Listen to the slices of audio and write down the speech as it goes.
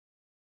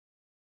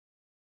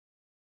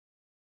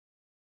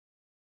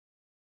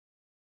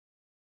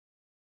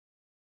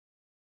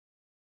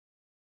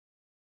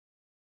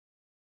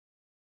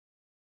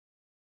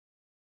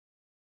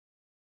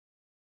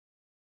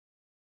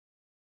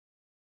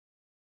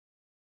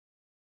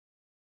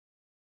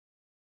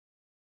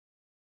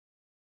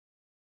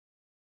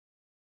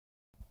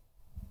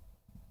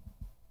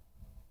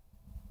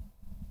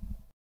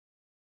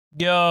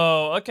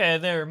Yo, okay,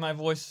 there, my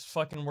voice is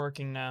fucking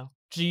working now.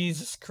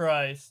 Jesus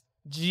Christ.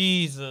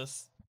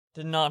 Jesus.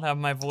 Did not have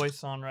my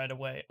voice on right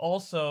away.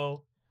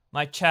 Also,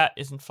 my chat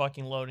isn't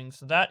fucking loading,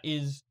 so that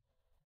is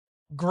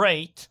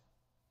great.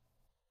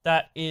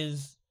 That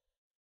is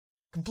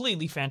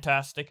completely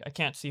fantastic. I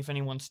can't see if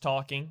anyone's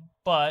talking,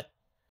 but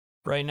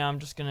right now I'm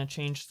just gonna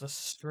change the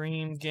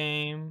stream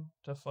game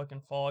to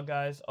fucking Fall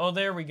Guys. Oh,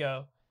 there we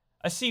go.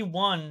 I see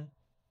one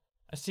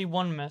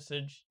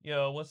message.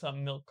 Yo, what's up,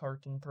 Milk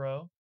Carton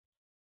Pro?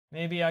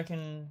 Maybe I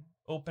can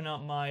open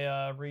up my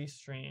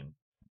restream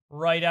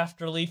right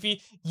after Leafy.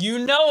 You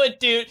know it,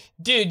 dude.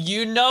 Dude,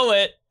 you know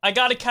it. I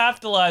gotta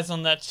capitalize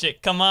on that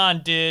shit. Come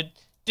on, dude.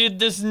 Dude,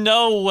 there's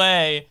no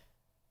way.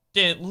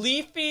 Dude,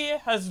 Leafy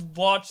has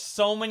watched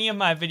so many of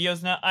my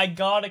videos now. I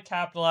gotta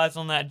capitalize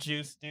on that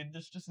juice, dude.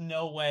 There's just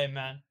no way,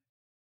 man.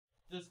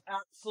 There's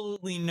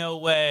absolutely no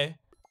way.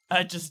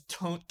 I just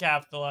don't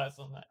capitalize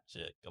on that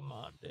shit. Come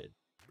on, dude.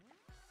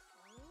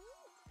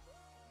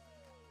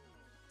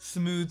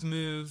 Smooth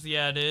moves,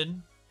 yeah,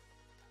 dude.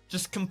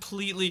 Just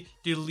completely,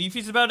 dude.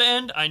 Leafy's about to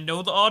end. I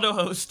know the auto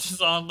host is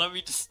on. Let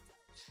me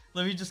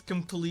just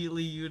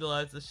completely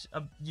utilize this,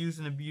 use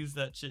and abuse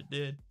that shit,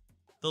 dude.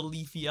 The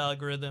Leafy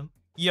algorithm.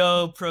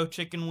 Yo, Pro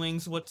Chicken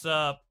Wings, what's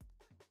up?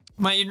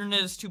 My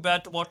internet is too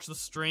bad to watch the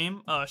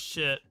stream. Oh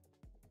shit.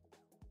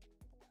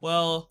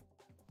 Well,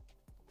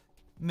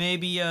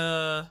 maybe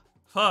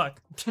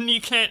fuck. Then you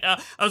can't. I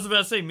was about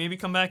to say maybe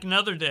come back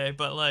another day,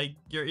 but like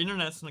your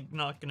internet's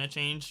not gonna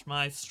change.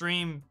 My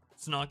stream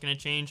is not gonna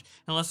change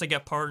unless I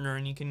get partner,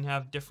 and you can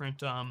have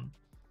different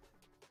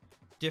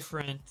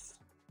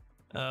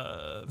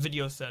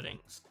video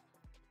settings.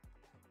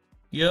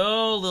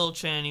 Yo, Lil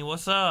Channy,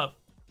 what's up?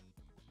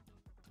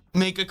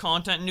 Make a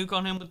content nuke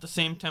on him with the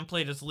same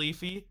template as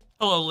Leafy.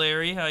 Hello,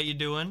 Larry. How you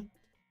doing?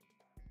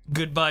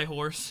 Goodbye,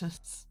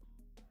 horses.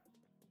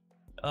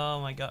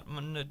 Oh my god,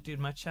 dude,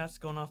 my chat's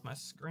going off my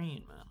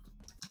screen, man.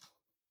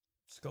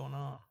 What's going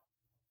on?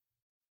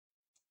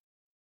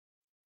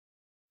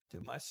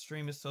 Dude, my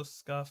stream is so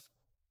scuffed.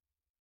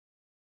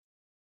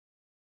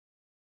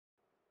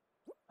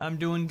 I'm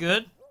doing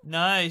good.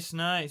 Nice,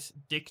 nice.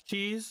 Dick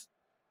cheese.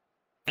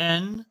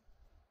 N.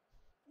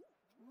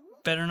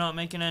 Better not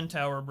make an N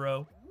tower,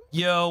 bro.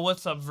 Yo,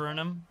 what's up,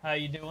 Vernum? How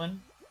you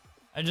doing?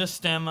 I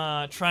just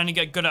am trying to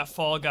get good at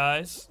Fall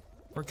Guys.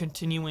 We're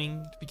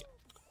continuing to be.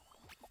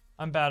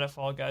 I'm bad at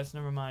Fall Guys,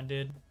 never mind,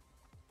 dude.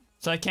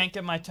 So I can't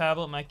get my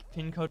tablet, my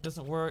pin code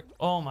doesn't work.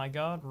 Oh my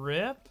god,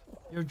 rip?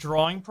 Your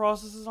drawing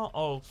process is on?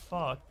 Oh,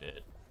 fuck,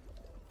 dude.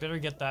 Better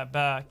get that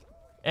back.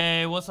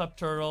 Hey, what's up,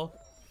 Turtle?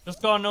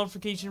 Just got a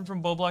notification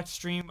from Boblack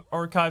stream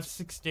archived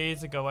 6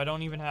 days ago. I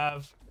don't even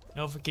have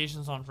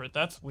notifications on for it.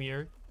 That's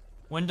weird.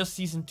 When does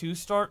Season 2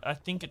 start? I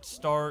think it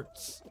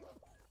starts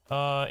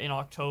in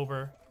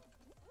October.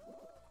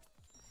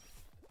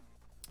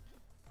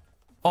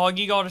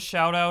 Augie got a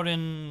shout out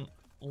in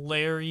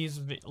Leary's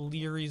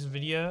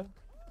video.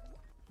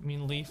 I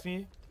mean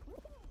Leafy.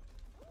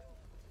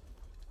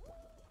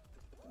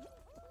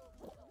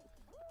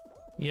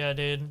 Yeah,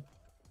 dude.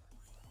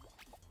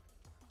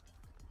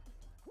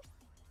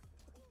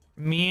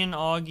 Me and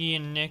Augie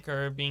and Nick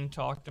are being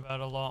talked about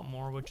a lot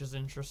more, which is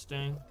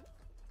interesting.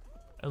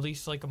 At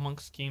least like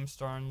amongst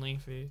Keemstar and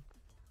Leafy.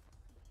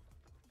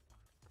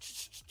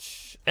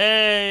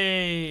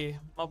 Hey,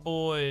 my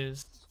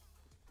boys.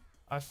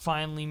 I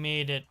finally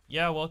made it.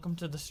 Yeah, welcome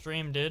to the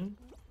stream, dude.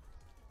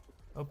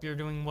 Hope you're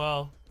doing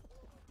well.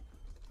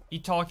 He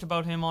talked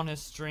about him on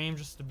his stream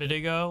just a bit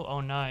ago. Oh,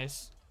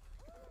 nice.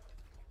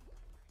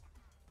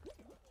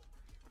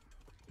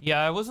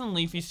 Yeah, I was in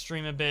Leafy's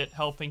stream a bit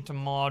helping to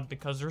mod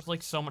because there's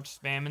like so much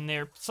spam in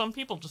there. Some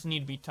people just need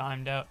to be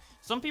timed out.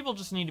 Some people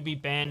just need to be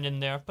banned in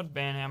there. I put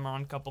ban hammer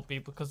on a couple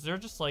people because they're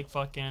just like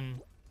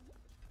fucking...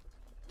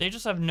 They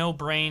just have no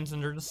brains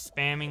and they're just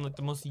spamming like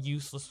the most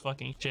useless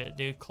fucking shit,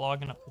 dude.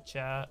 Clogging up the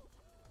chat.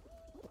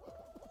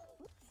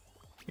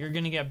 You're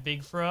gonna get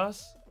big for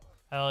us?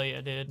 Hell yeah,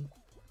 dude.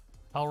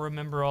 I'll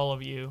remember all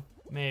of you.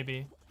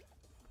 Maybe.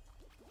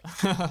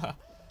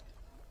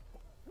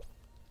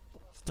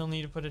 Still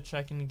need to put a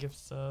check in to gift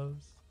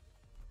subs.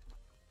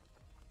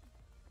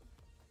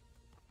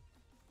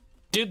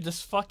 Dude,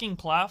 this fucking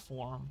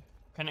platform.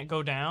 Can it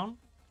go down?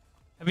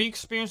 Have you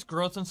experienced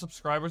growth in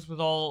subscribers with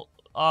all...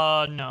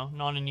 no.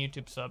 Not in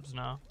YouTube subs,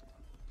 no.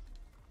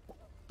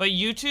 But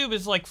YouTube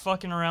is like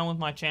fucking around with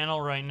my channel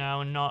right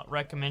now and not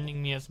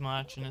recommending me as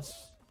much. And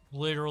it's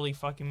literally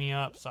fucking me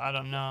up, so I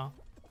don't know.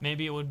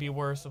 Maybe it would be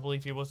worse if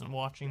Leafy wasn't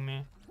watching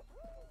me.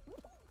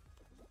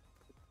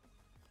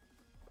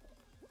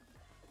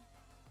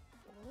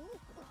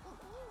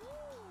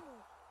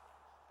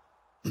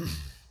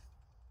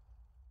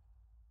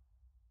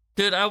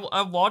 Dude,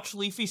 I watch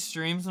Leafy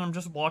streams and I'm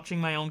just watching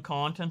my own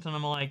content and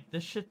I'm like,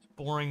 this shit's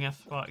boring as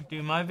fuck.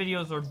 Dude, my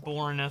videos are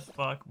boring as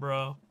fuck,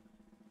 bro.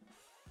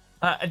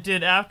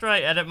 Dude, after I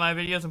edit my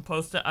videos and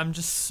post it, I'm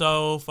just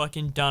so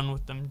fucking done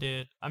with them,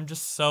 dude. I'm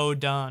just so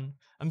done.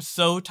 I'm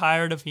so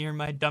tired of hearing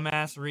my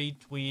dumbass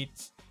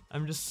retweets.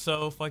 I'm just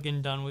so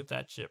fucking done with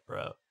that shit,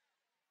 bro.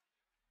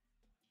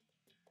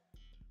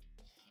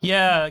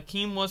 Yeah,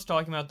 Keem was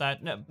talking about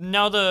that.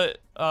 Now the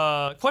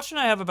question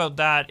I have about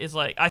that is,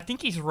 like, I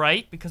think he's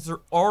right, because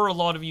there are a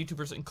lot of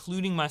YouTubers,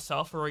 including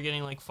myself, who are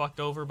getting, like, fucked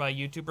over by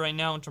YouTube right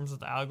now in terms of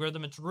the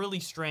algorithm. It's really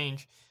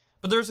strange.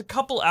 But there's a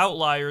couple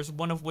outliers,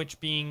 one of which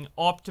being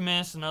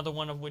Optimus, another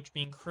one of which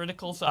being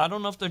Critical, so I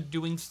don't know if they're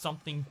doing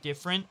something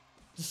different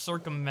to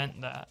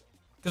circumvent that.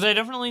 Because I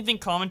definitely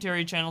think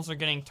commentary channels are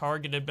getting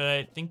targeted, but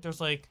I think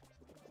there's, like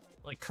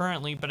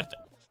currently, but if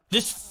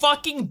this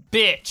fucking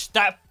bitch,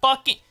 that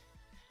fucking...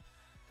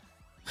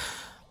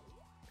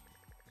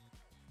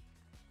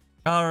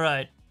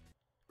 Alright.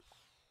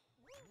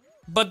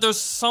 But there's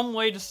some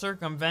way to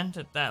circumvent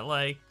it that,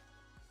 like,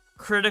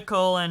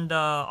 Critical and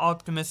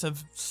Optimus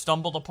have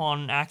stumbled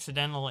upon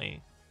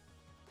accidentally.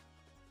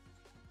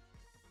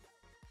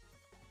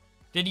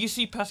 Did you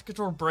see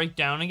Pescator break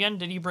down again?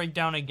 Did he break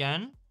down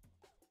again?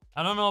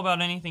 I don't know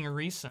about anything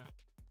recent.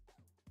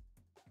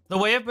 The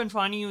way I've been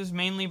finding you is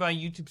mainly by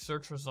YouTube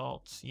search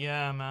results.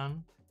 Yeah,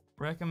 man.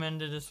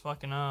 Recommended is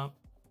fucking up.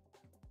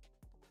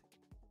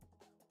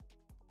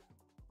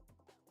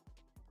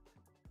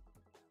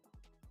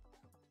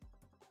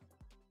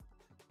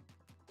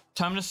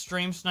 Time to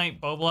stream snipe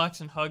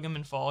Boblax and hug him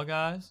in Fall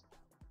Guys.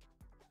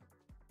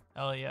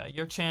 Hell yeah.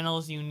 Your channel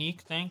is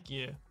unique, thank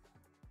you.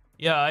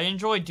 Yeah, I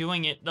enjoy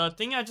doing it. The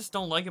thing I just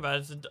don't like about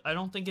it is I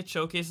don't think it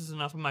showcases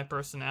enough of my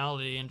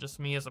personality and just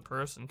me as a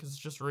person, because it's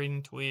just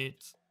reading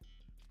tweets.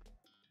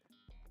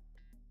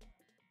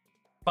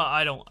 But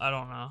I don't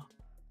know.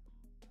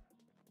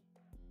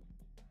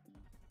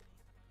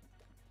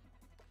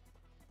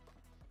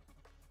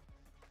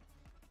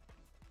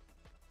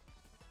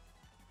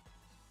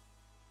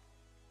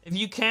 If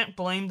you can't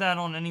blame that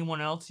on anyone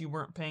else, you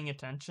weren't paying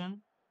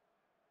attention.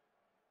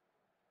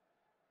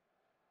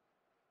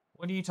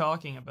 What are you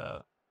talking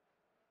about?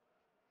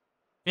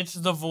 It's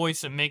the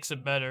voice that makes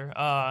it better.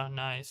 Ah,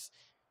 nice.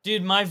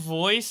 Dude, my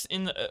voice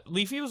in the...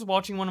 Leafy was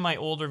watching one of my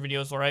older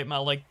videos, alright? My,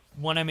 like,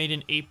 one I made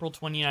in April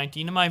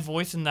 2019, and my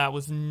voice in that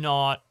was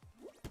not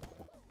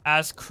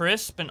as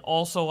crisp, and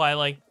also I,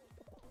 like,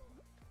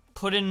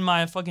 put in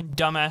my fucking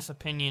dumbass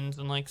opinions,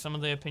 and, like, some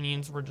of the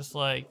opinions were just,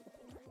 like,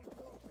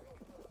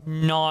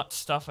 not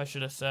stuff I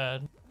should have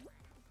said.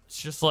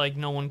 It's just, like,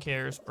 no one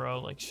cares, bro.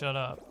 Like, shut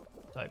up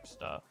type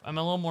stuff. I'm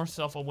a little more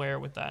self-aware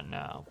with that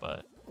now,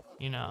 but,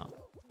 you know.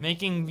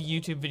 Making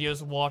YouTube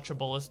videos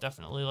watchable is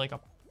definitely, like, a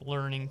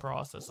learning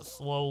process, a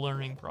slow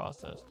learning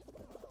process.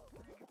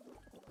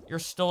 You were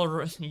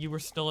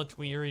still a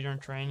tweet reader in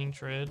training,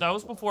 Trade. That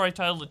was before I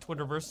titled it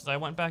Twitterversus. I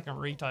went back and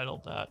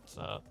retitled that,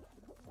 so.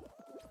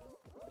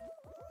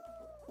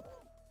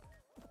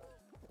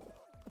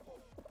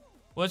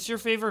 What's your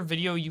favorite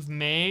video you've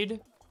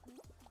made?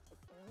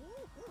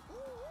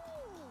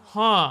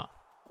 Huh.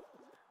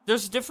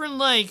 There's different,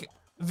 like,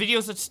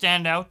 videos that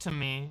stand out to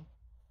me.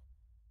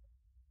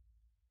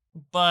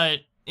 But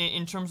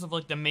in terms of,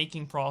 like, the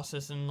making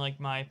process and, like,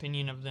 my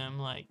opinion of them,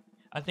 like,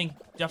 I think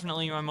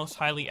definitely my most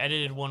highly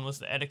edited one was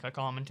the Etika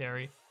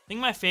commentary. I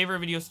think my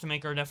favorite videos to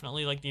make are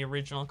definitely, like, the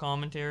original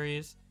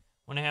commentaries,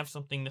 when I have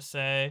something to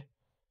say.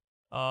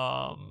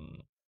 I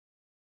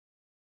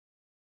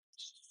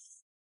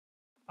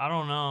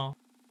don't know.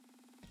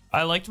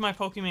 I liked my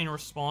Pokemon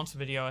response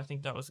video. I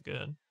think that was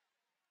good.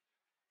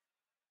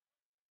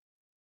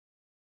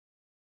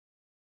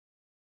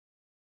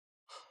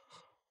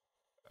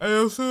 I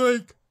also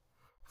like...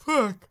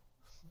 Fuck.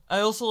 I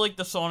also like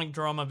the Sonic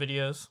drama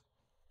videos.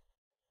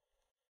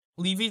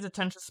 Levy's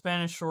attention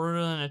span is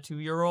shorter than a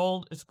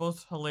 2-year-old. It's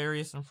both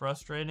hilarious and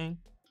frustrating.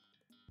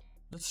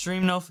 The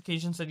stream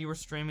notification said you were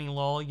streaming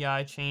lol. Yeah,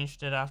 I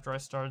changed it after I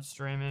started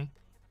streaming.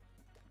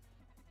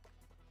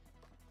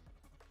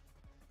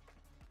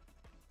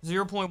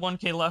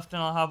 0.1k left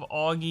and I'll have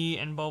Augie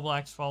and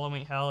Boblax follow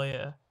me. Hell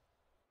yeah.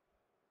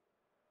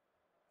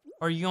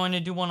 Are you going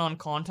to do one on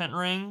Content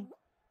Ring?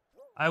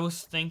 I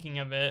was thinking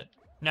of it.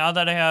 Now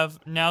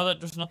that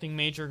there's nothing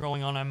major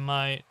going on, I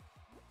might.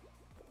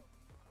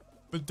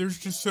 But there's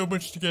just so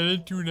much to get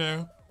into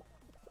now.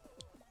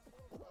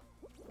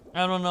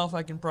 I don't know if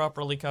I can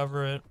properly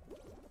cover it.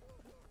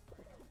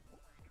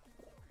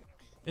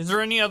 Is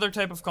there any other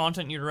type of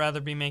content you'd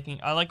rather be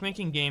making? I like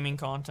making gaming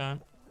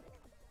content.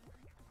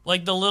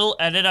 Like the little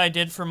edit I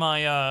did for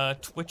my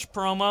Twitch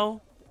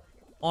promo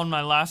on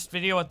my last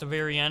video at the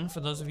very end, for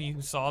those of you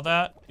who saw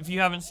that. If you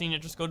haven't seen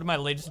it, just go to my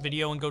latest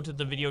video and go to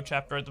the video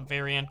chapter at the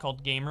very end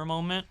called Gamer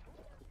Moment.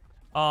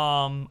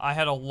 I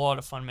had a lot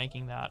of fun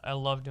making that. I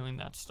love doing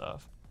that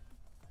stuff.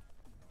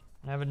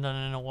 I haven't done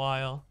it in a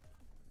while.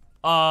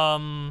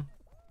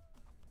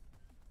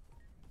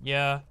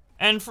 Yeah.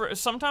 And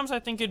sometimes I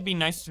think it'd be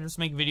nice to just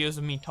make videos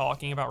of me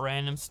talking about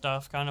random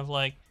stuff, kind of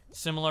like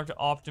similar to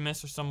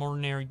Optimus or Some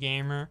Ordinary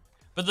Gamer.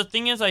 But the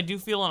thing is, I do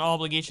feel an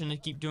obligation to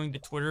keep doing the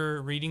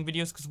Twitter reading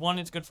videos, because 1,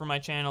 it's good for my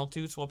channel,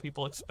 2, it's what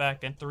people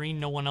expect, and 3,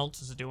 no one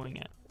else is doing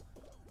it.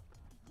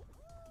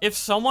 If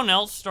someone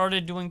else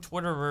started doing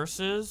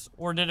Twitterverses,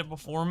 or did it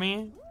before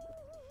me,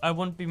 I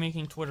wouldn't be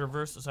making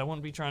Twitterverses. I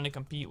wouldn't be trying to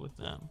compete with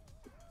them.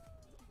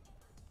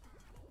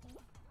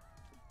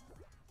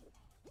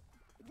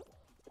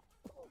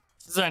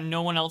 It's that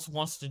no one else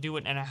wants to do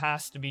it and it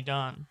has to be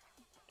done.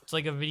 It's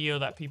like a video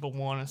that people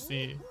want to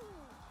see.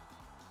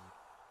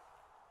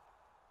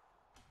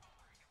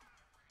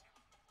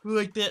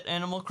 Like that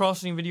Animal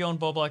Crossing video on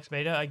Roblox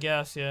Beta? I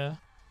guess, yeah.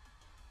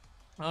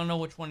 I don't know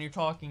which one you're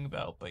talking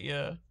about, but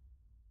yeah.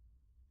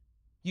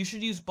 You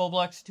should use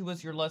Roblox 2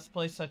 as your Let's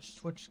Play such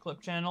Twitch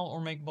clip channel, or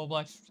make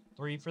Roblox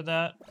 3 for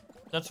that.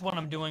 That's what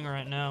I'm doing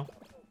right now.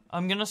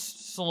 I'm gonna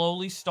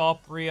slowly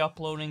stop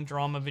re-uploading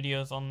drama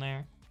videos on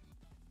there.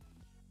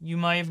 You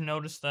might have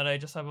noticed that I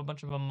just have a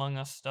bunch of Among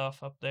Us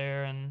stuff up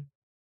there, and...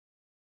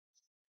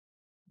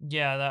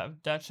 yeah,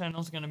 that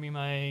channel's gonna be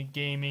my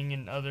gaming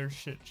and other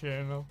shit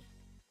channel.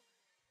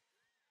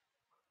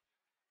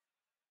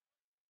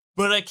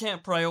 But I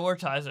can't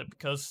prioritize it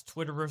because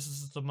Twitterverse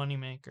is the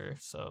moneymaker,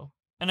 so...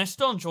 and I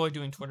still enjoy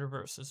doing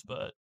Twitterverses,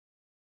 but...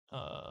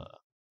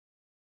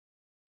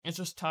 it's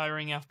just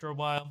tiring after a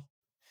while.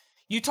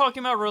 You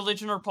talking about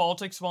religion or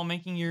politics while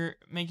making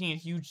a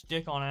huge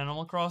dick on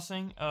Animal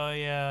Crossing? Oh,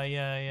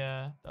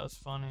 yeah. That was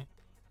funny.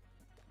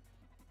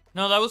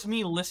 No, that was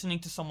me listening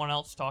to someone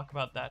else talk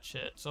about that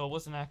shit, so it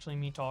wasn't actually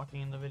me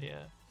talking in the video.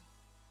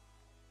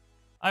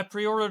 I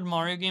pre-ordered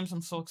Mario games,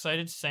 I'm so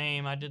excited.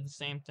 Same, I did the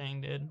same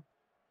thing, dude.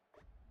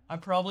 I'm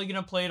probably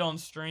gonna play it on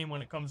stream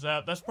when it comes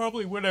out. That's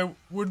probably what I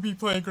would be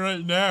playing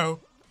right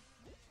now.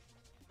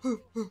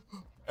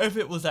 If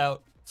it was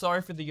out.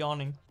 Sorry for the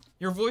yawning.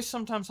 Your voice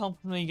sometimes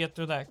helps me get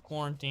through that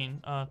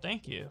quarantine.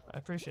 Thank you. I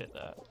appreciate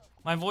that.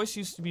 My voice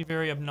used to be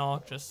very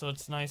obnoxious, so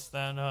it's nice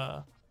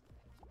that,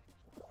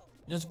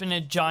 there's been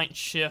a giant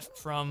shift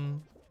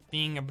from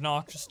being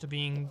obnoxious to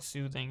being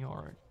soothing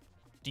or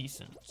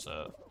decent,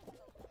 so...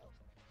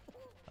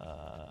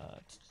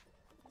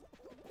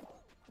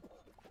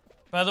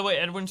 By the way,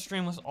 Edwin's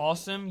stream was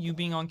awesome. You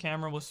being on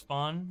camera was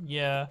fun.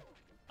 Yeah.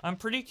 I'm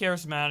pretty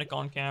charismatic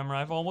on camera.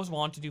 I've always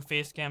wanted to do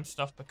face cam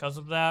stuff because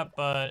of that,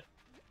 but...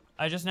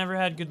 I just never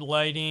had good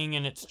lighting,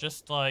 and it's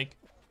just like...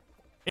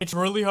 it's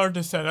really hard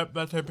to set up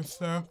that type of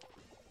stuff.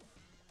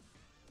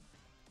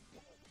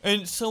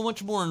 And it's so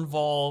much more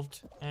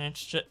involved, and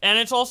it's just... and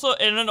it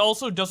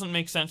also doesn't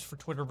make sense for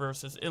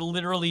Twitterverses. It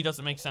literally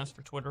doesn't make sense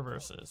for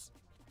Twitterverses.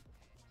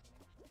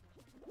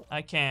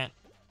 I can't.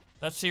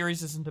 That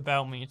series isn't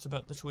about me, it's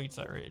about the tweets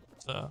I read,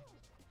 so...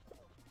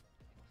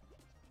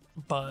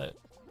 but...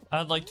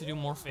 I'd like to do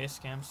more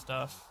facecam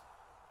stuff.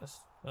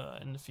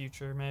 In the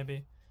future,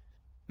 maybe.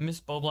 Miss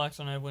Boblax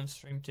on Edwin's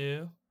stream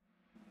too.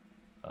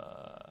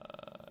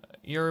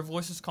 Your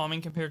voice is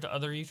calming compared to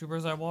other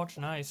YouTubers I watch.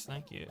 Nice,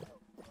 thank you.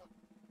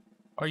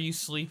 Are you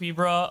sleepy,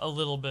 bruh? A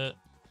little bit.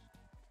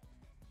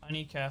 I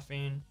need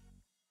caffeine.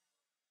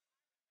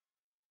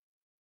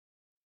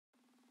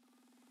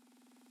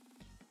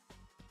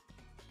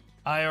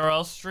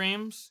 IRL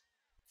streams?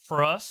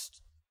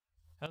 Crust?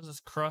 How's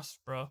this crust,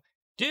 bro?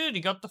 Dude,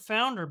 you got the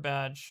founder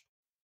badge.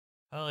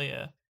 Hell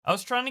yeah. I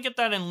was trying to get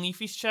that in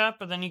Leafy's chat,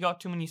 but then he got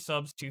too many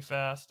subs too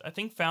fast. I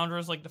think founder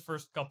is like the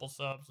first couple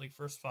subs, like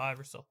first 5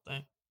 or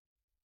something.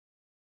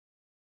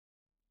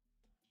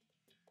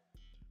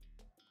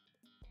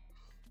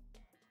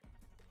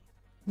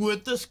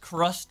 What does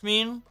crust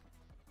mean?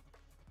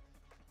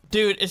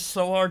 Dude, it's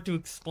so hard to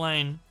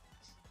explain.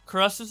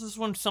 Crust is just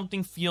when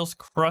something feels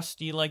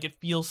crusty, like it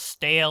feels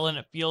stale and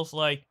it feels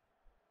like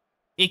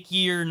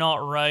icky or not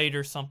right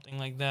or something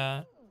like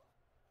that.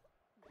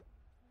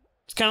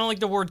 It's kind of like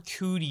the word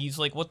cooties.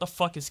 Like, what the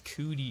fuck is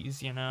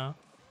cooties, you know?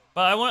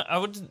 But I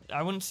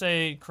wouldn't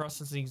say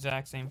crust is the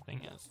exact same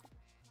thing as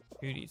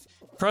cooties.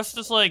 Crust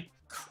is like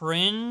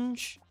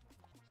cringe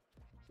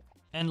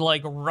and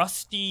like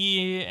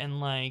rusty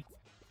and like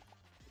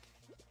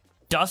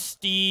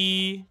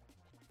dusty.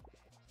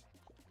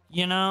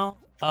 You know?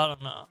 I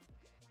don't know.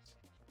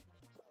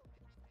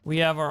 We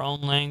have our own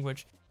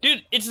language.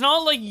 Dude, it's not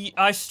like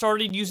I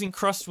started using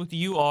crust with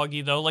you,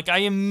 Augie, though. Like, I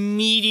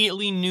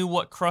immediately knew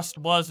what crust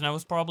was, and I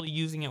was probably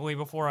using it way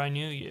before I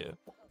knew you.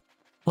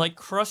 Like,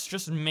 crust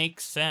just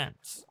makes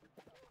sense.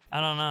 I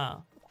don't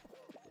know.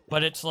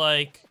 But it's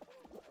like...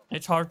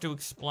 it's hard to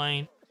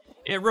explain.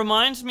 It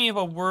reminds me of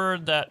a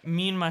word that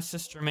me and my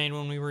sister made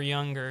when we were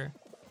younger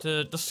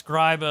to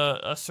describe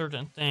a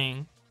certain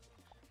thing.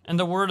 And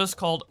the word is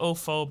called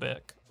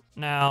ophobic.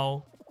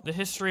 Now... the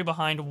history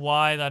behind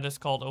why that is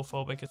called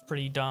ophobic is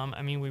pretty dumb.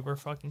 I mean, we were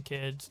fucking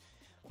kids.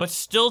 But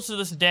still to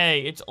this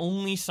day, it's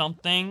only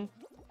something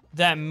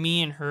that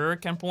me and her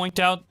can point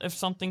out if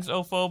something's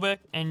ophobic,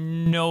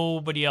 and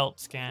nobody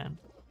else can.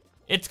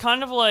 It's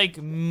kind of like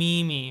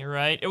meme-y,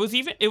 right? It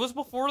was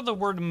before the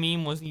word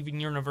meme was even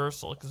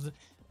universal, because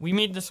we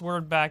made this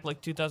word back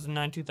like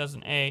 2009,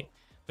 2008.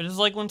 But it's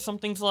like when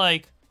something's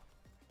like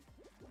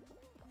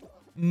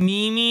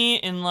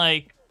meme-y in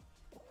like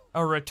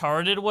a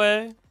retarded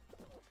way.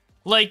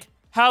 Like,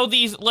 how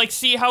these, like,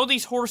 see how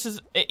these horses,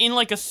 in,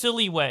 like, a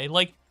silly way,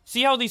 like,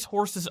 see how these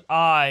horses'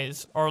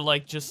 eyes are,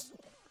 like, just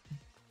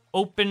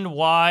opened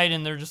wide,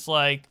 and they're just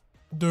like,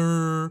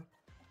 durr.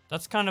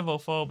 That's kind of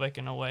ophobic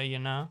in a way, you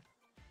know?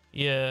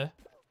 Yeah.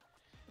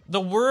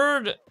 The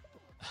word,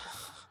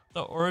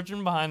 the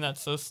origin behind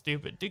that's so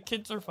stupid. Dude,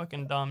 kids are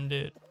fucking dumb,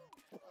 dude.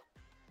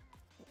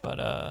 But,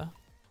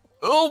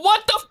 oh,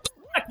 what the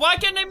fuck? Why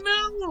can't I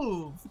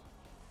move?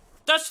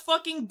 That's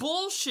fucking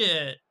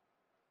bullshit.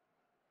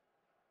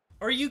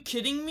 Are you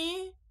kidding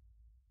me?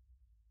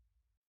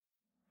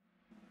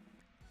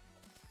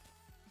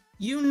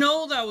 You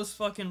know that was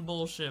fucking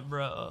bullshit,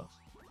 bro.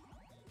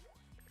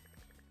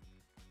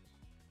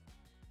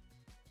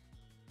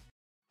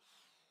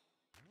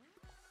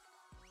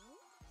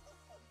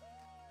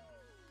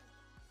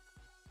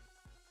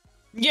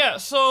 Yeah,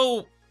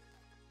 so...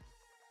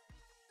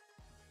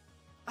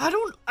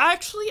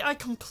 I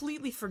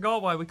completely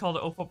forgot why we called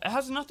it ophobia. It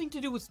has nothing to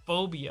do with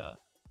phobia.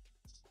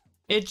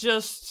 It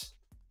just...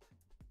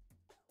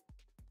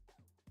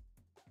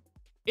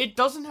 It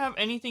doesn't have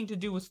anything to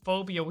do with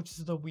phobia, which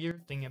is the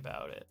weird thing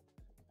about it.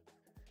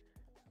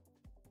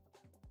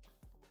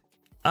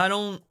 I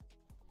don't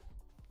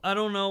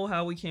know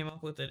how we came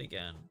up with it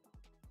again.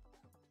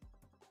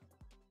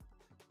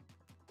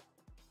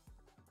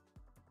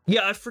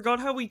 Yeah, I forgot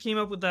how we came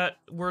up with that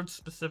word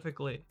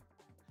specifically.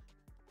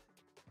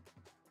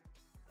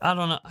 I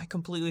don't know. I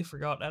completely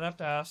forgot. I'd have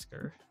to ask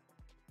her.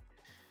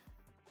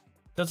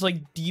 That's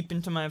like deep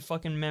into my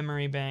fucking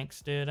memory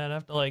banks, dude. I'd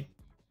have to like...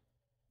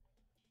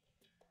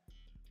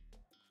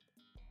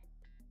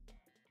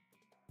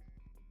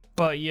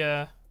 But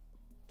yeah.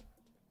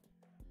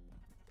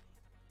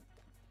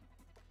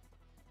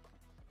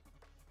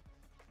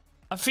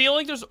 I feel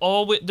like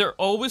there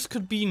always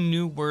could be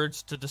new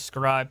words to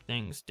describe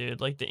things,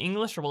 dude. Like the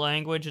English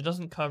language, it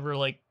doesn't cover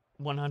like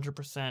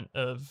 100%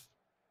 of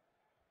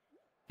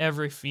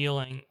every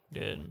feeling,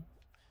 dude.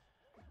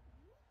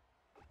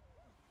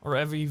 Or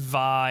every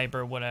vibe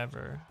or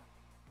whatever.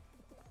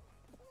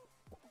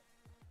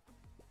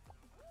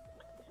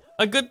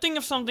 A good thing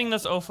of something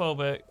that's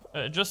ophobic,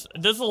 this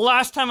is the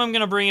last time I'm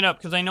gonna bring it up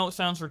because I know it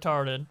sounds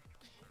retarded.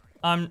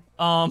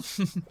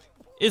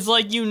 Is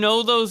like, you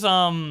know those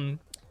YouTube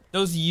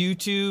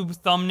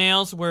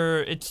thumbnails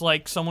where it's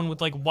like someone with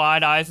like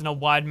wide eyes and a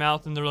wide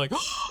mouth and they're like,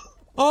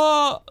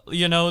 oh,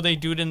 you know, they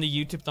do it in the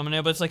YouTube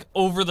thumbnail, but it's like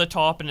over the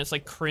top and it's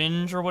like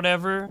cringe or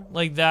whatever.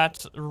 Like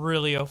that's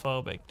really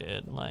ophobic,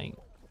 dude. Like,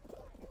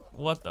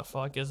 what the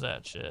fuck is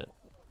that shit?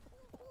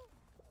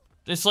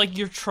 It's like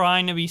you're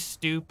trying to be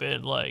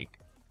stupid, like,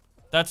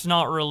 that's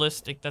not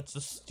realistic, that's the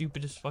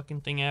stupidest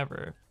fucking thing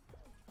ever.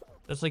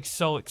 That's like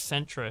so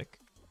eccentric.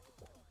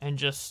 And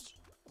just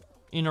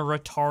in a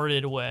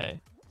retarded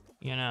way,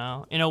 you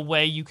know? In a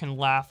way you can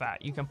laugh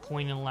at, you can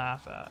point and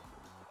laugh at.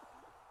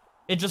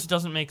 It just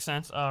doesn't make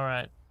sense.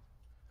 Alright.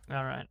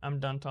 Alright, I'm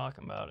done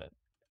talking about it.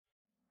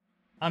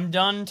 I'm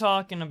done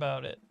talking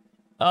about it.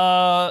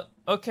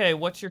 Okay,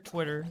 what's your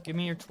Twitter? Give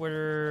me your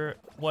Twitter,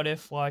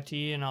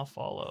 whatifyt, and I'll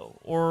follow.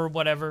 Or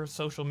whatever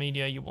social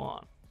media you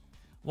want.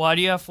 Why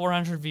do you have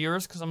 400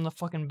 viewers? Because I'm the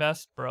fucking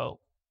best, bro.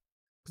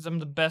 Because I'm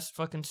the best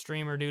fucking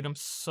streamer, dude. I'm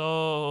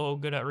so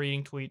good at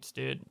reading tweets,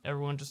 dude.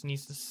 Everyone just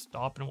needs to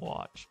stop and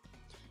watch.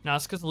 Now,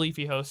 it's because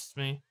Leafy hosts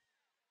me.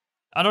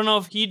 I don't know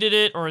if he did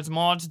it or his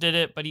mods did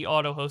it, but he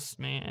auto-hosts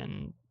me,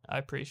 and I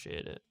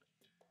appreciate it.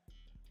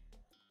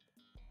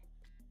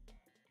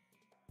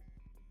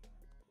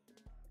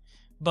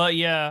 But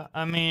yeah,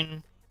 I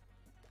mean,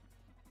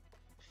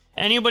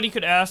 anybody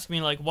could ask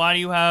me, like, why do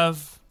you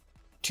have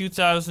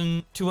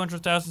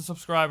 200,000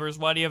 subscribers?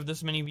 Why do you have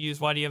this many views?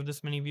 Why do you have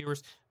this many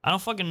viewers? I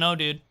don't fucking know,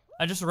 dude.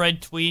 I just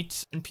read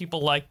tweets and people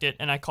liked it,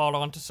 and I caught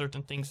on to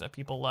certain things that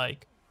people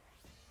like.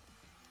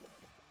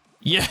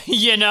 Yeah,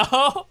 you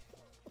know?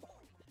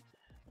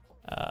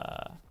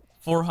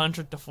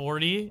 400 to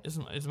 40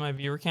 is my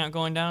viewer count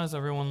going down? Is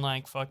everyone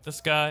like, fuck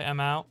this guy,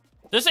 I'm out?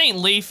 This ain't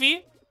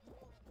Leafy!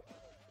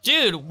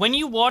 Dude, when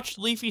you watch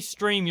Leafy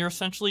stream, you're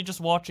essentially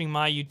just watching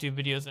my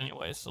YouTube videos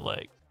anyway, so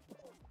like...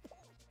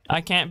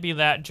 I can't be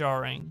that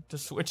jarring to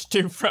switch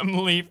to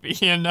from Leafy,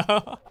 you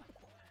know?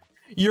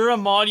 You're a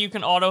mod, you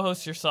can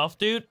auto-host yourself,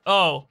 dude?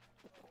 Oh.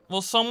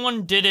 Well,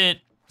 someone did it.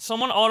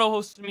 Someone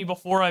auto-hosted me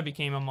before I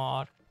became a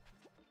mod.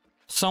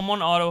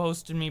 Someone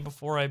auto-hosted me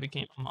before I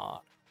became a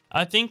mod.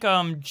 I think,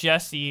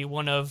 Jessie,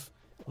 one of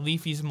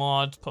Leafy's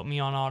mods, put me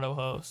on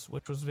auto-host,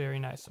 which was very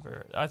nice of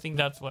her. I think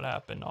that's what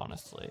happened,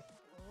 honestly.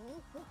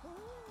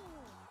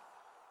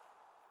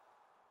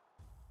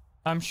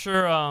 I'm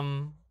sure,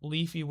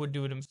 Leafy would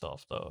do it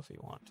himself, though, if he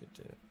wanted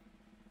to.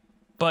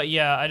 But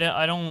yeah,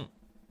 I don't...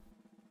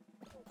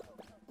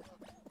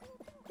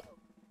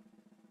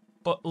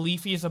 But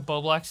Leafy is a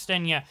Boblack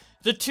stan, yeah.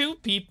 The two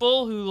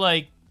people who,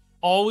 like,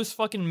 always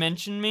fucking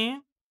mention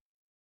me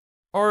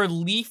are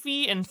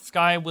Leafy and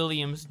Sky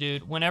Williams,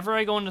 dude. Whenever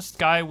I go into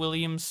Sky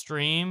Williams'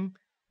 stream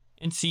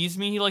and sees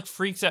me, he, like,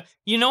 freaks out.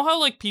 You know how,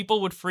 like, people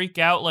would freak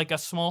out, like, a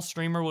small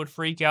streamer would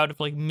freak out if,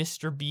 like,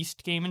 Mr.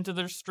 Beast came into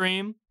their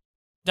stream?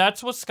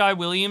 That's what Sky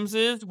Williams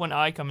is when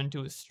I come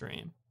into his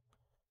stream.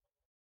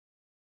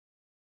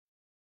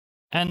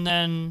 And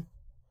then,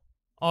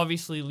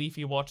 obviously,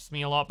 Leafy watches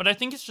me a lot, but I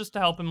think it's just to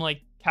help him,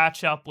 like,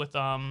 catch up with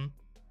the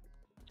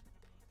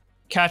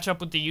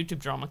YouTube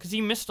drama, because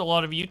he missed a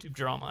lot of YouTube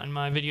drama, and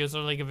my videos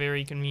are, like, a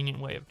very convenient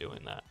way of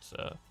doing that,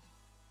 so...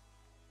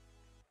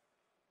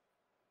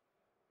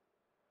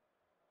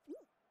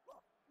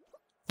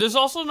 There's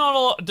also not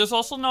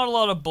a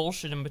lot of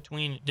bullshit in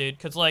between, dude.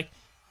 Cause like,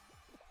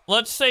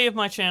 let's say if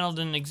my channel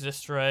didn't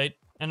exist, right?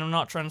 And I'm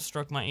not trying to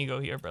stroke my ego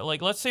here, but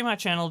like, let's say my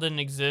channel didn't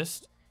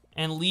exist,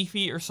 and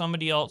Leafy or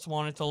somebody else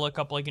wanted to look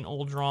up like an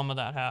old drama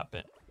that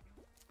happened.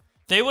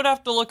 They would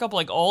have to look up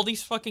like all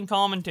these fucking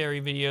commentary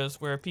videos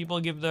where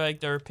people give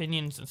their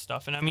opinions and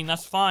stuff. And I mean,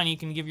 that's fine, you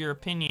can give your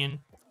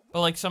opinion.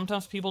 But like,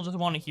 sometimes people just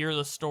want to hear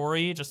the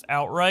story just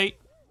outright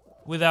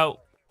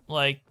without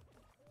like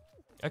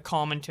a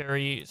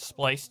commentary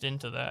spliced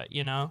into that,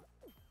 you know?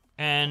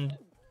 And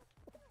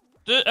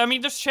I mean,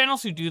 there's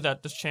channels who do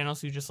that. There's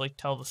channels who just like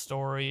tell the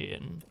story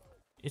and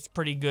it's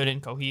pretty good and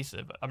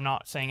cohesive. I'm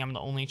not saying I'm the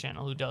only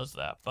channel who does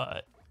that,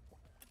 but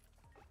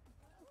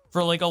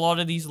for like a lot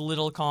of these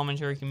little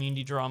commentary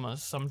community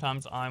dramas,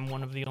 sometimes I'm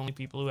one of the only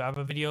people who have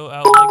a video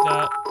out like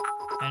that,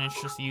 and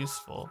it's just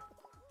useful.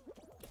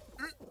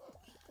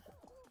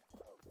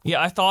 Yeah,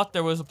 I thought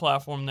there was a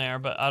platform there,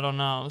 but I don't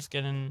know. I was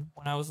getting,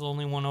 when I was the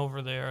only one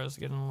over there, I was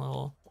getting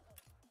a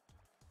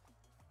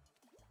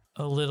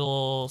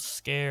little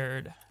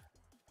scared.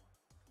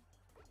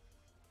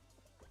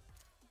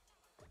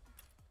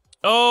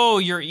 Oh,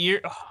 your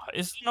ear,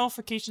 is the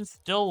notification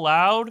still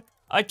loud?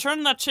 I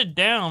turned that shit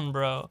down,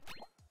 bro.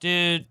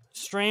 Dude,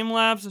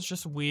 Streamlabs is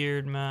just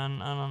weird,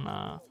 man. I don't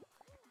know.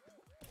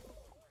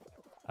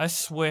 I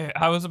swear,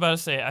 I was about to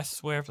say, I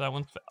swear if that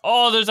one's...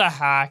 Oh, there's a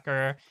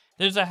hacker.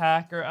 There's a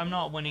hacker. I'm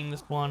not winning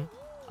this one.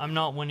 I'm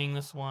not winning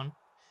this one.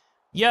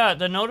 Yeah,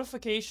 the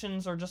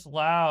notifications are just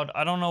loud.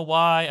 I don't know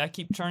why. I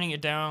keep turning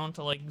it down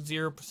to like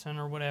 0%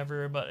 or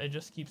whatever, but it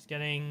just keeps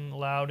getting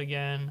loud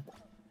again.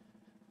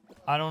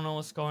 I don't know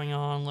what's going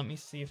on. Let me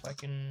see if I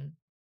can...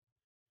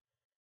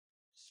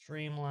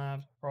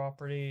 Streamlabs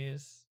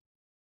properties...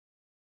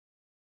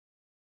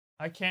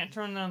 I can't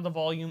turn down the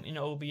volume in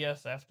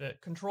OBS after it.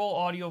 Control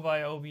audio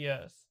via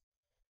OBS.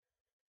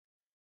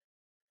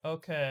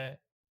 Okay.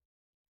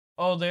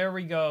 Oh, there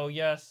we go.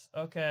 Yes.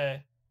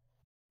 Okay.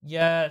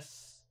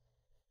 Yes.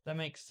 That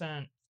makes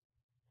sense.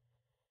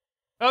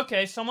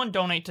 Okay, someone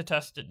donate to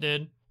test it,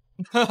 dude.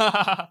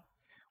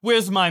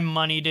 Where's my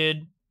money,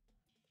 dude?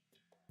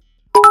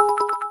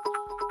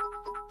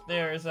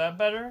 There, is that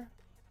better?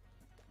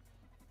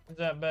 Is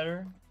that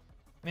better?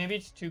 Maybe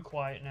it's too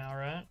quiet now,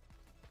 right?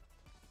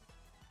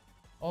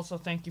 Also,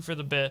 thank you for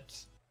the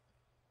bits.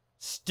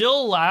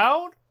 Still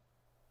loud?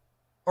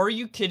 Are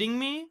you kidding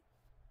me?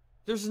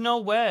 There's no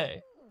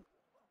way.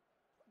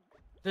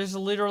 There's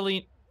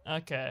literally...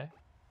 Okay.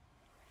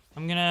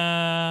 I'm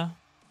gonna...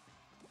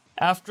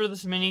 After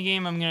this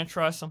minigame, I'm gonna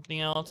try something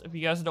else. If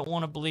you guys don't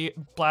want to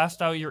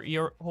blast out your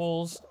ear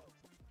holes,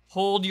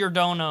 hold your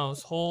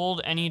donos. Hold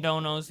any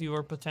donos you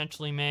will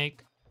potentially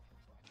make.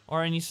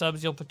 Or any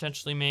subs you'll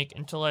potentially make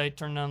until I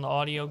turn down the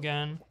audio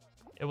again.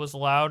 It was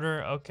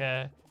louder?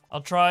 Okay. I'll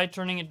try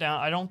turning it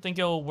down. I don't think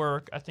it will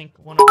work. I think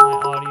one of my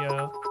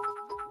audio...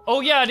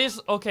 Oh yeah, it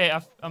is. Okay,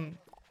 I'm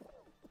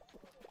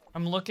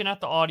looking at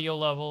the audio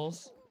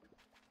levels.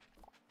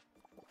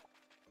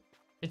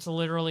 It's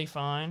literally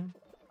fine.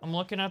 I'm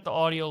looking at the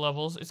audio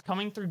levels. It's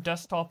coming through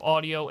desktop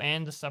audio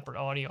and the separate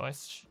audio I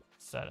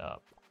set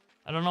up.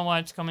 I don't know why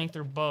it's coming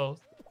through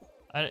both.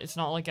 It's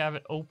not like I have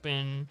it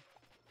open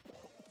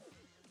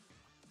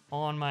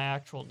on my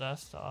actual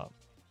desktop.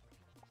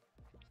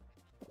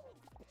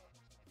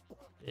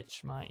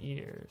 Itch my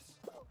ears.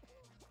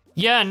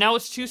 Yeah, now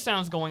it's 2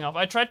 sounds going off.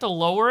 I tried to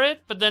lower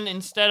it, but then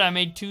instead I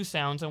made 2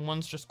 sounds and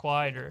one's just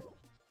quieter.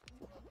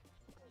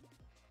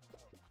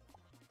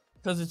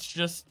 Because it's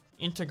just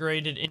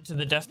integrated into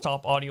the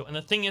desktop audio. And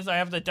the thing is, I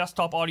have the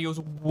desktop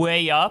audios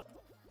way up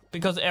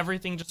because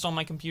everything just on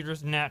my computer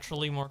is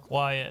naturally more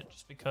quiet.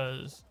 Just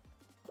because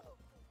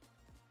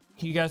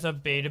you guys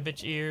have beta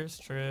bitch ears,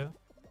 true.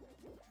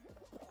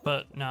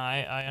 But no,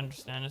 I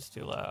understand it's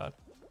too loud.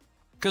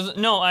 Because,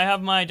 no, I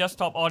have my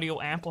desktop audio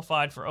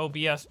amplified for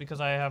OBS because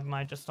I have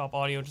my desktop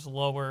audio just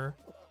lower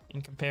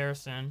in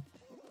comparison.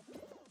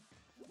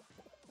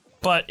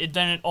 But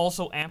then it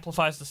also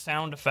amplifies the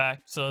sound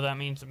effect, so that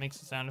means it makes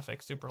the sound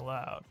effect super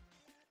loud.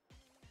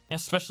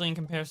 Especially in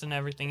comparison to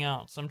everything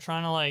else. I'm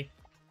trying to, like...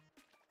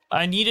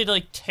 I need to,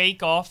 like,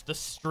 take off the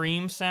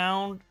stream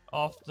sound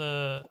off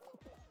the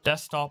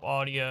desktop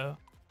audio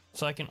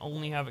so I can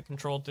only have it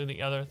controlled through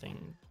the other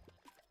thing.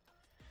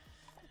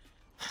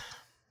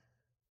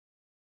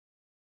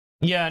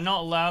 Yeah,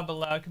 not loud, but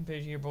loud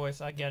compared to your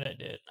voice. I get it,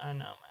 dude. I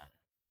know, man.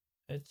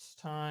 It's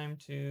time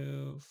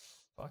to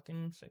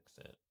fucking fix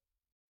it.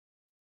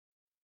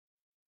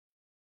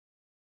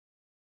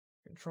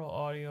 Control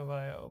audio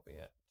via OBS.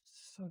 This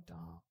is so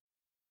dumb.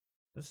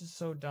 This is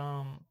so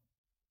dumb.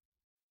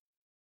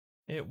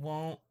 It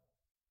won't.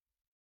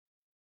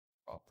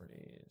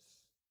 Properties.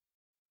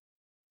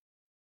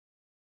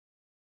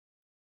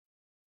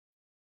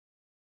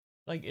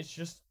 Like, it's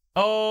just...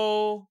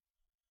 Oh!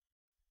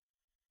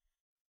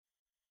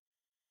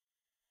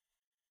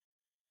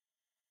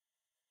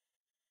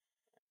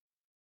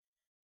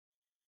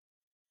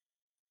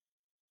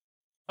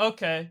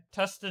 Okay,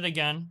 test it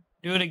again.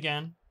 Do it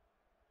again.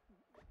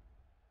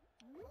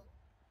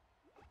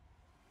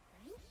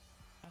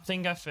 I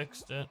think I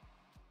fixed it.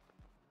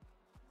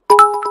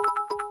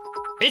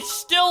 It's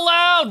still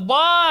loud.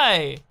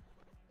 Why?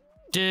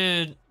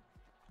 Dude.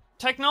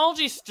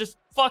 Technology's just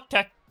fuck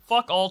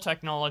all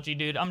technology,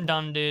 dude. I'm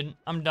done, dude.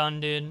 I'm done,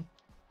 dude.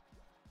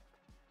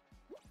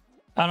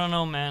 I don't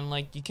know, man.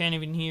 Like, you can't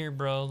even hear,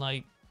 bro.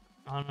 Like,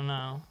 I don't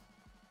know.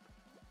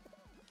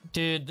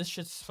 Dude, this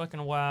shit's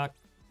fucking whack.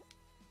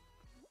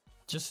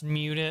 Just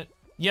mute it.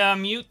 Yeah,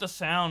 mute the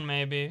sound,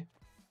 maybe.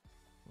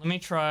 Let me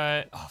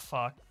try. Oh,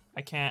 fuck.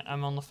 I can't.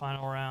 I'm on the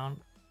final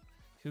round.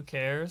 Who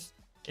cares?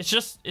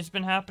 It's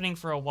been happening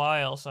for a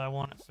while, so I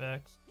want it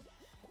fixed.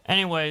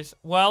 Anyways,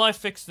 while I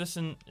fix this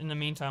in the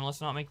meantime,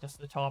 let's not make this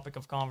the topic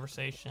of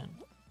conversation.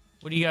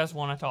 What do you guys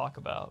want to talk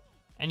about?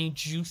 Any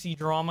juicy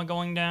drama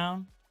going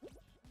down?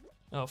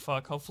 Oh,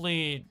 fuck.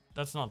 Hopefully,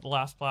 that's not the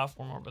last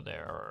platform over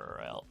there,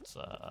 or else,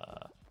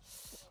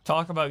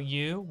 talk about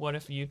you? What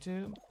if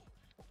YouTube?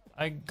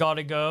 I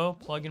gotta go.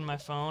 Plug in my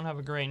phone. Have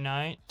a great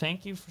night.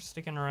 Thank you for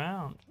sticking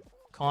around.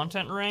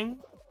 Content ring?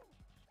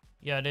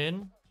 Yeah, I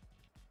did.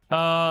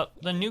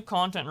 The new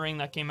content ring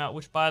that came out,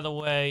 which, by the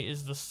way,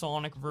 is the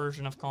Sonic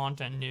version of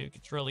Content Nuke.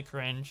 It's really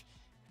cringe.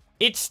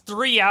 It's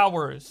 3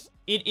 hours.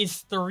 It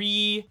is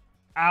 3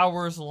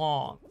 hours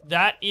long.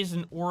 That is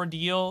an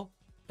ordeal.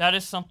 That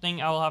is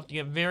something I will have to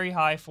get very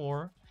high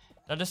for.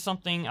 That is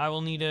something I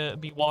will need to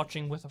be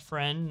watching with a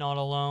friend, not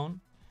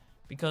alone.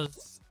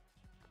 Because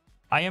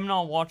I am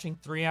not watching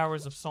 3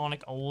 hours of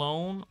Sonic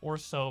alone or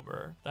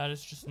sober. That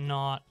is just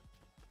not...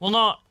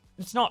 Well,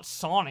 it's not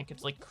Sonic.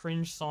 It's like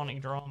cringe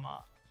Sonic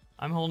drama.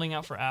 I'm holding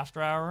out for After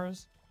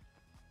Hours.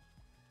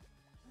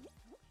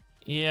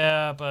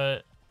 Yeah,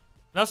 but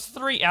that's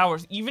 3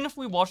 hours. Even if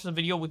we watch the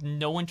video with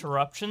no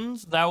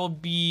interruptions, that will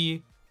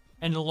be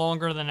a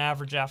longer than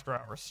average After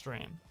Hours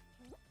stream.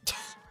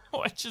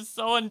 Which is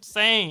so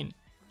insane.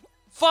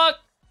 Fuck!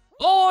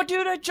 Oh,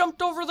 dude, I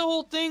jumped over the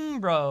whole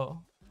thing,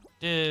 bro.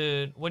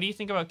 Dude, what do you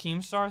think about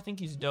Keemstar? I think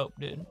he's dope,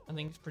 dude. I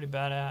think he's pretty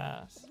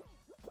badass.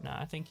 Nah,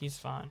 I think he's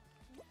fine.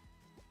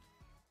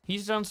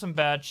 He's done some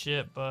bad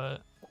shit,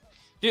 but...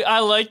 Dude, I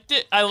liked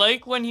it. I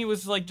like when he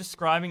was, like,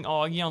 describing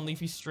Augie on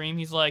Leafy's stream.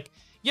 He's like,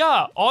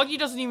 yeah, Augie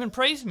doesn't even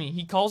praise me.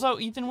 He calls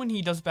out Ethan when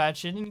he does bad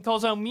shit, and he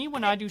calls out me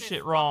when I do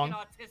shit wrong.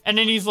 And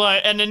then he's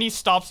like, and then he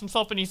stops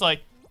himself, and he's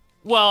like,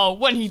 well,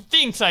 when he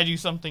thinks I do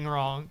something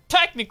wrong.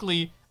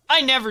 Technically,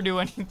 I never do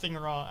anything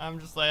wrong. I'm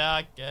just like,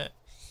 I get.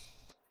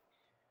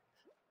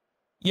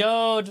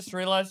 Yo, just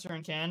realized you're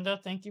in Canada.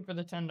 Thank you for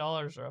the $10,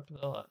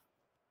 Rapzilla.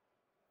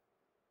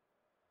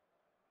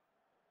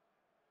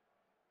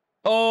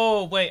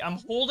 Oh, wait, I'm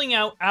holding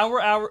out.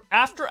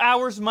 After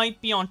Hours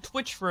might be on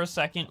Twitch for a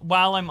second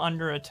while I'm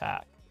under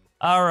attack.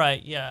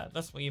 Alright, yeah,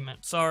 that's what you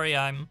meant. Sorry,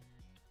 I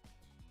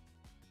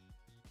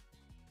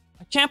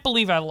can't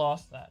believe I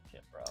lost that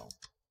shit, bro.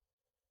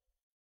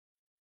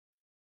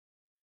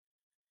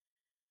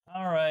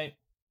 Alright,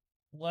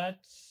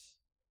 let's...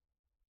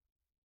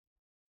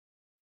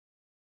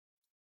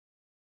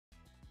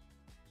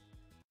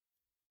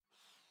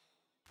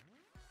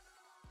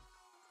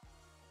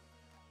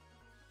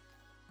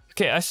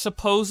 Okay, I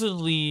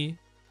supposedly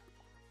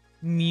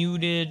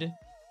muted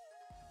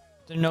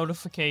the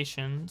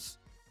notifications.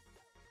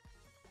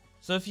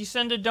 So if you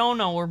send a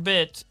dono or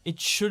bit, it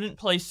shouldn't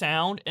play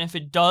sound. And if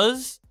it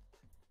does,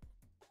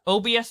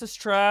 OBS is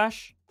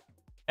trash.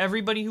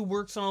 Everybody who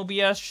works on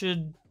OBS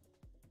should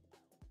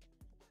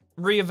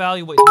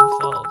reevaluate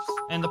themselves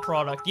and the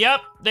product.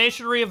 Yep, they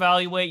should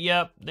reevaluate.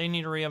 Yep, they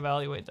need to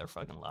reevaluate their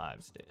fucking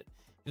lives, dude.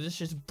 This is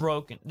just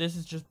broken. This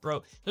is just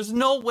broke. There's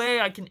no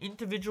way I can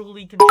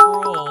individually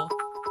control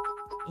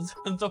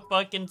the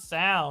fucking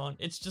sound.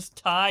 It's just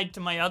tied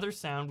to my other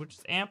sound, which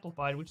is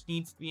amplified, which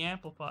needs to be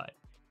amplified.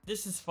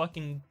 This is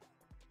fucking...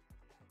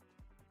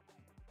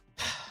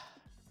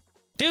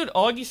 Dude,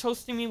 Augie's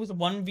hosting me with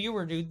 1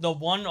 viewer, dude. The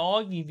 1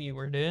 Augie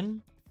viewer,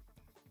 dude.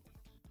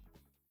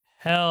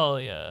 Hell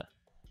yeah.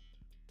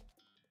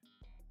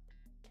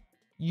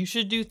 You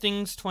should do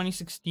things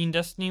 2016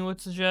 Destiny would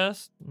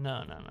suggest.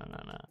 No.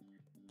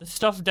 The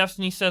stuff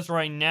Destiny says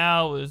right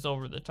now is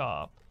over the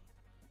top.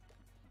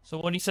 So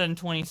what he said in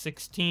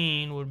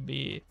 2016 would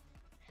be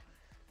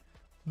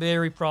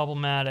very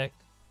problematic.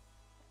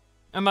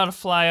 I'm about to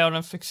fly out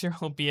and fix your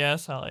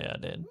OBS. Hell yeah,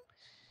 dude.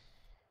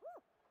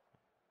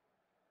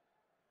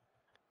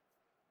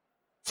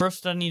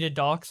 First, I need to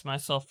dox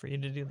myself for you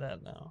to do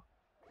that now.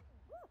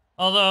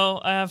 Although,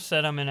 I have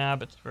said I'm in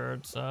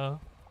Abbotsford, so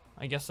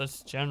I guess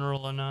that's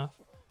general enough.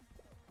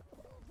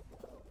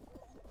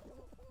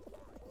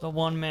 The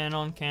one man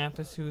on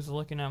campus who's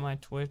looking at my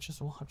Twitch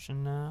is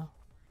watching now.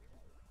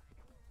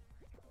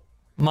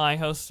 My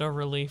host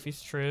over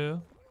Leafy's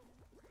true.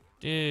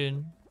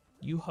 Dude,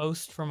 you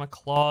host from a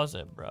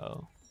closet,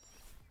 bro.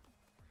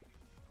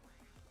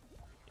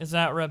 Is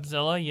that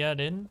Repzilla? Yeah,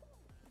 dude.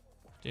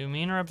 Dude,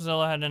 me and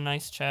Repzilla had a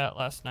nice chat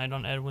last night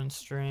on Edwin's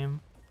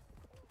stream.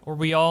 Or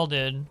we all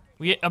did.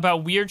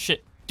 About weird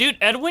shit. Dude,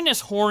 Edwin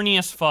is horny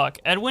as fuck.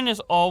 Edwin is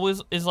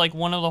like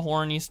one of the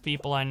horniest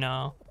people I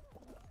know.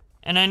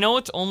 And I know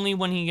it's only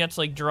when he gets,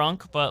 like,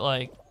 drunk, but,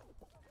 like,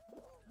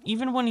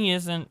 even when he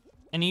isn't,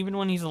 and even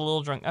when he's a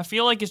little drunk, I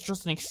feel like it's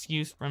just an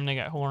excuse for him to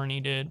get horny,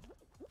 dude.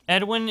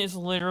 Edwin is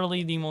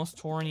literally the most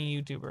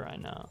horny YouTuber I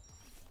know.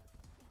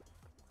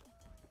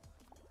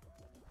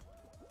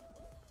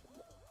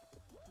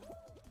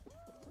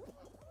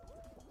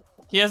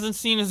 He hasn't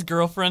seen his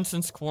girlfriend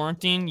since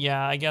quarantine.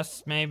 Yeah, I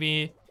guess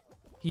maybe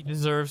he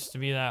deserves to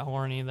be that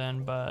horny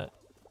then, but...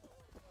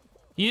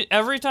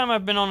 every time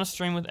I've been on a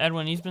stream with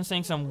Edwin, he's been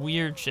saying some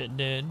weird shit,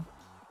 dude.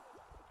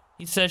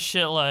 He says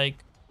shit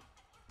like...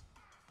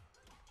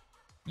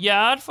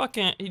 Yeah, I'd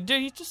fucking... Dude,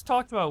 he just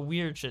talked about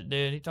weird shit,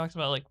 dude. He talks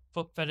about, like,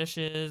 foot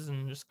fetishes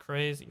and just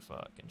crazy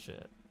fucking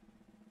shit.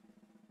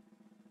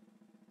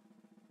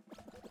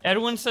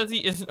 Edwin says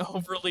he isn't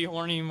overly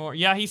horny anymore.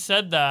 Yeah, he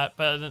said that,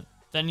 but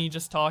then he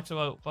just talks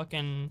about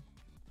fucking...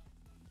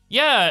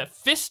 Yeah,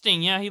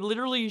 fisting. Yeah, he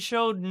literally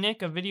showed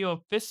Nick a video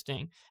of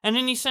fisting. And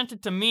then he sent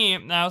it to me,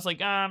 and I was like,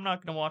 I'm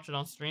not gonna watch it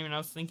on stream. And I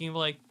was thinking of,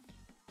 like,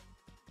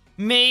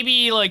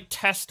 maybe, like,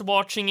 test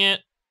watching it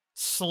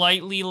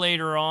slightly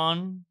later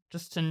on,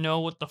 just to know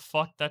what the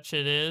fuck that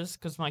shit is,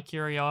 because my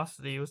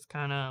curiosity was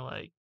kind of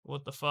like,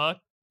 what the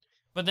fuck?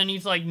 But then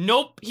he's like,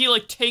 nope. He,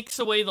 like, takes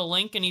away the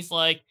link, and he's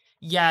like,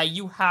 yeah,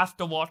 you have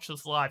to watch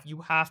this live.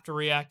 You have to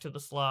react to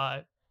this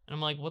live. And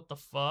I'm like, what the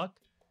fuck?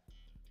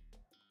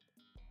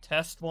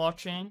 Test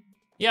watching?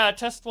 Yeah, a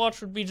test watch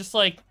would be just,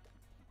 like,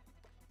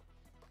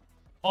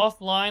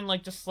 offline,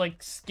 like, just,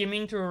 like,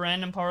 skimming through a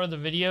random part of the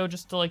video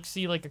just to, like,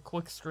 see, like, a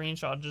quick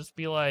screenshot. Just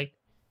be like,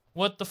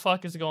 what the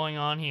fuck is going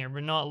on here?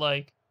 But not,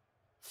 like,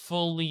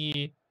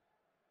 fully,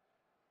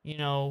 you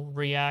know,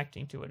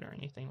 reacting to it or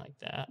anything like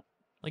that.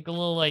 Like, a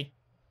little, like,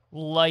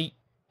 light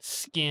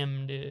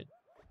skim, dude.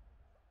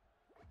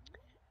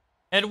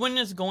 Edwin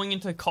is going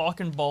into cock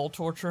and ball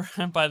torture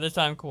by the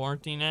time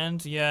quarantine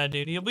ends. Yeah,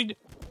 dude, he'll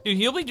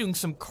be doing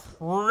some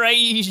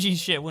crazy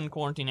shit when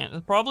quarantine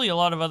ends. Probably a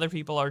lot of other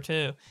people are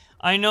too.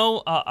 I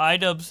know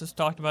iDubbbz has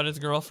talked about his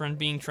girlfriend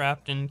being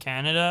trapped in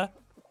Canada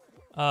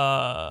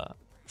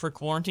for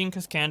quarantine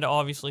because Canada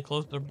obviously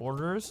closed their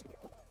borders.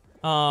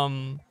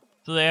 So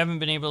they haven't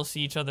been able to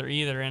see each other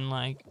either. And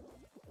like,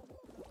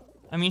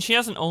 I mean, she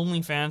has an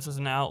OnlyFans as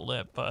an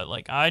outlet, but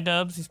like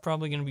iDubbbz, he's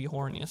probably gonna be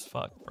horny as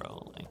fuck,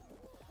 bro. Like,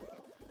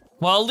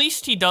 well, at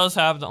least he does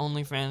have the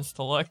OnlyFans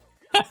to look.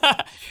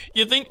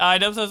 You think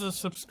iDubbbz has a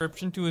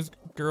subscription to his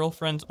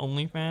girlfriend's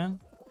OnlyFans?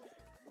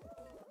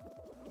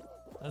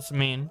 That's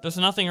mean. There's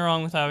nothing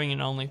wrong with having an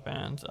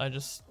OnlyFans. I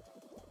just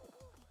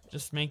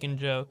making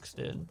jokes,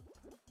 dude.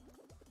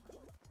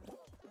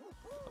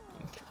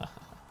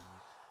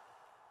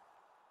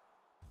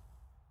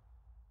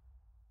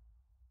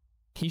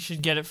 He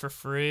should get it for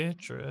free.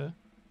 True.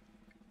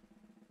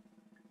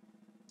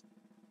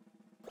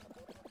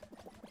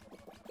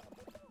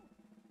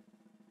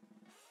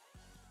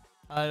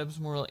 iDubbbz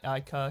more like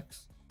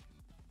iCucks.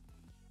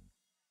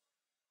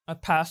 I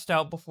passed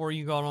out before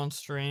you got on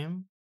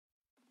stream.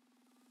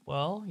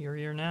 Well, you're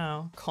here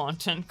now.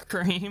 Content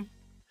cream.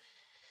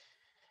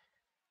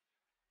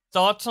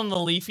 Thoughts on the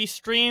Leafy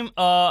stream?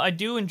 I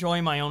do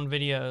enjoy my own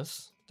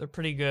videos. They're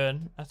pretty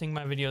good. I think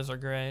my videos are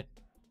great.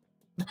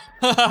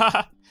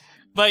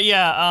 But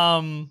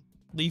yeah,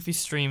 Leafy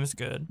stream is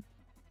good.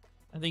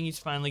 I think he's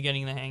finally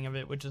getting the hang of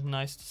it, which is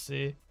nice to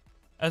see.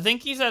 I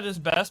think he's at his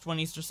best when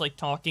he's just like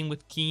talking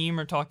with Keem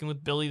or talking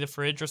with Billy the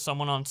Fridge or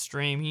someone on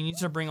stream. He needs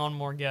to bring on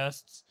more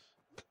guests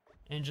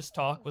and just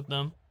talk with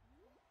them.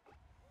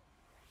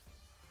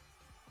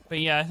 But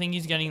yeah, I think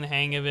he's getting the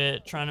hang of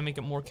it, trying to make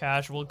it more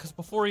casual. Because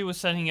before he was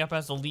setting up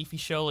as a Leafy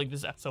show, like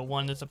this episode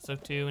 1, this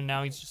episode 2, and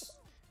now he's just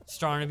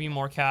starting to be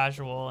more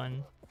casual.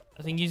 And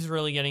I think he's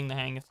really getting the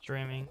hang of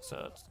streaming,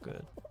 so it's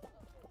good.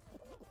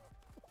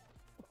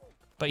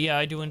 But yeah,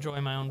 I do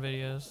enjoy my own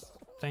videos.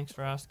 Thanks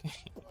for asking.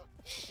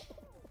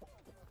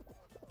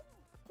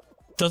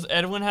 Does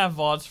Edwin have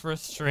VODs for a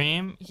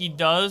stream? He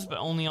does, but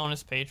only on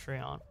his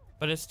Patreon.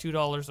 But it's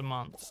 $2 a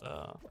month,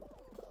 so...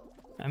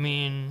 I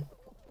mean,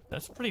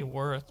 that's pretty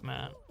worth,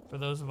 man, for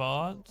those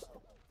VODs.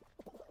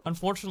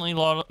 Unfortunately,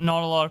 not a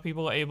lot of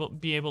people will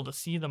be able to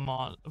see the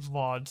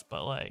VODs,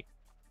 but like...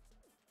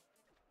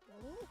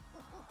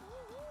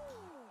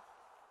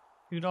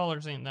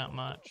 $2 ain't that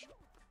much.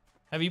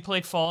 Have you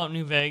played Fallout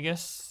New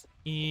Vegas?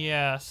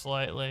 Yeah,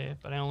 slightly,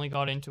 but I only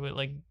got into it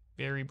like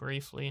very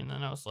briefly, and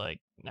then I was like,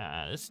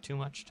 nah, this is too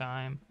much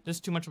time. This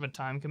is too much of a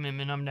time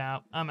commitment.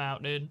 I'm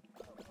out, dude.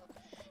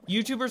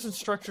 YouTubers and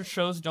structured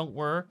shows don't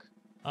work.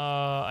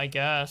 I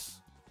guess.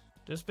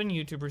 There's been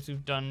YouTubers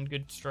who've done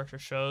good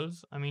structured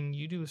shows. I mean,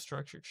 you do a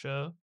structured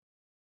show.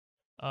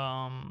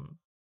 And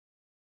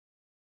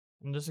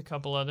there's a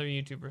couple other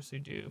YouTubers who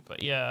do,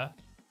 but yeah.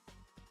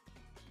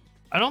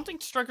 I don't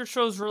think structured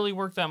shows really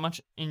work that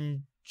much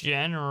in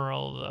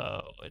general,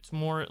 though. It's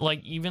more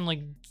like, even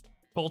like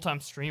full-time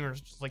streamers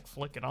just like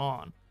flick it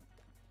on.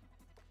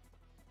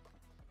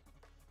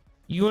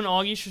 You and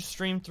Augie should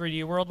stream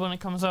 3D World when it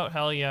comes out.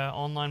 Hell yeah,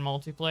 online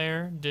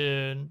multiplayer.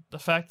 Dude, the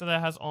fact that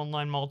that has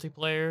online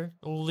multiplayer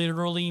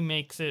literally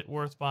makes it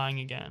worth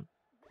buying again.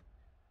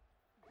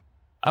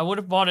 I would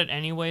have bought it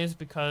anyways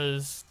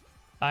because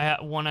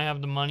one, I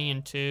have the money,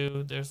 and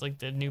two, there's like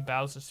the new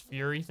Bowser's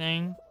Fury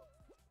thing,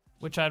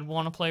 which I'd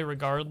want to play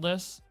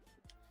regardless.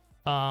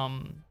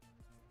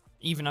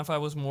 even if I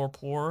was more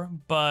poor,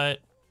 but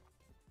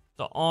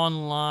the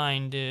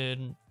online,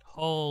 dude,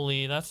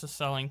 holy, that's the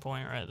selling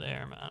point right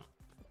there, man.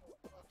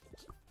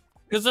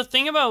 Because the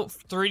thing about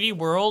 3D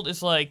World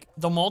is, like,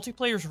 the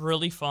multiplayer's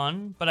really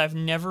fun, but I've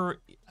never,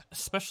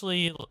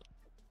 especially,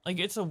 like,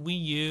 it's a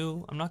Wii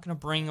U. I'm not gonna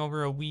bring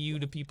over a Wii U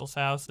to people's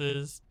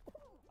houses.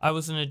 I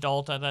was an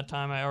adult at that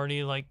time. I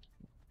already, like,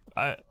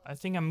 I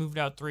think I moved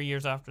out 3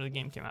 years after the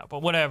game came out,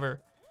 but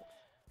whatever.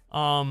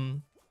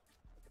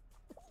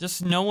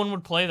 Just no one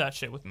would play that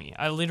shit with me.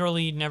 I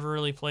literally never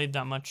really played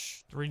that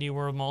much 3D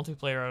World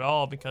multiplayer at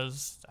all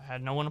because I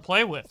had no one to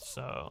play with,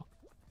 so...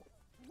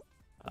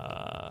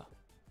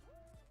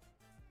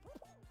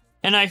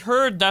 And I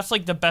heard that's,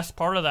 like, the best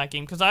part of that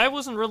game, because I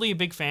wasn't really a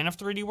big fan of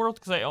 3D World,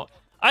 because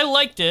I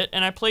liked it,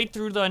 and I played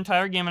through the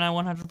entire game, and I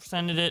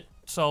 100%ed it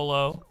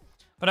solo,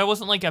 but I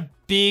wasn't, like, a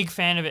big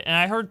fan of it, and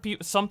I heard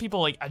some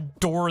people, like,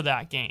 adore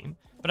that game.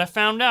 But I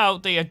found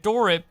out they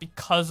adore it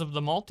because of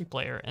the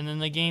multiplayer, and then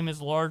the game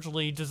is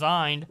largely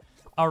designed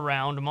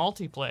around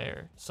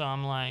multiplayer. So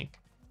I'm like,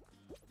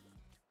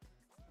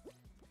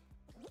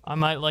 I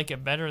might like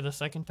it better the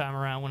second time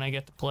around when I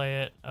get to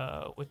play it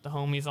with the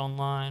homies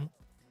online.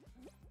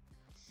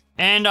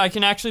 And I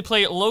can actually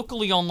play it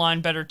locally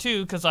online better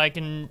too, because I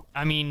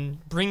mean,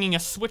 bringing a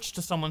Switch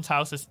to someone's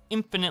house is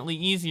infinitely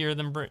easier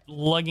than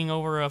lugging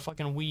over a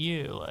fucking Wii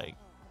U, like.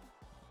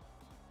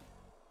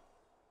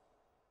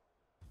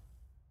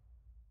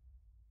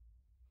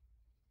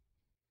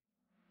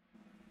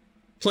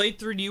 Played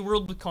 3D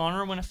World with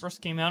Connor when it first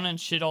came out and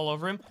shit all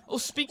over him. Oh,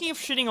 speaking of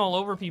shitting all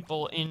over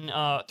people in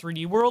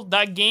 3D World,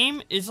 that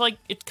game is like,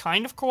 it's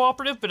kind of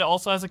cooperative, but it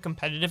also has a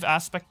competitive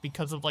aspect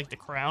because of like the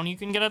crown you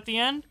can get at the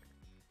end.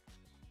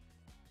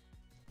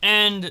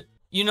 And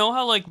you know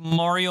how like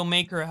Mario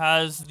Maker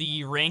has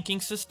the ranking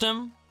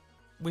system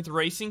with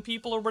racing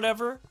people or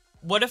whatever?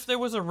 What if there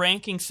was a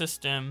ranking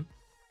system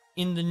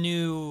in the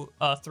new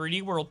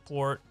 3D World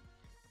port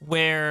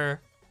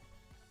where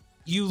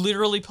you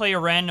literally play a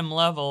random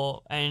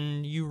level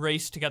and you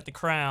race to get the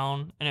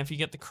crown, and if you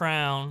get the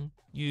crown,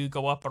 you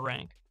go up a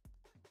rank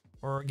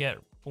or get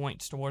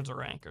points towards a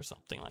rank or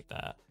something like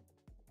that.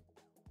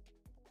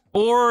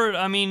 Or,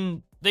 I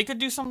mean, they could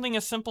do something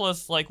as simple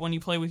as, like, when you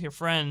play with your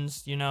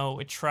friends, you know,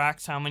 it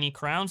tracks how many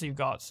crowns you've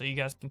got so you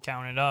guys can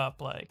count it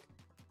up, like.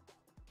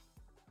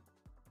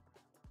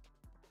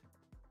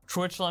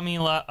 Twitch let me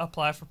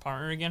apply for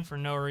partner again for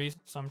no reason,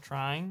 so I'm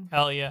trying.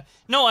 Hell yeah.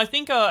 No, I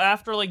think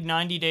after like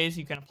 90 days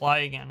you can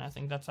apply again. I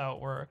think that's how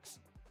it works.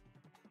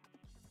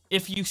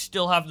 If you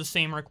still have the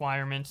same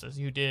requirements as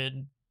you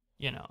did,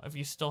 you know, if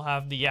you still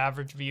have the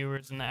average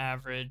viewers and the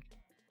average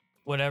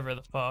whatever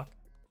the fuck.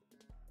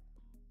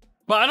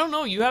 But I don't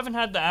know, you haven't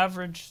had the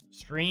average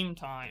stream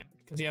time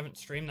because you haven't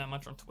streamed that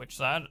much on Twitch,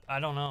 so I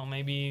don't know,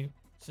 maybe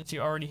since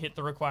you already hit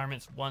the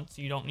requirements once,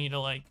 you don't need to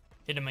like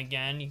hit them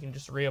again, you can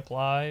just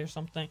reapply or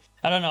something.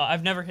 I don't know,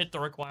 I've never hit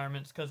the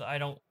requirements because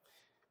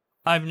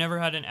I've never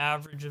had an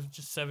average of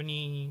just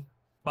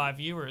 75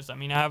 viewers. I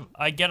mean,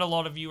 I get a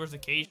lot of viewers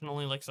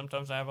occasionally, like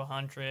sometimes I have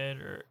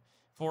 100 or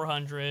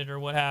 400 or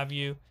what have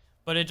you,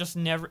 but it just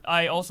never,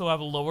 I also have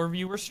lower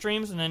viewer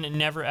streams and then it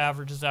never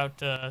averages out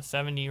to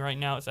 70. Right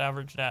now it's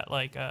averaged at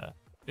like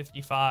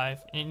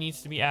 55 and it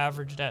needs to be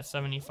averaged at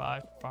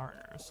 75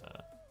 partners.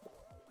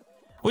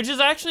 Which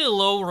is actually a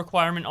low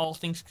requirement, all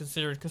things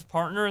considered, because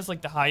partner is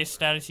like the highest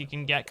status you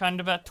can get kind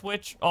of at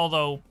Twitch,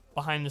 although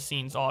behind the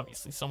scenes,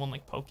 obviously, someone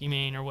like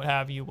Pokimane or what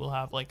have you will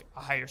have like a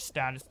higher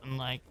status than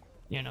like,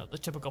 you know, the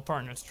typical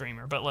partner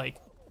streamer, but like,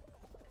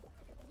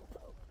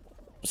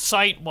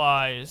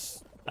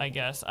 site-wise, I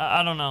guess,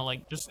 I don't know,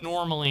 like, just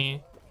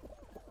normally,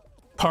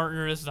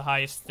 partner is the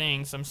highest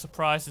thing, so I'm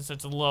surprised it's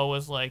as low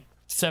as like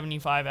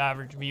 75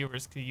 average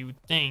viewers, because you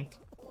would think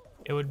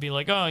it would be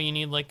like, oh, you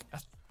need like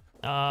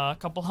a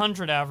couple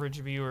hundred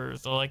average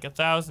viewers or like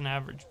 1,000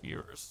 average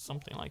viewers,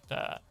 something like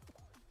that.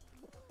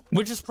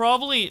 Which is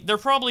probably, they're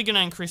probably going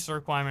to increase the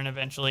requirement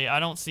eventually. I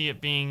don't see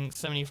it being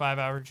 75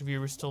 average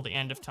viewers till the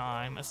end of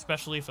time,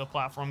 especially if the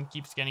platform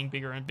keeps getting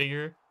bigger and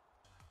bigger.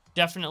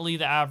 Definitely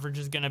the average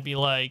is going to be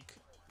like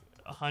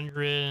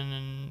 100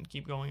 and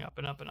keep going up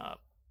and up and up.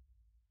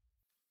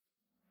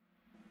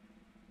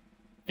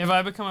 If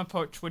I become a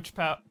Twitch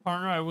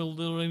partner, I will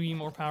literally be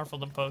more powerful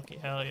than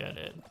Poki. Hell yeah,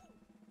 dude.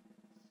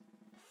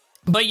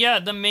 But yeah,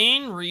 the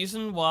main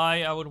reason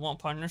why I would want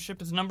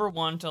partnership is number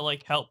one, to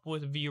like help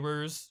with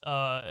viewers,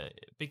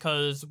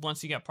 because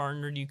once you get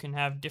partnered, you can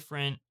have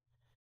different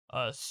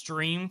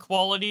stream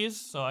qualities.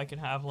 So I can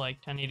have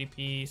like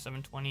 1080p,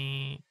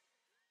 720,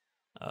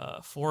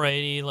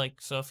 480,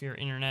 like, so if your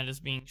internet is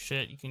being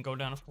shit, you can go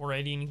down to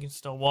 480 and you can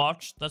still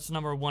watch. That's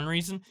number one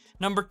reason.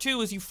 Number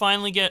two is you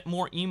finally get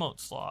more emote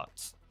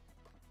slots.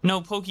 No,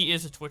 Poki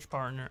is a Twitch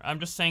partner. I'm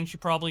just saying she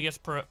probably gets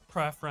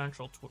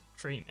preferential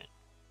treatment.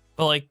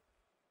 But like,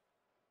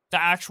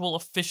 the actual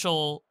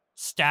official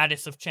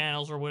status of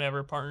channels or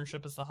whatever,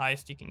 partnership is the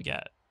highest you can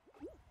get.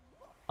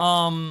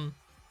 Because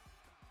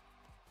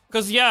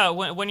yeah,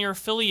 when you're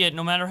affiliate,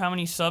 no matter how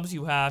many subs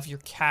you have, you're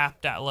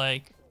capped at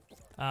like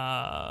 4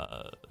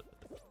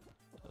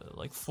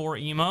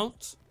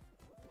 emotes.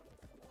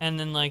 and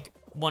then like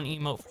 1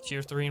 emote for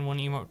tier 3 and 1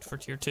 emote for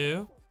tier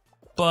 2.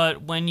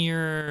 But when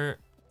you're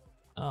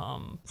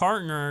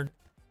partnered,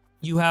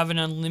 you have an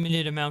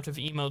unlimited amount of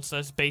emotes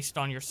that's based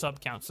on your sub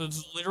count. So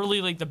it's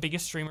literally like the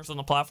biggest streamers on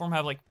the platform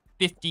have like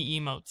 50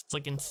 emotes. It's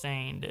like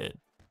insane, dude.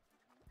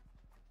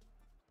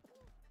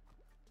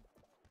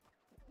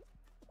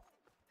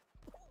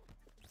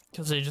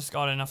 Because they just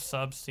got enough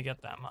subs to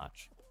get that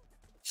much.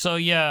 So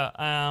yeah,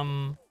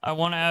 I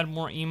want to add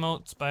more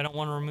emotes, but I don't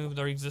want to remove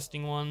their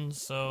existing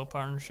ones, so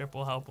partnership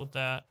will help with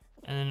that.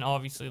 And then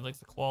obviously like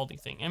the quality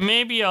thing. And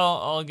maybe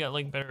I'll get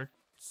like better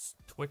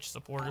Twitch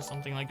support or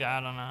something like that.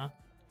 I don't know.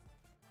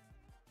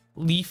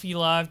 Leafy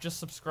Live just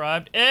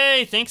subscribed.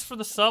 Hey, thanks for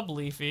the sub,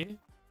 Leafy.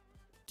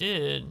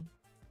 Dude.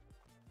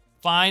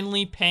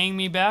 Finally paying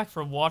me back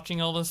for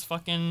watching all those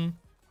fucking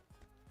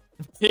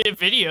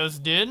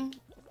videos, dude.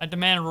 I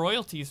demand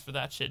royalties for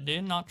that shit,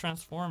 dude. Not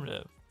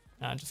transformative.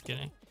 Nah, just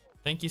kidding.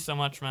 Thank you so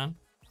much, man.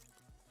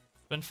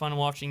 It's been fun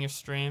watching your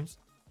streams.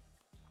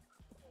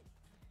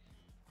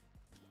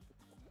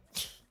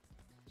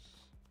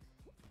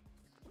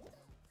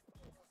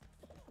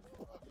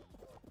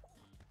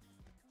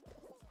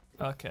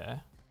 Okay.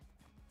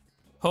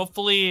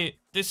 Hopefully,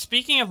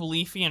 speaking of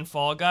Leafy and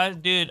Fall Guys,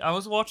 dude, I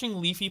was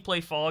watching Leafy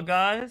play Fall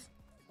Guys,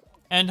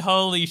 and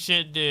holy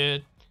shit,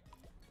 dude.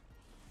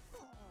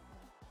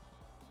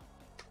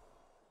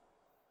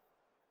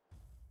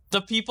 The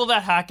people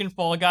that hack in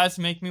Fall Guys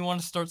make me want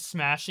to start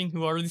smashing.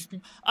 Who are these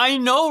people? I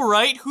know,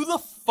 right? Who the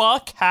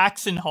fuck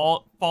hacks in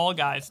Fall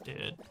Guys,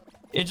 dude?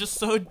 It's just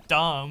so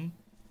dumb.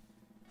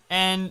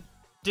 And,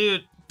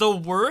 dude, the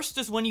worst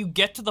is when you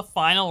get to the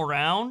final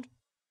round,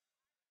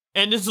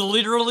 and it's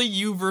literally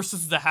you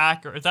versus the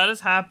hacker. That has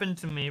happened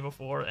to me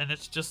before, and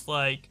it's just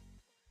like,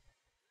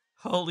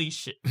 holy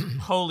shit.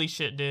 Holy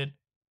shit, dude.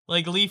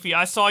 Like, Leafy,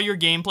 I saw your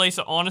gameplay,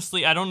 so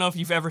honestly, I don't know if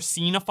you've ever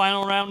seen a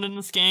final round in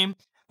this game,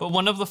 but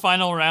one of the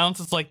final rounds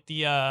is like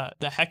the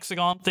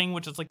hexagon thing,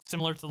 which is like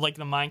similar to like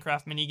the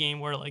Minecraft minigame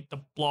where like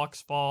the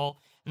blocks fall,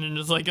 and then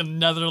there's like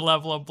another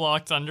level of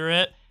blocks under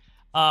it.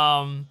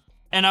 And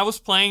I was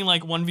playing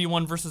like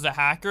 1v1 versus a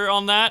hacker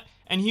on that,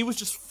 and he was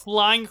just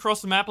flying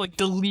across the map, like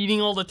deleting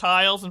all the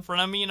tiles in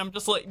front of me, and I'm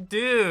just like,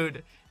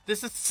 dude,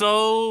 this is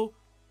so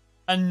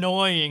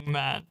annoying,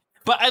 man.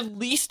 But at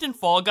least in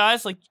Fall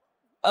Guys, like,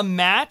 a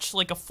match,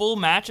 like a full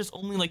match, is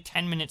only like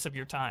 10 minutes of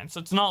your time, so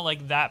it's not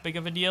like that big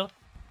of a deal.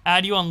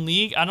 Add you on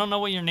League? I don't know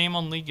what your name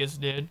on League is,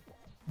 dude.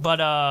 But,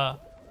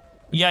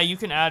 yeah, you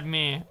can add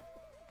me.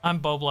 I'm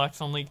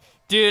Boblax on League.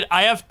 Dude,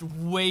 I have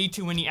way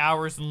too many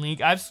hours in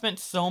League. I've spent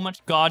so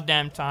much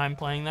goddamn time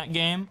playing that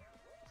game.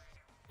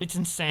 It's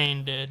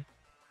insane, dude.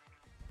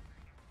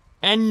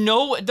 And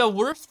the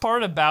worst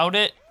part about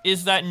it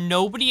is that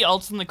nobody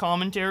else in the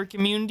commentary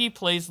community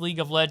plays League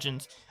of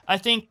Legends. I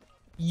think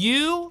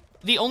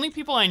the only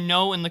people I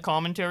know in the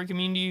commentary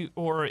community,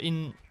 or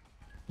in,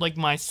 like,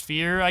 my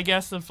sphere, I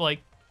guess, of, like,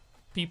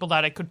 people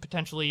that I could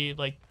potentially,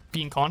 like,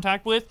 be in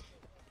contact with,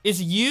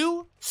 is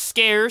you,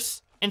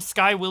 Scarce, and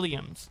Sky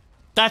Williams.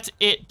 That's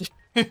it.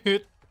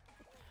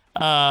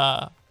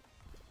 But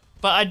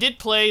I did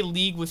play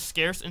League with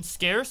Scarce, and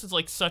Scarce is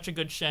like such a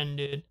good Shen,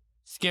 dude.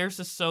 Scarce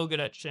is so good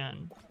at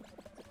Shen.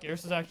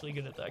 Scarce is actually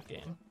good at that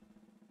game.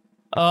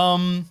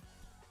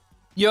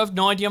 You have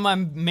no idea my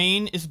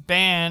main is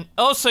banned.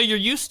 Oh, so you're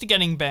used to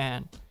getting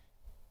banned.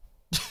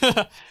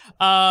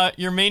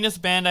 Your main is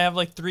banned. I have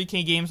like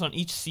 3K games on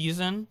each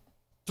season.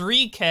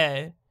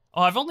 3K?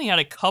 Oh, I've only had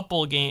a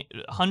couple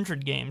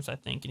 100 games, I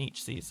think, in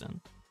each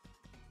season.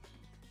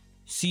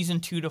 Season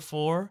 2 to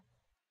 4.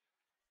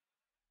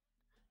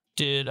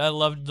 Dude, I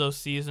loved those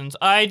seasons.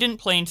 I didn't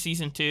play in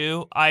Season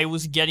 2. I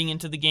was getting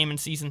into the game in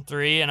Season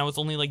 3, and I was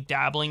only, like,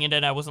 dabbling in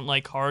it. I wasn't,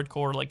 like,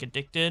 hardcore, like,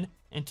 addicted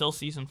until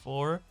Season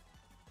 4.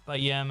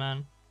 But, yeah,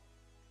 man.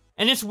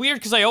 And it's weird,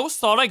 because I always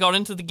thought I got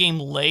into the game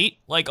late.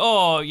 Like,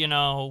 oh, you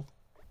know...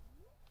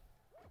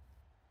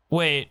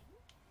 Wait.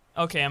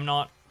 Okay, I'm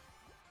not...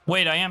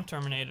 Wait, I am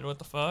terminated. What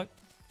the fuck?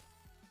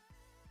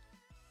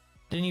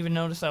 Didn't even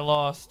notice I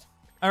lost.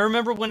 I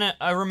remember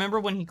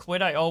when he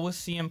quit, I always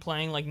see him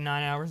playing like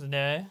 9 hours a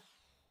day.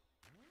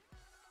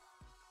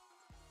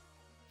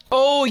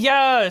 Oh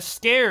yeah,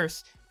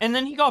 Scarce. And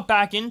then he got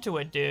back into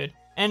it, dude.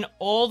 And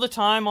all the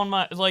time on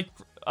my, like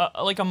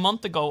a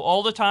month ago,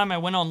 all the time I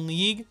went on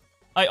League,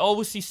 I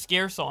always see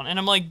Scarce on. And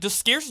I'm like, does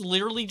Scarce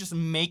literally just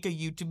make a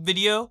YouTube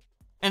video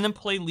and then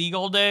play League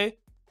all day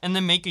and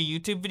then make a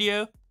YouTube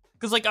video?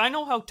 Because like, I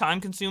know how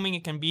time consuming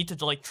it can be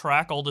to like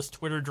track all this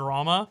Twitter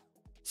drama.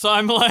 So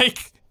I'm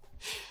like...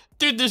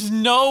 Dude, there's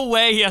no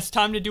way he has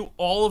time to do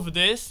all of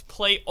this,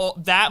 play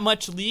that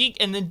much League,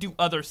 and then do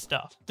other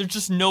stuff. There's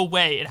just no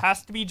way. It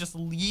has to be just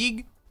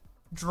League,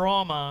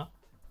 drama,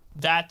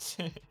 that's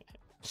it.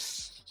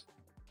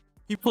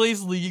 He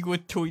plays League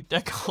with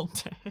TweetDeck all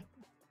day.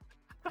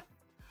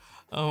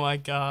 Oh my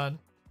god.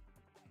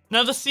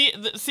 Now, the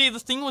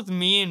thing with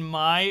me and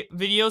my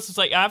videos is,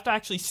 like, I have to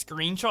actually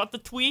screenshot the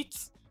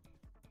tweets.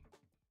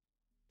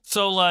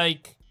 So,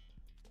 like...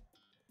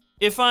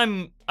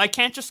 I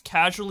can't just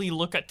casually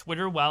look at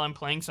Twitter while I'm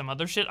playing some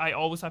other shit. I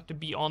always have to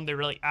be on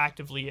there like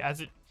actively,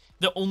 as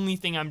the only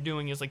thing I'm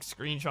doing is like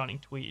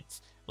screenshotting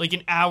tweets. Like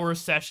an hour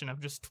session of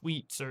just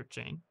tweet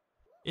searching.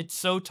 It's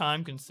so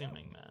time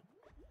consuming, man.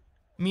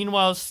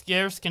 Meanwhile,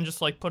 Scarce can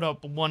just like put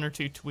up 1 or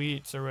 2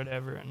 tweets or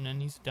whatever, and then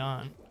he's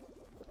done.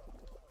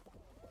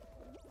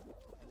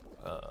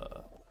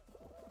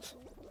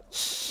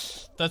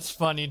 That's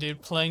funny,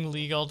 dude. Playing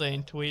League all day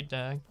in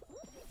TweetDeck.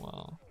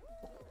 Wow.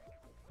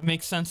 It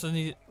makes sense of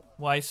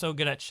why he's so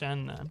good at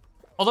Shen then.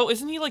 Although,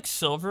 isn't he like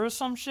silver or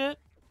some shit?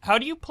 How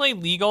do you play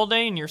League all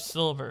day and you're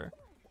silver?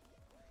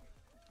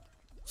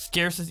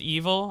 Scarce is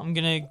evil. I'm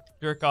gonna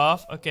jerk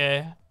off.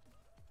 Okay.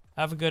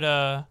 Have a good,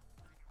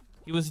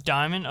 he was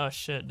diamond? Oh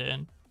shit,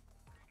 dude.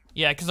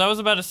 Yeah, because I was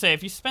about to say,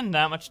 if you spend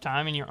that much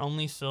time and you're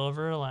only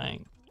silver,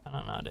 like, I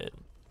don't know, dude.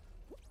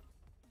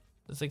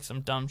 It's like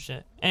some dumb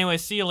shit. Anyway,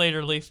 see you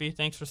later, Leafy.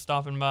 Thanks for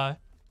stopping by.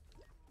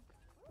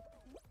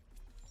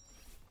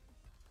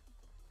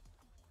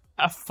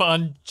 Have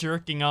fun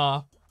jerking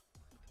off.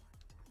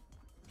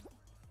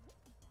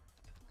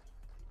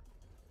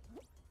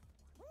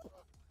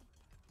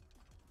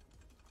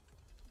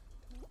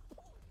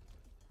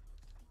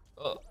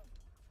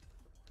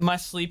 My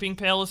sleeping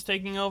pail is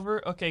taking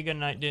over? Okay, good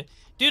night, dude.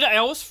 Dude, I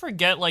always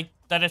forget, like,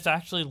 that it's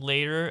actually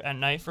later at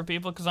night for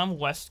people, because I'm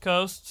West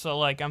Coast, so,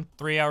 like, I'm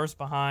 3 hours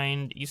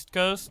behind East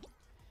Coast.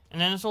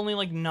 And then it's only,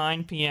 like,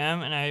 9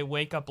 p.m., and I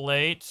wake up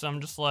late, so I'm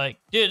just like,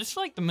 dude, it's,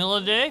 like, the middle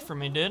of the day for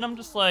me, dude. I'm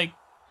just, like,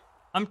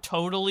 I'm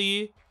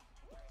totally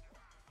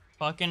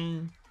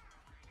fucking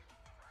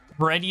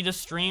ready to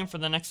stream for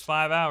the next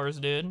 5 hours,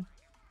 dude.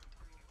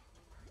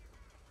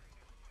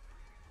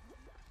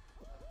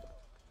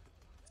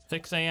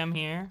 6 a.m.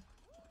 here.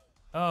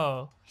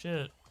 Oh,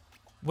 shit.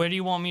 Where do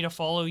you want me to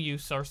follow you,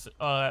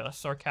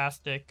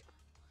 sarcastic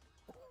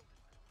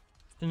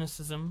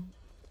cynicism?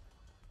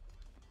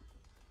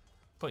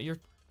 Put your,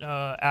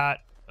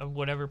 at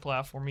whatever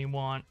platform you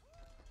want,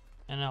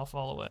 and I'll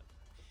follow it.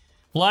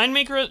 Lion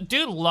Maker,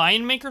 dude,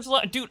 Lion Maker's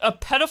live. Dude, a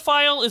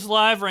pedophile is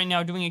live right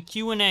now doing a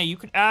Q&A. You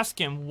could ask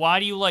him, why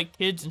do you like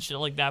kids and shit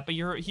like that? But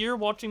you're here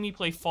watching me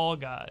play Fall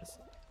Guys.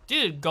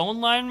 Dude, go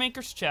in Lion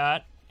Maker's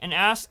chat and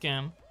ask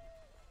him,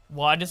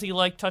 why does he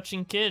like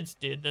touching kids,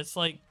 dude? That's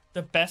like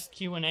the best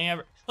Q&A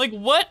ever. Like,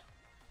 what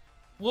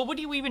would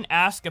you even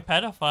ask a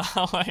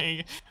pedophile?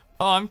 Like,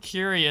 oh, I'm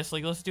curious.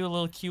 Like, let's do a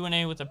little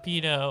Q&A with a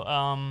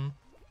pedo.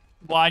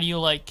 Why do you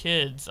like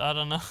kids? I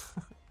don't know.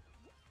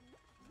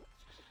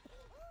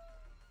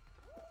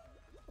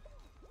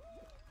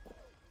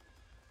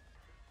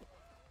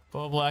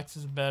 Boblax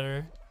is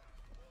better.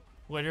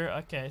 Twitter?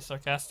 Okay,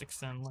 Sarcastic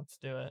Sim. Let's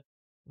do it.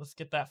 Let's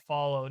get that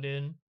follow,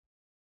 dude.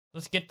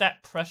 Let's get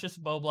that precious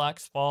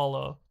Boblax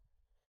follow.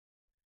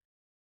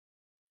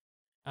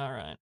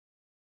 Alright.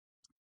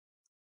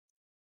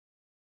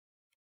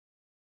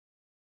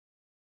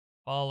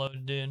 Follow,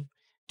 dude.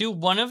 Dude,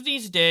 one of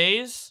these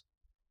days,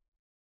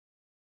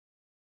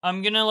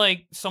 I'm gonna,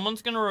 like,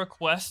 someone's gonna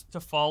request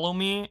to follow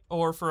me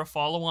or for a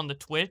follow on the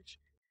Twitch,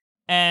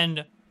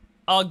 and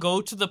I'll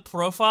go to the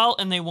profile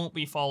and they won't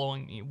be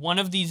following me. One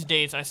of these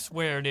days, I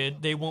swear,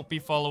 dude, they won't be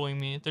following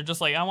me. They're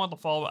just like, I want the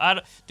follow.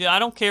 Dude, I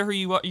don't care who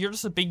you are. You're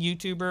just a big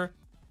YouTuber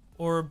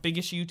or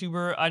biggest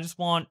YouTuber. I just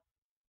want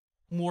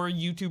more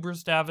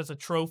YouTubers to have as a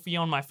trophy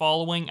on my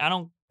following. I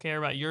don't care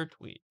about your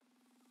tweet.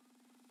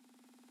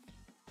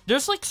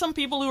 There's like some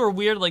people who are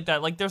weird like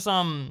that. Like there's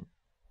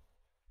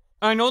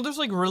I know there's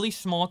like really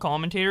small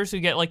commentators who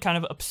get like kind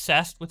of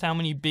obsessed with how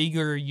many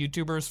bigger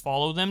YouTubers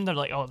follow them. They're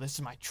like, oh, this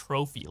is my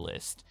trophy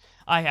list.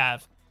 I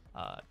have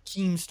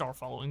Keemstar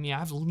following me. I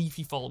have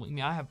Leafy following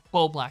me. I have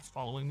Boblax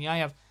following me. I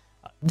have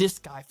this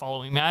guy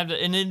following me.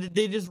 And then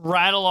they just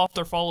rattle off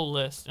their follow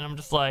list. And I'm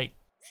just like,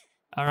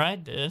 all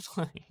right, dude.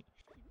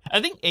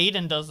 I think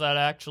Aiden does that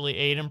actually.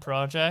 Aiden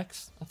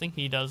Projects. I think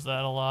he does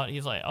that a lot.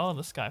 He's like, oh,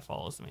 this guy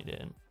follows me,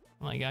 dude.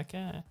 I'm like,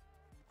 okay.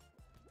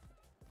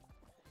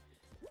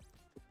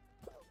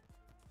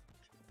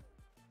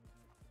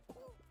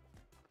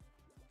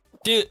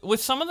 Dude, with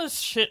some of this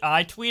shit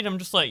I tweet, I'm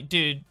just like,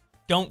 dude,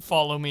 don't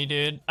follow me,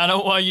 dude. I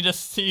don't want you to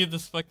see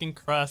this fucking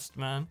crust,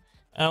 man.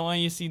 I don't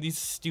want you to see these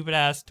stupid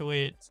ass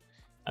tweets.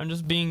 I'm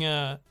just being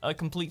a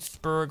complete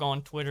spurg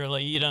on Twitter.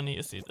 Like, you don't need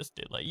to see this,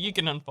 dude. Like, you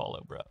can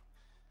unfollow, bro.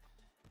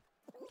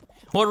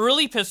 What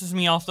really pisses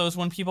me off, though, is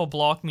when people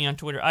block me on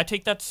Twitter. I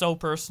take that so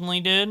personally,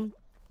 dude.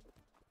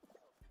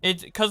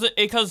 It's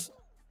because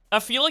I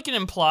feel like it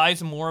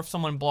implies more if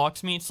someone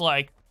blocks me. It's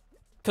like,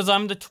 because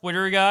I'm the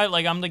Twitter guy,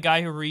 like, I'm the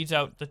guy who reads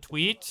out the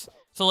tweets.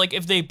 So, like,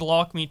 if they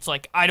block me, it's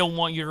like, I don't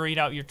want you to read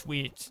out your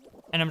tweets.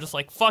 And I'm just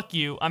like, fuck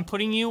you. I'm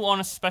putting you on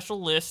a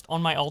special list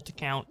on my alt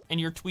account, and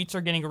your tweets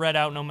are getting read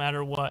out no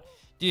matter what.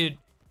 Dude,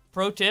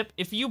 pro tip,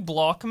 if you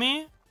block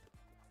me,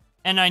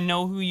 and I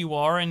know who you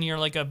are, and you're,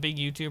 like, a big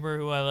YouTuber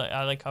who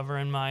I like, cover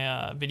in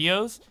my,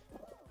 videos,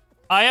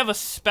 I have a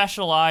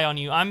special eye on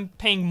you. I'm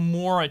paying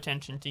more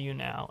attention to you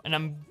now, and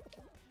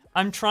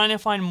I'm trying to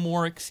find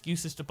more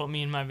excuses to put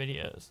me in my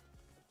videos.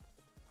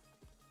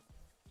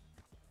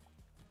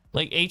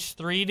 Like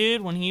H3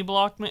 did when he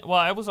blocked me. Well,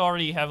 I was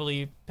already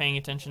heavily paying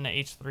attention to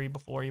H3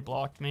 before he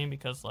blocked me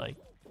because, like,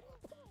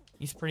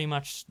 he's pretty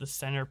much the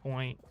center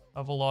point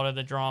of a lot of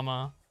the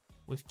drama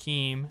with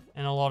Keem,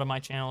 and a lot of my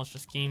channel is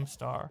just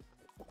Keemstar.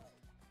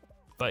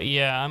 But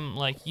yeah, I'm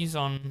like, he's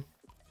on...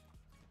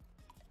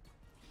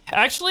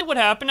 Actually, what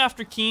happened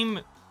after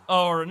Keem,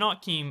 or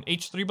not Keem,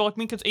 H3 blocked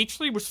me, because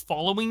H3 was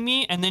following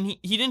me, and then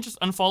he didn't just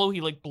unfollow,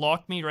 he, like,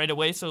 blocked me right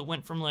away, so it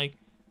went from, like,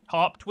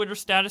 top Twitter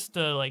status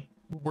to, like,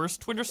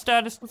 worst Twitter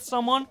status with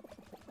someone.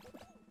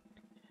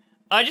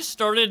 I just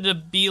started to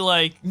be,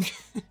 like...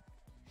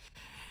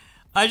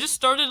 I just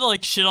started to,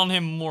 like, shit on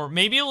him more.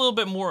 Maybe a little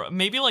bit more,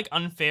 maybe, like,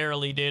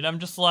 unfairly, dude. I'm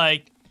just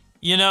like,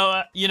 you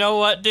know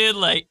what, dude?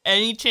 Like,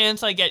 any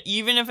chance I get,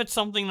 even if it's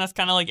something that's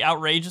kind of, like,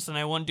 outrageous and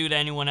I won't do to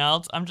anyone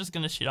else, I'm just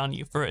gonna shit on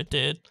you for it,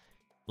 dude.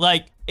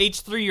 Like,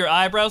 H3, your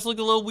eyebrows look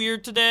a little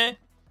weird today.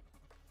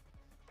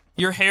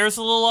 Your hair's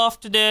a little off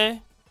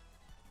today.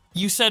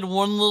 You said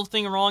one little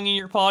thing wrong in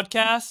your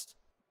podcast.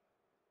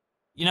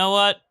 You know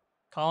what?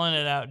 Calling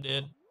it out,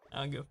 dude. I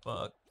don't give a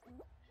fuck.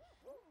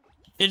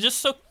 It's just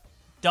so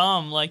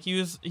dumb. Like, he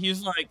was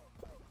like,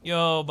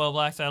 yo,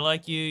 Boblax, I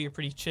like you, you're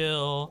pretty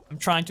chill, I'm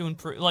trying to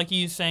improve, like,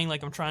 he's saying,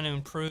 like, I'm trying to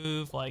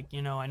improve, like,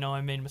 you know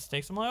I made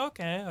mistakes. I'm like,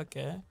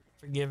 okay,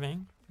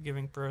 forgiving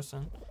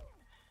person.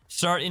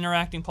 Start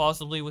interacting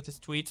positively with his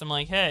tweets. I'm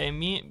like, hey,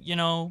 me and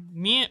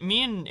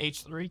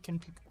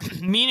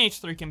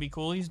H3 can be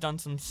cool. He's done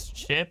some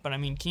shit, but I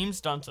mean,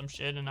 Keem's done some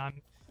shit, and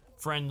I'm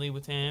friendly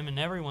with him, and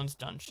everyone's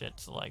done shit,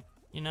 so, like,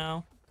 you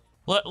know,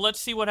 let's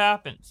see what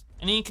happens.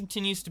 And he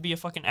continues to be a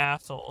fucking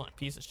asshole and a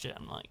piece of shit.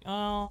 I'm like,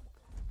 oh.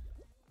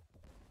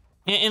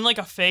 In like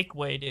a fake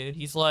way, dude.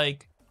 He's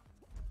like,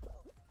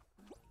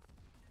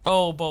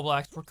 oh,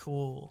 Boblax, we're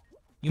cool.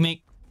 You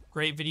make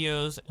great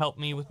videos, help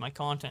me with my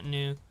content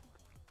new.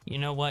 You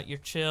know what? You're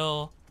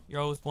chill.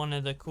 You're always one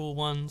of the cool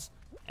ones.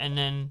 And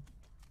then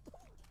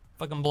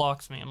fucking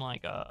blocks me. I'm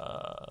like,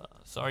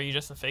 so are you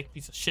just a fake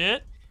piece of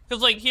shit?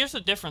 Because, like, here's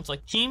the difference.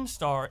 Like,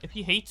 Keemstar, if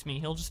he hates me,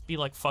 he'll just be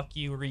like, fuck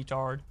you,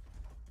 retard.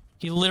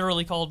 He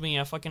literally called me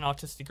a fucking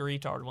autistic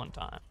retard one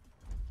time.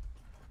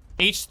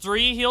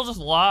 H3, he'll just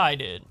lie,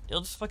 dude.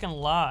 He'll just fucking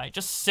lie.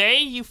 Just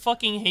say you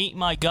fucking hate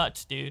my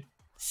guts, dude.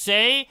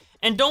 Say,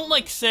 and don't,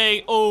 like,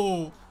 say,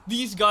 oh,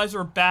 these guys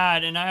are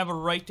bad and I have a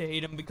right to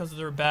hate them because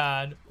they're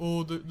bad.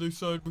 Oh, they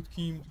side with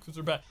Keem because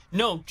they're bad.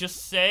 No,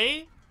 just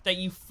say that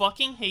you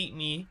fucking hate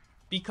me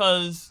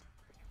because,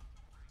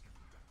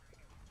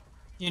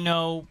 you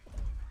know,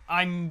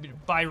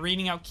 by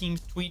reading out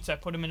Keem's tweets, I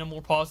put him in a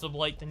more positive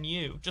light than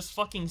you. Just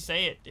fucking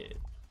say it, dude.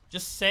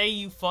 Just say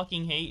you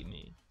fucking hate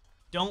me.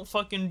 Don't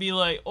fucking be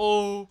like,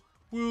 oh,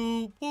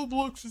 well,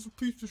 Boblax is a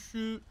piece of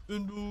shit,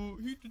 and,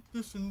 he did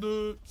this and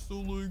that, so,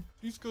 like,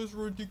 these guys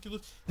are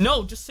ridiculous.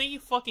 No, just say you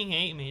fucking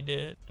hate me,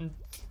 dude, and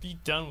be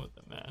done with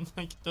it, man.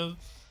 Like,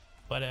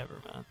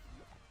 whatever, man.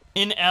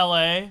 In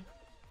LA,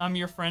 I'm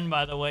your friend,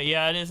 by the way.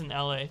 Yeah, it is an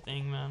LA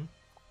thing, man.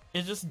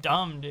 It's just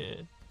dumb,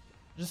 dude.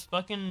 Just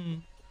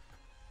fucking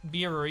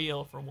be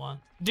real for one.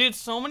 Dude,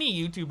 so many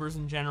YouTubers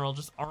in general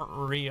just aren't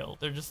real.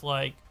 They're just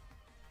like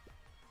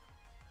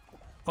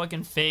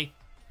fucking fake.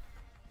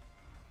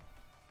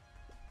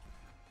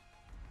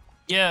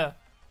 Yeah.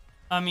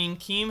 I mean,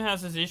 Keem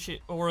has his issue,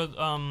 or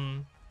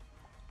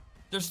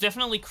there's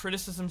definitely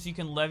criticisms you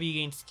can levy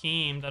against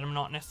Keem that I'm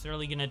not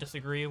necessarily gonna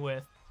disagree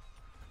with.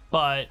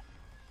 But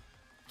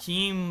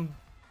Keem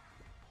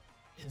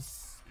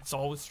it's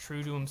always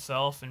true to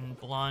himself and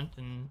blunt,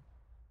 and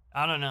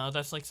I don't know,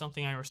 that's like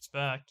something I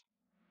respect.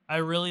 I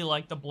really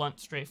like the blunt,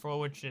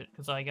 straightforward shit,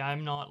 because like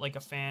I'm not like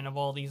a fan of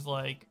all these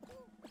like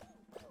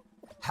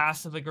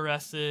passive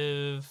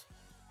aggressive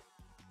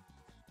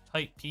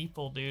type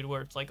people, dude,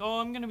 where it's like, oh,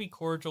 I'm gonna be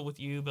cordial with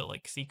you, but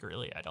like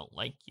secretly I don't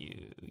like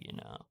you, you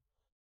know.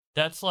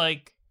 That's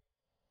like,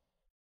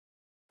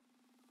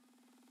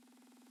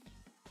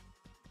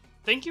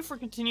 thank you for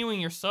continuing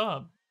your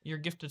sub, your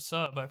gifted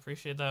sub. I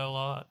appreciate that a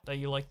lot, that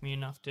you like me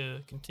enough to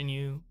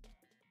continue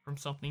from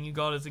something you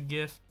got as a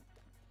gift.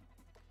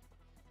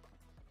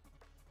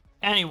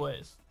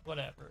 Anyways,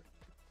 whatever.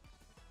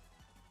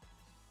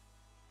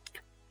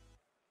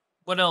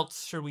 What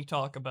else should we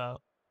talk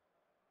about?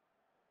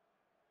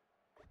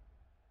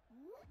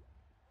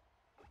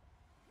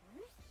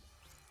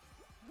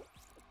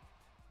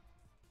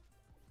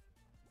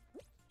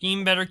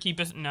 Keem better keep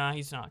his... Nah,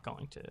 he's not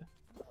going to.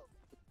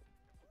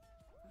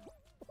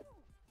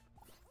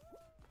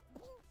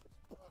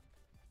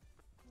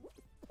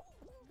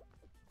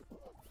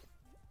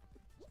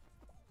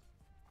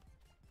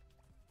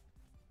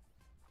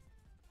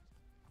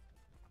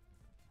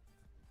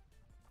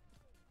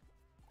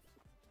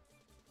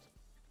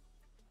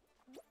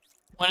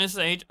 When is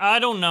the age? I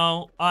don't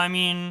know. I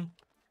mean,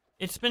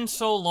 it's been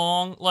so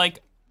long. Like,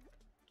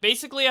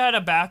 basically I had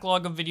a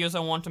backlog of videos I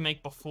want to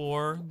make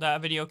before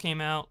that video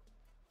came out.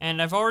 And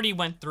I've already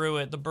went through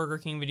it. The Burger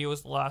King video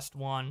was the last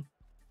one.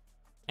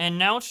 And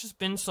now it's just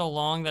been so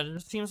long that it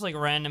just seems like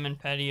random and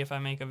petty if I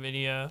make a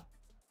video.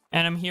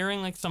 And I'm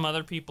hearing like some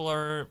other people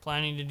are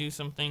planning to do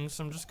some things,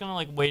 so I'm just gonna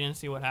like wait and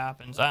see what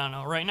happens. I don't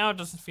know. Right now it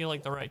doesn't feel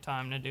like the right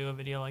time to do a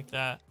video like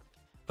that.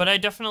 But I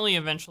definitely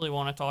eventually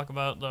want to talk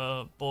about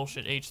the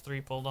bullshit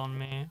H3 pulled on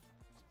me.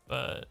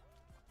 But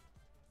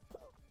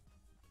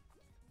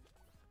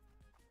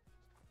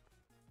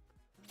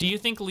do you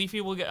think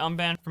Leafy will get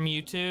unbanned from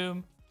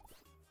YouTube?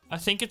 I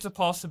think it's a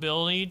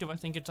possibility. Do I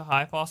think it's a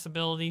high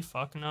possibility?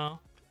 Fuck no.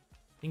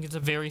 I think it's a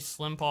very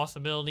slim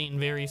possibility and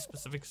very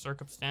specific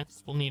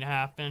circumstances will need to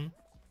happen.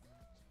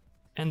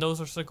 And those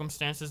are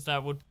circumstances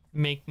that would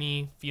make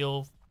me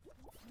feel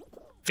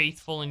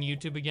faithful in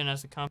YouTube again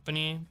as a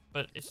company,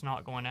 but it's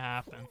not going to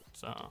happen,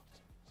 so.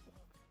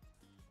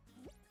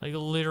 Like,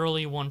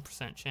 literally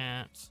 1%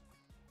 chance.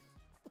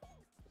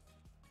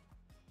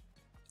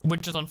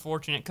 Which is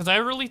unfortunate, because I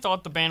really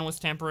thought the ban was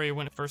temporary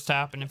when it first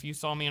happened. If you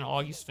saw me in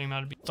August stream,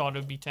 I'd thought it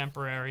would be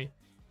temporary.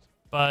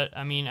 But,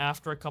 I mean,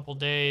 after a couple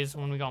days,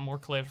 when we got more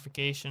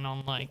clarification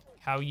on, like,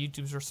 how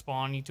YouTube's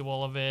responding to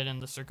all of it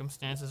and the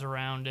circumstances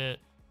around it,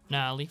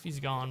 nah, Leafy's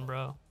gone,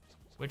 bro.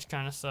 Which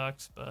kind of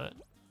sucks, but,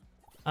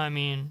 I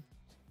mean,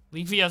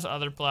 Leafy has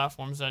other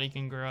platforms that he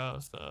can grow,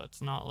 so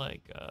it's not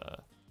like,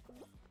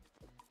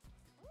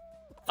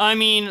 I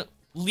mean,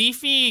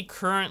 Leafy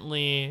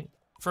currently,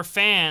 for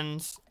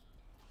fans,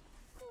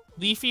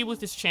 Leafy with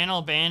his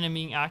channel banned and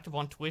being active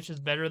on Twitch is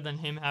better than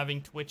him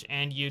having Twitch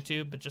and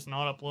YouTube, but just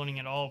not uploading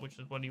at all, which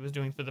is what he was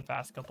doing for the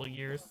past couple of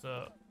years,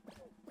 so.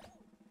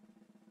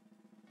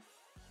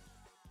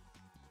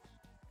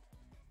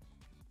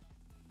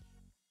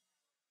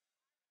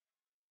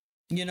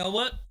 You know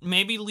what?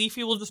 Maybe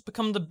Leafy will just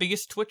become the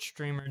biggest Twitch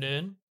streamer,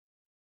 dude.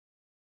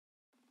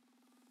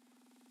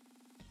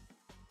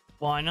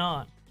 Why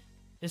not?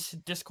 His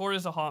Discord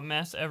is a hot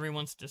mess.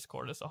 Everyone's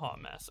Discord is a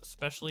hot mess,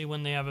 especially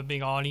when they have a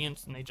big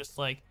audience and they just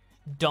like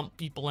dump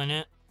people in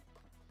it.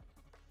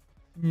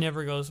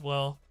 Never goes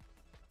well.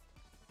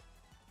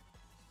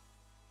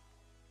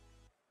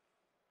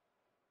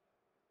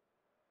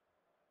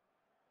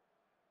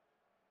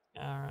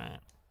 Alright.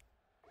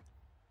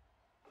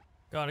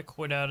 Gotta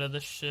quit out of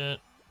this shit.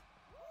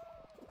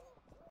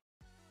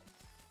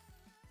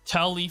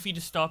 Tell Leafy to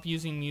stop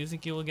using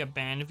music. He will get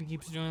banned if he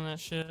keeps doing that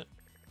shit.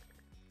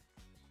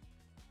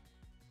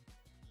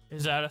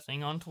 Is that a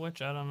thing on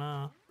Twitch? I don't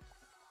know.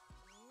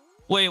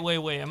 Wait.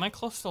 Am I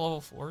close to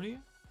level 40?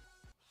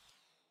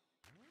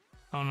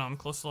 Oh no, I'm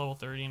close to level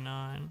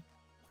 39.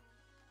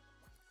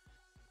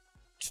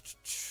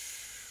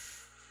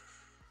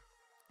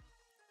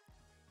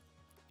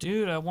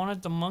 Dude, I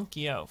wanted the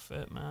monkey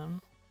outfit,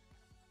 man.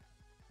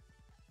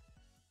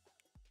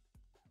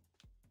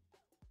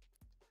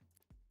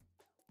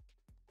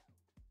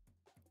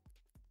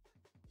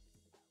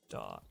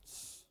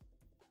 Dots.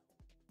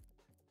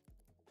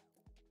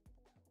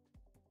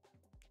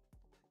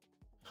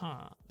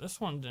 Huh, this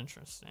one's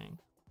interesting.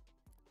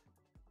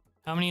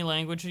 How many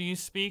languages do you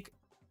speak?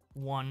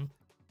 1.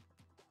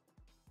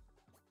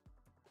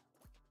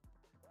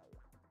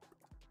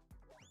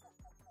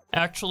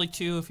 Actually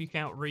 2 if you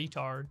count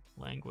retard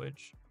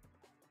language.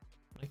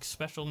 Like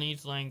special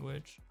needs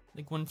language.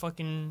 Like when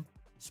fucking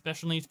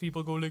special needs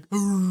people go like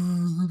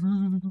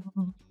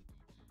fucking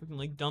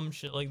like dumb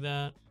shit like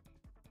that.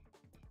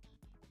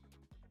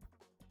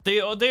 They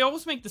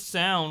always make the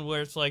sound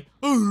where it's like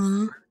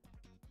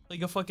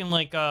like a fucking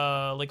like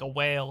a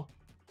whale.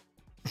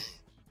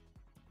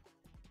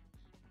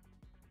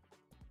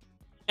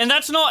 And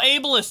that's not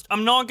ableist.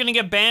 I'm not gonna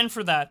get banned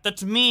for that.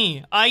 That's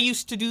me. I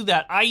used to do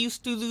that. I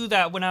used to do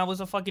that when I was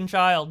a fucking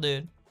child,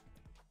 dude.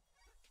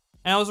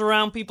 And I was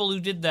around people who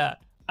did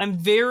that. I'm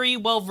very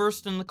well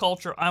versed in the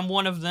culture. I'm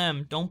one of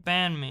them. Don't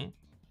ban me.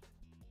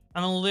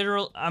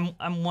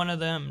 I'm one of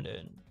them,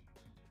 dude.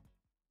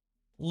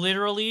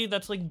 Literally,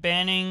 that's like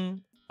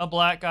banning a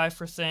black guy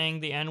for saying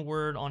the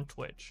N-word on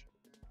Twitch.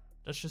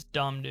 That's just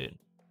dumb, dude.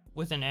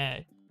 With an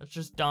A. That's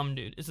just dumb,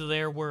 dude. It's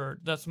their word.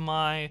 That's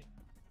my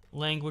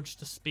language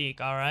to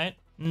speak, alright?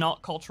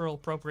 Not cultural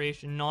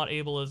appropriation, not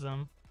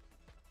ableism.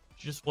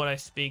 It's just what I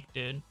speak,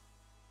 dude.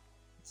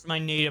 It's my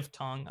native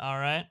tongue,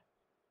 alright?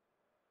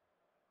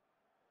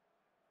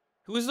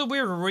 Who is the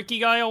weird Ricky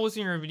guy always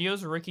in your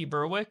videos? Ricky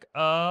Berwick?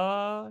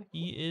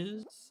 He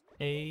is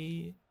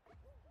a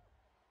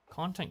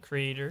content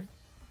creator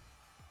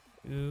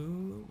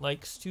who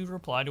likes to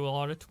reply to a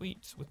lot of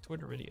tweets with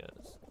Twitter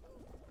videos.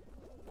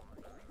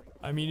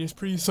 I mean, it's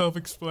pretty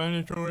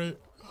self-explanatory.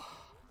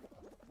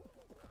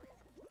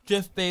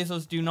 Jeff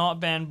Bezos, do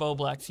not ban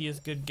Boblax. He is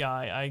a good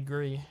guy. I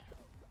agree.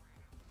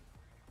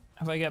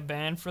 If I get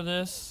banned for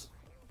this,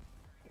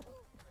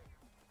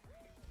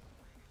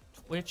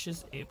 Twitch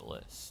is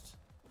ableist.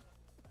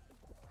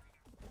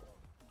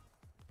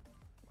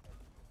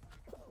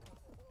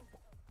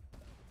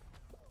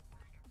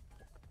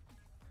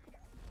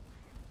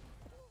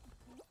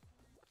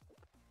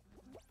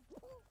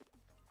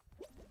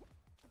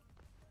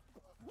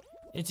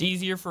 It's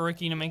easier for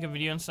Ricky to make a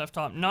video and stuff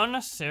top. Not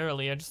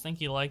necessarily. I just think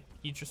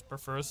he just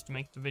prefers to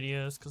make the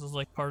videos because it's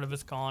like part of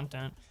his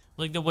content.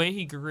 Like the way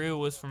he grew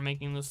was from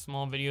making those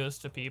small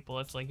videos to people.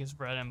 It's like his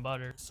bread and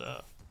butter.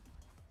 So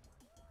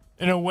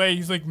In a way,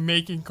 he's like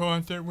making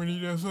content when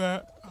he does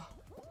that.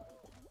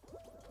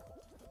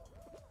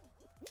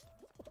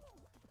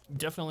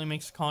 Definitely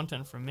makes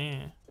content for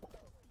me.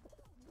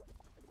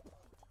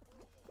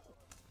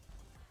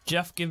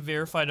 Jeff give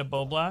verified to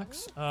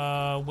Boblax?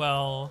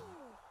 Well,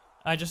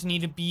 I just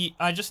need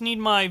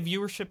my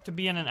viewership to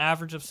be at an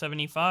average of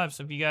 75,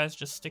 so if you guys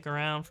just stick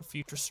around for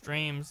future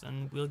streams,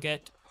 then we'll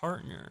get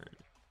partnered.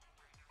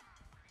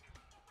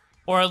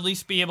 Or at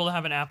least be able to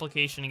have an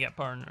application to get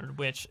partnered,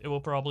 which it will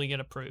probably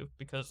get approved,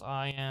 because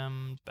I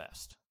am the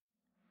best.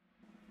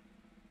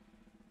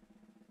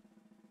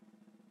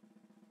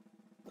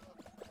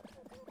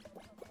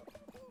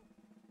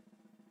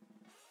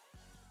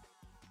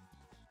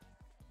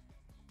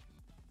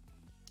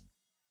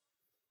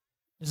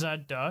 Is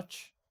that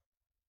Dutch?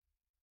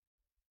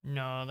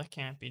 No, that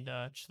can't be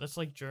Dutch. That's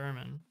like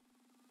German.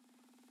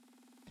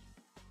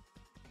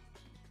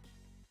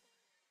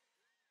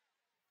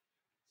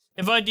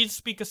 If I did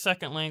speak a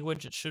second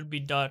language, it should be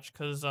Dutch,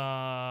 because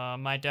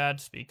my dad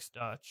speaks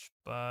Dutch,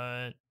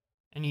 and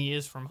he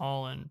is from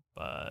Holland,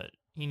 but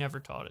he never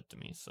taught it to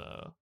me,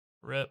 so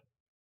rip.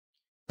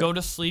 Go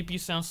to sleep, you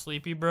sound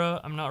sleepy, bro.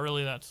 I'm not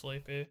really that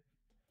sleepy.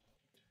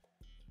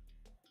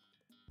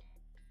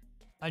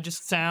 I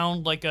just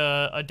sound like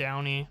a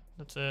downy.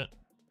 That's it.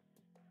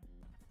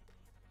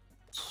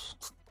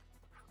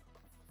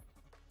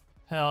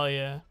 Hell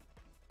yeah.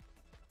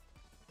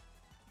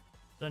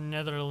 The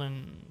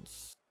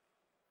Netherlands.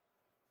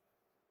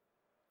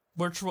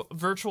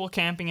 Virtual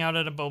camping out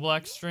at a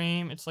Boblax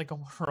stream. It's like a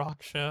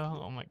rock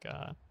show. Oh my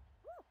god.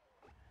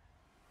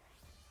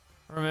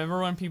 Remember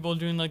when people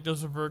doing like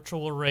those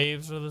virtual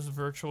raves or those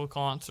virtual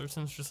concerts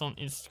and just on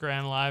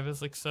Instagram Live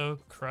is like so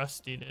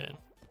crusty, dude.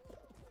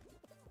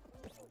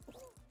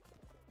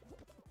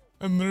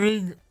 I'm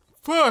ring.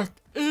 Fuck.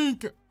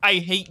 Ink. I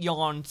hate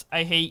yawns.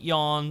 I hate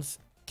yawns.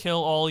 Kill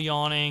all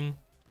yawning.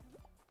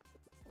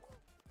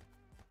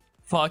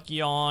 Fuck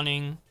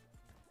yawning.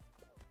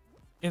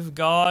 If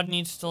God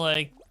needs to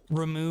like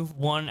remove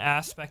one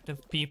aspect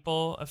of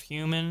people, of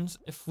humans,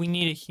 if we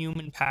need a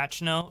human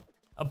patch note,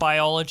 a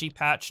biology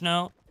patch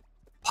note,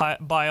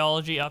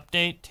 biology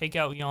update, take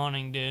out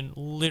yawning, dude.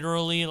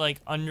 Literally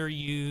like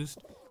underused.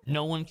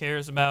 No one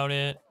cares about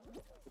it.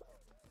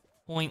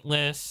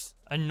 Pointless.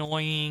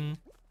 Annoying,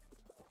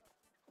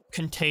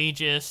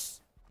 contagious,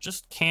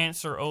 just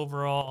cancer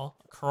overall,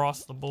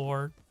 across the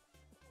board.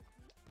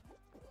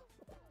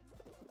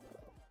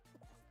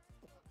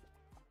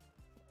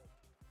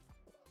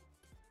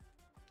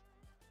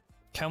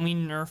 Can we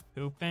nerf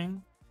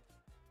pooping?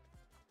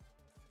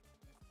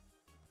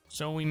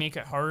 So we make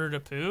it harder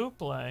to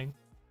poop, like,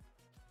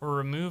 or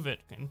remove it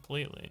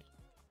completely?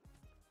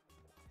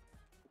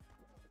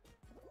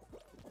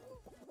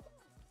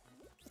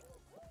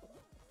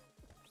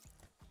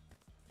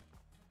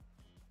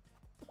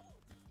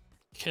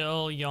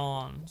 Kill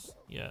yawns.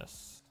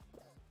 Yes.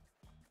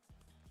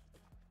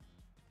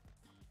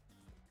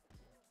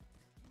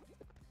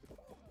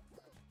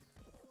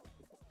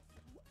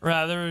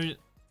 Rather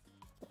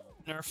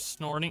nerf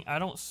snorting. I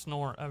don't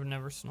snort. I've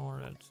never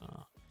snorted,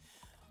 so.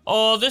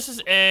 Oh, this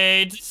is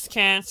AIDS. This is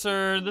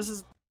cancer. This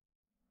is...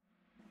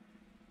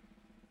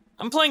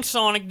 I'm playing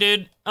Sonic,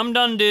 dude. I'm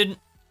done, dude.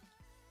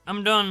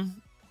 I'm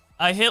done.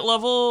 I hit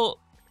level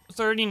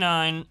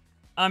 39.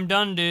 I'm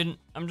done, dude.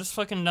 I'm just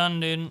fucking done,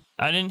 dude.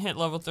 I didn't hit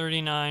level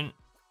 39.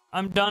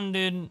 I'm done,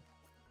 dude.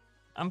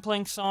 I'm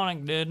playing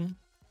Sonic, dude.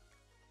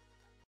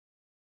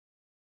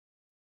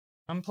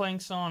 I'm playing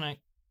Sonic.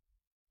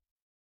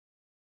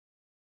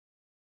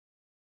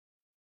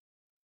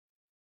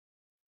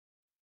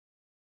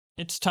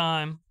 It's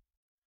time.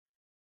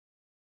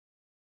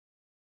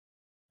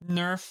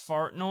 Nerf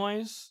fart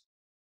noise?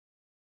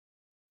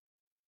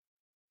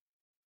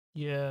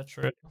 Yeah,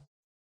 true.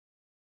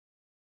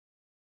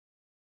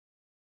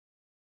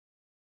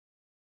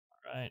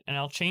 Alright, and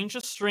I'll change the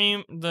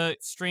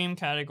stream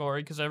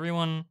category, because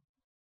everyone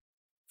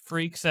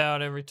freaks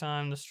out every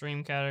time the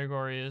stream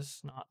category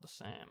is not the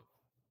same.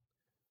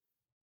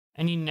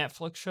 Any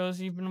Netflix shows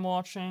you've been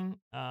watching?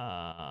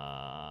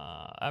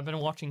 I've been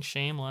watching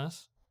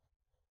Shameless.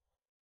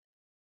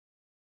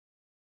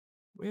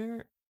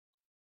 Where?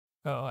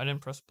 Oh, I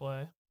didn't press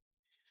play.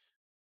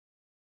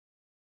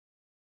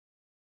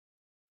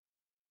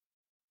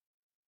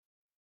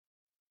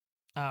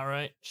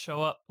 Alright,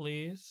 show up,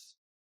 please.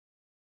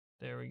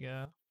 There we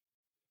go.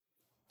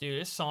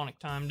 Dude, it's Sonic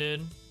time,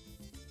 dude.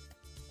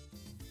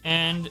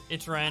 And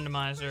it's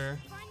randomizer.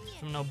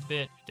 I'm no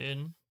bitch,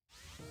 dude.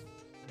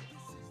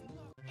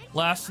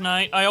 Last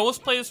night, I always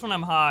play this when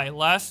I'm high.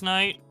 Last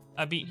night,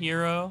 I beat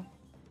Hero.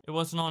 It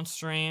wasn't on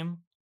stream.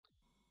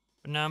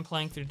 But now I'm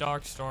playing through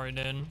Dark Story,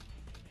 dude.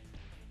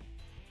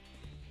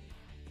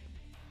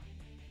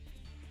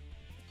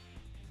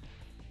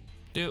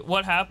 Dude,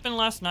 what happened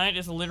last night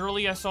is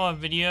literally I saw a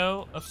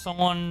video of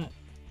someone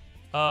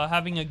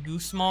having a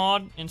goose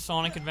mod in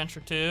Sonic Adventure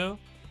 2.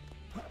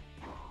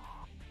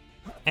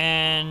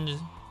 And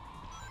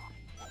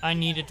I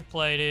needed to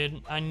play,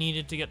 dude. I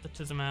needed to get the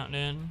Tizzy Mountain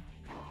in.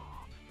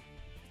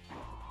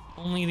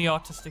 Only the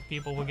autistic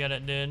people will get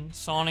it, dude.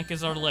 Sonic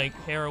is our, like,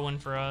 heroine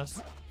for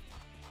us.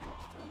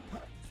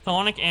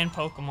 Sonic and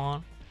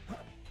Pokemon.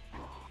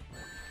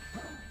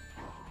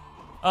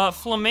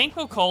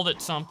 Flamenco called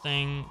it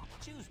something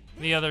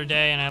the other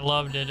day, and I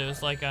loved it. It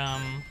was like, I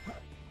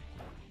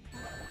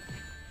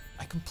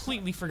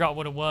completely forgot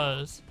what it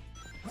was.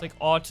 It's like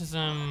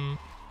autism...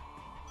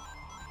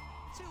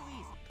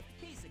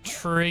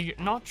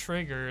 not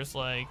triggers,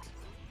 like...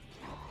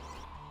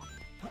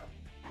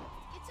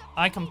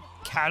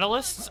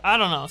 catalysts? I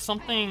don't know,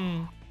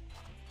 something...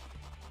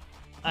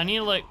 I need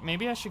to, like,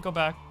 maybe I should go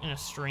back in a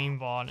stream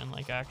VOD and,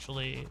 like,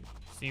 actually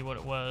see what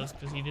it was,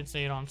 because he did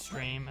say it on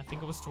stream. I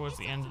think it was towards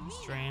the end of the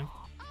stream.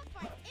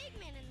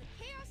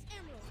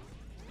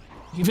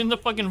 Even the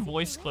fucking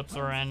voice clips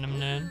are random,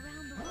 dude.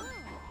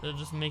 That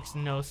just makes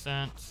no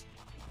sense.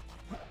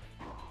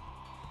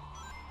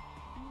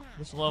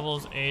 This level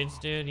is AIDS,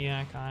 dude?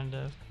 Yeah, kind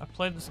of. I've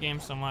played this game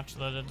so much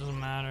that it doesn't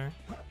matter.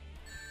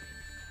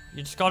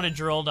 You just gotta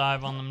drill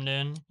dive on them,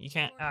 dude. You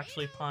can't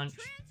actually punch.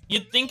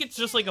 You'd think it's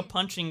just like a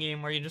punching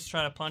game where you just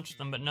try to punch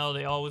them, but no,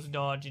 they always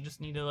dodge. You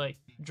just need to, like,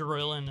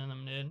 drill into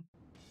them, dude.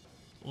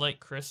 Like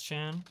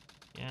Christian.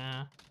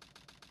 Yeah.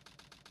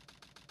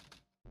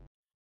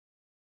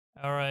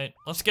 Alright,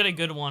 let's get a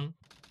good one.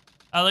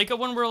 I like it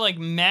when we're, like,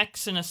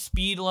 mechs in a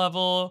speed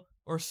level,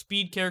 or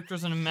speed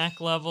characters in a mech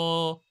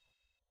level.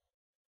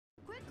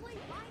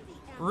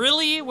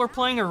 Really? We're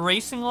playing a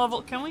racing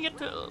level? Can we get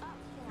to...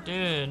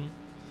 Dude.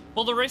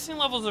 Well, the racing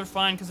levels are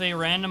fine because they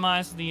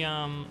randomize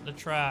the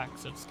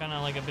tracks. It's kind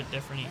of like a bit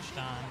different each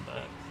time,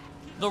 but...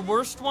 The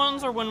worst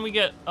ones are when we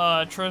get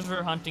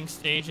treasure hunting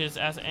stages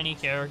as any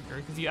character,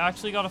 because you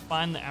actually gotta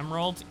find the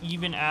emeralds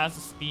even as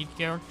a speed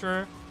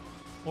character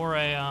or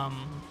a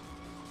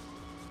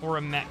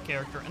mech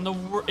character. And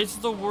it's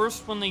the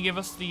worst when they give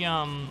us the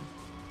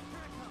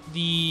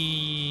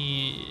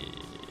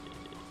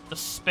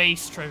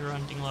space treasure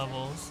hunting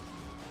levels.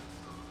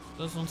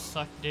 Those ones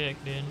suck dick,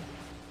 dude.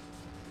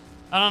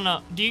 I don't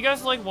know. Do you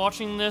guys like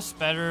watching this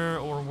better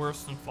or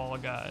worse than Fall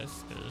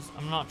Guys? Because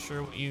I'm not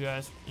sure what you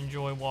guys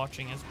enjoy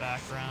watching as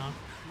background.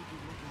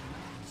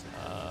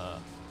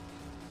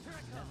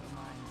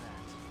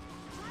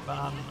 But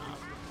I don't know.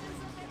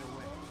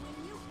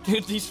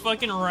 Dude, these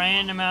fucking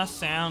random ass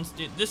sounds,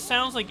 dude. This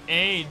sounds like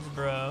AIDS,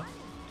 bro.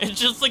 It's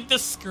just like the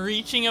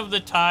screeching of the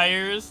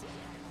tires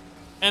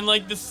and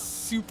like the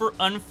super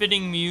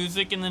unfitting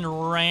music and then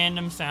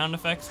random sound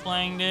effects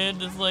playing, dude.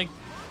 It's like...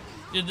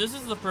 Dude, this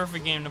is the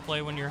perfect game to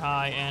play when you're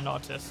high and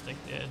autistic,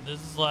 dude. This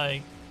is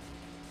like...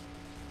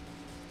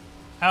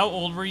 How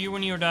old were you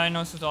when you were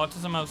diagnosed with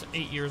autism? I was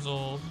 8 years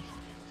old.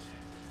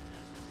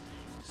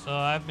 So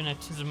I've been a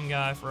autism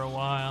guy for a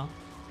while.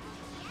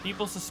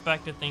 People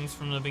suspected things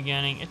from the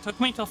beginning. It took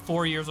me till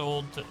 4 years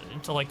old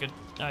until like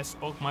I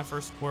spoke my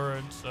first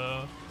word,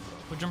 so...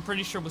 Which I'm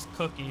pretty sure was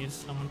cookies,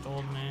 someone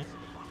told me.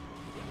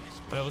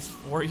 But I was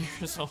 4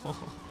 years old.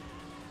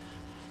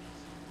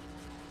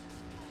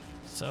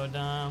 So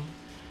dumb.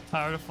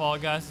 Tired of Fall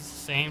Guys, it's the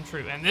same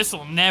true. And this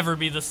will never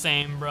be the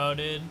same, bro,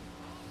 dude.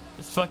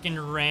 This fucking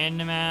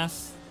random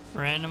ass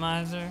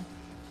randomizer.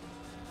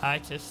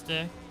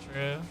 Autistic,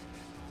 true.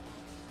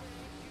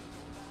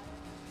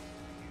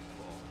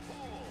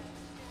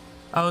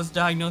 I was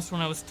diagnosed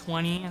when I was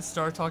 20 and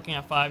started talking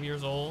at 5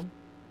 years old.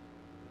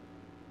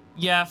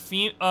 Yeah,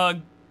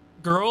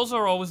 girls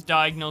are always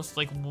diagnosed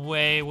like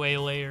way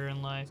later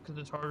in life because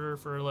it's harder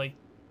for like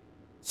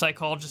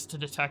psychologists to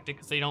detect it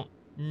because they don't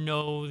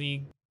know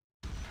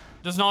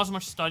there's not as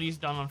much studies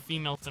done on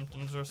female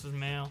symptoms versus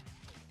male.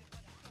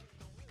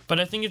 But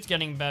I think it's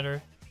getting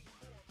better.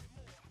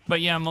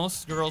 But yeah,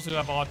 most girls who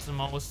have autism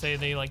always say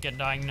they like get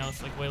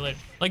diagnosed like way later.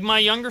 Like my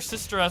younger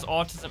sister has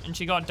autism and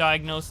she got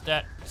diagnosed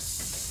at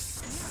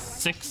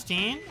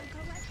 16?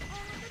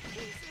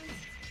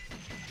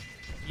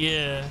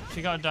 Yeah,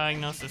 she got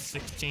diagnosed at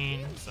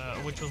 16, so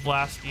which was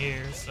last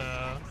year,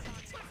 so...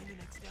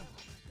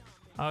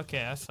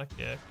 Okay, I suck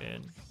dick,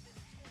 dude.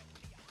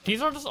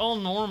 These are just all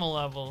normal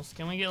levels.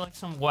 Can we get like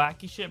some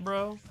wacky shit,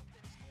 bro?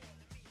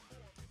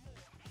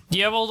 Do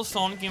you have all the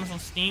Sonic games on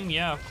Steam?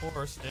 Yeah, of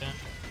course, dude.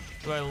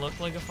 Do I look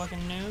like a fucking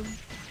noob?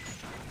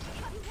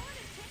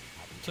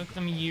 It took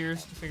them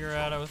years to figure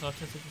out I was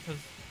autistic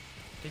because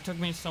they took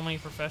me to so many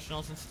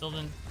professionals and still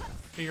didn't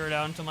figure it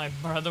out until my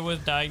brother was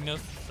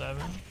diagnosed at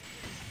 7.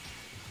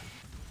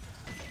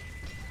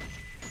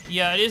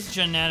 Yeah, it is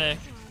genetic.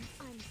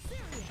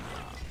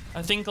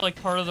 I think like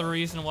part of the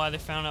reason why they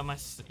found out my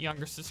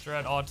younger sister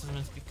had autism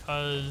is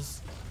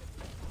because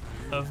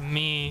of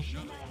me.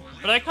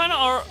 But I kind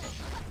of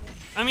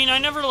I mean, I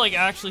never like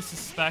actually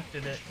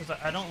suspected it because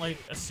I don't like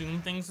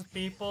assume things with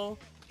people,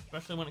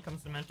 especially when it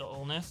comes to mental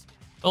illness.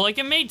 But like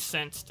it made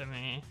sense to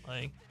me,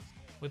 like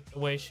with the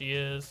way she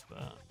is,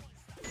 but...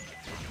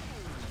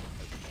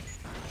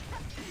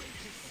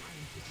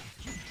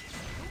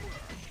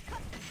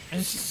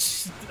 It's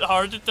just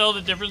hard to tell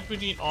the difference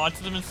between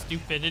autism and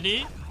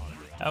stupidity.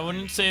 I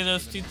wouldn't say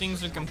those two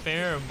things are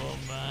comparable,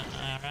 but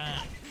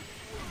alright.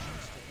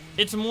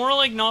 It's more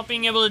like not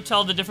being able to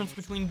tell the difference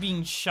between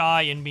being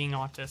shy and being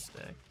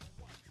autistic.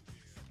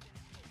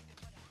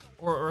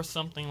 or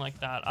something like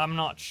that. I'm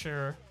not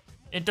sure.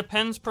 It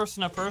depends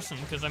person to person,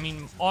 because I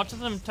mean,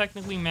 autism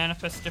technically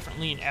manifests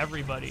differently in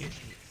everybody.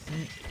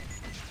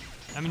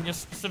 I mean, there's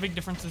specific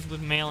differences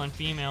with male and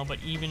female, but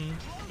even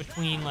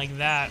between like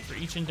that, for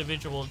each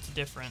individual, it's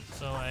different.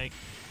 So like,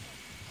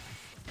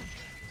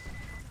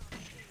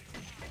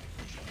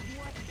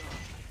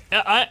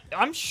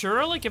 I'm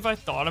sure like if I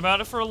thought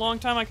about it for a long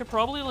time, I could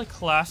probably like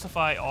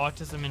classify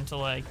autism into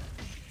like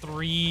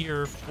 3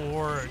 or 4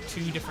 or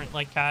 2 different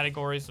like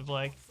categories of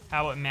like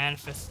how it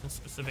manifests in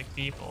specific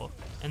people,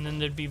 and then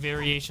there'd be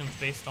variations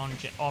based on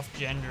off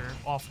gender,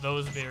 off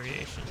those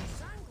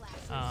variations.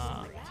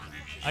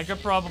 I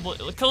could probably,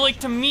 cause like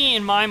to me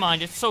in my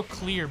mind it's so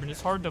clear, but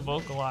it's hard to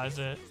vocalize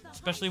it,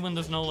 especially when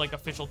there's no like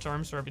official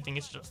terms for everything.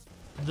 It's just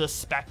the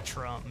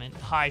spectrum and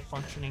high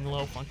functioning,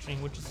 low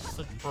functioning, which is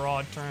such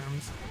broad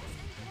terms.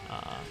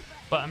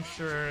 But I'm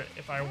sure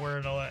if I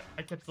were to,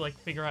 I could like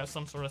figure out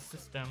some sort of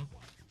system.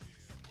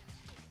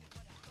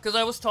 Because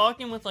I was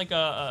talking with like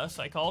a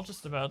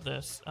psychologist about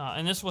this,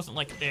 and this wasn't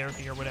like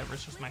therapy or whatever,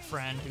 it's just my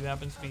friend who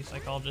happens to be a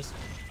psychologist,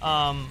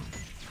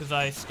 because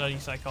I study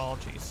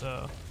psychology,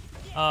 so,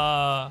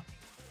 I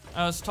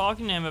was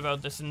talking to him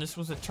about this, and this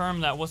was a term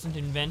that wasn't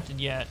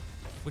invented yet,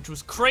 which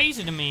was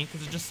crazy to me,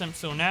 because it just seemed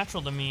so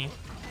natural to me,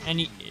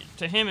 and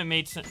to him it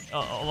made a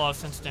lot of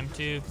sense to him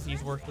too, because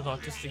he's worked with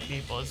autistic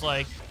people. It's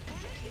like,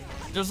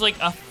 there's like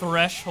a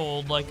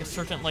threshold, like a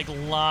certain like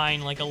line,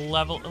 like a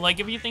level,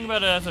 like if you think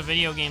about it as a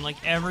video game, like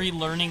every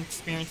learning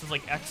experience is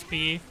like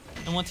XP,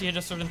 and once you hit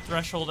a certain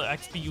threshold of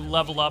XP, you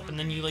level up, and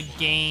then you like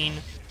gain,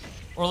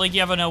 or like you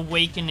have an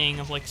awakening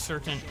of like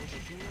certain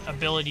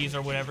abilities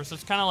or whatever. So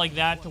it's kind of like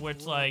that, to where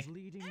it's like,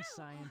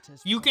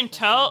 you can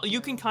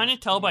kind of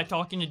tell by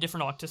talking to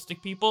different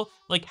autistic people,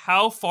 like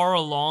how far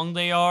along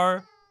they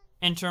are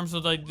in terms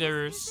of like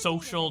their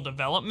social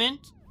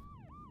development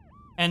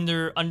and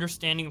their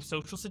understanding of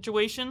social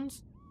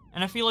situations.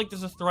 And I feel like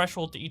there's a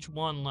threshold to each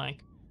one, like,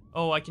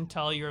 oh, I can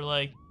tell you're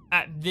like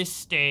at this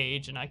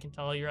stage, and I can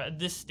tell you're at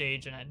this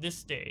stage and at this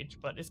stage.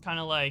 But it's kind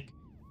of like,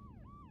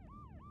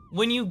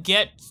 when you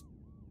get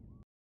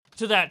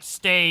to that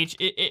stage,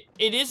 it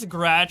is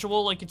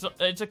gradual. Like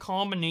it's a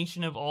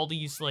combination of all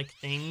these like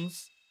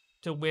things,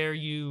 to where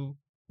you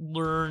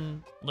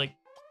learn like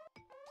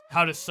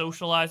how to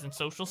socialize and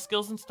social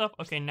skills and stuff.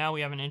 Okay, now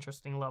we have an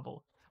interesting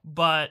level,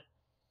 but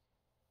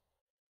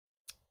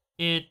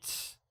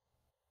it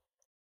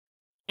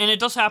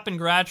does happen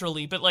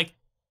gradually, but like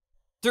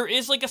there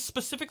is like a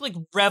specific like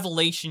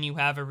revelation you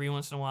have every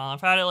once in a while.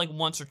 I've had it like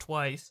once or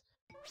twice,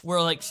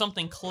 where like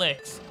something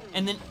clicks,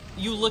 and then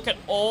you look at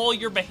all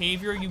your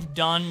behavior you've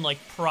done like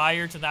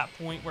prior to that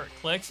point where it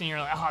clicks, and you're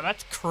like, oh,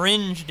 that's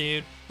cringe,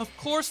 dude. Of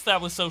course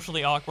that was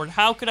socially awkward.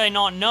 How could I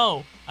not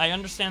know? I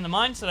understand the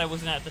mindset I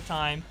was in at the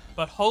time,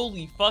 but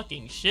holy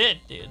fucking shit,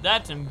 dude.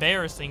 That's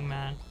embarrassing,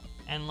 man.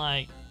 And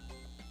like,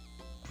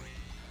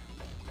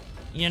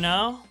 you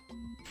know?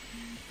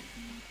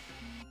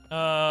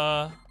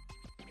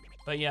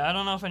 But yeah, I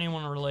don't know if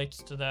anyone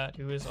relates to that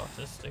who is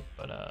autistic,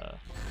 but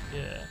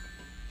yeah.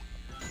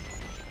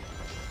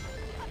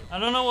 I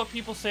don't know what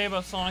people say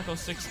about Sonic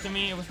 06 to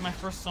me. It was my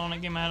first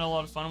Sonic game. I had a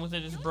lot of fun with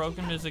it. It's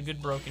broken, but it's a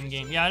good broken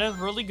game. Yeah, it has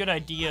really good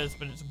ideas,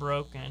 but it's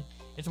broken.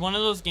 It's one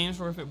of those games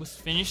where if it was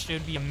finished, it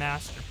would be a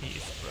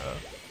masterpiece,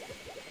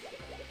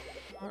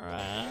 bro.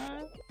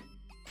 Alright.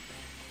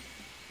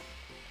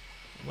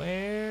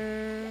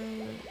 Where?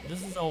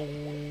 This is a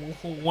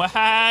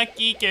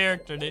wacky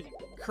character, dude.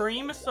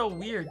 Cream is so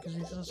weird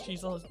because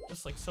she's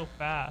just like so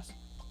fast.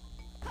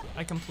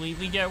 I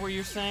completely get what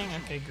you're saying.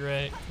 Okay,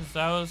 great.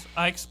 Because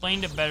I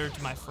explained it better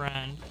to my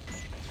friend.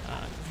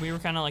 Because we were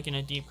kind of like in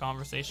a deep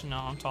conversation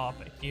on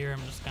topic. Here,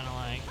 I'm just kind of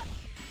like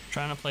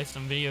trying to play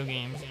some video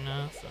games, you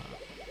know? So.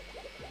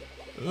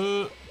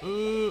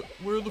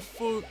 Where the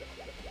fuck?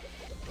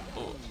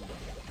 Oh,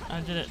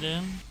 I did it,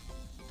 dude.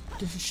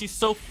 Dude, she's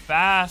so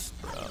fast,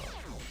 bro.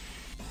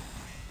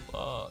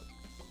 Fuck.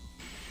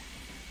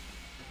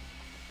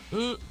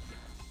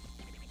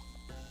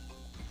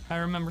 I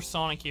remember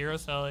Sonic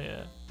Heroes, hell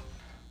yeah.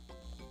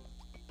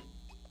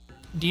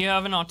 Do you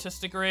have an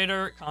autistic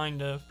radar?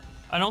 Kind of.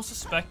 I don't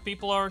suspect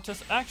people are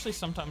autistic. Actually,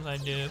 sometimes I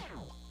do.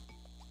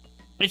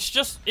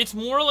 It's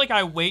more like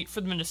I wait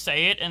for them to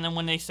say it, and then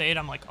when they say it,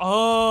 I'm like,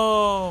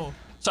 oh.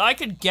 So I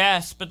could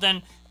guess, but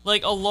then,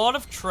 like, a lot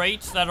of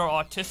traits that are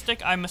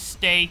autistic, I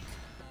mistake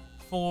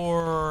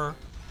for...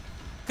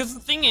 Because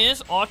the thing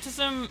is,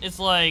 autism is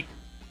like...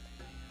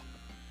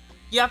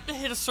 You have to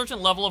hit a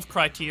certain level of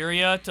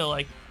criteria to,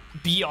 like,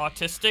 be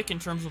autistic in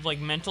terms of, like,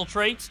 mental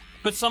traits.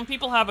 But some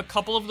people have a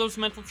couple of those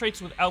mental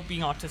traits without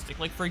being autistic.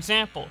 Like, for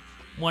example,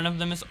 one of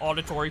them is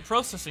auditory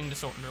processing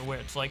disorder, where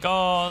it's like,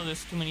 oh,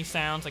 there's too many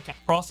sounds, I can't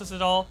process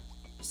it all.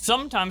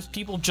 Sometimes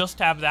people just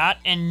have that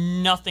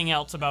and nothing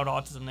else about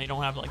autism. They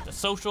don't have, like, the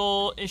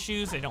social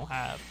issues. They don't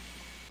have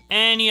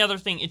any other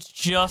thing. It's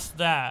just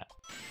that.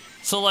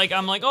 So, like,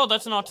 I'm like, oh,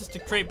 that's an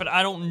autistic trait, but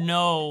I don't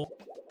know.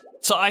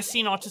 So I see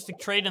an autistic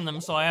trait in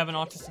them, so I have an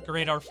autistic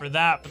radar for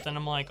that, but then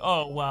I'm like,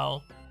 oh,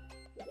 well,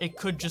 it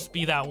could just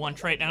be that one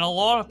trait. And a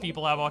lot of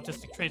people have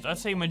autistic traits. I'd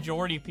say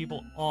majority of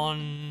people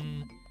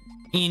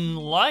in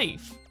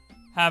life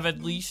have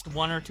at least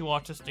 1 or 2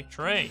 autistic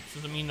traits.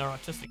 Doesn't mean they're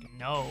autistic,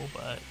 no,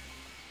 but...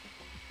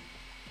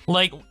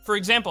 Like, for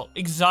example,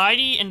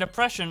 anxiety and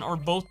depression are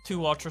both 2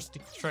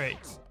 autistic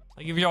traits.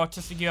 Like, if you're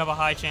autistic, you have a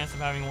high chance of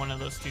having one of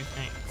those 2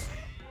 things.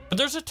 But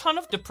there's a ton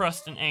of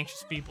depressed and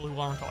anxious people who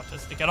aren't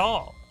autistic at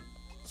all.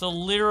 So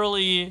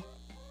literally...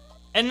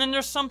 And then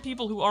there's some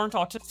people who aren't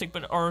autistic,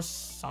 but are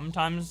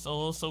sometimes a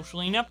little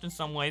socially inept in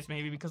some ways,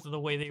 maybe because of the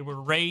way they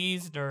were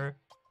raised or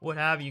what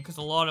have you, because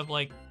a lot of,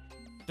 like,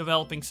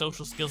 developing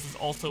social skills is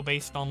also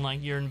based on,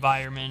 like, your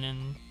environment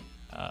and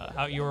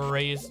how you were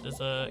raised as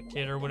a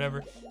kid or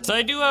whatever. So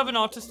I do have an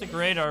autistic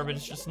radar, but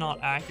it's just not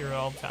accurate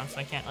all the time, so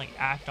I can't, like,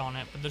 act on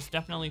it. But there's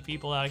definitely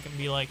people that I can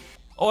be like,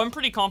 oh, I'm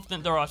pretty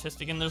confident they're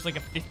autistic, and there's, like,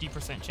 a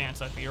 50%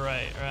 chance I'd be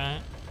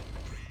right?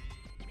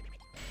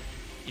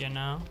 You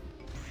know?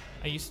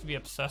 I used to be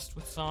obsessed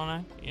with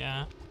Sonic.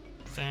 Yeah,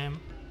 same.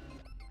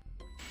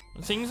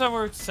 The things I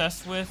were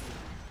obsessed with...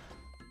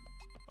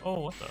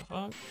 Oh, what the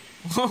fuck?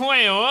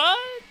 Wait, what?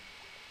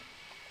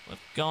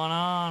 What's going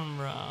on,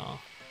 bro?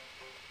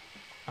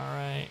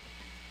 Alright.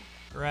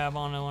 Grab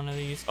onto one of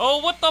these. Oh,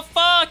 what the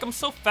fuck? I'm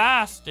so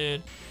fast,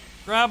 dude.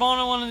 Grab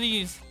onto one of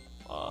these.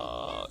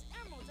 Fuck.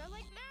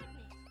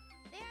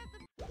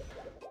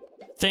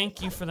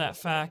 Thank you for that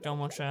fact,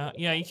 Omo-chat.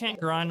 Yeah, you can't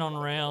grind on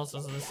rails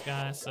as this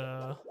guy,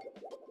 so...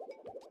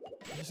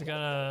 Just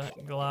gotta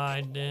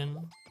glide in.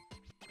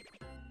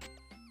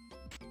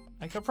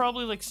 I could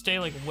probably like stay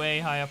like way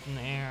high up in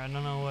the air. I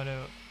don't know what it...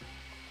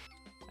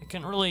 I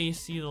couldn't really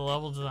see the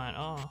level design.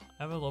 Oh,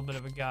 I have a little bit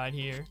of a guide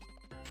here.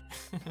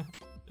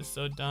 It's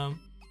so dumb.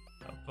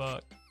 Oh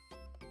fuck.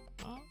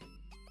 Oh,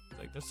 looks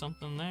like there's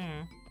something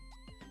there.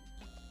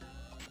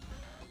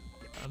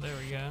 Oh, there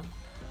we go.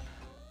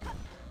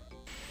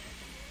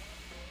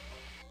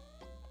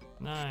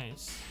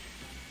 Nice.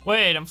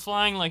 Wait, I'm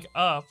flying like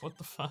up. What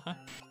the fuck?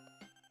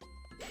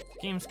 This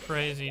game's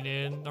crazy,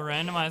 dude. The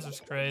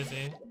randomizer's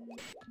crazy.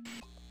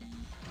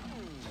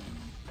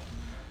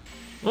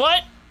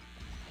 What?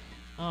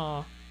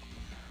 Oh.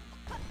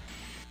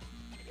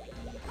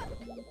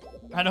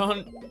 I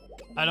don't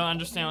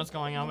understand what's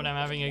going on, but I'm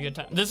having a good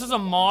time. This is a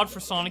mod for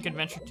Sonic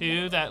Adventure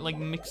 2 that like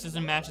mixes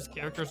and matches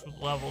characters with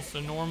levels. So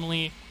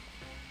normally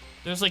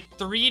there's like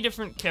 3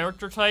 different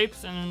character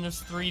types and then there's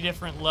 3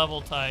 different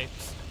level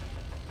types.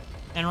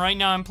 And right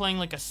now I'm playing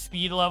like a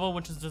speed level,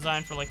 which is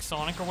designed for like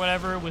Sonic or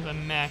whatever, with a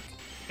mech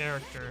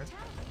character.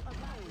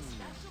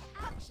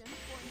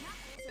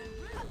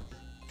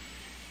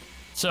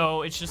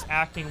 So it's just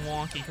acting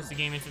wonky because the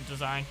game isn't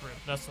designed for it.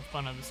 That's the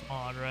fun of this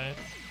mod, right?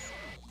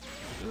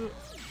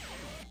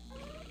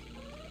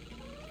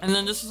 And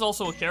then this is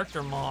also a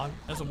character mod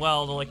as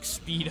well to like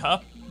speed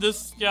up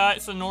this guy.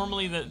 So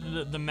normally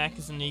the mech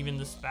isn't even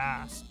this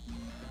fast,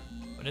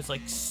 but it's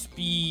like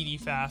speedy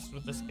fast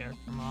with this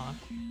character mod.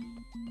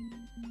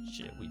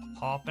 Shit, we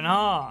popping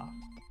off.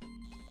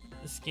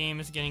 This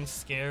game is getting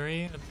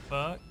scary. What the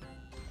fuck?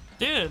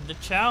 Dude, the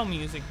Chow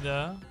music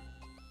though.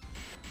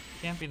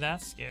 Can't be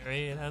that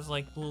scary. It has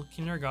like little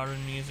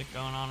kindergarten music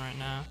going on right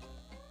now.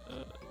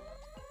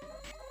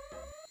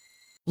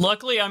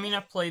 Luckily, I mean,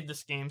 I've played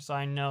this game, so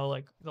I know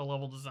like the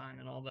level design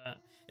and all that.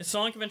 Is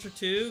Sonic Adventure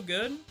 2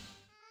 good?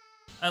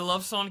 I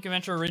love Sonic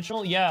Adventure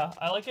Original. Yeah,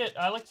 I like it.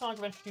 I like Sonic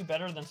Adventure 2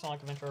 better than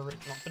Sonic Adventure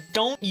Original. But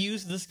don't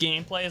use this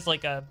gameplay as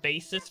like a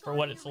basis for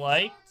what it's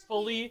like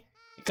fully,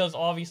 because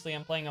obviously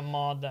I'm playing a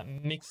mod that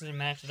mixes and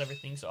matches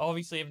everything. So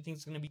obviously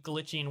everything's gonna be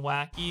glitchy and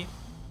wacky.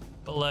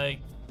 But like,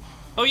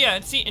 oh yeah,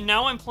 see, and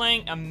now I'm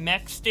playing a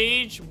mech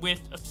stage with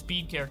a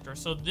speed character.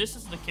 So this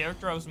is the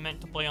character I was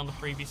meant to play on the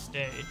previous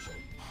stage.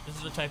 This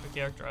is the type of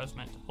character I was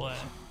meant to play.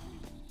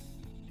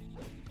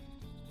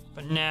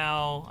 But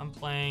now I'm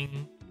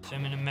playing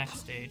them in a mech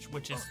stage,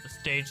 which is the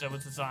stage that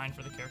was designed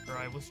for the character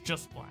I was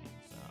just playing.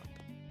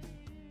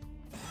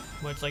 So,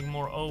 where it's like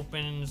more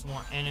open, there's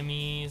more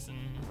enemies, and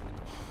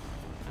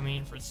I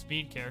mean, for the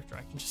speed character,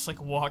 I can just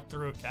like walk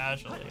through it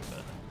casually.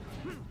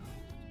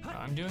 But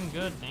I'm doing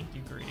good, thank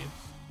you, Greaves.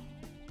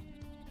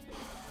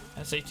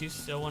 SA2's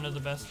still one of the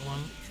best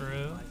ones.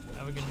 True.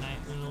 Have a good night,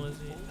 Luna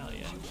Lizzie. Hell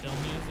yeah. Chill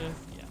music.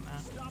 Yeah,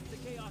 man.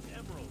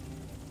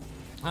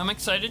 I'm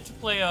excited to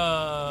play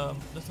the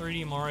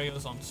 3D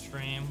Marios on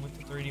stream with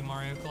the 3D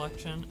Mario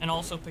collection, and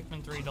also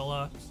Pikmin 3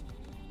 Deluxe.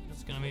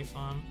 It's gonna be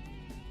fun.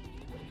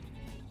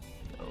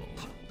 Oh.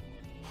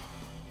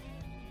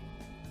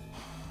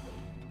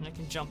 And I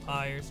can jump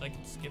higher, so I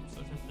can skip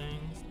certain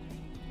things.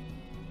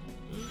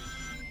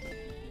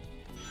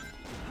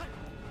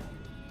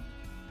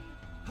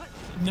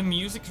 The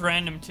music's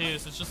random too,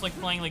 so it's just like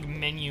playing like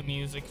menu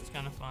music. It's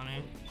kind of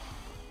funny.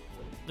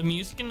 The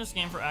music in this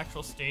game for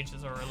actual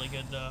stages are really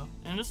good though.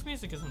 And this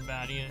music isn't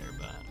bad either,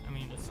 but I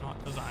mean, it's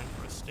not designed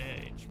for a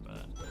stage,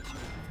 but...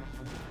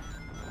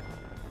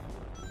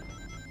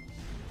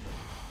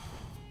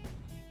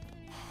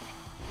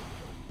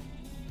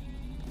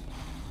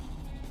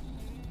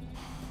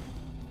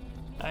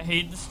 I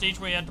hate the stage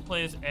where you had to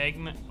play as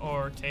Eggman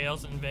or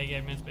Tails in Vague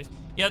Eggman Space.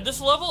 Yeah,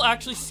 this level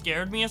actually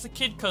scared me as a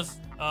kid because,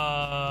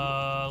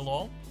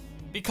 lol.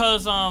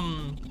 Because,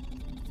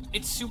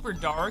 it's super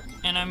dark,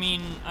 and I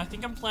mean, I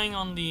think I'm playing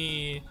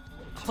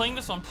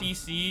this on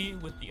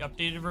PC with the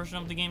updated version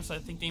of the game, so I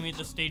think they made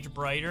the stage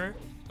brighter.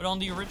 But on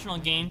the original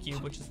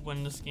GameCube, which is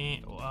when this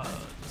game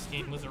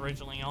was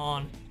originally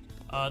on,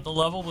 the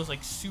level was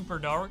like super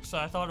dark, so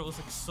I thought it was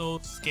like so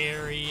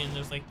scary, and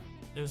there's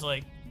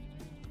like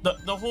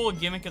the whole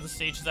gimmick of the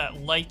stage is that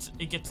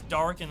it gets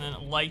dark and then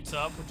it lights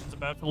up, which is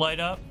about to light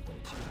up,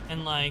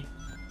 and like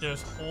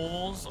there's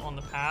holes on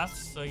the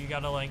paths, so you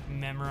gotta like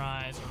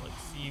memorize or like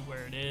see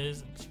where it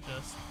is.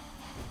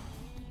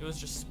 It was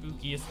just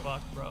spooky as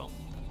fuck, bro.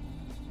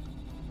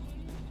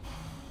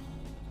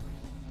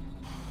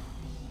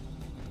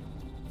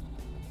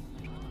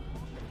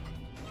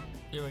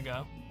 Here we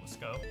go. Let's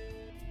go.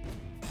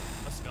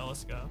 Let's go,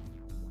 let's go.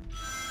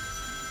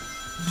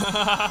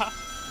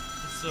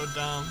 It's so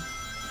dumb.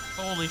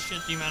 Holy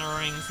shit, the amount of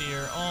rings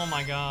here. Oh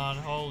my god,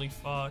 holy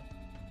fuck.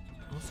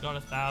 Almost got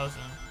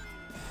 1,000.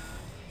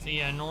 So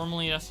yeah,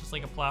 normally that's just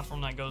like a platform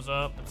that goes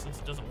up, but since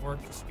it doesn't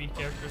work for speed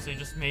characters, they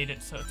just made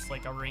it so it's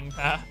like a ring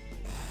path.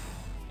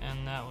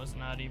 And that was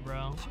nutty,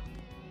 bro. Go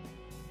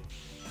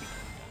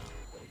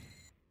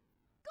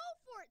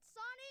for it,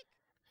 Sonic!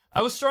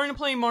 I was starting to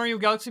play Mario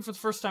Galaxy for the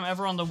first time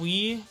ever on the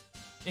Wii,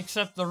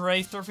 except the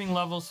ray surfing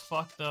levels,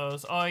 fuck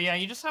those. Oh yeah,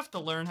 you just have to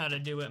learn how to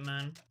do it,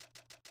 man.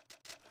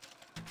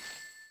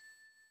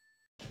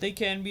 They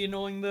can be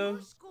annoying though.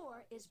 Your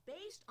score is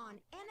based on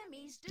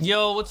enemies.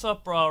 Yo, what's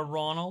up, bro,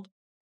 Ronald?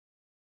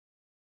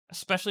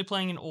 Especially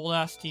playing an old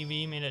ass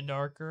TV made it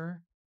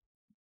darker.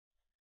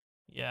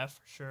 Yeah,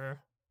 for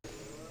sure.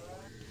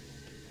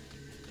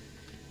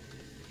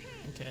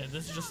 Okay,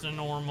 this is just a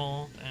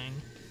normal thing.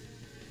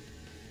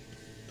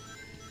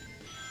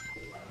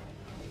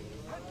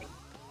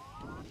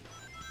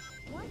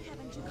 What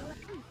haven't you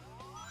collected?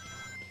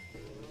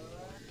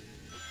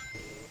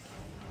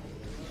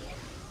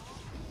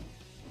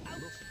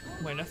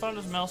 Wait, I thought it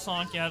was Metal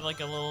Sonic, you had like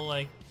a little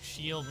like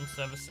shield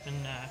instead of a spin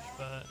dash,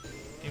 but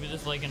maybe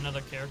there's like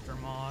another character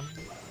mod.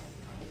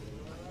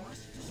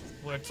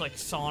 Where it's like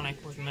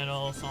Sonic with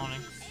Metal Sonic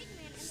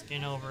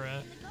skin over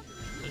it.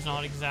 It's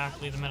not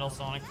exactly the Metal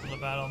Sonic from the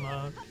battle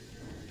mode.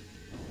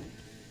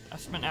 I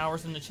spent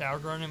hours in the Chow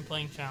Garden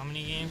playing Chow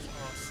mini games.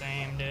 Oh,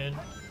 same, dude.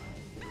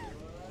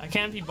 I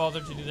can't be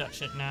bothered to do that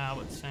shit now,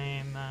 but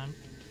same, man.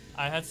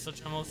 I had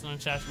such an emotional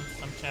attachment to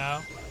some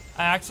Chow.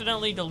 I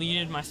accidentally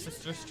deleted my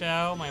sister's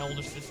Chow, my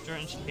older sister,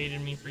 and she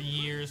hated me for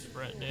years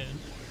for it, dude.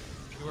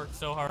 She worked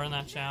so hard on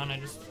that Chow and I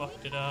just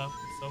fucked it up.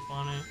 It's so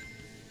funny.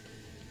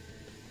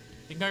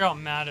 I think I got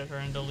mad at her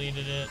and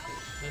deleted it.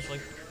 There's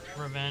like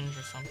revenge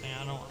or something,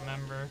 I don't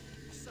remember.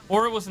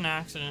 Or it was an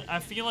accident. I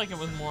feel like it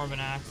was more of an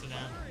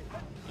accident.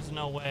 There's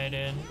no way I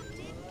did.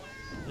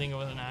 I think it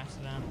was an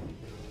accident.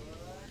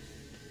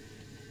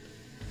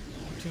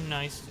 I'm too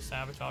nice to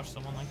sabotage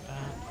someone like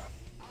that.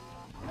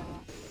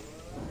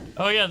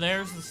 Oh yeah,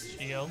 there's the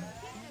shield.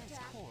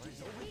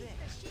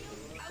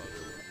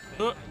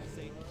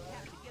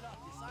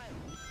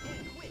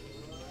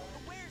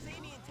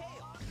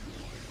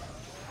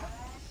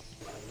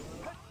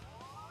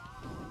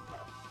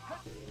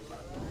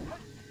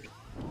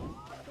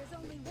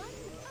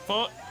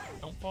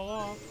 Don't fall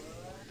off.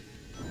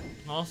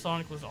 Metal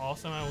Sonic was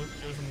awesome. I wish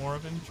there was more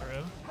of him,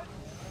 true.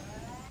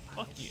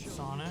 Fuck you,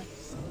 Sonic.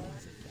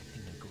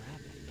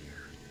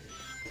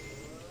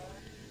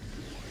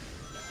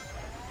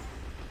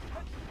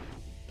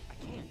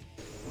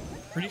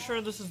 Pretty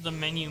sure this is the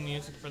menu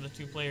music for the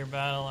two-player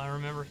battle. I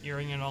remember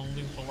hearing it on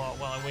loop a lot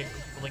while I wait for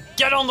people to like,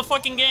 get on the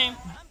fucking game!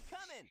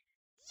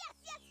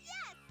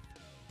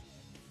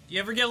 Do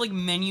you ever get like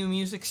menu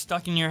music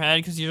stuck in your head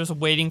because you're just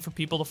waiting for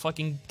people to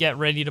fucking get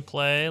ready to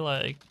play?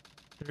 Like,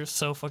 they're just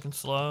so fucking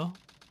slow.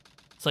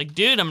 It's like,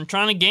 dude, I'm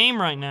trying to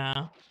game right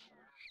now.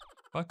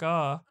 Fuck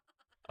off.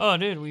 Oh,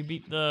 dude, we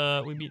beat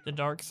the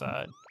dark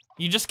side.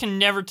 You just can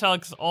never tell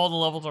because all the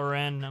levels are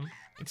random.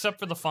 Except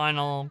for the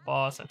final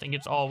boss, I think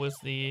it's always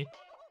the...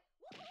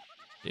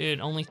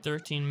 Dude, only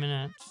 13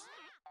 minutes.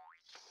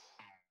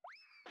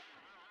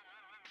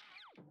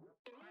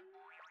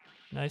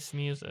 Nice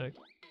music.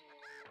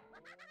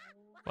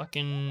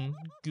 Fucking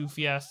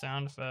goofy ass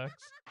sound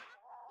effects.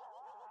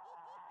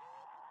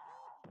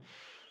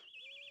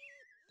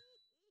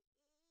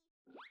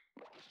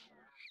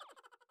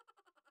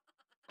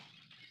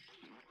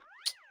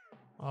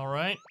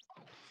 Alright.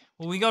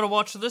 Well, we gotta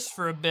watch this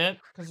for a bit,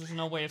 because there's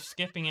no way of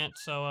skipping it,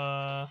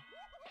 so,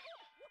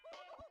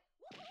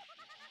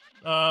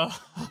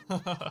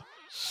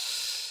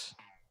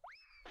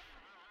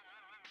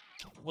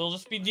 we'll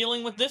just be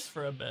dealing with this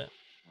for a bit.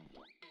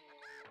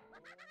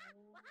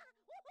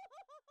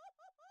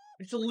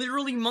 It's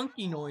literally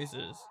monkey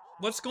noises.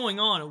 What's going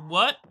on?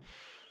 What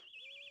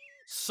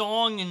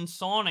song in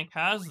Sonic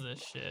has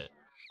this shit?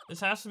 This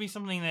has to be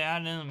something they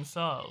added in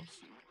themselves.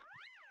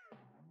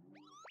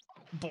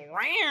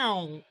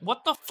 Brown!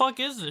 What the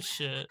fuck is this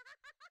shit?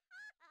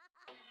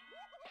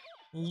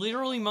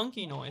 Literally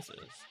monkey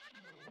noises.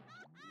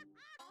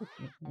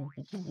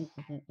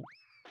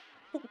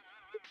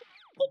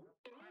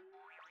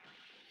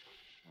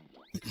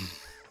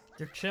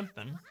 They're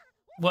chimping.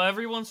 Well,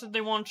 everyone said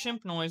they want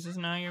chimp noises.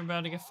 Now you're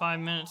about to get 5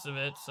 minutes of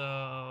it,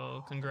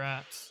 so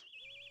congrats.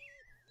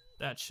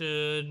 That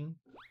should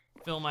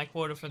fill my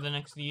quota for the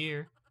next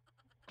year.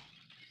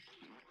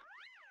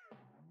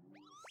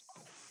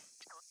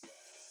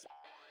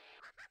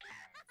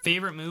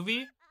 Favorite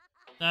movie?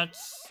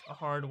 That's a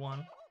hard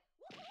one.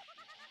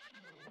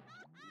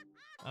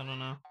 I don't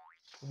know.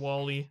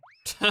 WALL-E.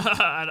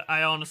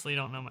 I honestly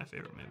don't know my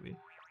favorite movie.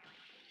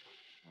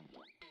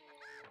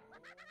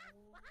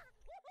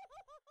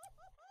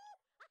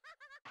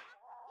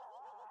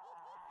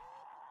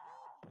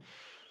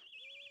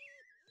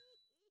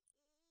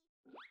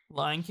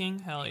 Lion King?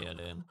 Hell yeah,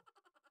 dude.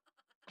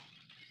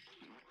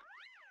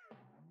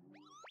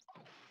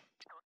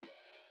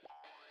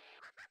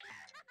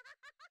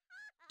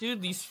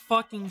 Dude, these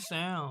fucking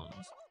sounds.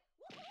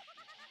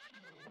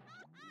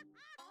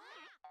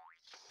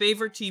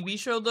 Favorite TV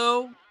show,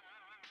 though,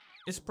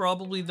 is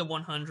probably The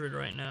 100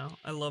 right now.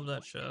 I love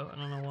that show. I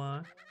don't know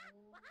why.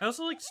 I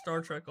also like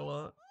Star Trek a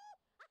lot.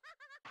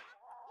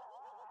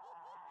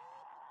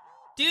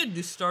 Dude,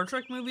 do Star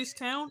Trek movies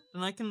count?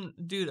 And I can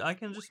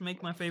just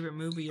make my favorite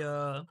movie,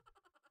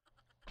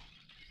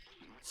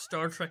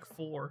 Star Trek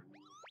 4.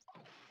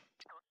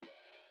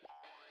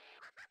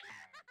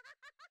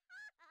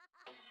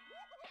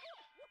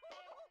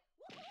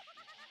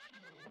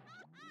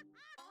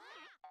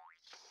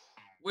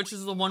 Which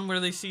is the one where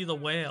they see the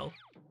whale.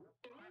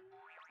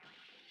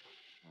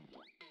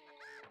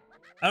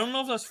 I don't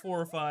know if that's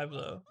 4 or 5,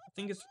 though. I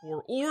think it's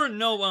 4. Or,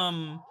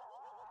 no,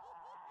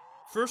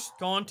 First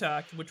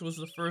Contact, which was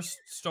the first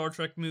Star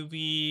Trek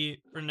movie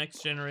for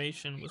Next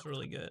Generation, was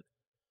really good.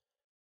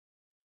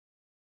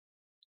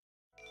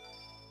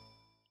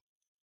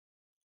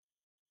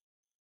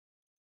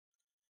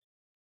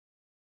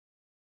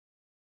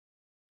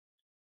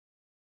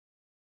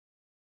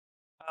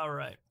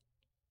 Alright.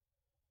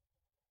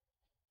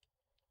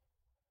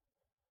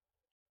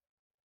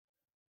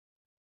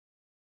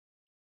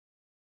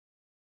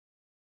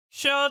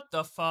 Shut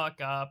the fuck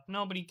up.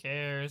 Nobody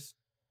cares.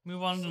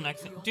 Move on to the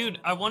next thing. Dude,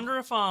 I wonder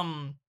if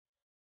the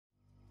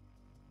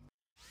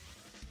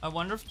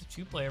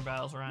 2-player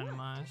battles are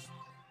randomized.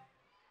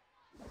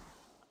 I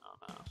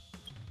don't know.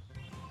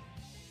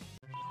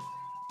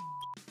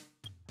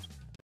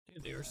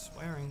 Dude, they were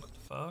swearing. What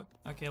the fuck?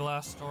 Okay,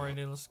 last story,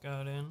 dude. Let's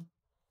go in.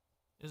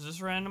 Is this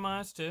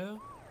randomized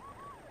too?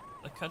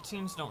 The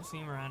cutscenes don't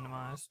seem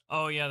randomized.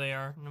 Oh yeah, they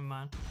are. Never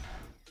mind.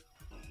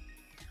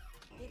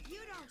 If you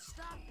don't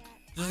stop that,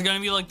 This is gonna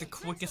be like the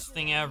quickest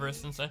thing ever,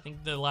 since I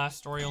think the last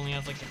story only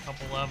has like a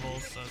couple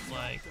levels, so it's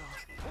like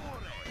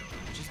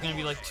it's just gonna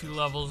be like 2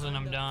 levels and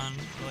I'm done.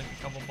 Or like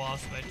a couple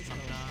boss fights and I'm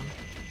done.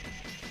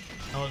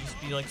 It'll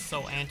just be like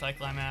so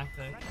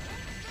anticlimactic.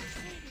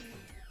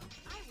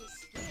 I was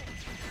scared.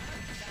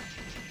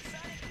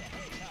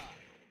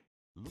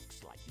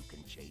 Looks like you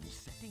can change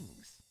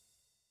settings.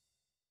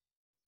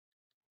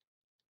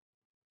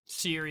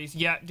 Series,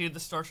 yeah, dude,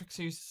 the Star Trek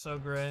series is so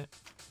great.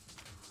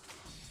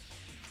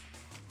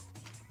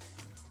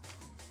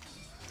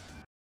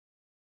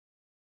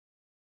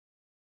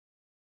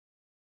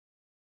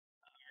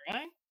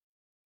 Alright.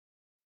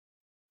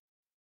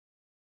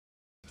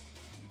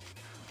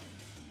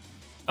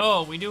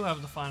 Oh, we do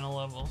have the final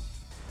level.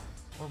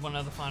 Or one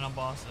of the final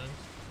bosses.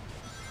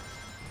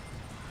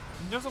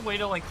 There's a way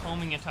to like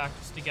homing attack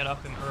just to get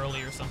up him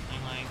early or something,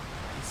 like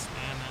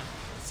spam it.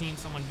 I've seen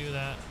someone do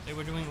that. They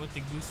were doing it with the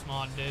Goose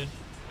mod, dude.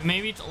 But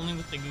maybe it's only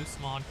with the Goose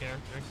mod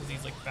character because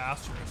he's like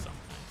faster or something.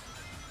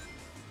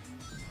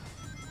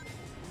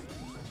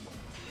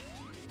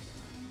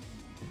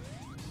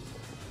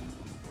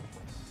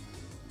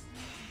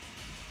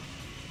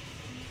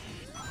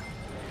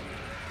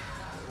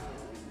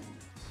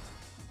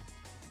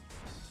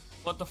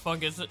 What the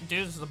fuck is it?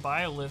 Dude, this is the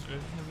Bio Lizard.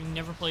 Have you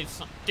never played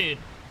Dude,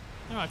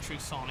 you're not a true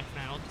Sonic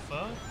fan. What the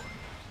fuck?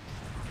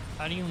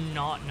 How do you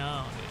not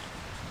know, dude?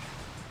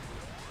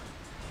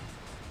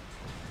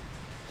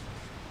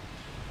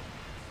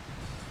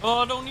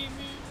 Oh, don't eat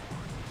me!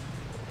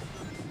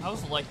 I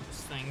always like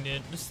this thing,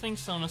 dude. This thing's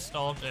so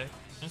nostalgic.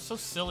 And it's so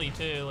silly,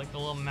 too. Like, the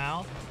little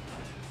mouth.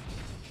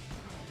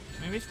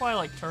 Maybe it's why I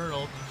like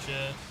Turtles and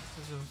shit.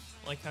 Because of,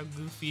 like, how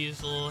goofy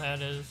his little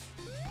head is.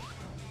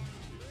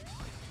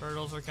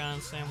 Turtles are kind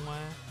of the same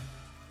way.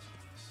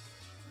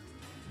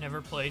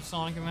 Never played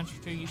Sonic Adventure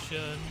 2? You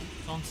should.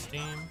 It's on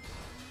Steam.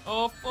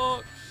 Oh,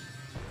 fuck!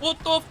 What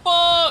the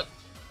fuck?!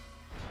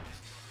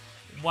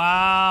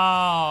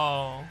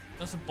 Wow!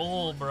 That's a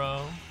bull,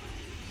 bro.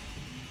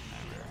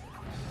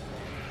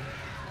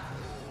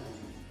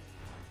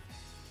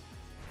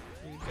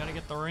 You gotta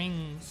get the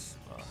rings.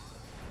 Fuck.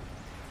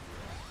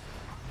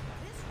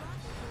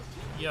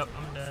 Yep,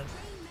 I'm dead.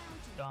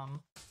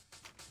 Dumb.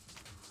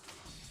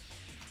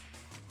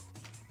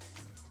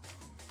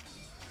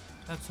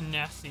 That's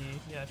Nessie.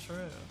 Yeah, true.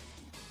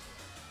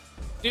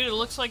 Dude, it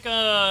looks like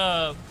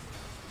the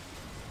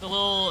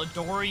little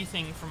Dory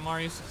thing from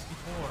Mario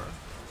 64.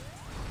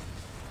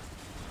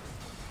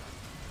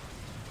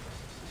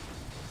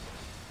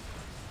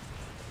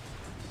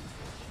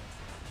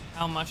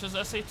 How much is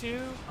SA2?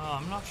 Oh,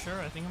 I'm not sure.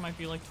 I think it might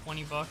be like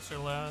 20 bucks or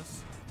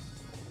less.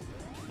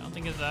 I don't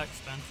think it's that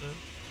expensive.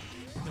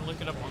 You can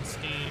look it up on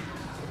Steam.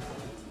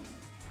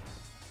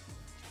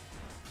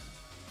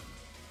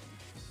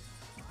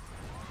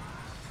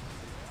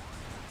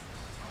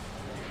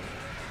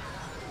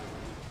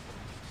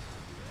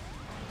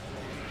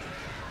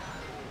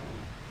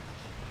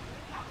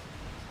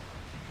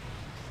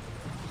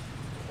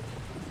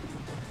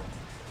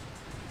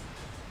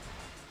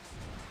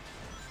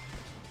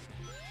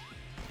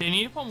 They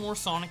need to put more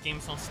Sonic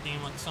games on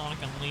Steam, like Sonic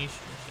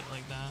Unleashed and shit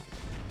like that.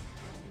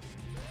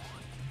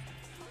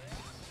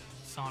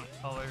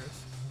 Sonic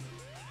Colors.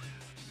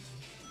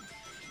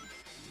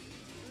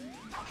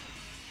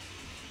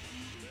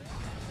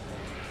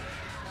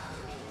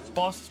 This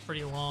boss is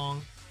pretty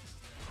long.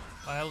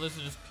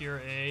 Biolizard is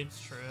pure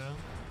AIDS, true.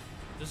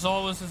 This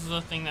is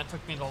the thing that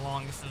took me the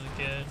longest as a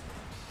kid.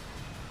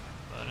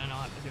 But I know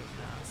how to do it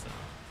now, so.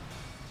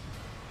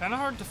 Kinda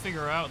hard to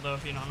figure out though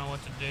if you don't know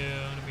what to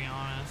do, to be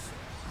honest.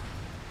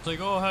 It's like,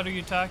 oh, how do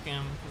you attack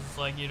him? Because it's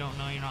like you don't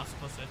know you're not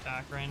supposed to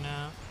attack right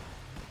now.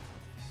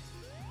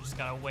 You just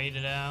gotta wait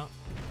it out.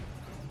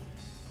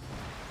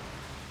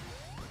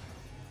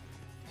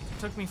 It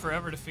took me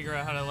forever to figure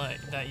out how to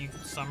that you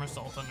could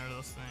somersault under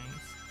those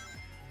things.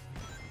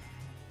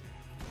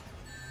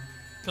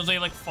 Because they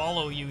like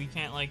follow you, you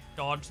can't like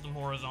dodge them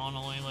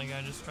horizontally like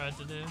I just tried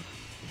to do.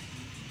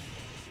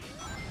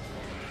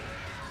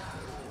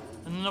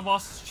 And then the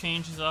boss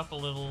changes up a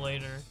little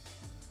later.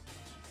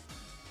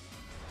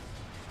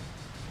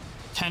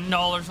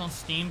 $10 on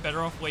Steam, better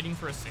off waiting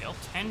for a sale.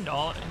 $10?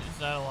 Is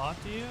that a lot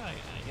to you?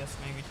 I guess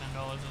maybe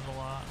 $10 is a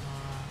lot.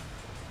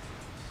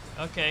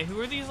 Okay, who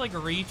are these like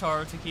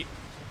retards who keep...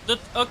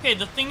 Okay,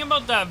 the thing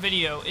about that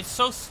video, it's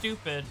so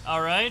stupid,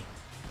 alright?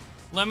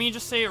 Let me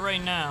just say it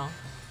right now.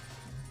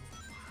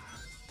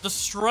 The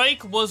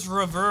strike was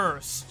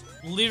reversed.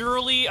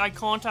 Literally, I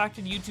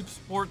contacted YouTube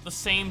support the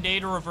same day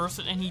to reverse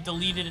it, and he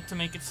deleted it to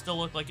make it still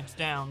look like it's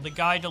down. The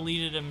guy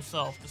deleted it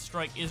himself. The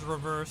strike is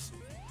reversed.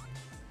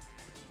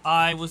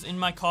 I was in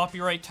my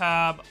copyright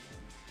tab,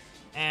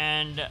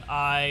 and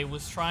I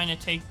was trying to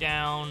take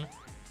down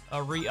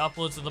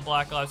re-uploads of the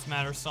Black Lives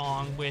Matter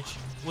song, which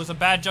was a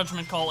bad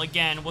judgment call.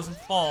 Again, it wasn't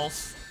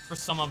false for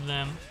some of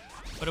them,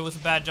 but it was a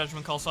bad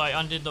judgment call, so I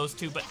undid those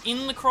two. But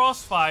in the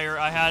crossfire,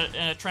 I had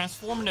a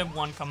transformative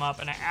one come up,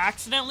 and I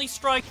accidentally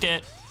striked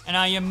it, and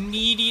I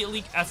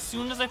immediately, as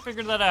soon as I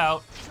figured that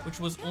out, which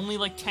was only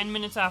like 10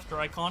 minutes after,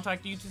 I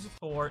contacted YouTube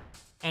support,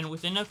 and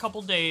within a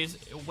couple days,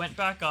 it went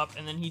back up,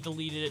 and then he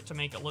deleted it to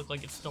make it look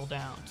like it's still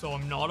down. So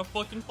I'm not a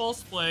fucking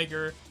false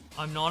flagger.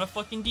 I'm not a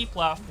fucking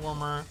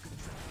deplatformer.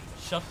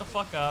 Shut the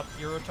fuck up.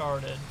 You're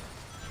retarded.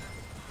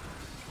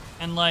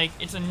 And, like,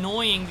 it's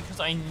annoying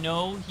because I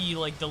know he,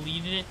 like,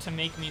 deleted it to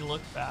make me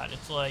look bad.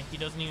 It's like, he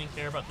doesn't even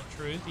care about the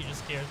truth. He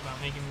just cares about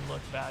making me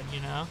look bad, you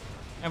know?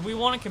 And if we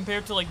want to compare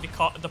it to, like, the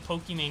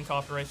Pokimane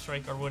copyright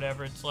strike or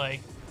whatever, it's like...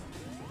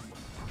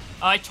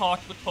 I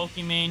talked with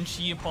Pokimane,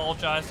 she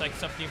apologized, I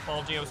accept the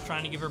apology, I was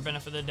trying to give her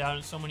benefit of the doubt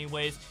in so many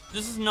ways.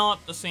 This is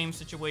not the same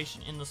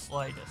situation in the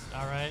slightest,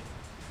 alright?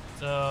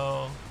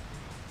 So...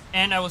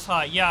 And I was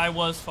high. Yeah, I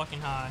was fucking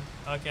high,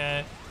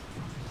 okay?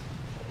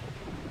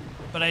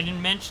 But I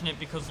didn't mention it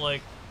because,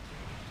 like,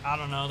 I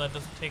don't know, that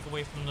doesn't take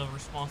away from the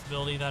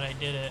responsibility that I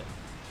did it.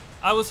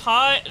 I was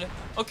high,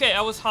 okay, I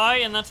was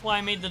high, and that's why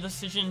I made the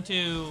decision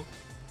to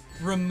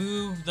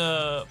remove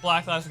the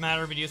Black Lives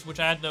Matter videos, which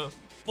I had the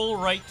full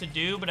right to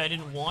do, but I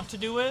didn't want to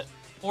do it.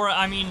 Or,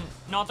 I mean,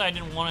 not that I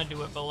didn't want to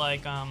do it, but,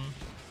 like,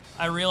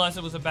 I realized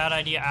it was a bad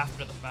idea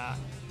after the fact.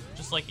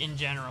 Just, like, in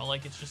general,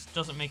 like, it just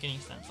doesn't make any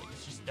sense, like,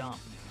 it's just dumb.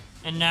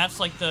 And that's,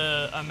 like,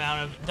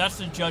 that's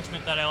the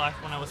judgment that I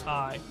lacked when I was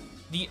high.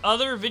 The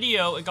other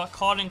video, it got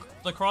caught in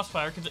the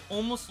crossfire because it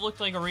almost looked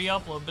like a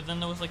re-upload, but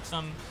then there was, like,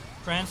 some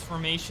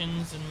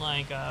transformations and,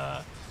 like,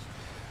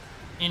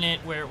 in it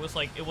where it was,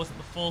 like, it wasn't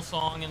the full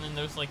song, and then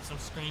there's, like, some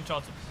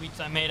screenshots of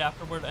tweets I made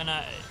afterward, and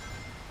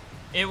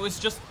it was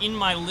just in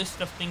my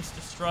list of things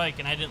to strike,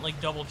 and I didn't,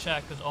 like, double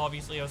check, because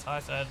obviously I was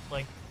high, so I had,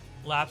 like,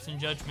 lapse in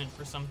judgment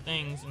for some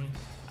things, and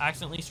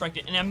accidentally striked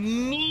it. And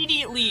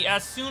immediately,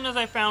 as soon as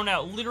I found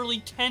out, literally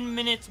 10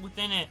 minutes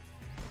within it,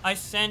 I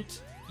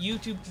sent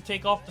YouTube to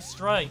take off the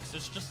strikes.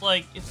 It's just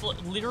like, it's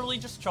literally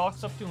just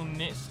chalks up to a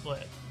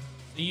misclick.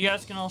 So you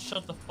guys can all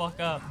shut the fuck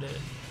up, dude.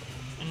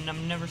 And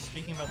I'm never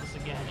speaking about this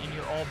again, and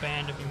you're all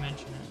banned if you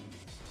mention it.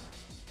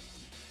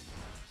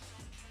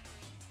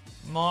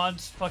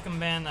 Mods, fucking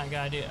ban that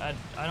guy, dude.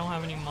 I don't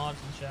have any mods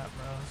in chat,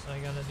 bro, so I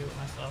gotta do it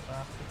myself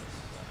after this.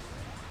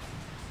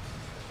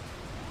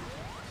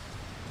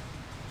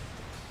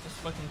 Just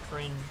fucking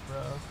cringe,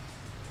 bro.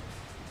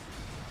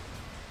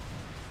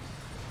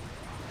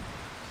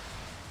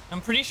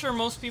 I'm pretty sure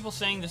most people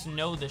saying this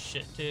know this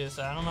shit too,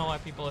 so I don't know why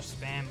people are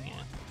spamming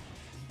it.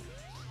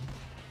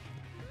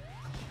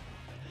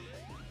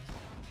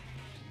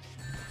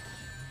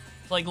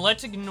 Like,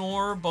 let's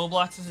ignore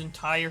Boblox's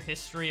entire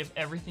history of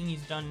everything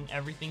he's done and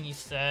everything he's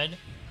said,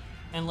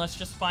 and let's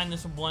just find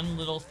this one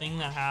little thing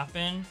that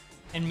happened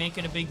and make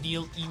it a big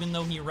deal even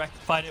though he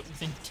rectified it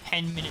within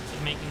 10 minutes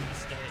of making the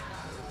mistake.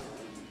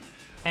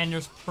 And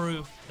there's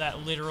proof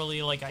that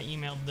literally, like, I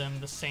emailed them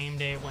the same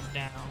day it went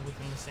down,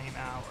 within the same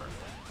hour.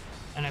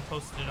 And I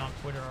posted it on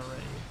Twitter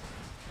already.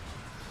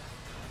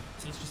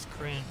 So it's just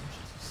cringe.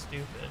 It's just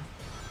stupid.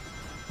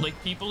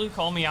 Like, people who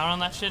call me out on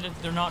that shit,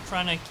 they're not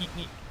trying to keep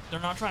me... They're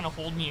not trying to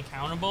hold me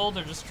accountable.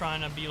 They're just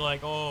trying to be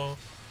like, oh,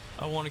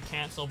 I want to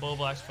cancel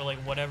Boblax for, like,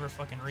 whatever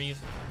fucking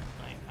reason.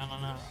 Like, I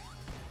don't know.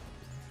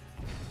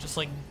 Just,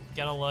 like,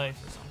 get a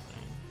life or something.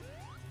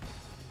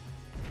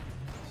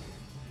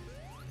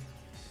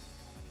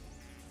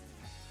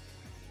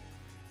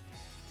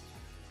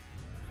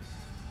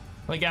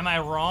 Like, am I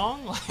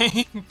wrong?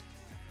 Like,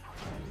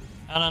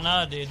 I don't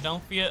know, dude.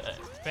 Don't feel...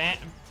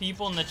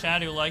 people in the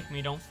chat who like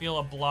me don't feel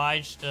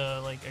obliged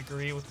to, like,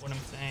 agree with what I'm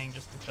saying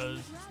just because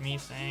it's me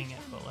saying it.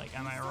 But, like,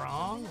 am I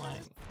wrong?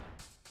 Like...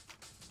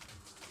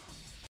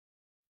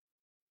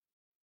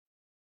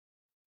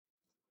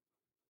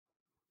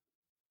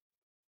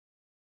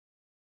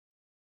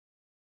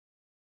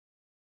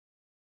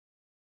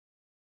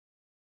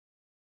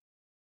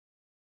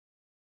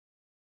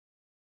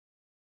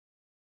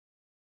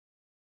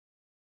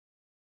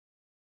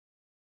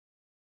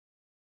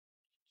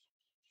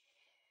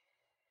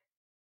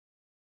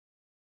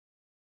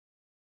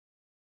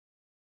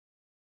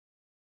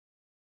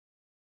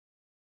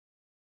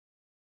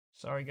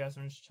 Sorry, guys.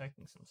 I'm just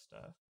checking some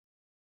stuff.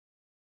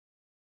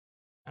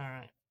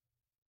 Alright.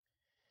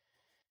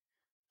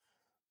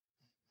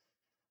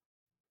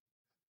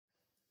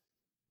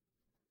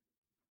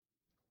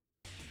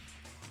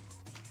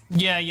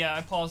 Yeah,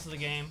 I paused the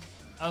game.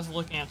 I was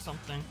looking at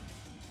something.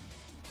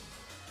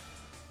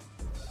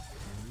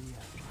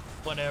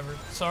 Whatever.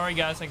 Sorry,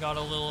 guys, I got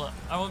a little...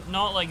 I'm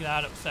not, like,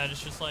 that upset.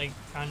 It's just, like,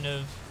 kind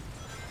of...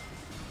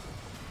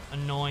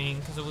 annoying,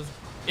 because it was...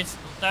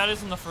 That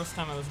isn't the first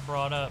time it was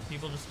brought up.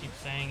 People just keep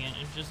saying it.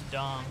 It's just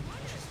dumb.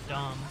 It's just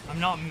dumb. I'm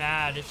not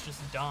mad, it's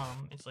just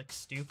dumb. It's, like,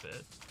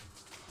 stupid.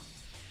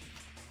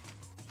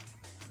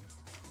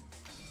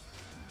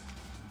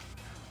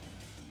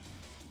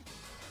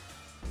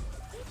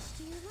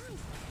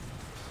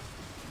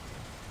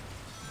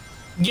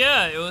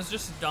 Yeah, it was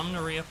just dumb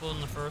to re-upload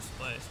in the first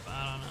place, but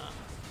I don't know.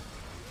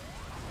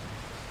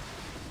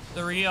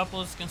 The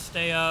re-uploads can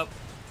stay up.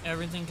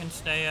 Everything can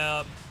stay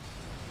up.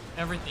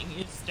 Everything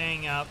is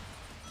staying up.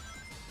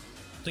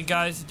 The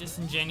guy's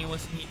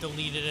disingenuous and he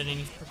deleted it and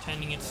he's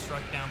pretending it's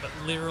struck down, but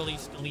literally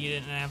he's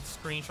deleted it, and I have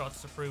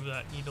screenshots to prove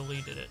that he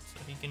deleted it, so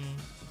he can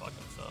fuck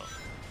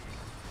himself.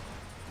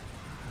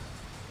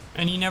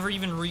 And he never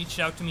even reached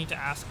out to me to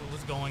ask what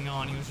was going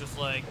on. He was just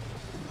like,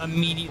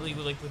 immediately,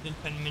 like within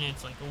 10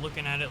 minutes, like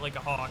looking at it like a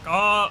hawk.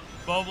 Oh,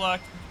 Boblax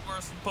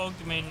worse than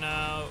Pokemon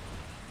now.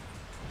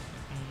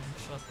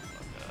 Shut the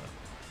fuck up.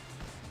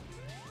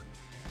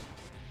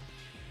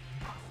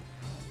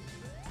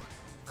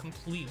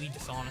 Completely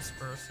dishonest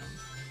person.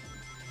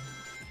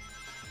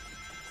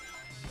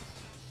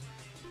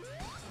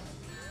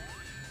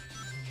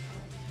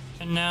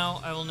 And now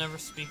I will never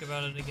speak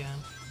about it again.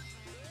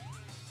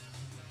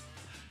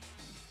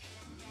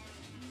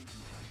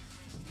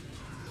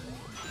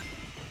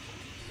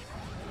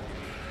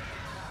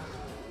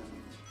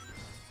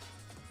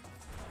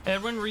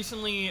 Edwin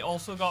recently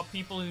also got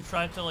people who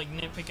tried to, like,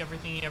 nitpick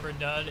everything he ever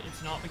did.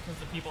 It's not because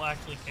the people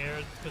actually cared,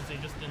 it's because they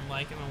just didn't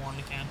like him and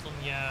wanted to cancel him.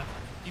 Yeah,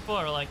 people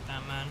are like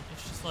that, man.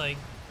 It's just, like,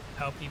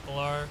 how people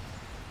are.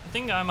 I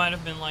think I might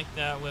have been like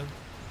that with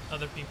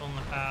other people in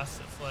the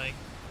past. It's like,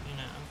 you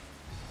know,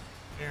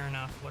 fair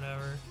enough,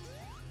 whatever.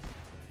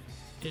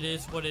 It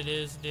is what it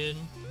is, dude.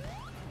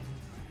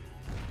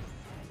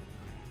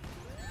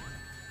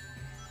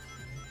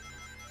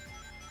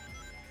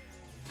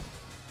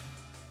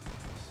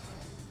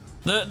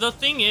 The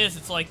thing is,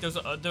 it's like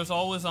there's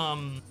always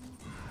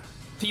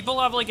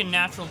people have like a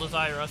natural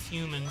desire. Us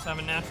humans have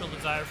a natural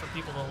desire for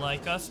people to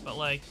like us, but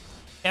like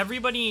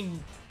everybody,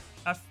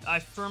 I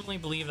firmly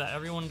believe that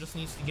everyone just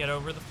needs to get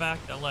over the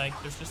fact that like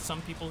there's just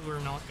some people who are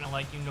not gonna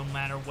like you no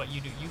matter what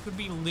you do. You could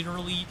be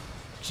literally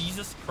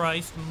Jesus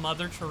Christ,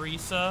 Mother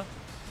Teresa,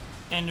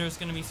 and there's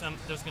gonna be haters,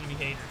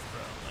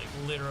 bro.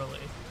 Like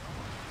literally,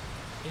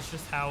 it's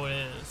just how it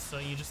is. So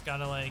you just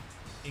gotta like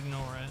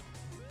ignore it,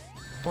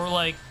 or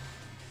like.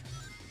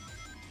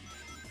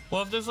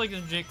 Well, if there's like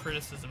legit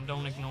criticism,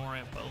 don't ignore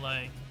it, but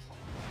like,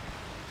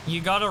 you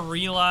gotta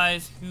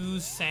realize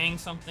who's saying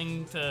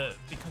something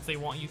because they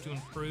want you to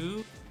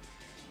improve,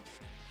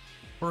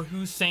 or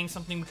who's saying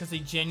something because they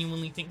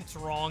genuinely think it's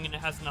wrong and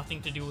it has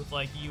nothing to do with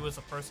like you as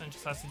a person, it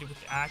just has to do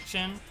with the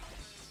action,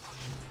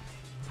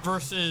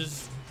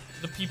 versus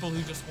the people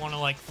who just want to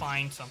like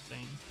find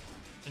something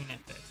to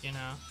nitpick, you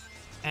know?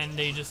 And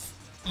they just,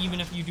 even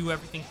if you do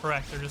everything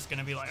correct, they're just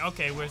gonna be like,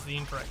 okay, where's the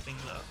incorrect thing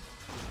though?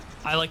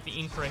 I like the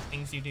incorrect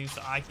things you do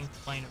so I can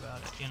complain about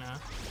it, you know?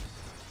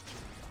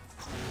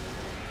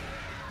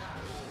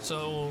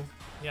 So,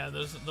 yeah,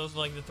 those are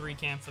like the three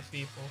camps of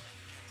people.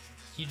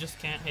 You just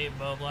can't hate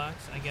Boblax,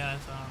 I guess,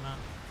 I don't know.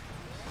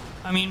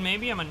 I mean,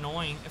 maybe I'm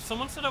annoying. If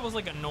someone said I was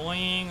like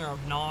annoying or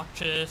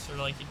obnoxious or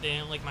like they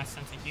didn't like my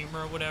sense of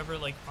humor or whatever,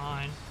 like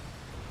fine.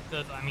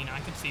 Because I mean, I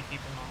could see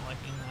people not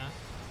liking that,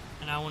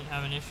 and I wouldn't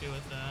have an issue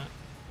with that.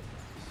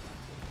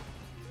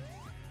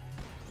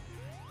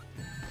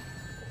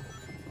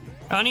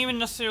 I don't even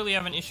necessarily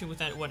have an issue with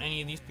that, what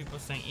any of these people are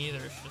saying either.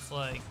 It's just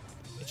like,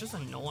 it's just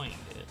annoying,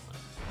 dude.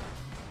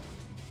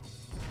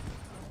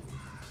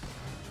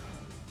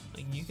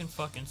 Like you can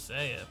fucking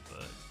say it,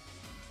 but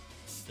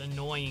it's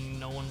annoying.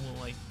 No one will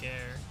like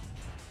care.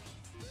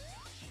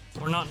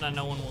 Or not that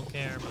no one will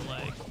care, but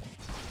like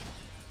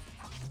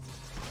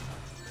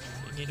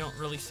you don't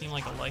really seem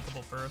like a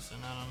likable person.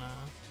 I don't know.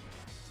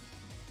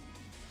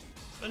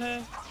 But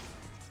hey,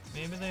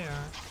 maybe they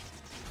are.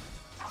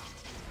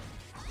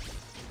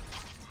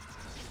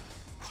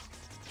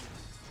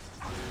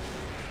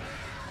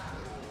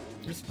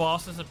 This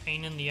boss is a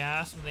pain in the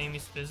ass with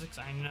Amy's physics.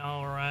 I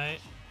know, right?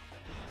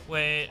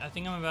 Wait, I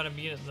think I'm about to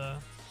beat it though.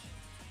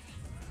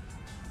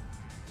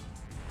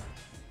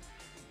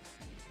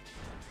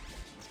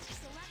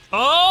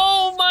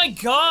 Oh my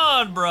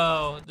god,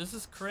 bro! This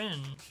is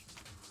cringe.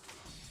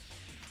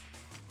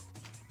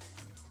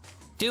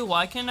 Dude,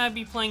 why can't I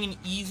be playing an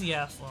easy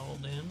ass level,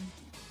 dude?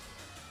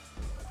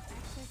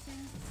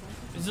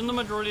 Isn't the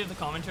majority of the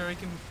commentary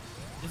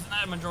isn't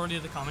that a majority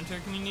of the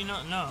commentary community?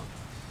 No.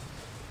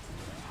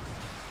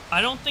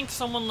 I don't think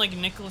someone like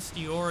Nicholas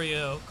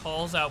Diorio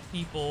calls out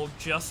people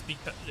just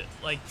because,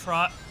 like,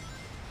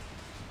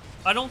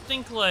 I don't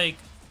think, like,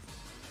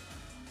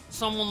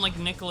 someone like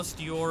Nicholas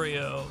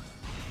Diorio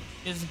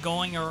is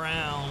going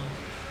around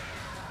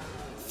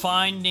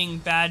finding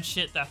bad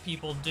shit that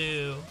people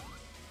do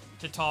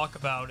to talk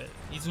about it.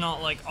 He's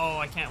not like, oh,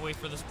 I can't wait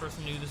for this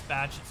person to do this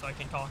bad shit so I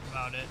can talk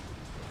about it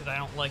because I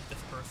don't like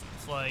this person.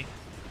 It's like,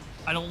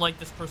 I don't like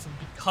this person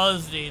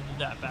because they did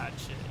that bad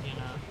shit, you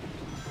know?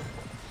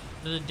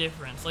 There's a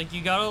difference. Like,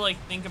 you gotta, like,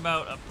 think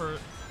about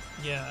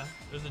yeah,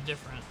 there's a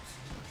difference,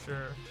 for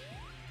sure.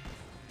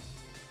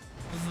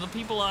 The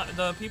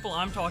people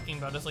I'm talking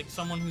about is, like,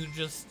 someone who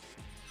just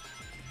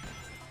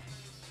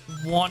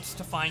wants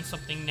to find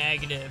something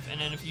negative, and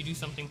then if you do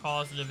something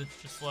positive,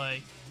 it's just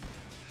like,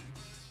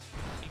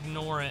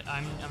 ignore it.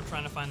 I'm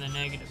trying to find the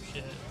negative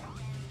shit.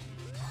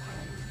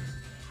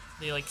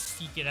 They, like,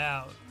 seek it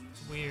out.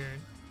 It's weird.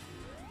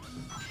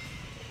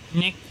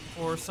 Nick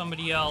or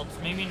somebody else,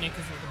 maybe Nick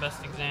isn't the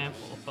best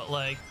example, but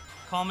like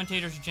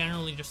commentators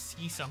generally just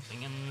see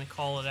something and then they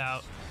call it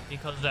out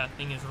because that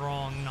thing is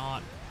wrong,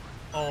 not,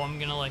 oh, I'm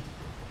gonna like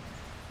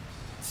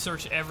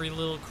search every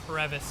little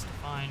crevice to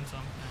find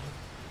something.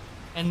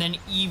 And then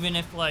even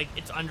if like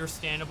it's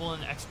understandable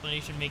and the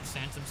explanation makes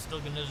sense, I'm still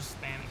gonna just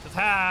spam it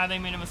because they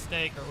made a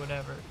mistake or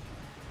whatever.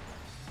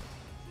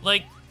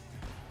 Like,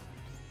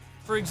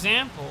 for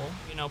example,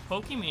 you know,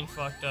 Pokimane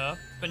fucked up,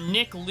 but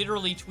Nick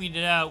literally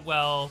tweeted out,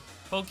 well,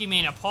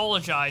 Pokimane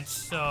apologized,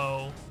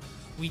 so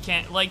we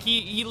can't, like,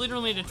 he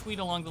literally made a tweet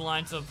along the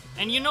lines of,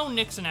 and you know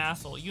Nick's an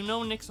asshole. You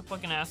know Nick's a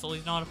fucking asshole.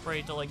 He's not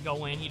afraid to, like,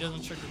 go in. He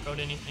doesn't sugarcoat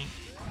anything.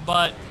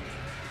 But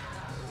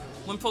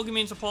when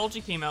Pokimane's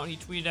apology came out, he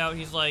tweeted out,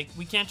 he's like,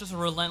 we can't just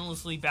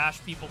relentlessly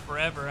bash people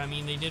forever. I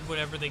mean, they did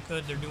whatever they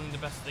could. They're doing the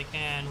best they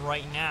can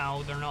right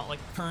now. They're not, like,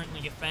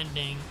 currently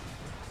offending.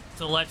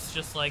 So let's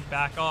just, like,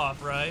 back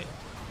off, right?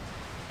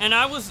 And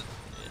I was,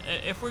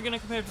 if we're gonna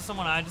compare it to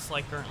someone I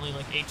dislike currently,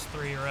 like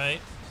H3, right?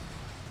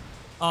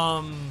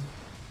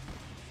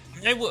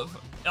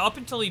 Up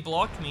until he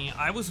blocked me,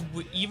 I was,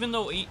 even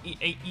though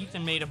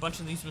Ethan made a bunch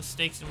of these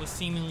mistakes and was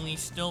seemingly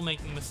still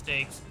making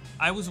mistakes,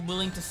 I was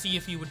willing to see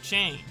if he would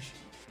change.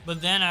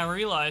 But then I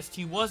realized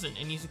he wasn't,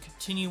 and he's a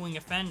continuing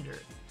offender.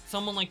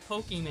 Someone like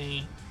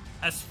Pokimane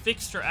has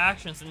fixed her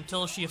actions, and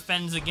until she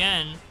offends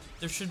again,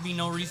 there should be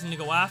no reason to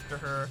go after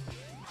her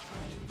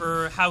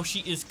for how she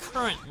is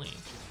currently.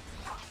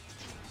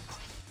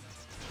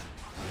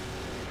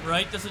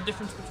 Right? There's a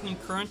difference between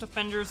current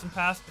offenders and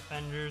past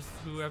offenders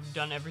who have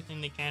done everything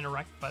they can to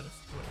rectify the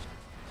situation.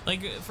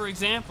 Like, for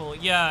example,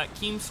 yeah,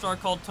 Keemstar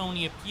called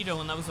Tony a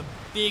pedo, and that was a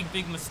big,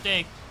 big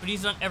mistake, but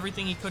he's done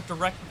everything he could to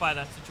rectify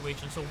that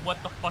situation, so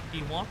what the fuck do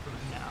you want from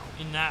him now,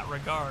 in that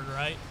regard,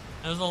 right?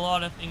 There's a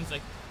lot of things,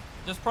 like,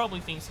 there's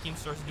probably things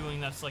Keemstar's doing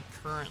that's, like,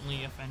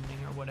 currently offending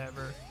or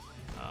whatever,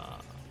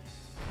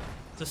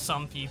 to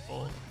some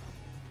people.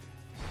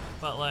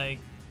 But, like,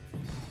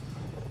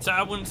 so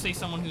I wouldn't say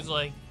someone who's,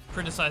 like,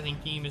 criticizing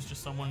Keem is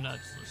just someone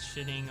that's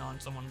shitting on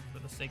someone for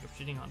the sake of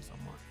shitting on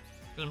someone.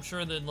 Because I'm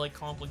sure they'd, like,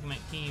 compliment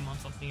Keem on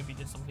something if he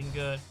did something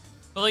good.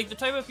 But, like, the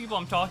type of people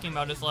I'm talking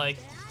about is, like,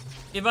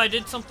 if I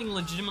did something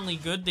legitimately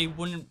good, they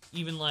wouldn't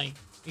even, like,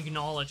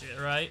 acknowledge it,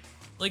 right?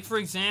 Like, for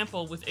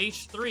example, with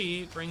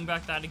H3, bring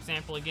back that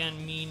example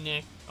again, me,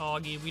 Nick,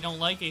 Augie, we don't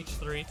like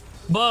H3.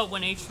 But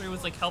when H3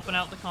 was, like, helping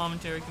out the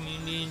commentary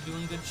community and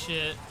doing good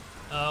shit,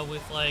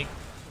 with, like,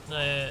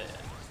 the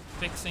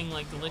fixing,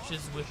 like,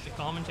 glitches with the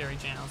commentary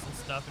channels and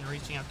stuff and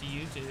reaching out to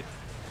YouTube,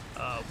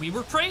 we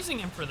were praising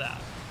him for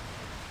that.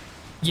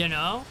 You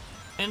know?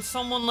 And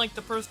someone like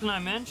the person I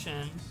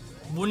mentioned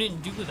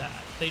wouldn't do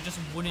that. They just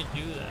wouldn't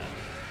do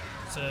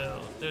that.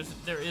 So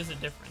there is a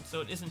difference.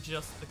 So it isn't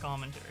just the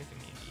commentary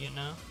community, you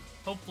know?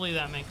 Hopefully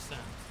that makes sense.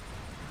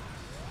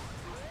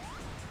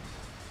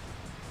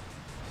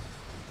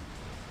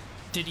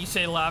 Did he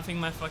say laughing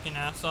my fucking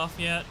ass off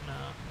yet? No.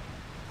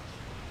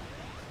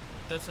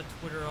 That's a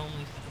Twitter only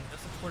thing.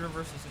 That's a Twitter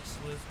versus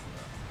exclusive,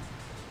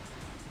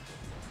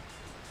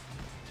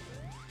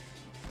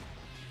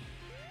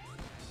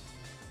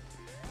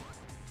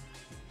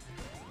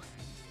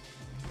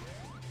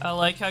 bro. I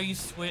like how you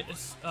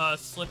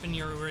slip in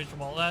your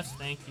original last.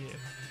 Thank you.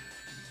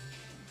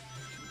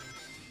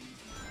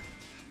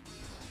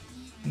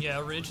 Yeah,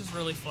 Ridge is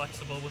really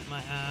flexible with my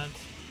ads.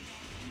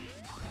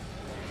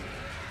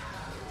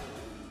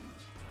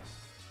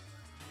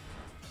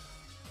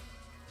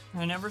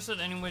 I never said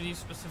anybody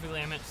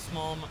specifically, I meant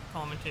small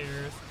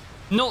commentators.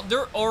 No,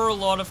 there are a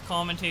lot of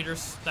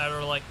commentators that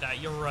are like that,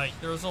 you're right.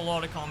 There's a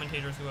lot of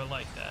commentators who are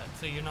like that,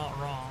 so you're not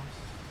wrong.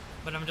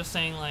 But I'm just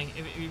saying, like,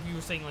 if you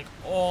were saying, like,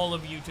 all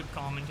of YouTube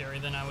commentary,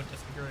 then I would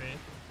disagree.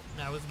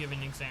 And I was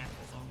giving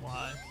examples on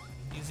why.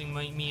 Using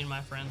me and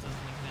my friends as an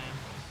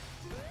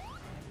example.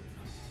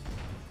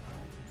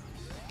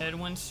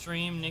 Edwin's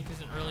stream, Nick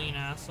isn't really an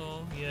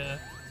asshole, yeah.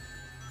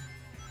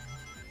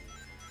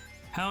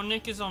 How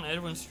Nick is on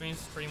Edwin's streams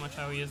is pretty much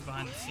how he is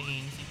behind the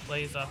scenes. He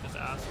plays up his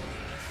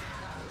assholiness.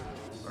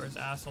 Or his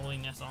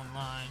assholiness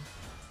online.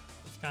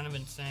 It's kind of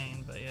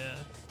insane, but yeah.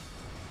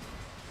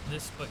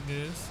 This but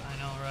Goose, I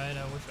know, right?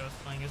 I wish I was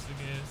playing as the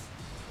Goose.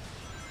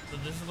 So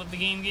this is what the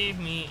game gave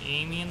me,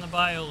 Amy and the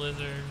Bio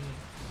Lizard.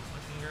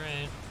 Looking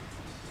great.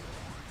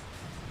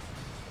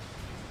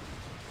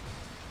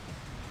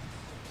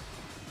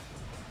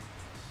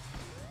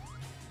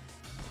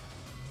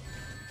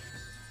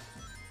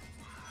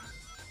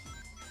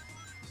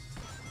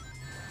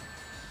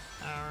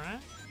 Alright.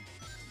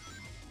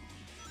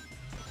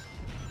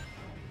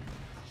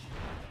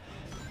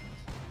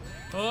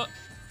 Oh!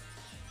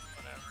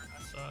 Whatever,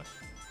 that sucks.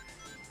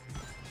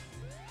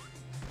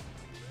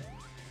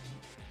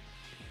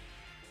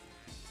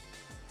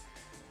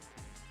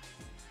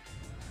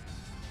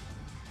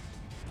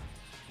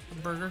 The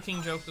Burger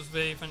King joke was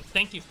very fun.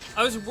 Thank you.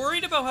 I was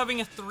worried about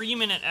having a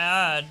 3-minute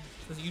ad,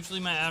 because usually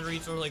my ad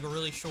reads are like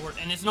really short,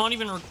 and it's not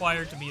even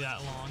required to be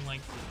that long. Like,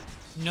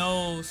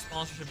 no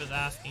sponsorship is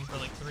asking for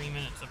like 3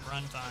 minutes of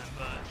runtime,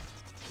 but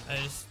I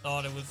just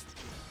thought it was,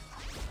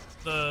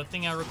 the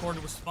thing I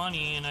recorded was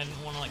funny and I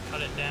didn't want to like cut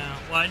it down.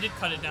 Well, I did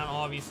cut it down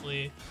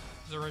obviously.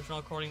 The original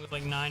recording was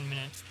like 9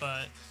 minutes,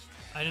 but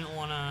I didn't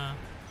want to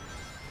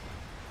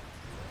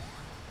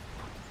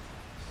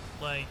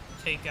like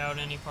take out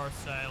any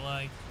parts that I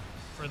like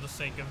for the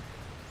sake of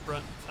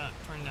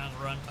turning down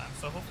the runtime.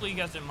 So hopefully you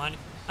guys didn't mind.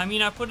 I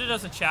mean, I put it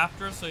as a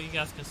chapter so you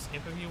guys can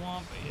skip if you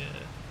want, but yeah.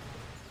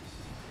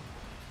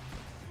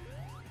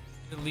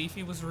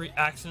 Leafy was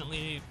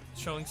accidentally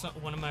showing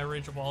one of my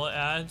Rage Wallet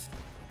ads.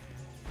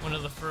 One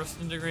of the first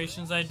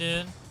integrations I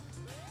did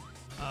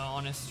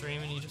on his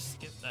stream, and he just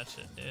skipped that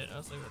shit, dude. I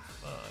was like, what the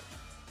fuck?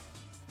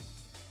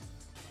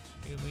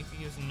 Dude, Leafy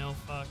gives no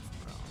fucks,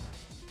 bro.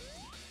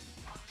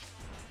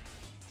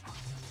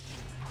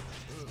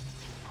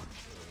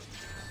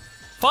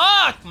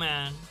 Fuck,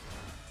 man!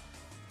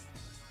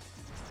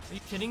 Are you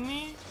kidding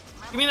me?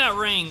 Give me that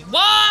ring.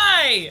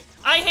 Why?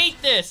 I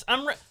hate this.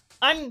 I'm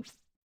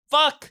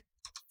fuck.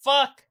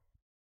 Fuck.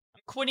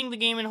 I'm quitting the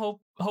game and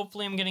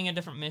hopefully I'm getting a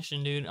different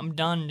mission, dude. I'm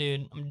done,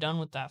 dude. I'm done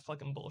with that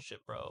fucking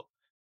bullshit, bro.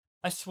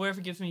 I swear if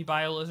it gives me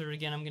Bio Lizard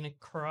again, I'm gonna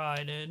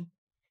cry, dude.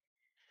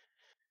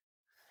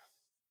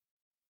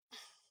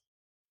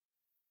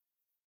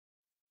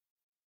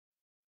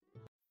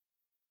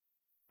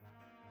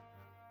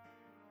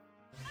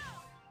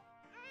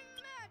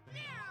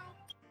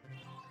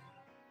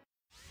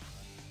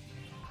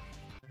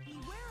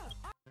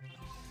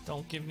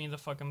 Don't give me the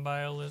fucking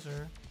Bio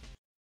Lizard.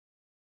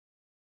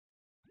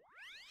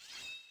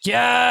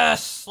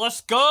 Yes!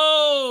 Let's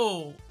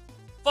go!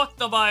 Fuck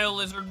the Bio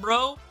Lizard,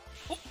 bro.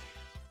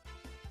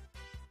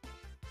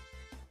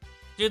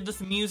 Dude,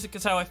 this music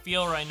is how I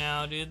feel right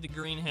now, dude. The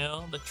Green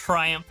Hill. The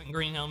triumphant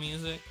Green Hill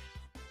music.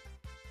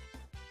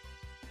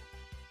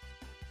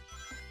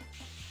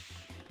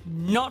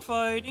 Not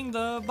fighting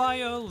the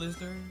Bio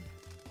Lizard.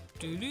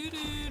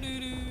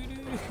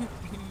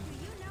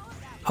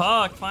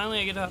 Fuck, finally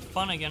I get to have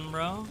fun again,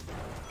 bro.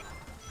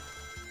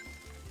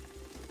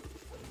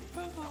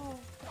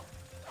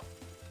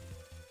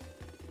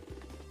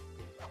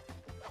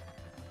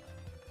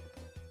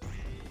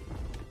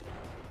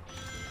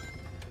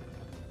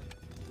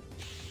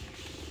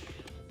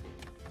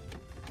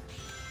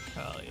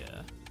 Hell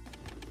yeah.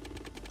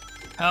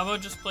 How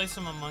about just play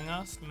some Among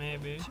Us?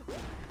 Maybe.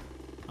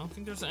 I don't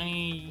think there's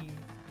any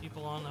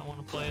people on that want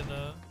to play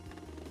though.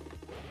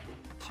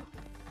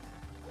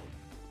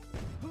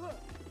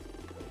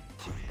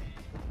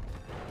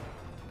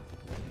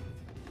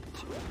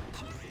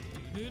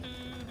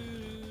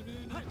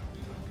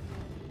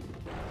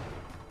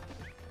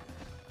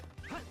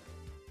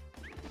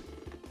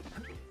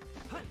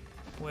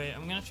 Wait,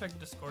 I'm gonna check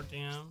Discord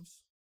DMs.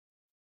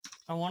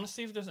 I want to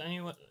see if there's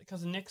anyone,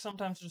 because Nick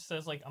sometimes just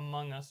says like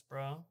Among Us,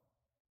 bro.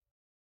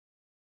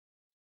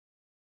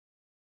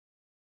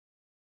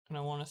 And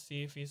I want to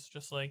see if he's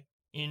just like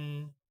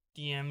in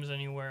DMs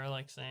anywhere,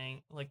 like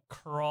saying, like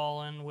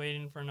crawling,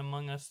 waiting for an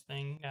Among Us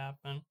thing to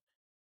happen.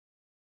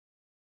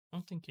 I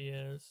don't think he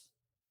is.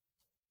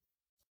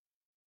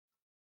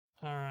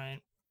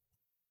 Alright.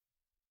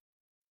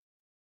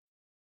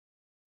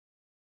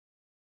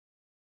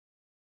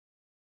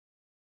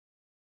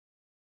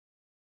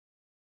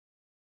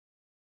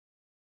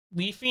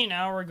 Leafy an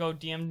hour ago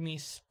DM'd me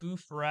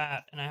spoof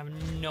rat, and I have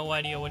no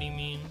idea what he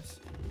means.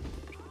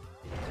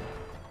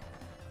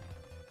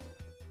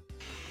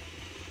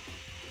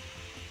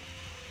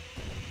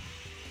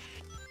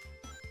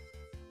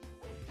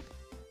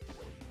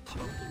 You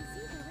can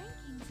see the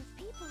rankings of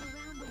people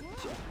around the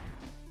world.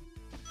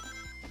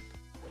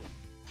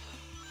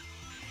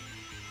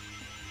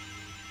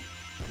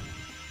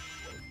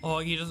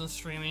 Augie doesn't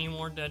stream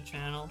anymore, dead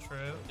channel,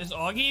 true. Is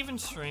Augie even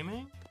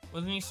streaming?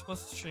 Wasn't he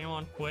supposed to stream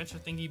on Twitch? I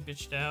think he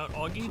bitched out.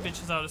 Augie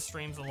bitches out his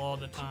streams a lot of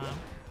the time.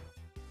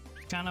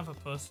 Kind of a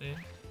pussy.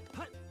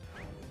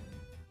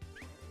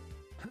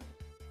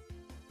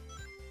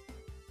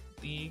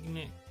 League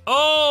Nick.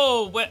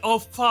 Oh! Wait, oh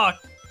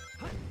fuck!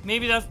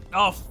 Maybe that's.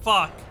 Oh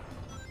fuck!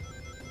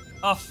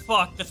 Oh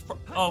fuck! That's.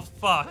 Oh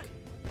fuck!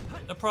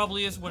 That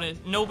probably is what it is.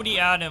 Nobody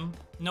add him.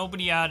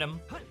 Nobody add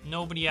him.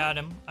 Nobody add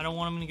him. I don't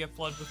want him to get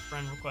flooded with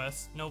friend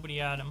requests. Nobody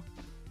add him.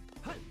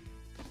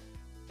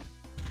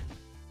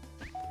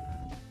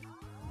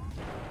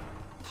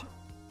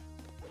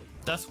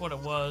 That's what it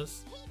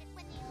was.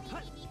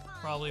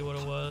 Probably what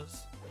it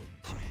was.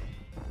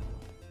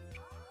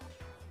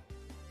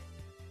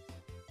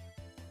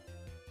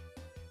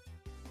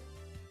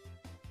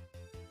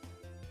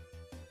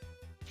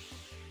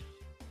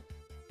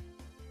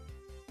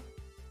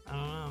 I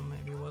don't know,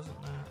 maybe it wasn't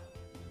that.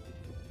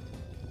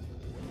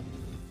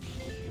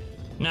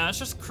 No, it's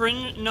just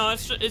cringe. No,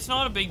 it's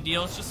not a big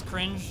deal. It's just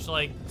cringe,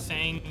 like,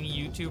 saying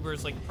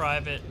YouTubers, like,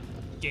 private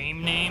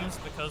game names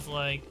because,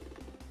 like,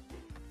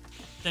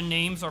 the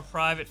names are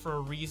private for a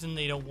reason.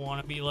 They don't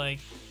want to be, like,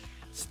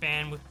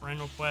 spammed with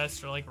friend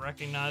requests or, like,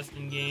 recognized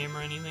in game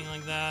or anything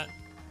like that.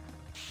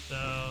 So,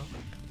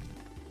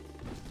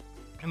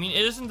 I mean,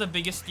 it isn't the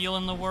biggest deal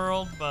in the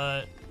world,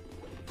 but,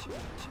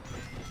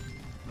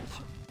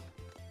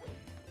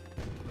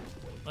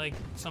 like,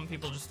 some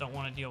people just don't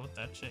want to deal with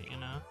that shit, you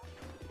know?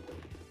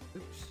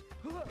 Oops.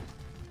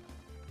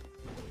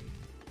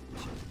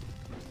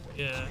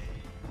 Yeah.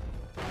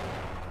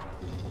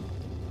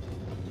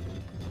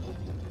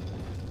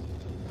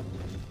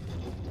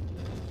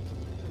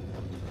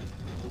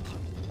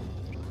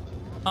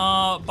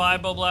 Bye,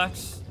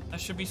 Boblax. I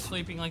should be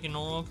sleeping like a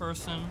normal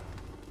person.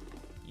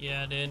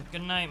 Yeah, dude.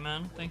 Good night,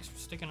 man. Thanks for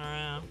sticking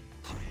around.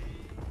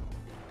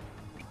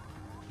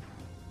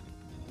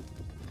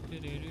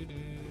 Do-do-do-do.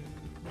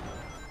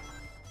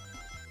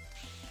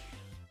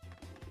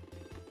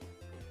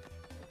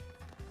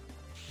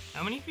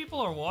 How many people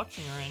are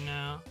watching right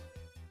now?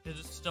 Is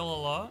it still a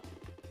lot?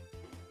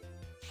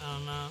 I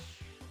don't know.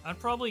 I'd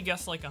probably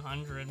guess like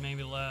 100,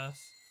 maybe less.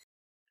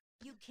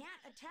 You can't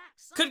attack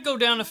Could go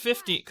down to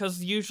 50,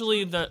 because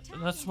usually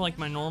that's like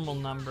my normal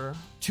number.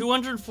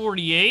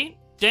 248?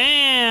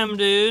 Damn,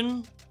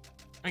 dude.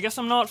 I guess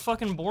I'm not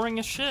fucking boring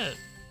as shit.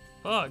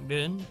 Fuck,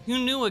 dude. Who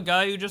knew a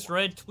guy who just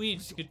read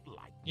tweets could,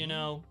 you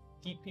know,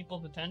 keep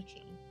people's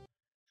attention?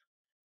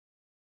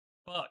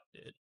 Fuck,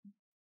 dude.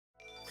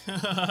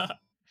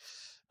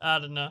 I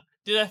don't know.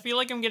 Dude, I feel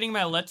like I'm getting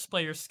my Let's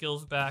Player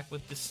skills back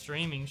with this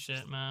streaming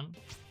shit, man.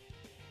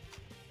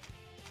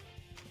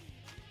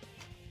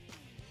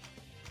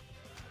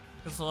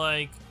 Cause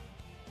like,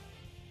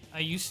 I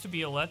used to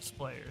be a Let's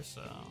Player,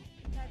 so.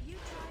 Have you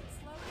tried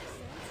slow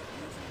descents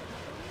using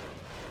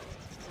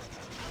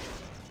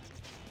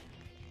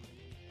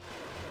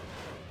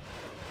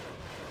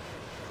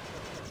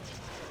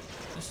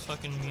This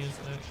fucking music.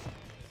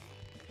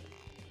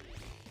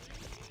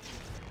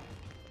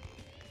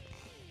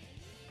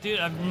 Dude,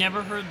 I've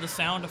never heard the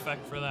sound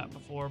effect for that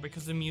before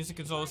because the music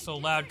is always so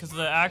loud. Because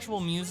the actual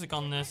music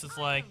on this is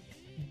like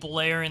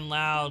blaring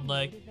loud,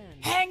 like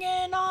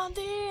hanging on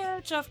the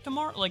edge of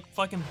tomorrow, like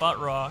fucking butt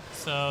rock.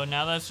 So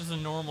now that's just a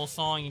normal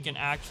song, you can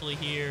actually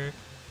hear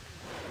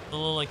the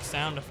little like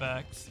sound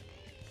effects,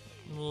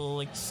 the little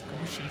like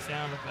squishy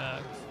sound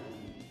effects.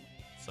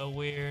 So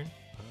weird.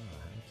 Oh,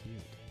 how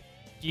cute.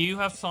 Do you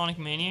have Sonic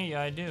Mania?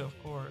 Yeah, I do,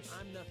 of course.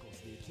 I'm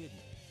Knuckles, the echidna.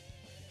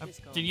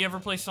 Did you ever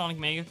play Sonic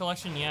Mega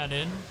Collection? Yeah, I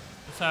did.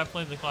 That's how I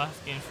played the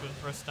classic games for the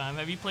first time.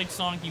 Have you played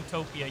Sonic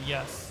Utopia?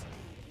 Yes.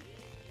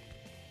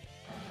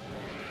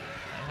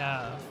 I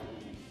have.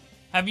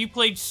 Have you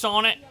played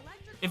Sonic?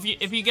 If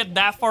you get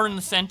that far in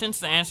the sentence,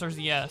 the answer is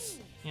yes.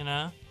 You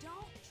know? Don't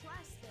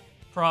trust them.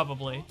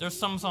 Probably. There's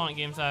some Sonic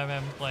games I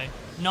haven't played.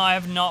 No, I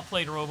have not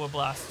played Robo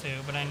Blast 2,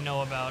 but I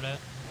know about it.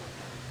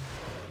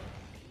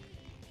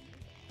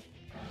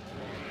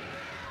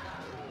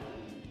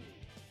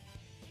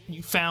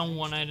 You found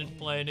one I didn't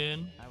play,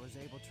 dude. I was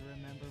able to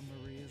remember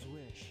Maria's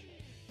wish.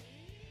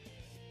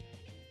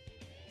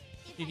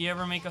 Did you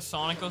ever make a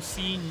Sonic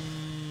OC?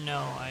 No,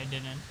 I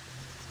didn't.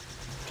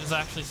 Which is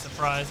actually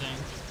surprising.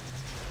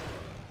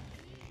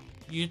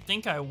 You'd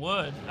think I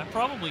would. I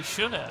probably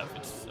should have.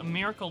 It's a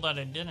miracle that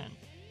I didn't.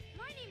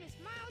 My name is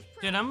Miles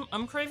Dude, Pratt.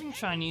 I'm craving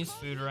Chinese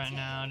food right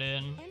now,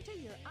 dude. Enter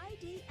your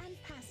ID and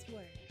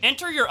password.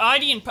 Enter your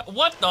ID and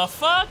what the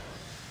fuck?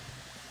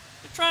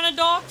 You're trying to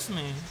dox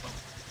me.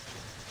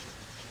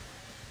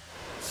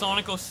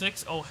 Sonic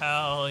 06? Oh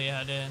hell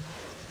yeah, dude.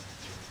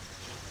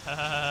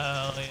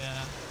 Hell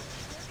yeah.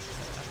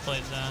 I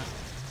played that.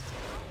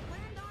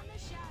 Land on the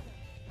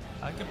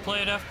shadow. I could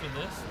play it after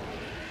this.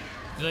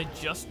 Cause I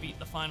just beat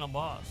the final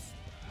boss.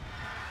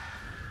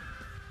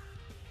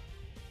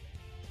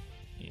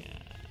 Yeah.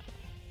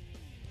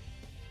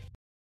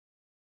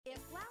 If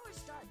flowers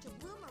start to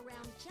bloom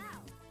around Chow,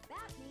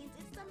 that means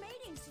it's the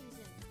mating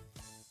season.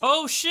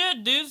 Oh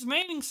shit, dude, it's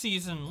mating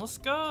season. Let's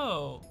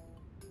go.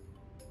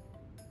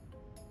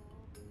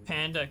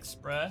 Panda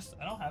Express.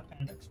 I don't have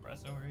Panda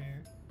Express over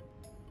here.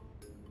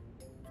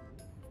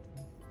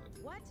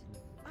 What?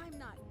 I'm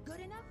not good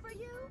enough for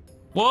you?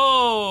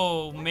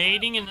 Whoa,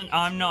 mating and then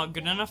I'm not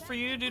good enough for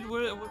you, dude.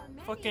 What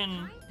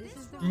fucking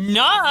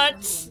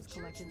nuts?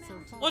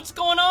 What's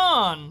going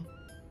on?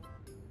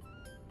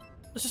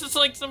 This is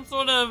like some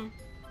sort of.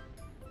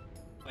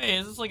 Wait,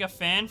 is this like a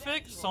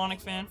fanfic? Sonic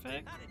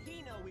fanfic? How did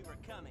he know we were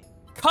coming?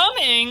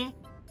 Coming?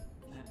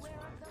 That's what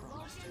I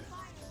promised you.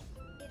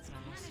 Its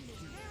cannon is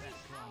very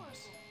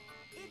powerful.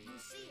 If you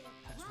see it,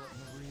 That's what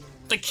run. Maria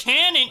The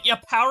cannon? Yeah,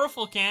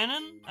 powerful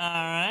cannon?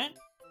 Alright.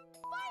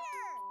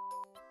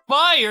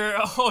 Fire! Fire!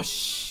 Oh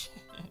shit.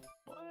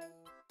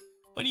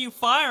 What are you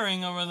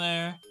firing over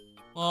there?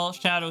 Well,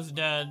 Shadow's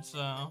dead,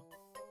 so.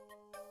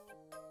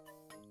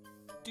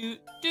 Do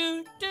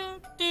do do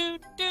do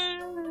do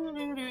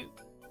do do do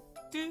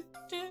do do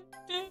do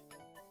do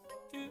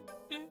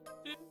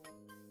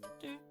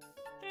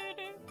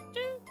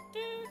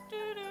do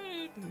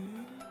do.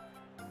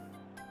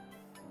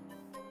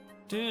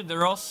 Dude,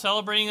 they're all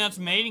celebrating that's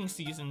mating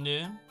season,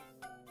 dude.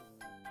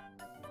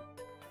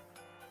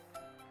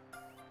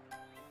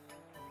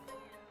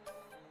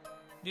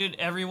 Dude,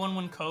 everyone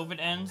when COVID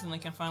ends and they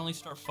can finally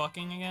start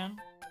fucking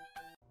again.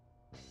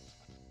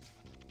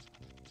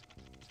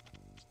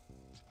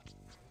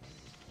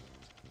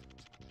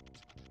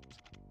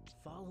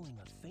 Following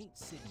a faint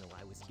signal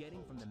I was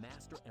getting from the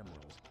Master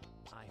Emerald,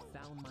 I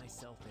found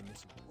myself in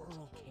this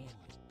Whirl Canyon.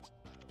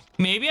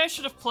 Maybe I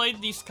should have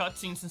played these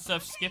cutscenes instead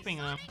of skipping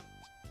them.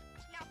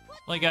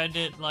 Like I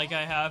did, like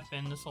I have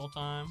been this whole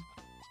time.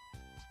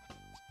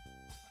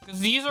 Cause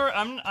these are,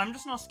 I'm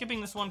just not skipping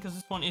this one because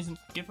this one isn't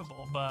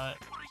skippable, but.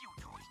 What are you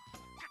doing?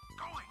 Get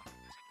going!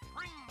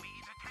 Bring me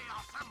the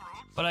Chaos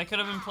Emeralds! But I could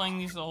have been playing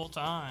these the whole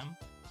time.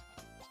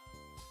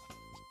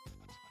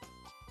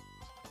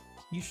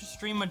 You should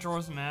stream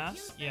Majora's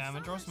Mask. Yeah,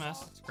 Majora's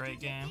Mask is a great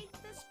game.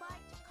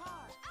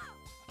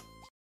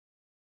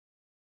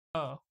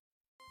 Oh.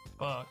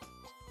 Fuck.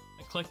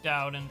 I clicked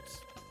out and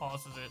it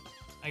pauses it.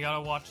 I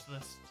gotta watch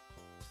this.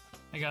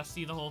 I gotta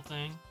see the whole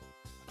thing.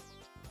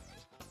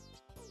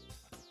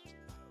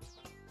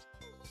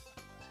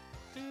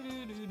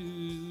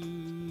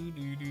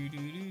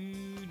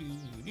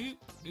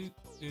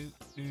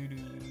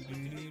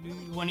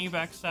 When are you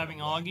backstabbing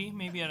Augie?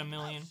 Maybe at a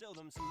million. I'll show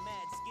them some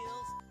mad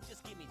skills.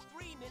 Just give me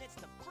 3 minutes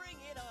to bring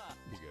it up.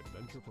 The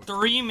adventure for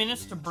 3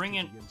 minutes to bring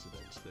it. the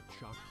incidents that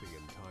shocked the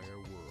entire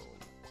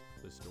world.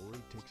 The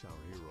story takes our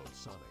hero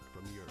Sonic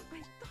from the Earth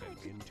and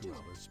into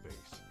outer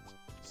space.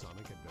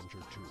 Sonic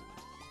Adventure 2.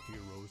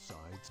 Hero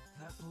Sides.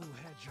 That blue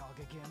hedgehog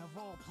again, of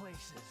all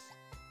places.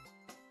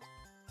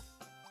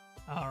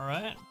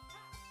 Alright.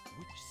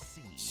 Which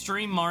scene?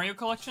 Stream Mario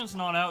Collection's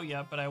not out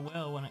yet, but I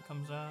will when it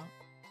comes out.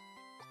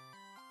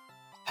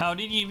 How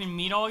did you even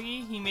meet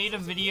Augie? He made a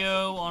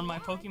video on my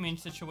Pokemon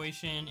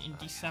situation in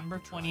December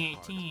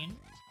 2018.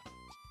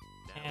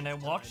 And I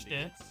watched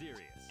it.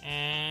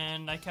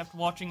 And I kept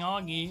watching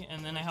Augie,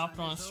 and then I hopped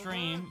on a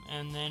stream,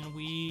 and then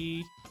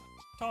we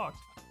talked.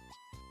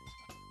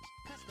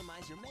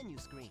 Customize your menu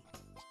screen.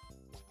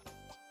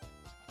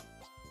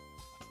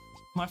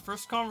 My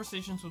first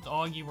conversations with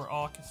Augie were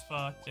awk as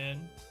fuck, dude.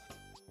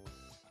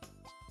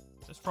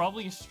 There's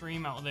probably a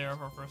stream out there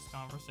of our first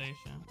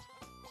conversation.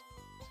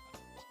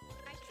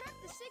 I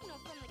tracked the signal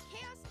from the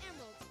Chaos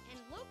Emeralds and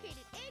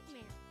located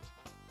Eggman.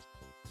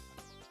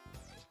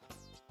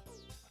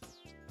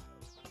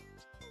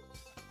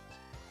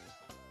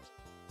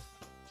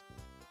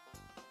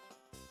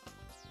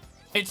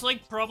 It's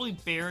like probably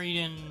buried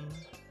in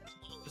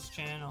his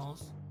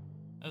channels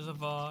as a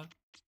VOD.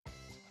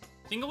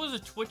 I think it was a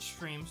Twitch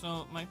stream,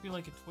 so it might be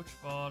like a Twitch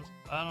VOD.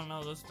 I don't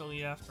know, those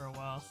delete after a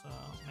while, so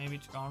maybe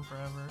it's gone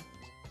forever.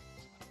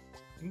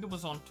 I think it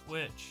was on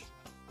Twitch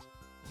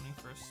when he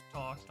first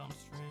talked on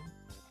stream.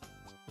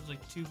 There's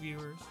like 2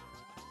 viewers.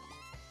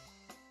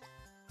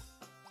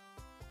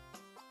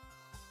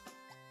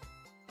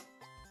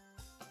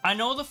 I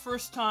know the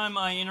first time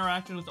I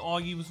interacted with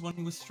Augie was when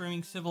he was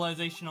streaming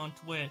Civilization on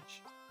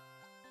Twitch.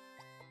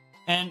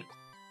 And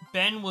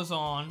Ben was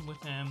on with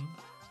him.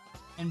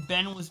 And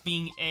Ben was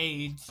being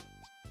AIDS.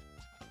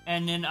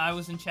 And then I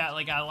was in chat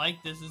like, I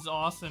like this is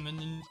awesome. And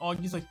then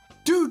Augie's like,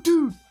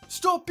 dude,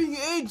 stop being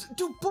AIDS.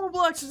 Dude,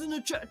 Bullblax is in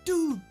the chat.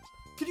 Dude,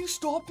 can you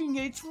stop being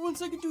gay for 1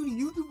 second, dude?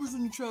 YouTubers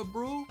in the chat,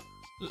 bro.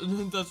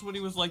 That's what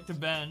he was like to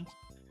Ben.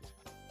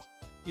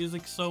 He was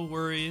like so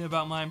worried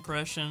about my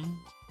impression.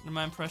 And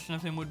my impression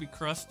of him would be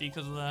crusty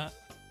because of that.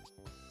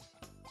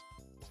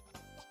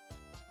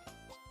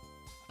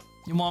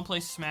 You wanna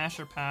play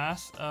Smash or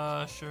Pass?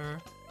 Sure.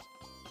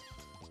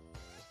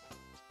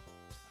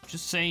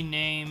 Just say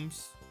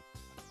names.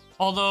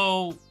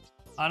 Although,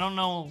 I don't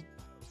know.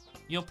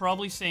 You'll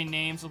probably say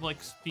names of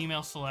like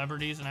female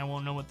celebrities and I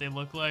won't know what they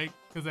look like.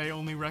 Because I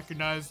only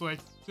recognize like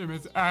them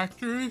as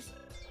actors.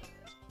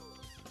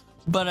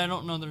 But I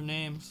don't know their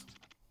names.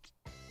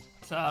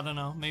 So I don't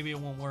know. Maybe it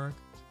won't work.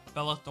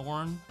 Bella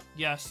Thorne?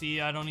 Yeah,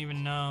 see, I don't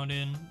even know,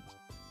 dude.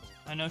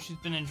 I know she's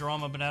been in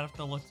drama, but I'd have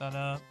to look that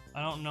up.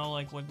 I don't know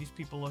like what these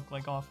people look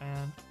like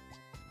offhand.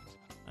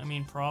 I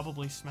mean,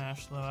 probably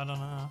Smash though. I don't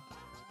know.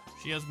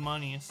 She has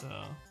money, so...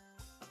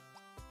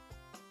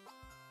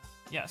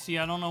 Yeah, see,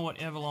 I don't know what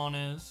Evelyn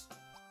is.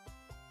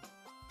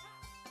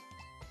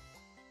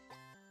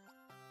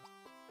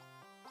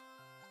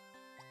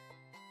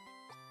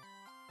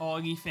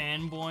 Augie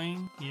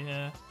fanboying?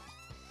 Yeah.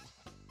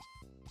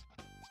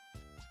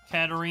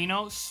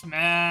 Katarino?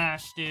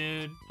 Smash,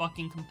 dude.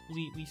 Fucking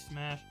completely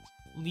smash.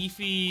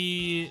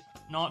 Leafy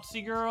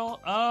Nazi girl?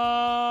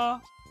 I'd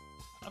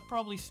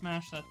probably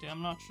smash that too.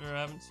 I'm not sure.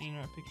 I haven't seen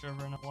a picture of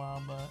her in a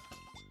while, but...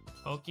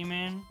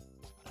 Pokemon?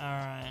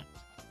 Alright.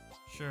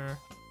 Sure.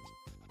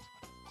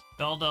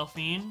 Belle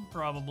Delphine?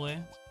 Probably.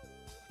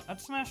 I'd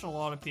smash a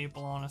lot of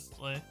people,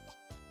 honestly.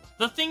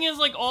 The thing is,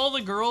 like, all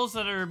the girls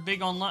that are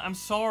big online... I'm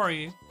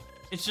sorry.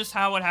 It's just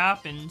how it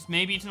happens.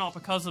 Maybe it's not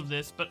because of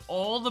this, but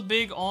all the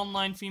big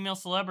online female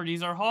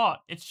celebrities are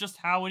hot. It's just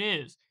how it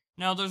is.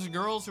 Now, there's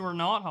girls who are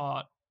not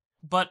hot,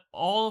 but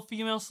all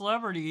female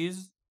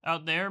celebrities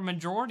out there,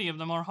 majority of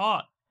them are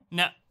hot.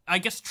 Now, I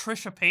guess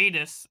Trisha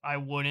Paytas, I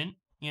wouldn't,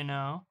 you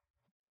know?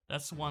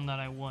 That's one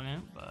that I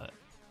wouldn't, but...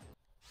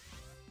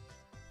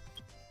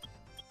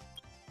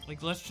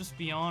 Like, let's just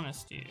be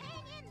honest here.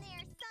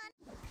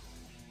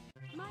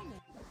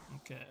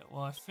 Okay,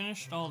 well, I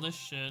finished all this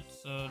shit,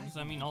 so does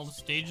that mean all the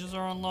stages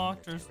are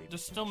unlocked? Or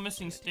there's still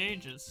missing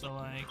stages, so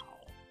like...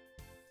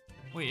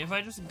 Wait, if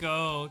I just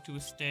go to a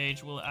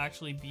stage, will it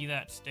actually be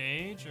that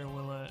stage, or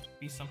will it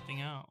be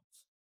something else?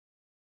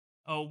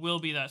 Oh, it will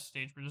be that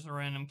stage, but just a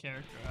random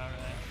character, alright.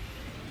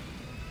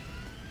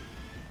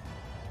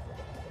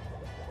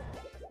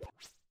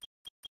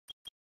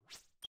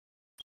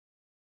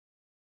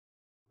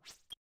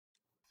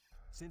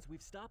 Since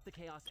we've stopped the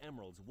Chaos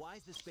Emeralds, why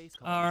is the space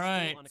colony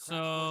Alright, still on a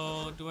crash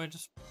so course? do I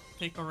just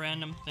pick a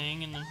random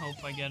thing and then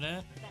hope I get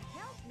it? The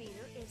health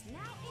meter is now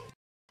in.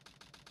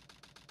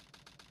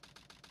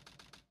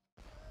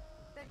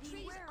 The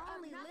trees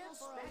only live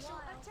for a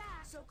special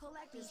attack, so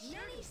collect as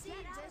many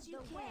seeds as you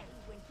can.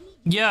 When he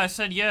Yeah, I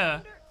said yeah.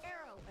 thunder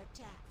arrow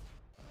attack.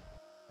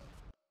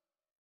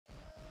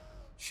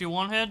 She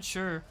one head?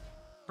 Sure.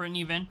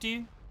 Brittany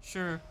Venti?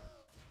 Sure.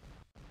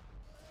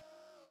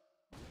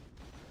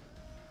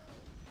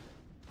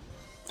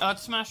 I'd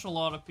smash a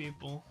lot of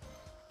people.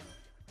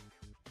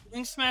 I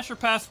think Smash or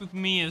Pass with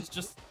me is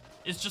just...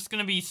 It's just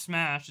gonna be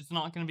Smash. It's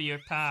not gonna be a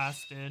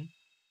Pass, dude.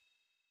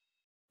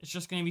 It's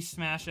just gonna be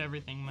Smash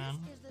everything, man.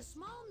 This is the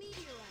small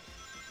meteorite.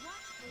 Watch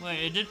for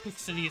Wait, it did pick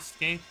City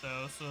Escape,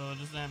 though, so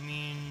does that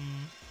mean...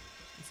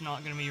 It's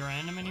not gonna be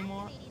random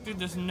anymore? Dude,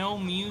 there's no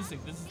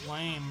music. This is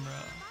lame, bro.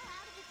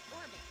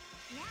 far out of its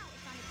orbit. Now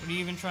it's on its What are you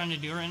even trying to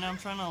do right now? I'm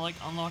trying to, like,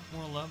 unlock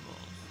more levels.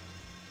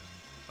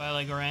 By,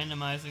 like,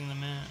 randomizing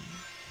them in.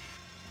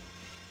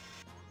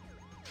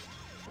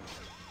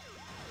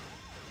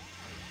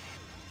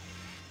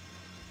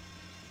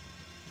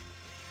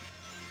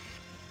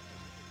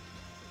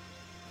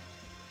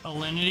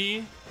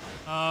 Alinity?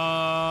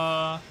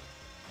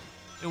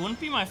 It wouldn't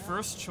be my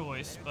first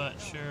choice, but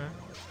sure.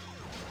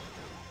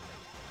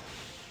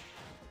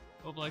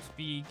 Oblex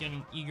be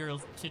getting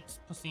e-girls, tits,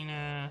 pussy, and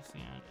ass.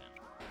 Yeah.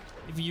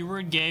 If you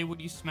were gay, would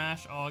you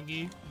smash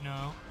Augie?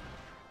 No.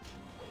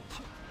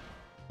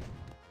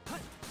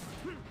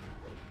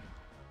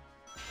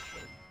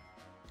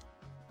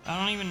 I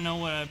don't even know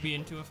what I'd be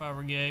into if I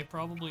were gay.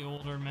 Probably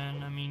older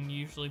men. I mean,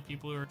 usually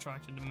people who are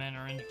attracted to men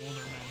are into older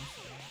men.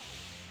 So.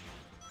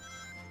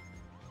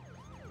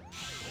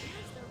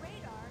 Use the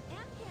radar and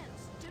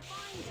hints to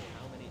find it.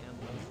 How many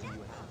emblems do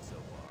you have so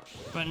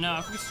far? But no,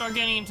 if we start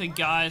getting into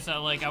guys that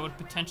like I would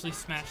potentially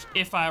smash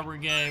if I were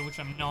gay, which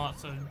I'm not,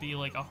 so it'd be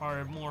like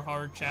a more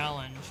hard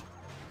challenge.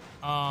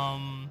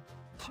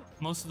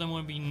 Most of them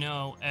would be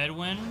no.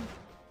 Edwin?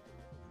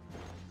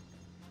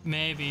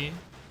 Maybe.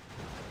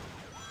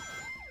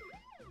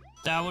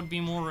 That would be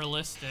more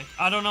realistic.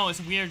 I don't know,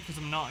 it's weird because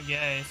I'm not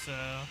gay, so...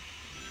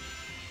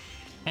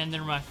 And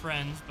they're my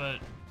friends, but,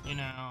 you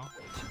know...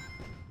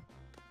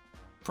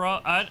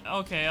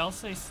 Okay, I'll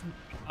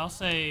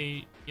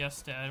say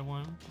yes to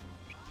Edwin.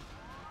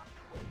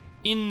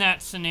 In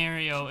that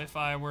scenario, if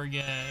I were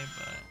gay,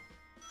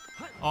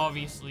 but...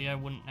 Obviously, I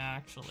wouldn't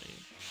actually.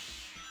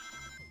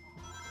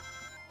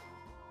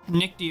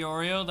 Nick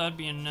Diorio, that'd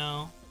be a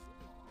no.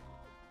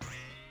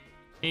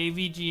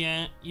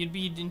 AVGN, you'd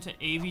be into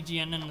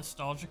AVGN and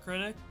Nostalgia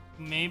Critic?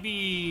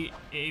 Maybe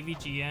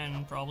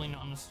AVGN, probably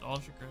not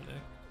Nostalgia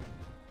Critic.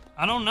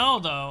 I don't know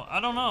though. I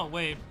don't know.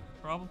 Wait,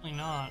 probably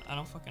not. I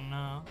don't fucking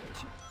know.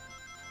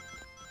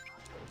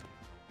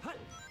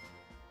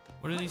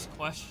 What are these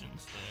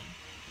questions,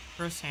 dude?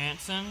 Chris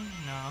Hansen?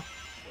 No.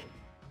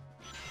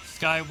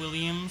 Sky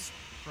Williams?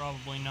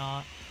 Probably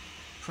not.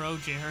 Pro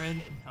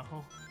Jared?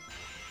 No.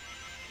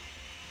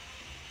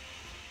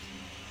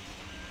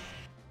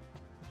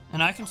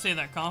 And I can say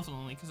that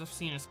confidently because I've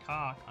seen his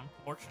cock,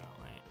 unfortunately.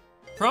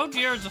 Pro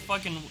Jared's a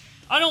fucking...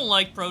 I don't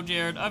like Pro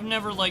Jared. I've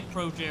never liked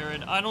Pro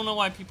Jared. I don't know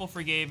why people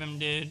forgave him,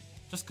 dude.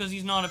 Just because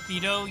he's not a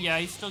pedo? Yeah,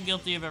 he's still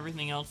guilty of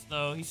everything else,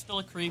 though. He's still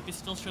a creep. He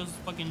still shows his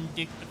fucking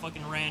dick to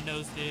fucking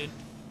randos, dude.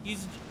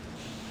 He's...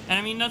 And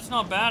I mean, that's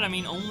not bad. I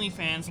mean,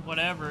 OnlyFans,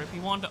 whatever. If he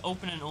wanted to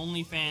open an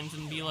OnlyFans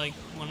and be like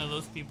one of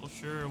those people,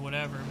 sure,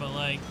 whatever. But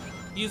like,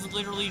 he's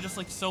literally just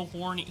like so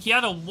horny. He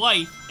had a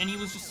wife, and he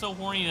was just so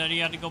horny that he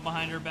had to go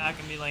behind her back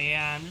and be like,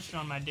 yeah, I'm just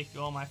showing my dick to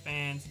all my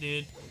fans,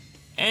 dude.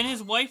 And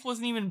his wife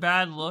wasn't even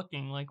bad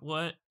looking. Like,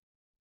 what?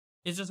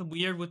 It's just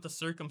weird with the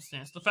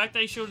circumstance. The fact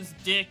that he showed his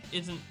dick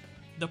isn't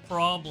the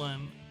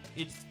problem.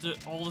 It's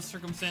all the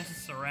circumstances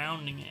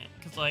surrounding it.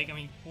 Because, like, I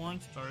mean,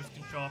 porn stars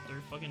can show off their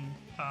fucking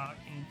cock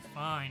and it's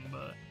fine,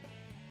 but...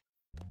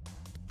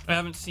 I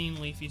haven't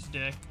seen Leafy's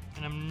dick,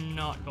 and I'm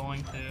not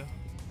going to.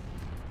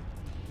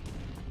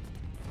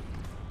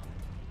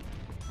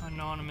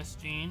 Anonymous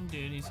Gene?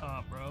 Dude, he's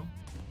hot, bro.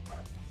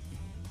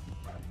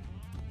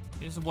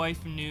 His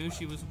wife knew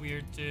she was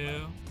weird,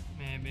 too.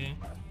 Maybe.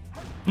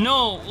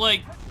 No,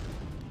 like...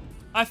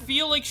 I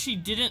feel like she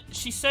didn't...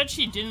 She said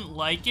she didn't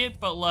like it,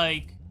 but,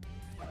 like...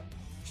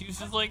 She was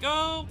just like,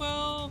 oh,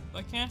 well,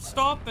 I can't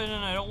stop it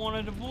and I don't want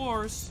a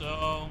divorce,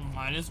 so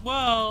might as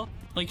well.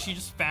 Like, she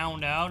just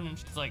found out and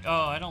she's like,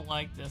 oh, I don't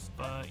like this,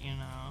 but, you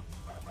know,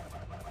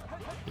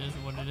 it is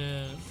what it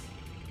is.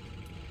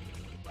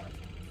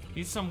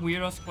 These some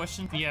weird-ass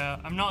questions. Yeah,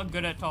 I'm not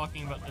good at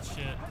talking about this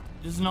shit.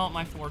 This is not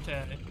my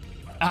forte.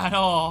 At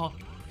all.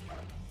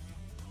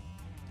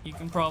 You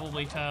can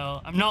probably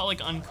tell. I'm not, like,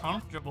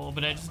 uncomfortable,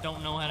 but I just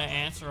don't know how to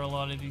answer a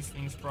lot of these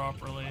things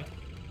properly.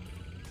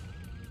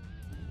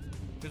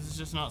 Because it's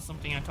just not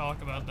something I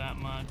talk about that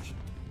much.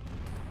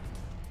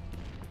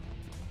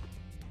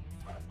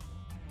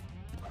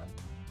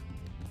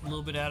 A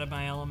little bit out of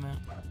my element.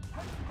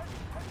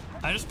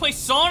 I just play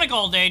Sonic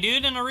all day,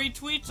 dude, and I read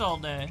tweets all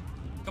day.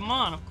 Come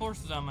on, of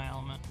course it's out of my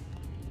element.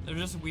 They're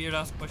just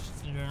weird-ass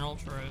questions in general,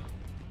 true.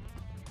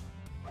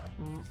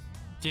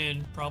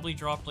 Dude, probably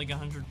dropped like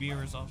 100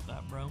 viewers off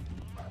that, bro.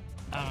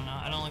 I don't know,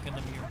 I don't look at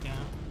the viewer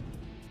count.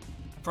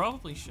 I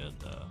probably should,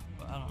 though,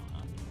 but I don't know.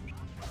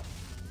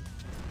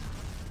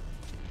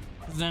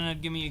 Then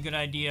it'd give me a good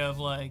idea of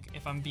like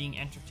if I'm being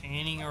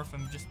entertaining or if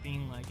I'm just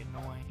being like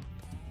annoying.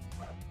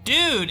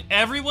 Dude,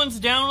 everyone's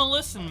down to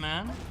listen,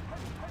 man.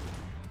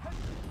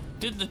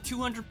 Did the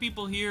 200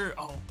 people here?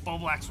 Oh,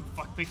 Boblax would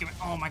fuck picking.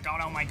 Oh my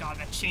god,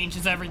 that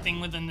changes everything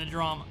within the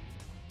drama.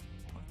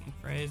 Fucking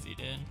crazy,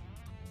 dude.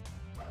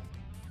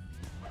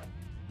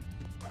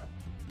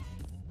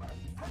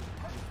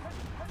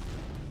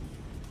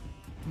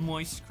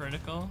 Moist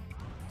critical.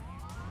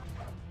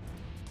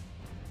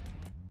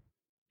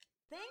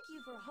 Thank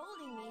you for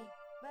holding me,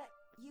 but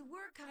you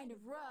were kind of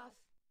rough.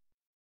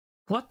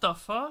 What the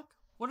fuck?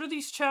 What are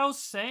these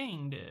chows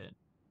saying, dude?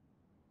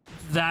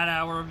 That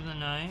hour of the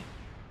night?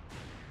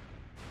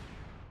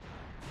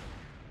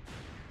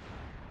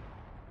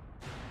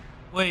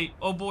 Wait,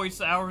 oh boy, it's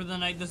the hour of the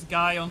night. This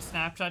guy on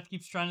Snapchat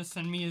keeps trying to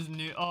send me his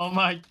new... Oh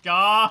my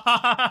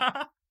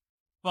god!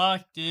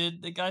 Fuck,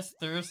 dude. The guy's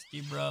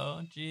thirsty,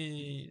 bro.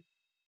 Jeez.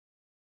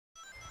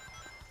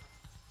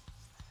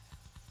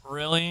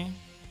 Really?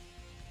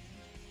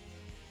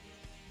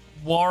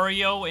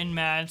 Wario in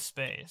Mad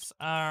Space.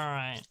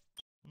 Alright.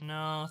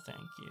 No, thank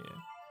you.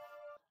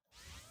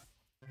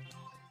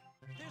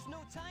 There's no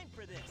time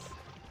for this.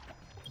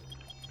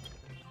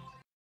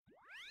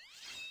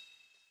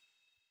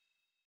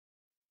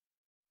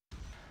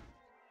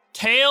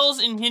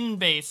 Tails in Hidden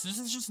Base. This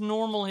is just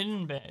normal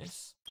Hidden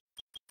Base.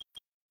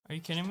 Are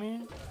you kidding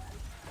me?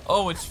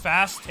 Oh, it's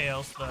Fast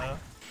Tails, though.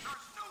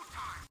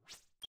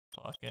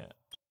 Fuck it.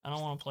 I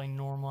don't want to play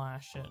normal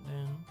ass shit,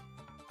 dude.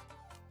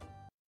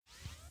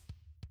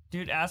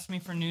 Dude asked me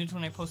for nudes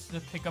when I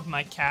posted to pick up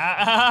my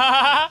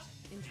cat.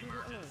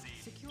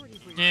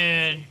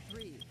 Dude,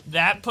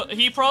 that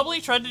he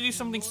probably tried to do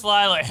something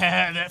sly like,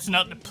 that's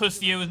not the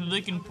pussy I was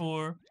looking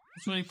for.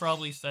 That's what he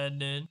probably said,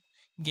 dude.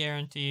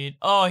 Guaranteed.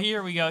 Oh,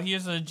 here we go.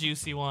 Here's a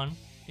juicy one.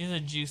 Here's a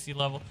juicy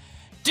level.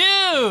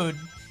 Dude!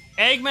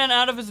 Eggman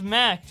out of his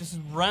mech. Just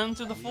run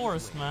through the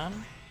forest, man.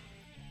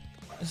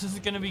 This is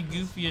gonna be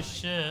goofy as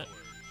shit.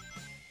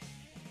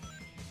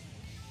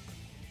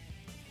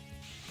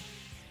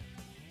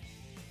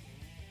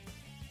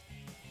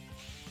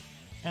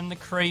 And the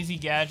crazy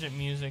gadget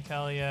music,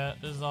 hell yeah,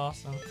 this is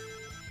awesome.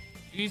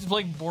 He's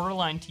like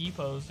borderline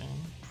T-posing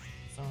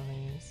some of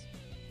these.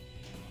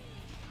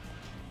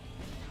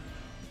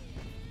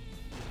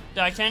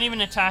 I can't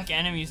even attack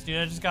enemies, dude.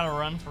 I just gotta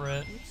run for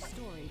it.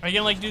 I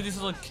can like do this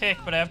little kick,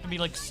 but I have to be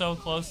like so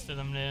close to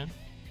them, dude.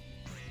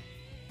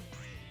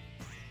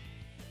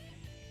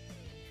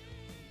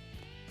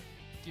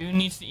 Dude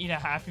needs to eat a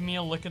Happy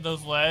Meal. Look at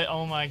those legs.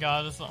 Oh my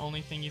god, that's the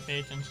only thing you pay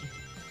attention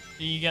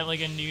to. You get like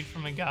a nude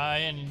from a guy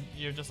and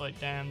you're just like,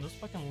 damn, those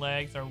fucking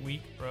legs are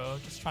weak, bro.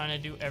 Just trying to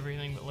do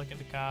everything but look at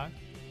the cock.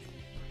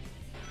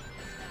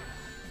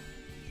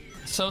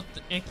 So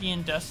icky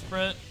and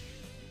desperate.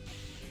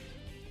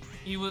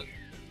 He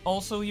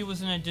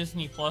was in a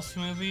Disney Plus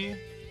movie.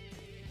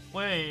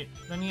 Wait,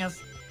 then he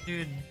has,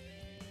 dude.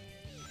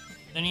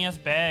 Then he has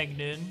bag,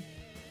 dude.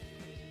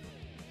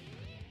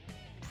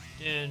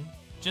 Dude,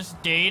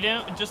 just date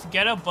him. Just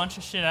get a bunch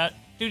of shit out.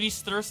 Dude,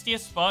 he's thirsty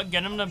as fuck.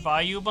 Get him to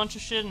buy you a bunch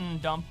of shit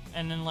and dump,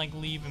 and then like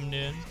leave him,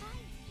 dude.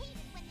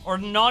 Or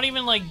not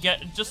even like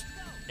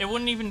it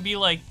wouldn't even be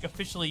like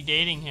officially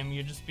dating him.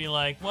 You'd just be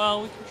like,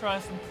 well, we can try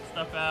some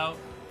stuff out.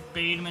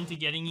 Bait him into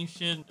getting you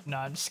shit.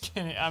 Nah, just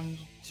kidding. I'm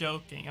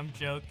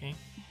joking.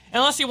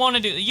 Unless you want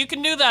to do it. You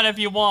can do that if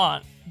you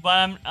want.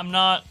 But I'm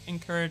not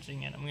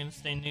encouraging it. I'm gonna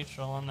stay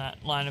neutral on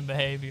that line of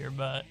behavior,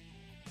 but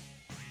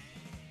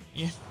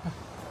yeah.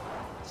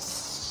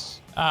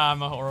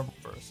 I'm a horrible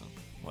person.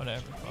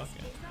 Whatever, fuck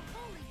it.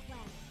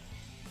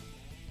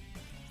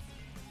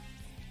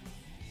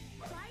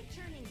 Try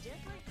turning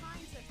different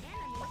kinds of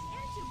enemies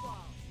into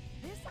balls.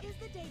 This is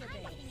the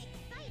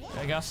database.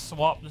 I gotta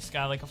swap this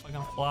guy like a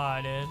fucking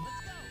fly, dude.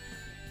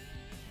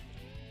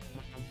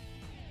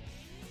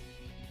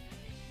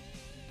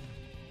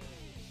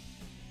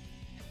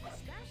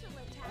 Special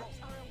attacks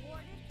are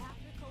awarded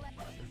after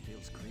collection.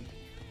 Feels creepy.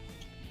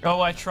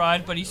 Oh, I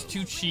tried, but he's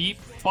too cheap.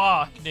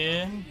 Fuck,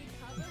 dude.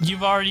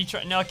 You've already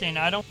tried. No, okay,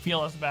 now I don't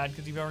feel as bad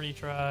because you've already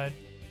tried.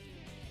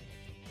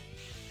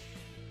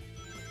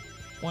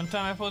 One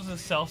time I posted a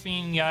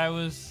selfie and the guy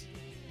was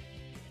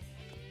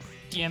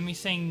DM me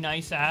saying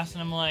nice ass,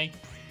 and I'm like,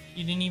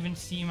 you didn't even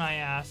see my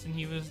ass, and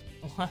he was,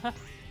 what?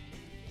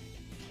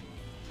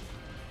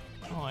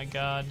 Oh my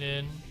god,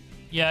 dude.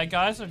 Yeah,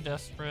 guys are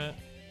desperate,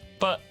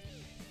 but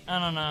I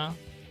don't know.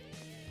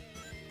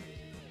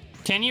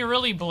 Can you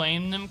really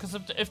blame them? Because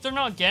if they're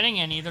not getting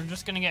any, they're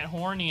just gonna get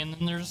horny, and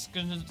then they're just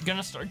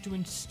gonna start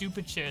doing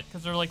stupid shit.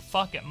 Because they're like,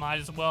 fuck it,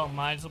 might as well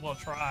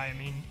try. I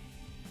mean,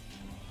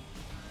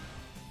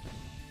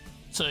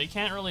 so you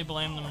can't really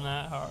blame them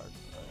that hard.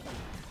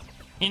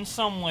 In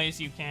some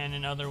ways you can,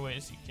 in other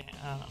ways you can't.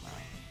 I don't know.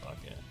 Fuck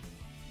it.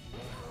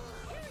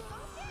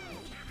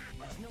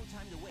 There's no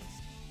time to waste.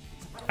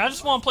 I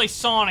just want to play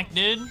Sonic,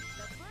 dude. The first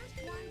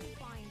one to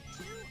find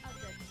 2 of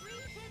the 3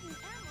 hidden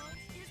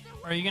emeralds is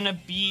the Are you gonna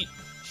beat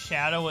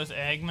Shadow as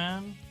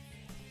Eggman?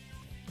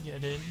 Yeah,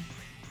 dude.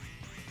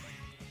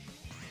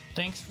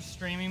 Thanks for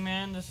streaming,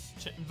 man. This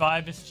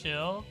vibe is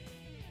chill.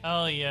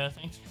 Hell yeah,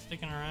 thanks for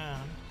sticking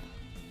around.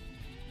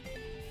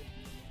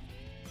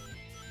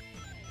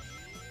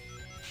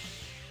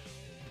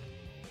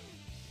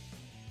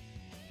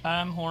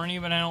 I'm horny,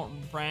 but I don't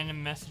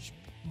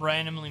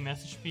randomly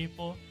message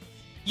people.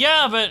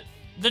 Yeah, but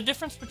the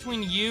difference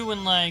between you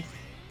and like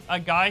a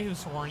guy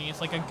who's horny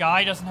is like a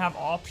guy doesn't have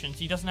options.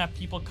 He doesn't have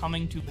people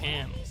coming to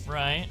him,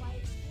 right?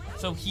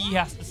 So he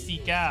has to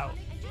seek out.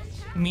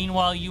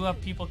 Meanwhile, you have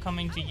people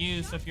coming to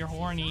you, so if you're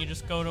horny, you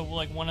just go to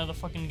like one of the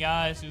fucking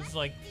guys who's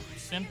like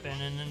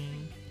simping and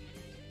then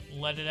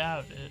let it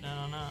out, dude.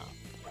 I don't know.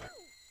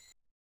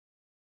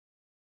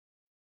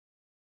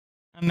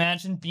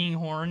 Imagine being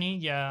horny?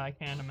 Yeah, I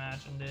can't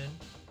imagine, dude.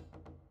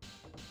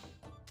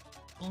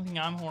 The only thing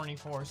I'm horny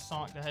for is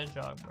Sonic the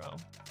Hedgehog, bro.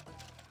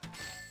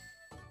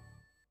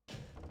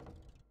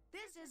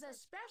 This is a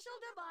special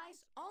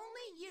device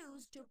only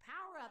used to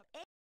power up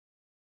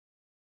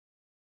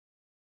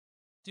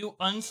Do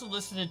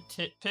unsolicited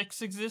tit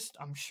pics exist?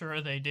 I'm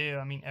sure they do.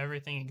 I mean,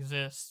 everything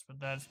exists, but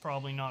that's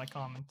probably not a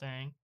common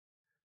thing.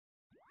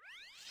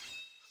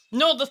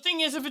 No, the thing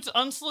is, if it's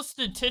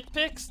unsolicited tit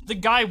pics, the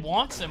guy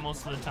wants it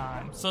most of the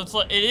time. So it's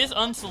like, it is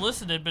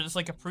unsolicited, but it's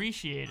like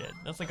appreciated.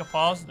 That's like a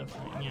positive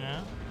thing, you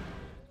know?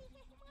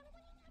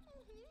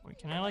 Wait,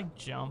 can I like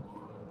jump?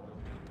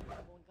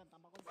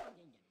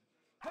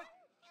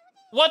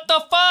 What the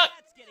fuck?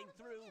 That's getting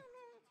through.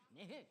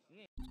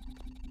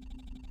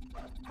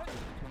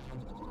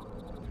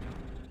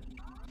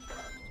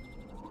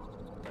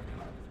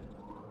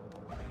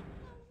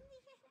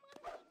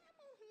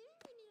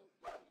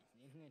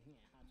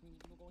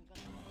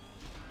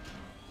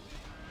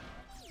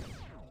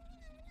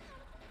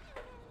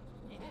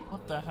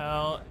 What the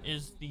hell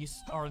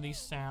are these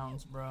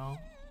sounds, bro?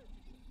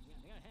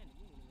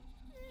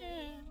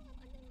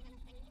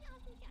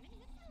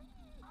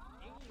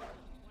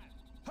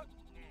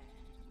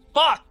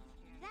 Fuck!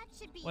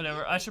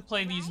 Whatever, I should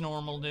play these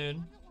normal,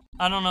 dude.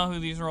 I don't know who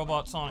these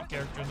robot Sonic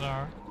characters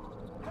are.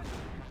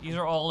 These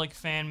are all like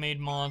fan-made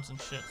mods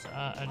and shit, so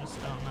I just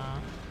don't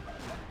know.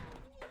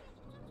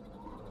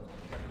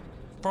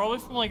 Probably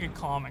from like a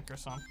comic or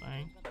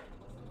something.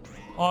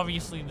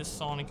 Obviously, this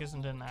Sonic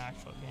isn't in the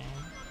actual game.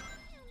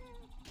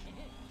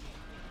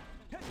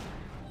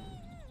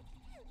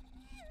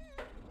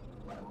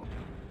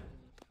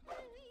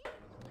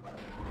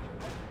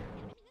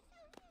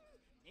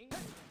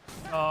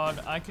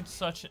 God, I could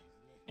such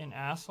an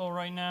asshole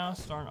right now.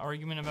 Start an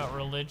argument about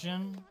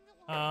religion.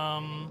 I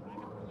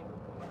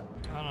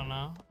don't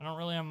know. I don't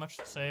really have much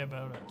to say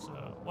about it,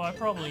 so... Well, I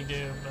probably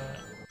do, but...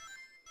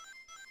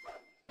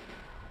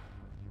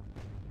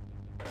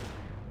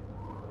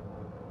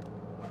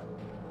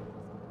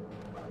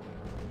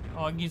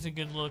 Augie's a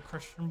good little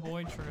Christian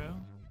boy, true.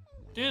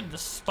 Dude, the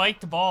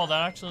spiked ball,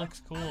 that actually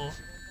looks cool.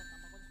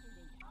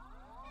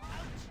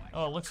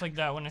 Oh, it looks like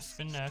that when I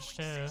spin dash,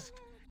 too.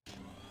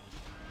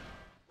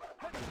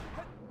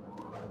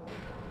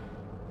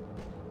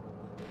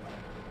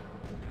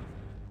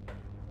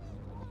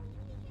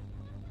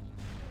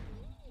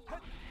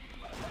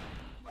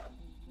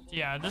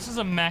 Yeah, this is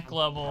a mech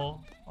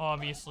level,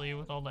 obviously,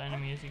 with all the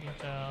enemies, you can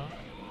tell.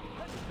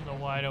 The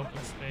wide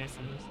open spaces.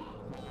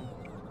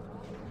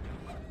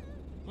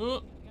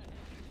 Ooh.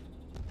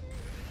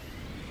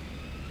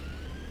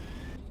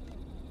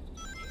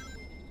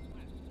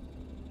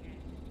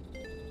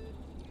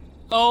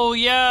 Oh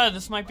yeah,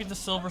 this might be the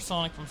Silver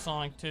Sonic from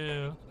Sonic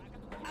 2.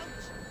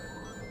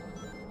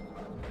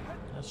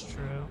 That's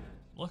true.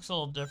 Looks a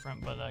little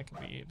different, but that could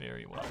be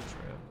very well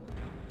true.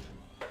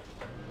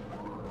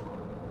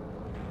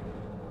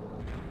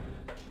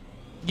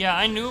 Yeah,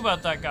 I knew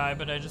about that guy,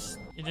 but it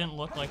didn't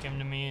look like him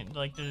to me.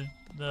 Like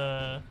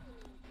the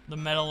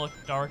metal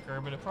looked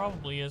darker, but it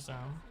probably is him.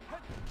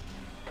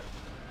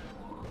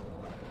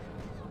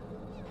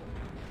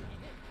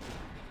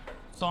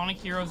 Sonic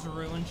Heroes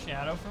ruined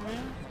Shadow for me?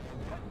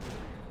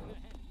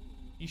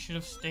 He should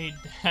have stayed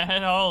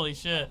dead. Holy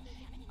shit.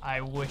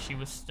 I wish he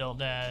was still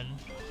dead.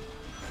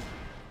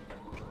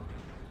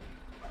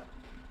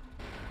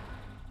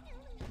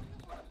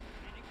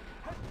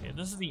 Okay,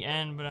 this is the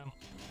end, but I'm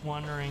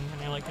wondering,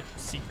 can I like get the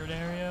secret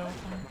area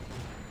open?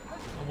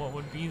 Or what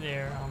would be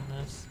there on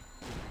this?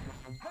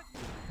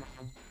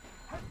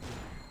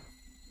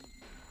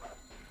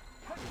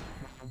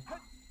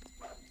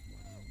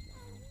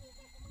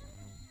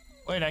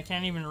 Wait, I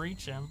can't even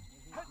reach him.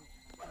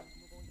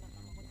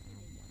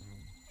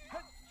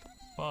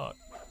 Fuck.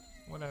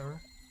 Whatever.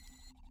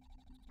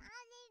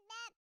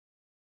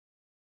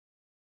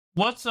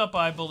 What's up,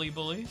 I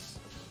bullies?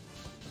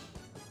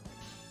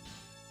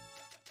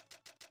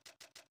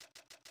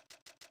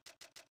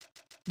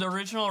 The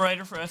original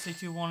writer for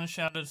SA2 wanted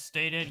Shadow to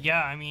stay dead.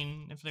 Yeah, I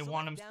mean, if they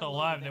want him still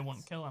alive, they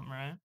wouldn't kill him,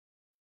 right?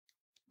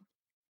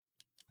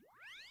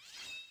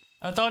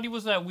 I thought he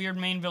was that weird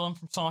main villain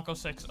from Sonic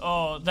 06.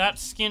 Oh, that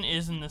skin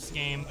is in this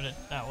game,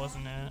 but that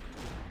wasn't it.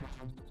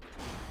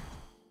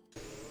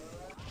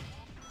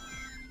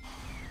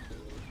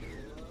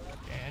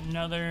 Okay,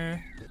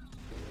 another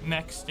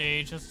mech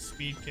stage as a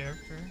speed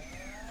character.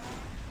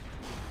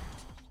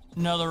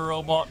 Another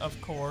robot,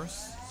 of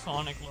course.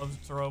 Sonic loves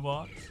its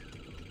robots.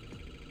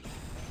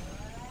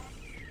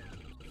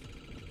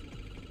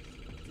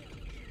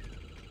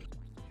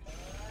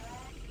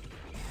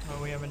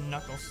 Oh, we have a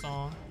Knuckles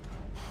song,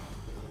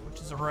 which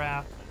is a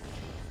rap.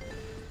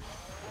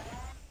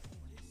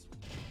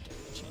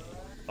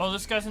 Oh,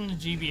 this guy's in the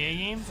GBA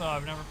games? Oh,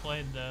 I've never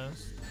played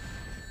those.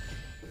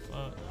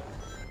 Fuck.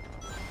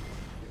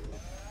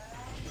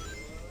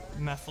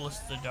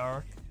 Mephiles the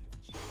Dark.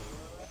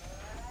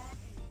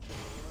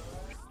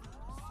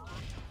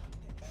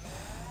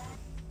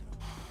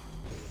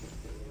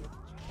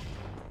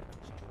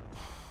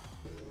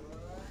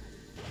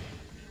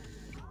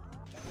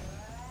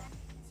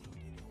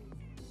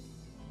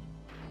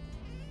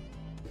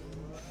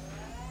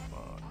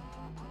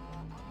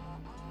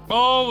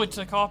 Oh, it's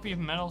a copy of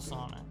Metal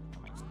Sonic.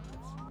 That makes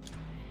sense.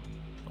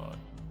 But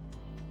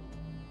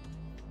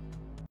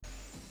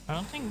I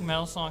don't think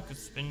Metal Sonic could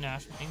spin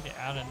dash. I think they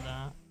added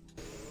that.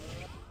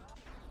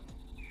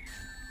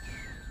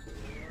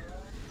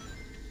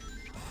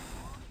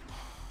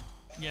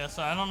 Yeah,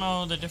 so I don't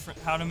know the different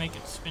how to make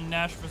it spin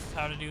dash versus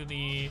how to do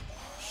the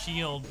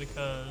shield,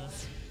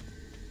 because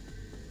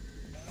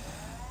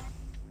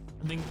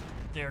I think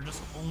there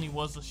just only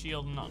was the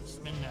shield and not the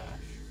spin dash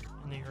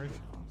in the original.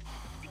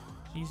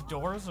 These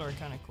doors are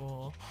kind of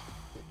cool.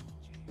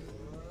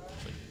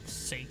 It's like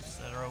safes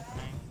that are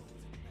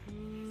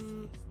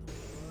opening.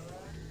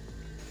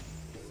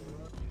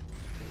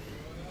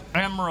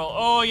 Emerald.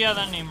 Oh yeah,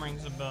 that name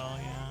rings a bell,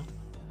 yeah.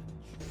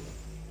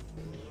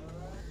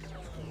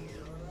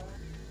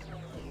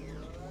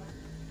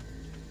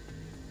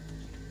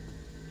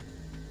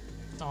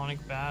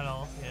 Sonic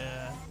Battle,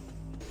 yeah.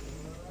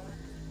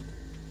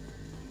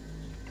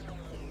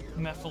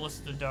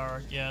 Mephiles the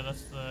Dark, yeah,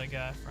 that's the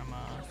guy from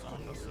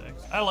Sonic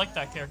 06. I like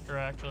that character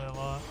actually a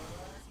lot.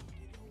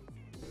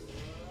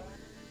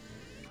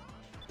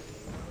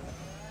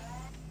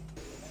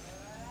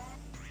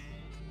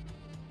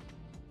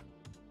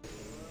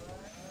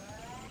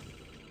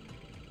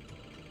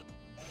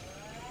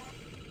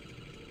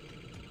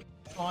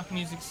 Sonic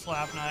music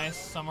slap nice.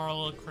 Some are a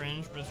little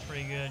cringe, but it's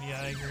pretty good.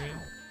 Yeah, I agree.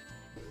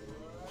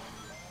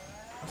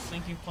 I was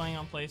thinking playing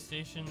on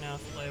PlayStation, now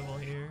it's playable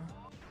here.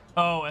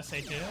 Oh,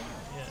 SA2?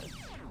 Yeah.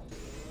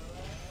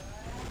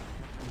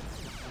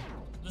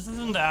 This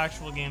isn't the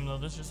actual game though,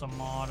 this is just a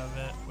mod of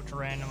it, which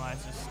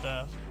randomizes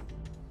stuff.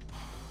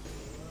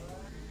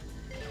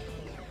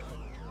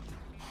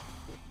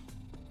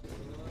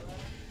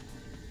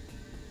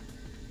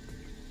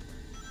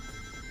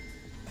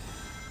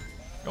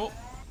 Oh.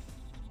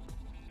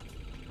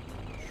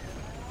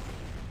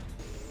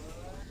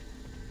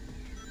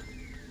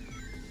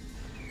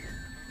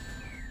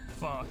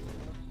 Fuck.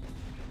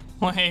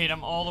 Wait,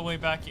 I'm all the way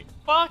back here.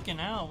 Fucking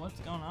hell, what's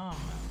going on,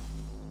 man?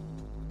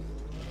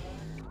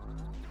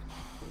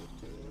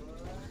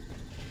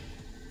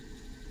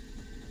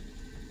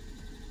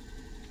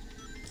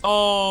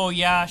 Oh,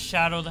 yeah,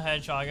 Shadow the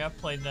Hedgehog. I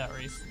played that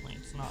recently.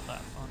 It's not that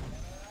fun.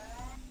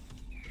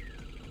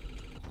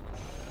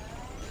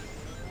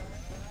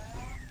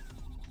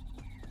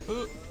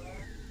 Ooh.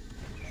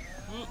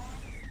 Ooh.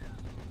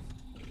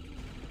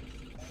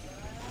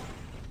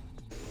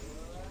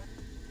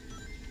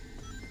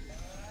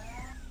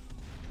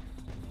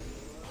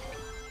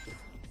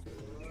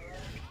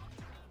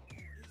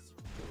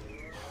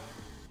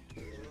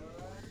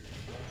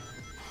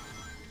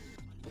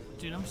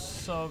 Dude, I'm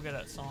so good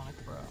at Sonic,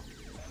 bro.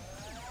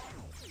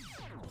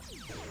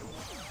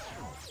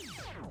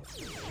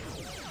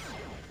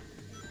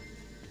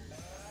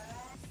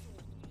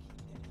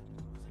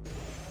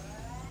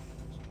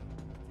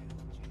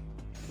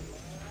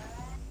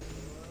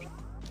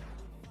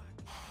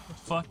 The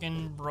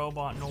fucking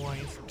robot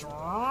noise.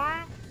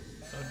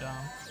 So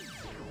dumb.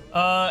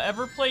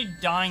 Ever played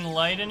Dying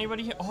Light?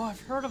 Anybody here? Oh,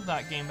 I've heard of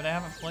that game, but I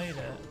haven't played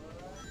it.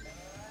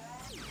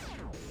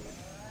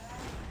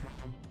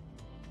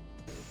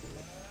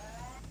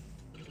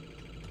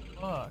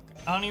 Fuck.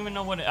 I don't even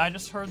know what I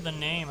just heard the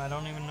name. I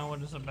don't even know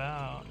what it's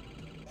about.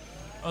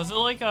 Oh, is it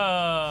like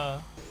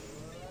a...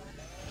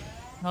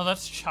 No,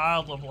 that's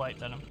Child of Light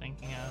that I'm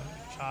thinking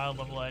of. Child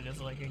of Light is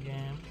like a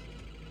game.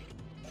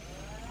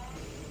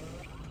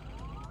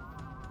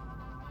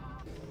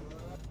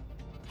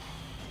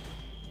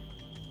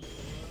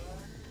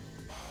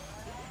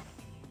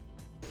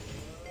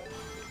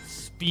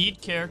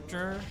 Speed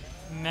character,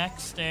 mech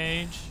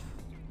stage,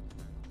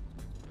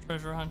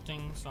 treasure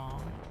hunting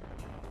song.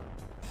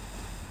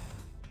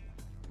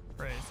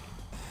 Crazy.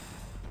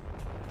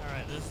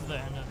 Alright, this is the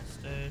end of the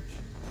stage.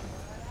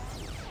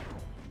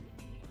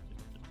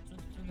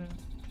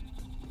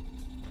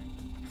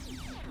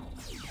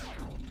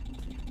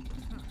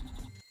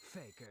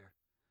 Faker.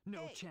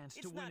 No chance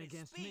to win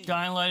against me.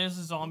 Dying Light is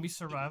a zombie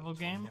survival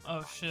game?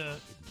 Oh shit.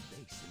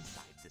 Base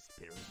inside this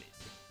pyramid.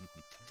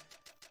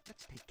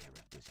 Let's take care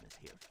of business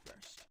here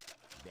first,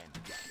 then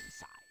get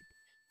inside.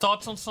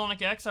 Thoughts on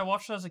Sonic X? I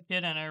watched it as a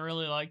kid and I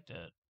really liked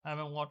it. I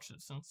haven't watched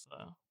it since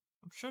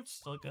I'm sure it's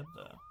still good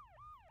though.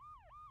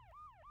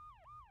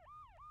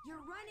 You're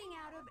running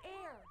out of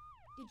air.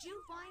 Did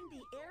you find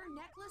the air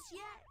necklace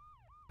yet?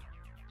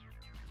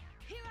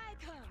 Here I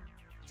come.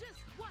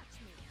 Just watch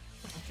me.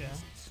 Okay.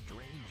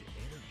 Strange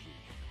energy.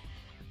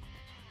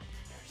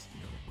 There's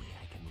no way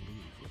I can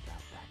leave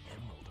without that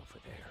emerald over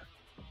there.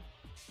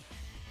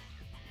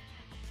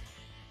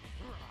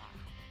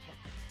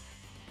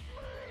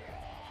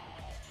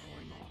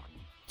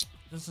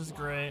 This is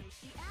great.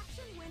 The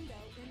action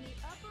window in the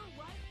upper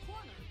right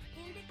corner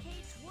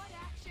indicates what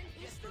action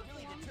is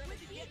performed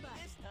with B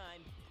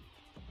button.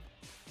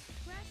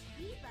 Press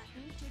B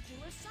button to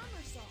do a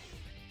somersault.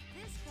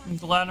 This I'm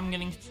glad I'm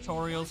getting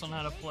tutorials on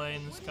how to play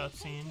in this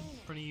cutscene.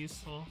 Pretty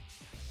useful.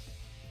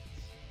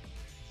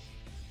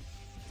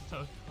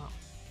 So, oh.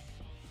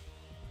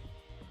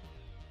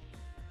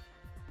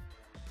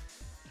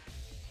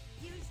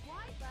 Use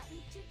Y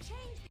button to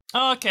change.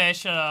 Okay,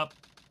 shut up.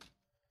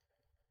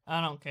 I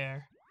don't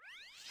care.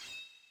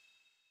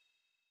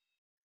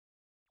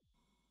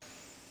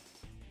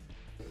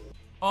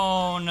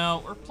 Oh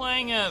no, we're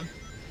playing a...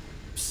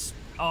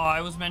 Oh,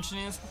 I was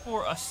mentioning this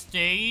before. A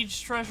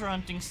stage treasure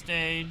hunting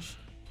stage.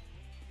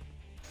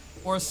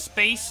 Or a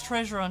space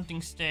treasure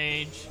hunting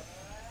stage.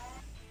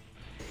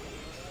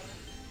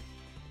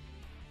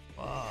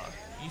 Fuck,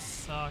 you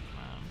suck,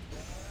 man.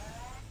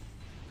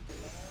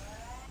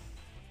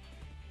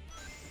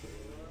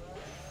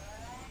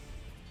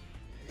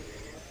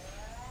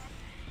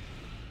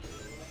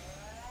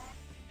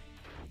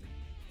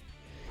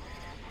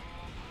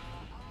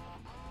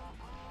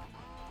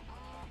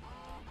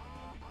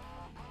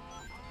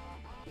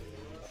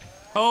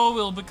 Oh,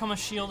 it'll become a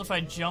shield if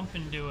I jump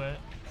into it.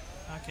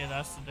 Okay,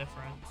 that's the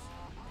difference.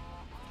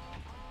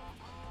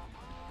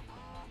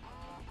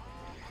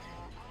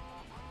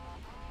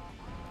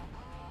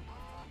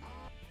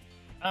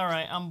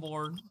 Alright, I'm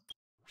bored.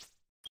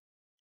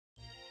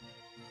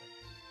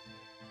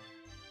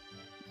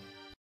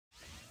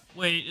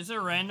 Wait, is it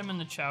random in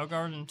the Chow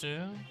Garden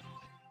too?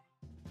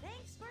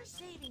 Thanks for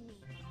saving me.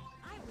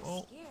 I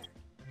was scared.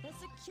 The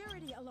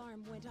security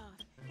alarm went off,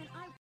 and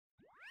I...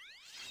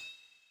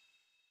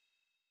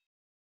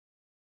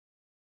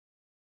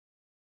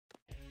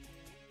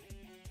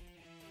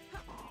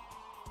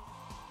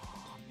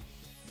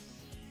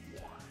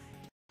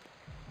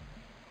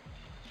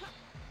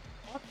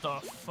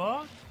 What the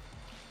fuck?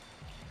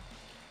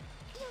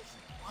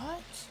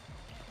 What?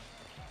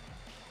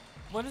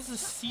 What is a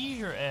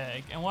seizure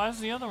egg? And why is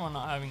the other one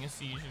not having a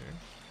seizure?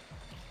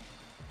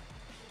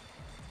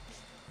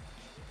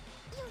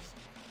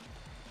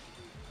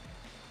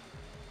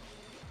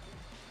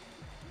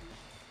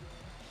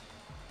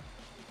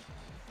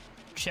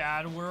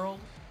 Chad World.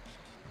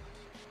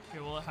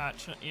 Okay, will it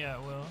hatch? Yeah,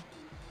 it will.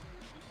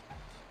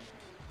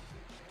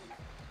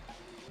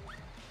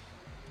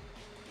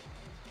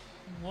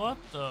 What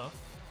the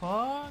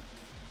fuck?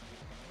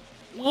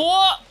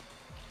 What?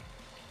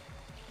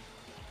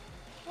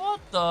 What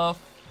the?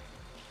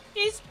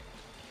 He's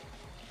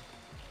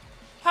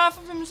half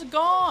of him's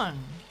gone.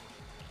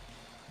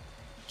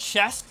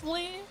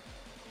 Chestly?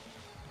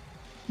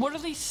 What are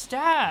these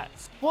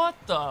stats? What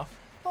the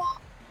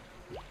fuck?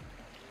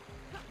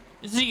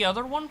 Is the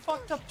other one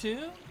fucked up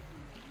too?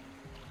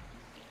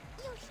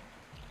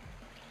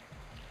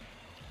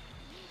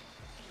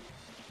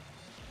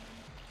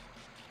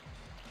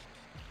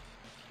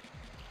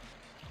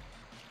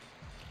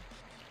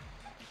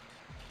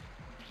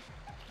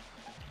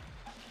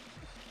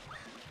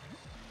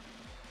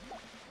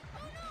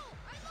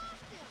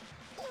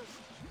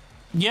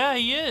 Yeah,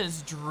 he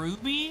is.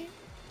 Drooby?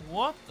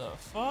 What the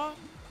fuck?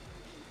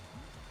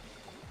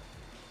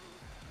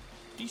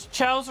 These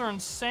chows are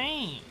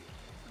insane.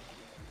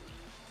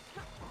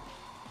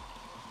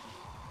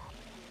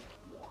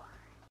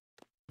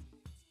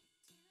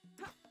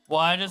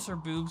 Why does her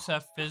boobs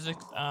have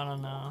physics? I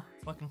don't know.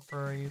 Fucking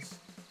furries.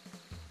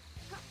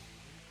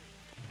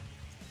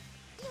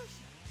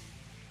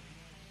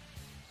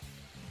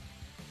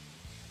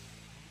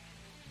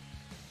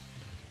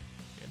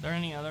 Are there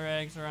any other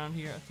eggs around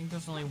here? I think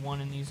there's only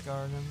one in these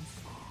gardens.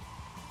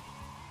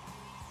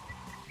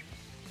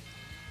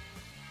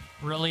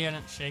 Really, I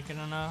didn't shake it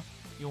enough?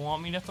 You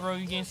want me to throw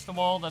you against the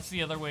wall? That's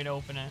the other way to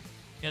open it.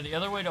 Yeah, the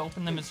other way to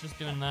open them is just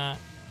doing that.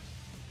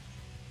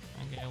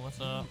 Okay, what's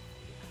up?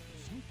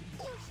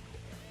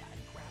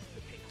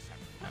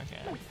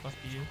 Okay, fuck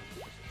you.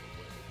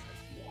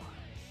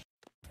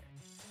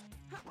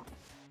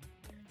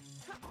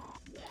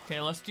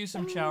 Okay, let's do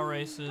some chow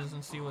races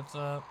and see what's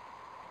up.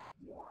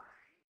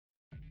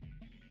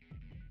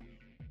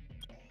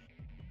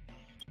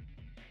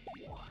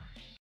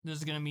 This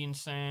is gonna be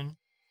insane.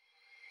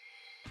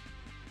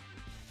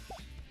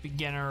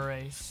 Beginner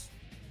race.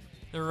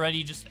 They're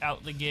already just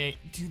out the gate.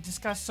 Dude, this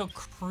guy's so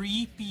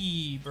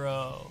creepy,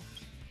 bro.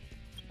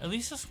 At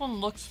least this one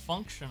looks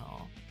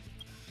functional.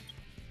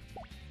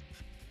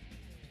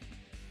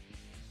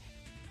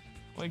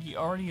 Wait, he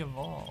already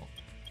evolved.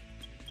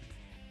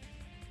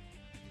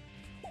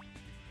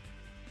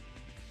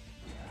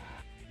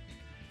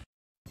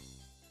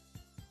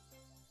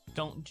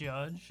 Don't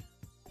judge.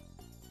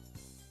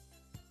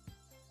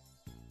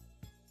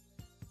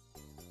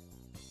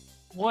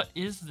 What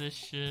is this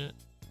shit?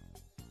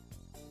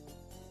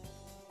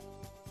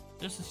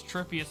 This is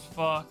trippy as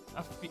fuck.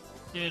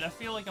 Dude, I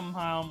feel like I'm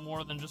high on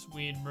more than just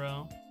weed,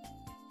 bro.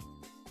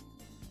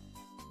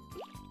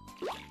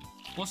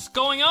 What's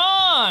going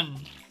on?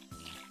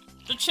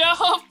 The chow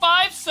of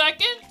 5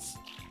 seconds?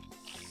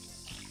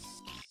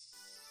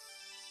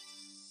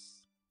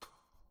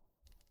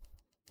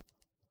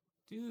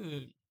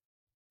 Dude.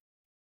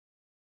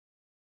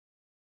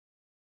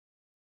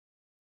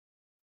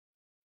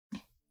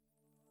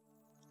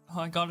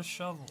 Oh, I got a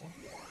shovel.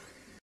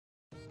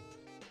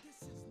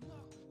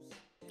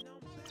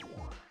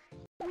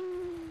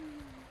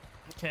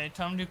 Okay,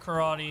 time to do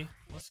karate.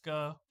 Let's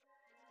go.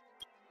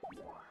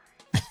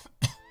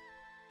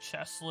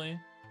 Chesley.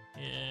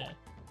 Yeah.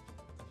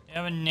 You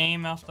have a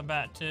name off the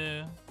bat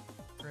too.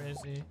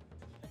 Crazy.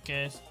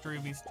 Okay, it's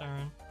Drooby's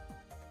turn.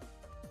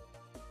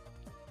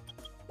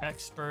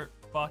 Expert.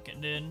 Fuck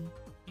it, dude.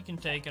 You can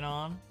take it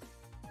on.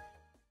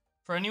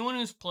 For anyone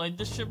who's played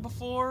this shit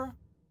before,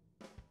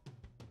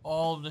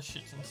 all of this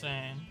shit's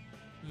insane.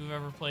 Who've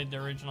ever played the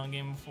original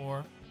game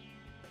before.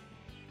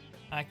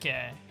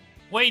 Okay.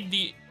 Wait,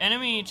 the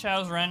enemy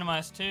chow's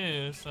randomized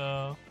too,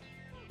 so...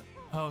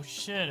 Oh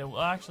shit, it will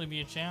actually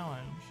be a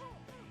challenge.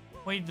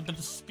 Wait, but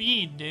the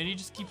speed, dude, he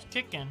just keeps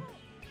kicking.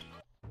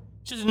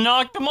 Just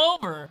knocked him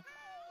over!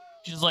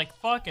 She's like,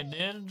 fuck it,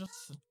 dude,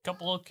 just a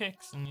couple of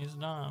kicks and he's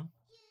done.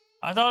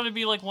 I thought it'd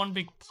be like one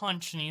big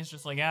punch and he's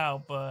just like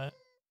out, but...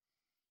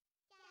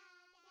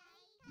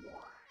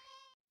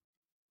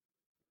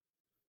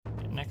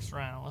 Okay, next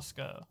round, let's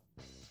go.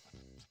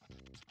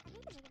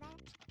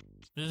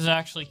 This is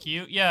actually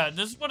cute. Yeah,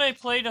 this is what I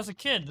played as a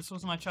kid. This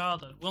was my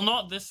childhood. Well,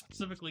 not this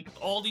specifically, because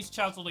all these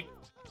chows are like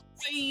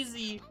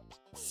crazy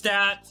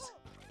stats,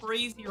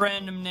 crazy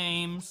random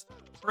names,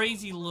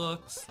 crazy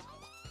looks.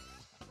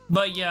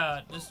 But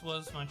yeah, this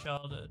was my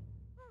childhood.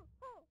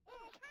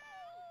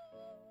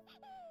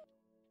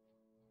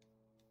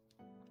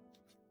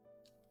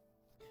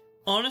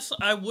 Honestly,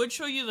 I would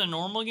show you the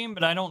normal game,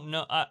 but I don't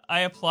know. I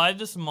applied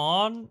this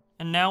mod,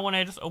 and now when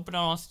I just open it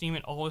on Steam,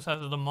 it always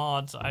has the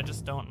mods. I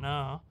just don't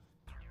know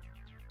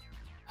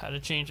how to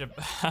change it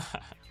back.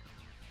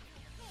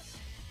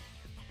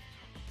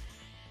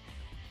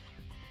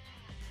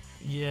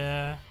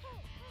 Yeah.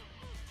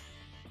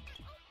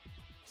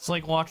 It's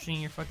like watching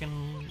your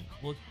fucking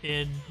little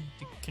kid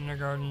do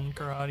kindergarten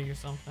karate or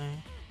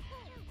something.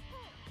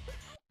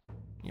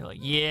 You're like,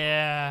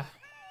 yeah.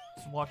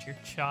 Just watch your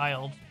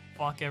child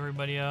fuck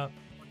everybody up.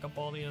 Fuck up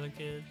all the other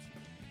kids.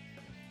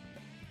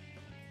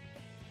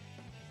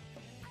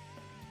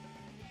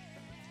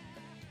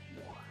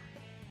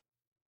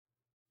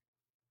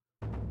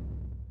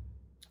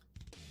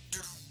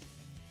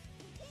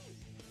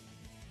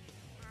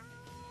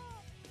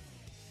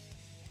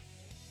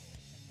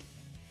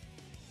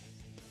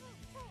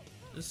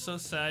 This is so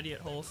sad yet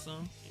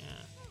wholesome.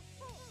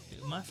 Yeah.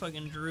 Dude, my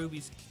fucking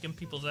Drooby's kicking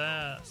people's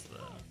ass,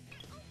 though.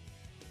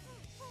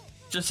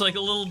 Just like a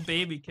little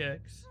baby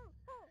kicks.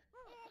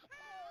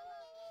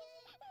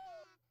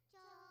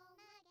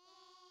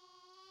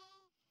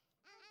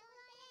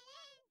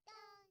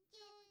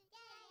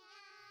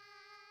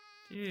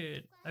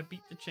 Dude, I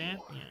beat the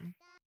champion.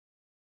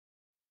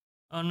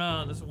 Oh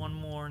no, there's one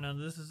more. No,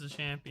 this is the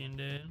champion,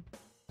 dude.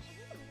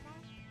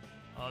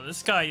 Oh,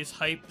 this guy is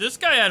hype. This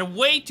guy had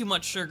way too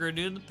much sugar,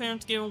 dude. The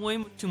parents gave him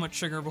way too much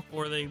sugar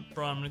before they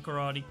brought him to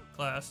karate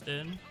class,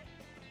 dude.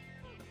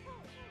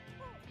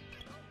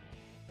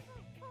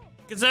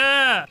 His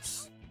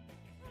ass!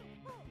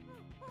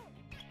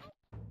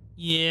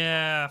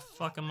 Yeah,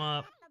 fuck him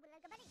up.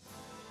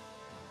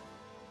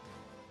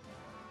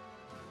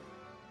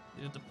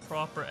 Dude, the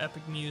proper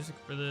epic music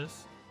for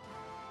this.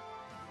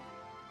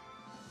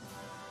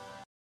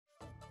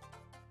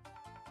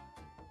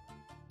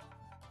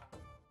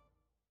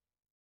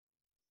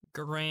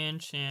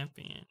 Grand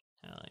champion.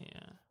 Hell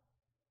yeah.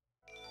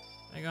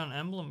 I got an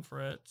emblem for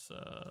it,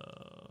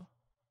 so...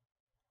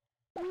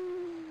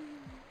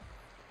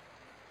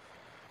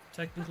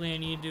 Technically I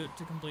need to do it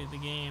to complete the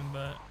game,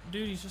 but...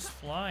 Dude, he's just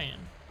flying.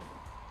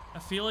 I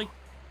feel like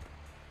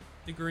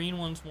the green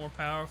one's more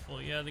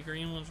powerful. Yeah, the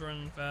green one's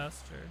running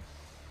faster.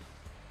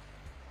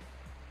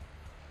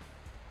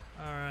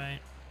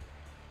 Alright.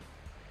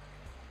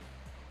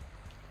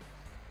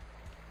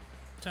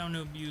 Time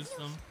to abuse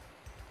them.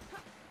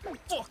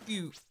 Fuck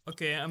you!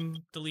 Okay, I'm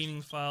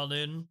deleting the file,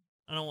 dude.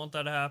 I don't want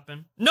that to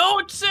happen. No,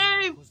 it's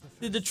saved!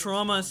 Dude, the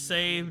trauma is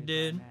saved,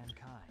 dude.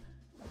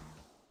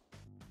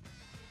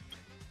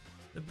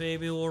 The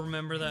baby will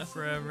remember that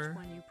forever.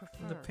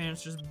 The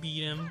parents just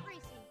beat him.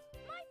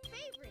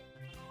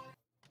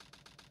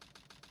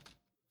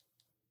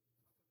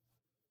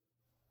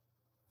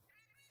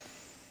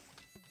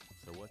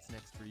 So what's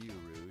next for you,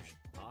 Rouge?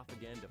 Off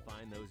again to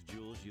find those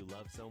jewels you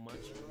love so much?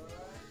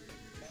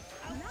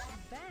 Not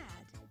bad.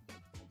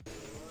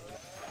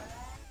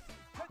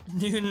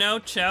 Dude, now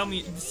Chow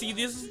music. See,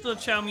 this is the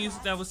Chow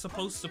music that was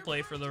supposed to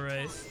play for the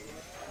race.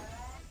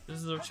 This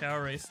is the Chow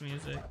race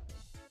music. There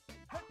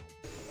are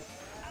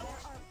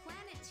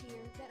planets here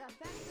that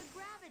affect the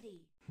gravity.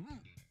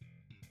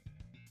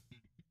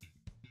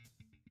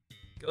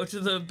 Go to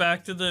the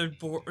back to the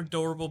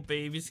adorable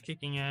babies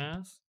kicking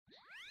ass.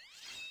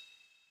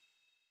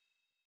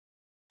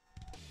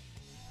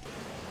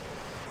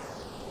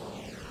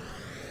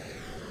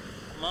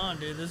 Come on,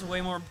 dude. This is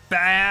way more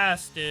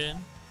badass, dude.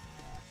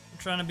 I'm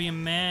trying to be a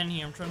man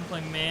here. I'm trying to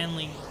play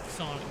manly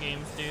Sonic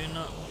games, dude,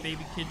 not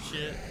baby kid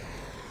shit.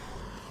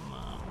 Come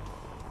on.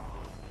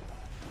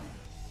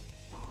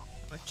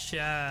 I'm a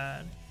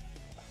Chad.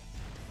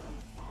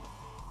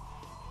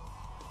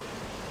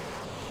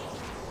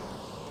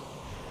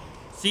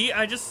 See,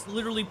 I just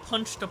literally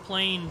punched a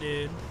plane,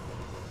 dude.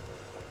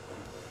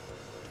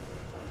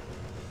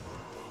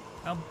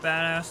 How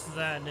badass is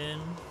that, dude?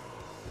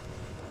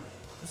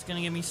 It's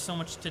gonna give me so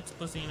much tits,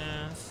 pussy, and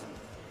ass.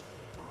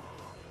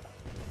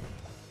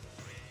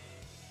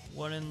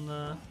 What in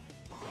the...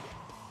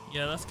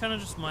 Yeah, that's kind of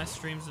just my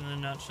streams in a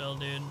nutshell,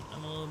 dude.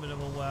 I'm a little bit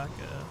of a wacko.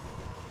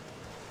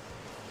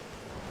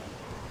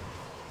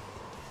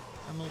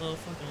 I'm a little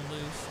fucking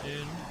loose,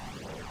 dude.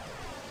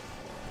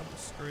 Couple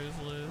screws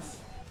loose.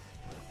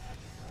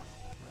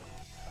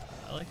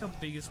 I like how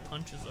big his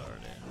punches are,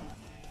 dude.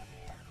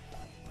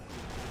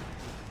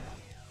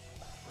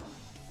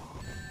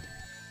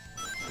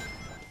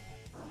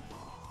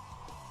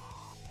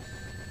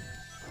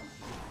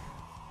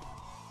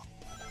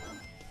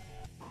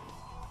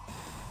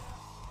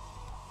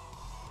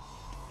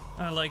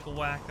 I like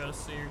wacko,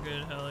 so you're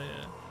good, hell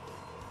yeah.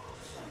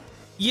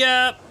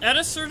 Yeah, at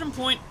a certain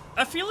point,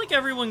 I feel like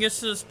everyone gets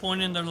to this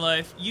point in their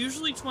life.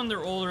 Usually it's when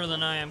they're older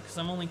than I am, because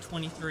I'm only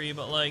 23,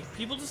 but like,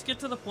 people just get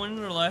to the point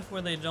in their life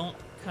where they kind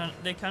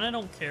of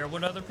don't care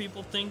what other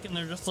people think, and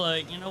they're just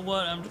like, you know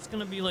what, I'm just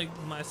gonna be like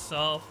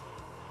myself,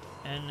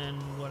 and then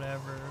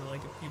whatever.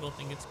 Like, if people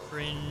think it's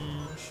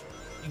cringe,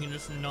 you can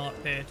just not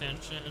pay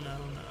attention. I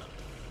don't know.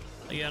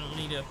 Like, I don't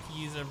need to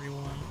appease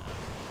everyone.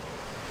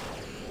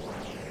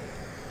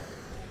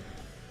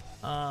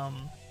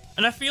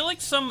 And I feel like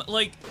some,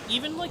 like,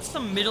 even like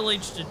some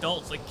middle-aged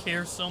adults, like,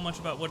 care so much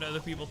about what other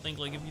people think.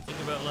 Like, if you think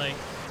about, like,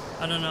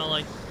 I don't know,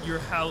 like, your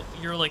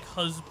like,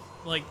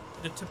 like,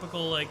 the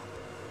typical, like,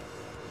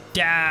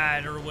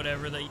 dad or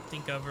whatever that you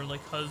think of, or,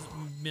 like,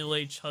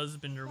 middle-aged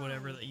husband or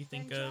whatever that you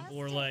think of,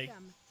 or, like,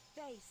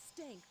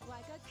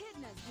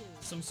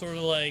 some sort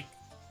of, like,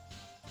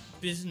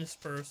 business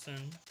person.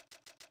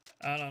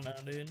 I don't know,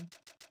 dude.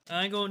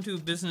 I go into a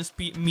business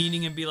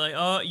meeting and be like,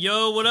 "Oh,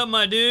 yo, what up,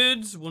 my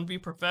dudes?" Wouldn't be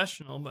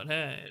professional, but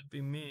hey, it'd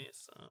be me,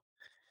 so.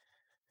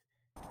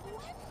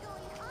 What's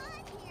going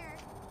on here?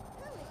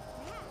 Who is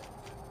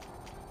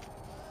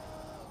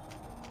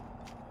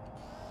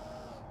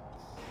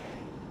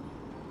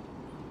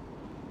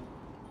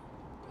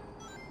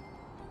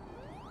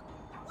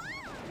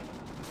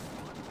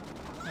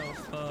Oh,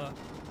 fuck.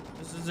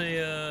 This is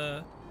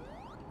a,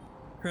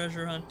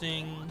 treasure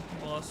hunting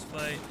boss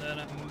fight that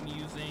I'm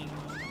using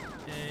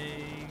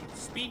a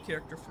speed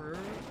character for,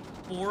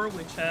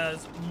 which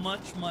has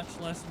much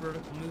less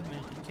vertical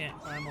movement and can't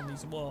climb on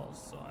these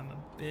walls, so I'm a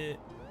bit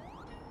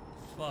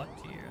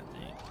fucked here, I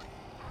think.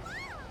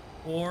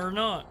 Or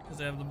not,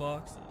 because I have the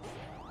boxes.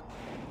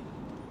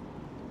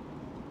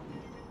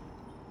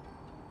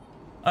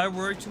 I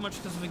worry too much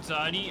because of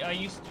anxiety. I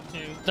used to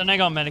too. Then I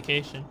got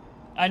medication.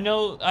 I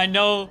know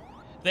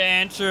the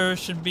answer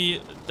should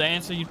be, the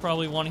answer you'd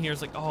probably want to hear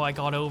is like, oh, I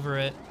got over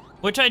it.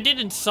 Which I did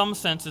in some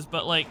senses,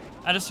 but like,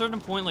 at a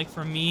certain point, like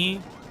for me,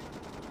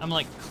 I'm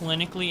like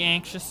clinically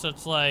anxious, so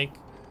it's like,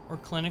 or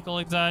clinical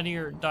anxiety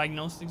or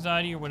diagnosed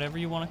anxiety or whatever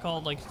you want to call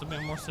it, like it's a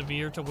bit more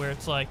severe to where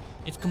it's like,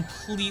 it's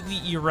completely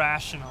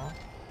irrational.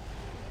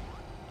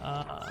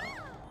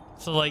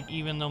 So like,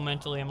 even though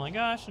mentally I'm like,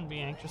 oh, I shouldn't be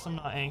anxious, I'm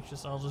not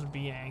anxious, I'll just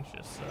be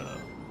anxious, so.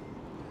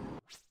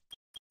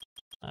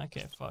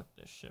 Okay, fuck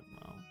this shit,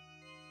 bro.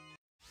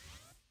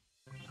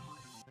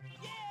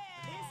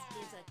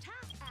 This is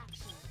attack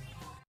action.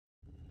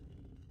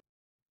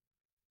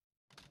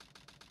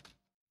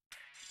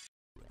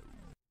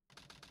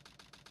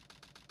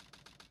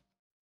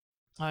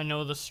 I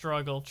know the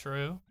struggle,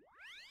 true.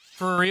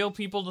 For real,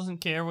 people doesn't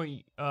care what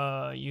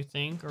you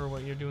think or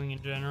what you're doing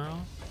in general.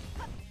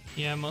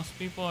 Yeah, most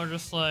people are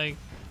just like,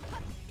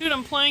 dude,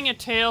 I'm playing a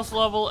Tails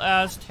level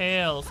as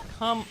Tails.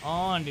 Come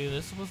on, dude,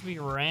 this is supposed to be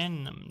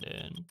random,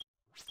 dude.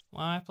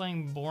 Why am I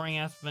playing boring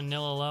ass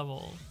vanilla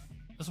levels?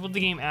 This is what the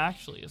game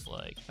actually is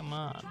like. Come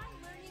on.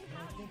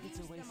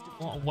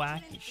 I want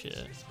wacky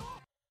shit.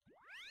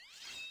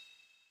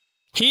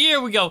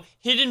 Here we go.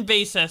 Hidden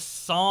base as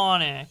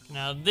Sonic.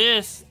 Now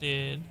this,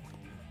 dude.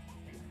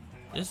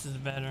 This is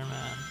better,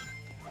 man.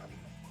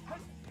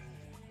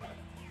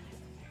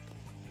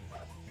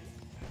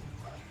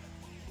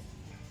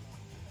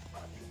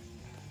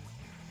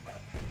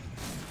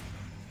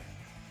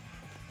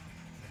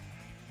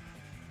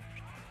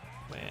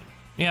 Wait.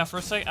 Yeah, for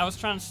a sec, I was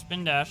trying to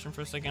spin dash, and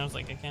for a second I was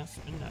like, I can't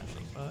spin dash,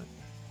 what the fuck?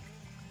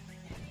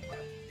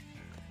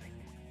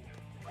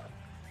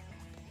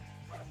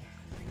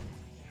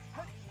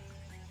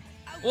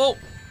 Whoa!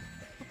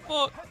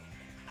 What the fuck?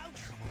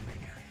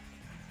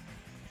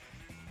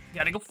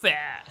 Gotta go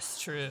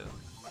fast, true.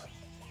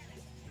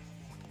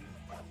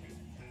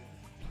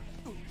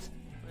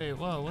 Wait,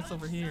 whoa, what's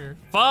over here?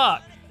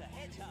 Fuck!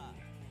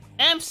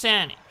 I'm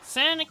Sonic.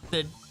 Sonic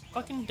the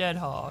fucking dead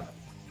hog.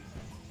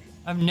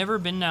 I've never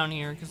been down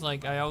here because,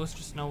 like, I always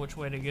just know which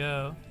way to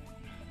go.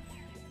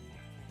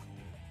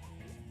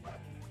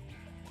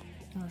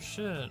 Oh,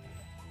 shit.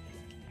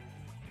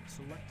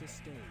 Select a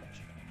stage.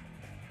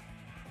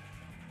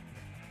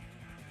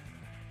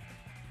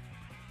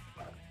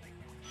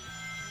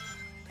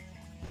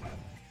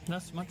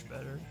 That's much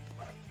better.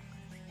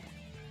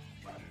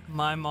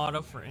 My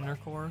motto for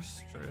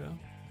intercourse, true.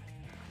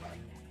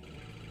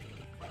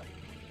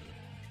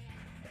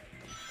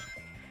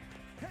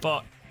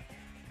 Fuck.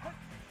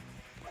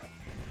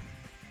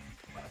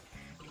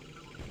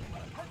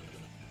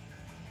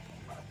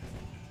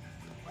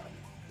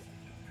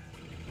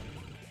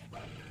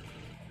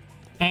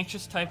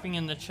 Anxious typing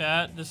in the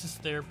chat. This is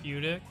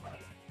therapeutic.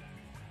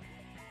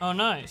 Oh,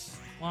 nice.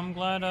 Well, I'm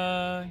glad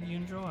you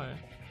enjoy.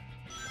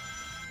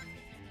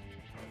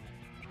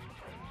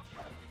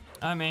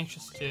 I'm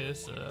anxious too,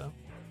 so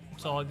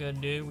it's all good,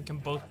 dude. We can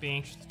both be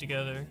anxious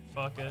together.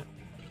 Fuck it.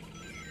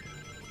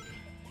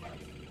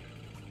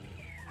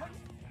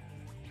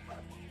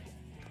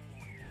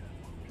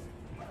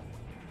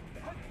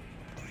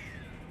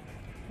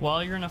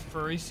 While you're in a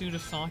furry suit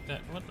of Sonic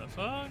that— what the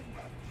fuck?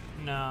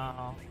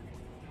 No.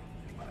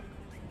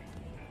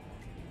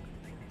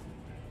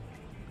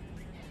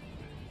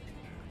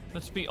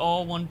 Let's be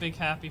all one big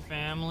happy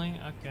family?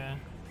 Okay.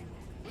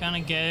 Kinda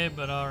gay,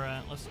 but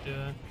alright, let's do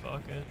it.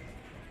 Fuck it.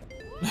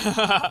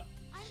 I'm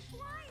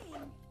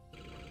flying.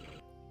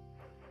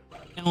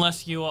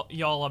 Unless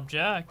y'all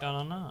object, I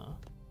don't know.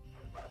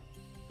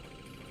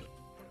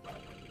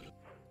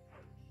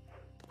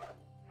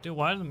 Dude,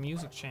 why did the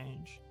music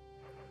change?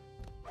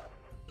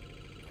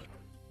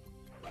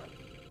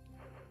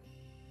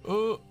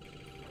 Oh.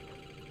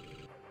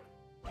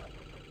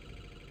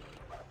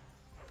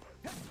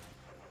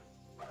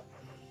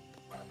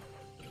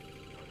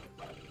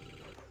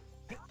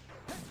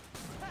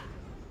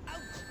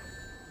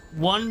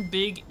 One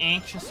big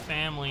anxious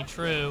family,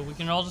 true. We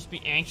can all just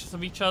be anxious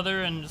of each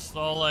other and just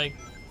all like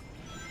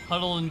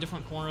huddle in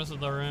different corners of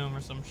the room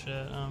or some shit.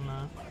 I don't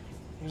know.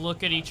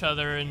 Look at each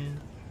other and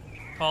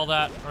call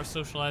that our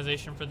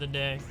socialization for the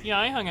day. Yeah,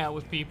 I hung out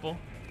with people.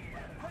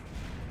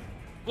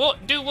 Well,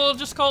 dude, we'll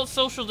just call it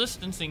social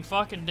distancing.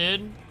 Fuck it,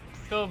 dude.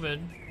 COVID.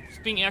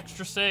 Just being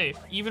extra safe.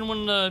 Even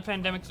when the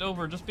pandemic's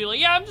over, just be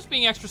like, yeah, I'm just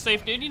being extra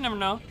safe, dude. You never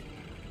know.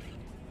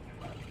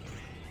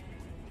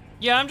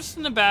 Yeah, I'm just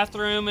in the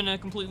bathroom in a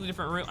completely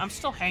different room. I'm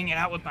still hanging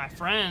out with my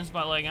friends,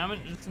 but like, I'm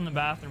just in the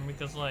bathroom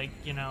because, like,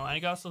 you know, I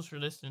got social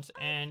distance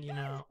and, you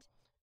know,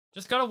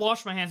 just gotta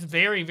wash my hands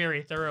very,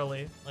 very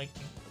thoroughly, like,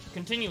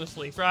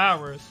 continuously for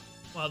hours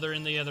while they're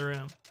in the other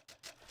room.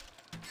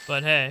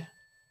 But hey,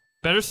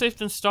 Better safe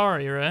than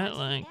sorry, right? Once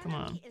Like, the come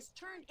on. enemy is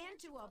turned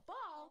into a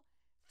ball,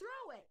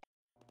 throw it.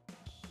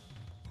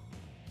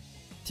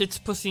 Tits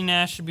Pussy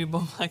Nash should be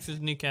Bomax's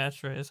new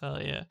catchphrase.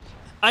 Hell yeah.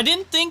 I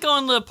didn't think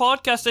on the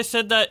podcast I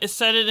said that. It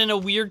said it in a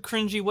weird,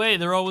 cringy way.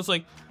 They're always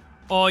like,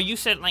 "Oh, you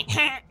said like,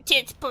 ha,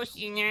 Tits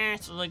Pussy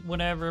Nash," like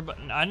whatever. But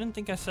I didn't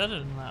think I said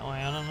it in that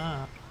way. I don't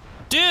know.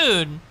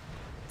 Dude,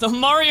 the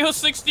Mario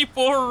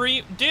 64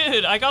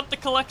 dude, I got the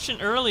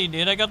collection early,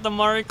 dude. I got the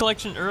Mario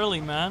collection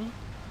early, man.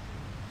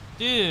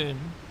 Dude,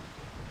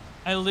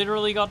 I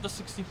literally got the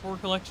 64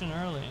 collection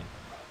early.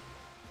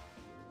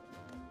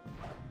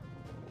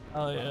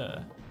 Oh yeah.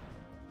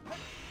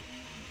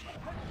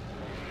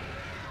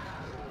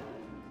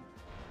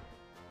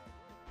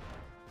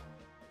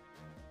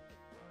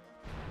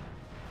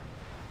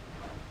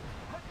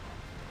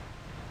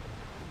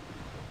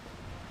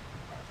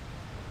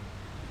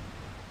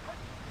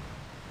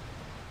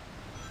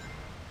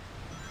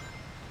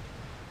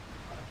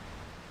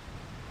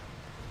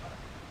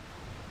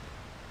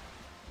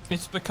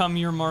 It's become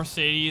your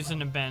Mercedes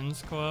and a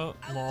Benz quote.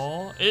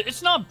 Lol.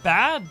 It's not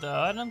bad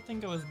though. I don't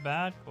think it was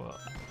bad quote.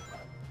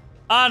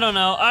 I don't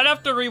know. I'd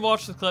have to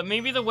rewatch the clip.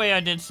 Maybe the way I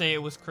did say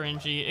it was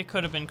cringy. It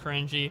could have been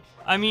cringy.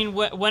 I mean,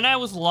 when I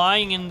was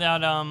lying in that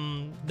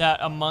that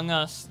Among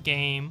Us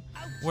game,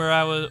 where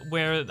I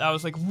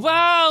was like,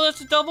 wow,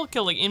 that's a double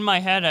kill. Like in my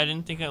head, I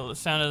didn't think it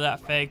sounded that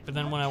fake. But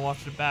then when I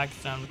watched it back,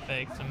 it sounded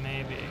fake. So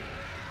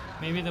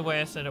maybe the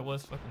way I said it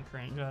was fucking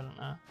cringe. I don't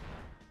know.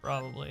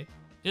 Probably.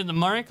 Dude, the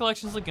Mario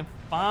collection's looking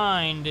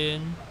fine,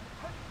 dude.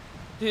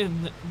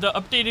 Dude, the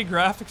updated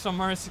graphics on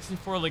Mario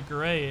 64 look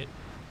great.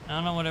 I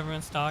don't know what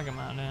everyone's talking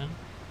about, man.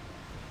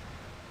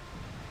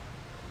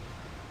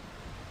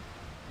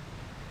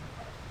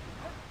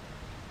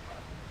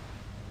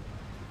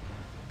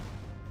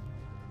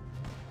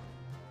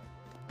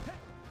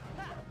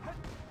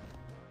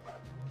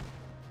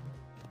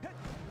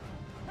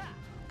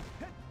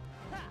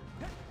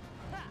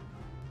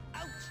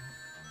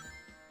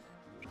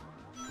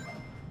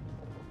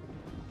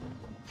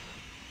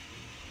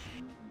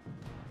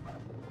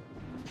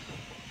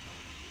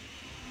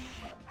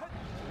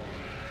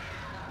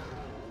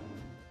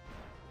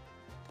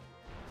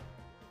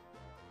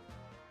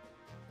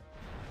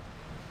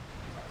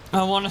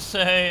 I want to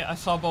say I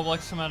saw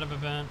Boblex come out of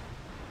event.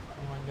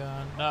 Oh my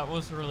god, that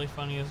was really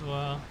funny as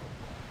well.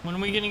 When are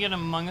we gonna get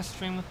Among Us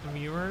stream with the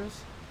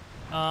viewers?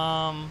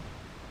 I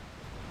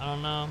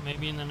don't know,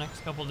 maybe in the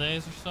next couple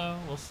days or so.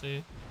 We'll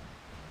see.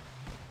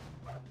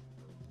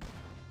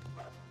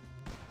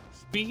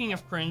 Speaking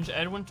of cringe,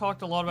 Edwin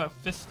talked a lot about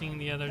fisting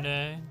the other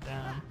day.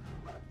 Damn.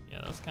 Yeah,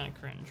 that was kind of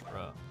cringe,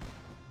 bro.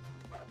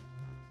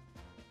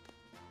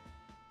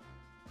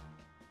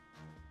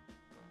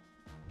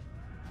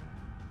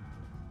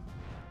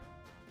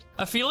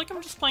 I feel like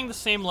I'm just playing the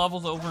same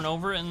levels over and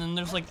over, and then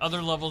there's like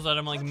other levels that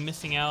I'm like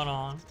missing out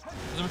on.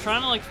 Cause I'm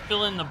trying to like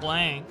fill in the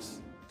blanks,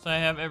 so I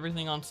have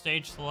everything on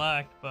stage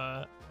select,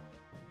 but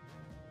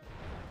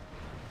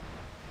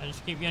I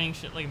just keep getting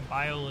shit like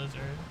BioLizard.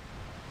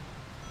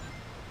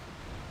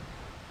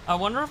 I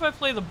wonder if I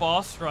play the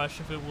boss rush,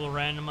 if it will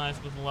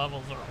randomize with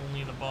levels or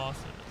only the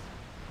bosses.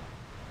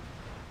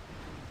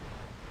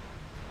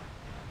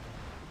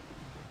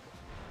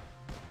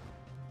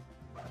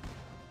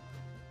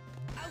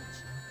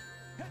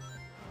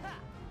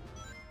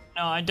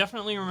 No, I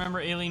definitely remember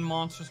Alien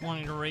Monsters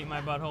wanting to rape my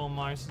butthole in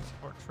Mario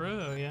 64.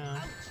 True,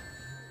 yeah.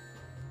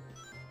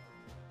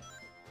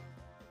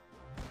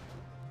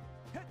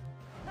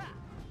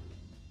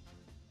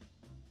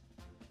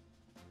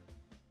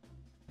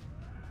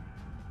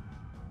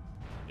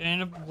 Did I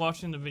end up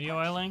watching the video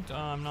I linked?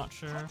 I'm not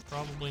sure.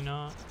 Probably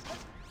not.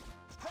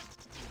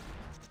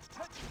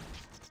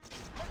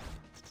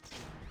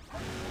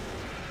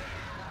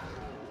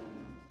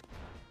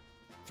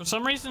 For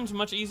some reason, it's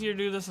much easier to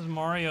do this as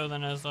Mario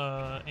than as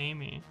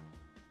Amy.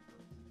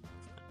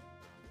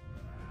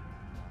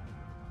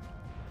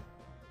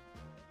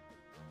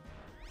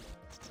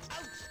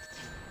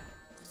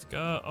 Let's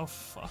go. Oh,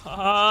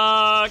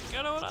 fuck.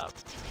 Get on up.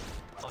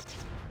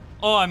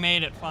 Oh, I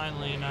made it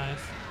finally. Nice.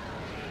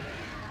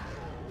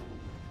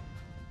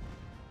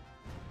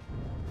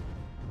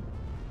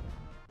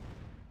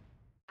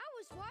 I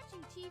was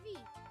watching TV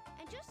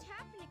and just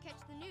happened to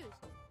catch the news.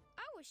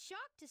 I was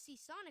shocked to see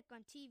Sonic on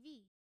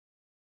TV.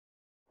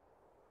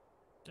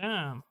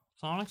 Damn.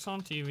 Sonic's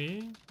on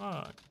TV?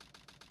 Fuck.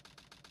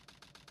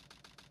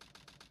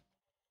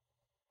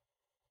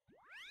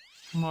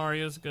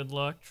 Mario's good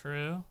luck,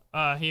 true.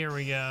 Here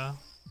we go.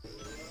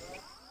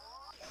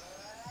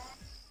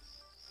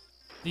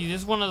 See,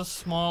 this is one of the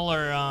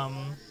smaller,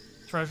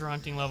 treasure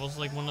hunting levels,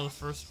 like one of the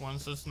first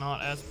ones, so it's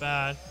not as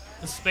bad.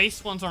 The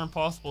space ones aren't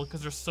possible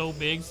because they're so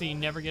big, so you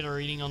never get a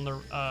reading on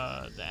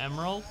the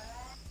emerald.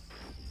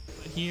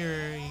 But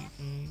here, you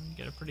can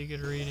get a pretty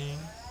good reading.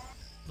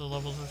 The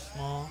levels are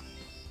small.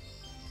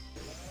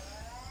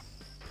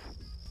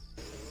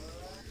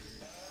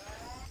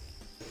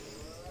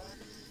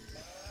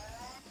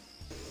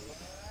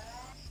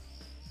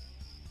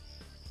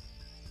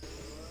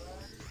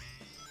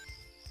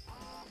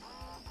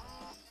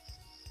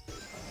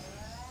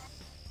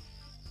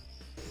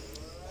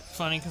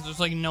 funny because there's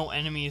like no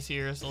enemies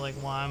here, so like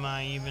why am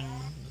I even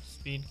the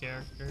speed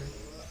character?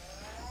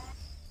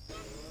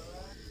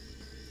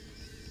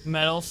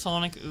 Metal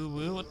Sonic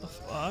Uwu, what the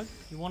fuck?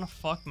 You wanna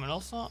fuck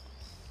Metal Sonic?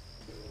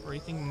 Or you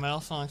think Metal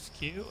Sonic's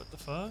cute? What the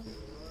fuck?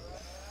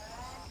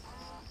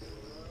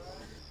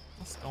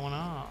 What's going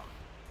on?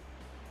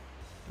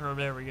 Oh,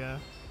 there we go.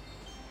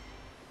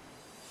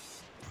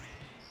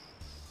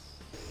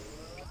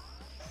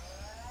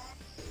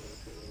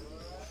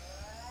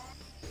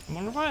 I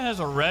wonder why it has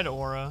a red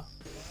aura.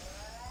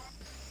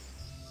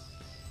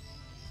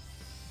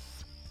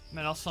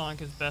 Metal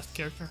Sonic is best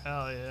character?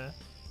 Hell yeah.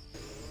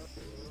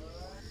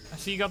 I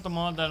see you got the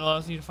mod that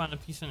allows you to find a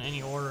piece in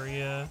any order,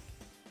 yeah.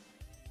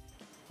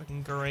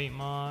 Fucking great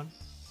mod.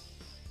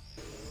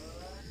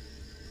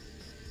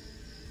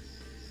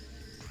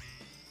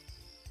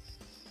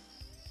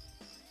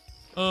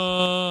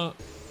 What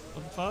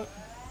the fuck?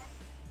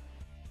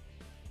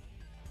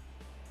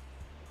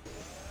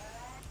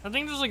 I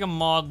think there's like a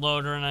mod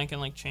loader and I can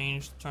like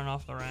turn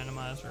off the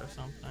randomizer or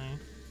something.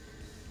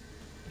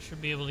 I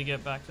should be able to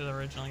get back to the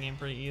original game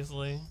pretty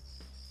easily.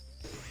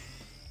 But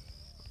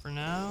for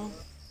now,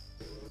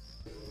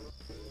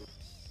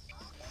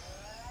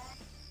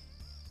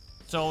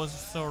 it's always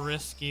so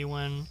risky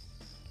when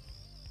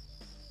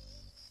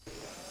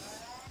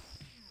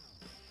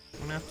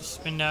I have to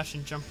spin dash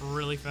and jump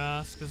really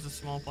fast because it's a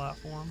small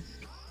platform.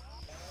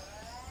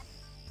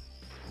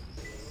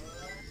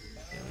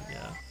 There we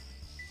go.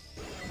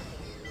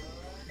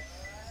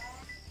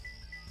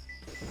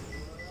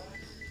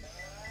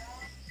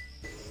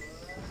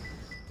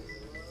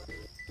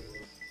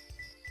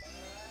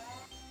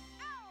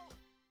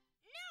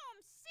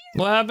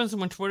 What happens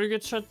when Twitter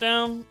gets shut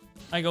down?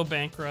 I go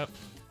bankrupt.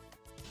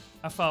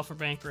 I file for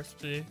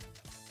bankruptcy.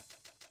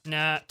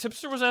 Nah,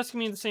 Tipster was asking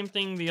me the same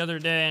thing the other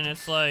day, and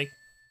it's like,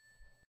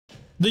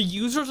 the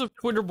users of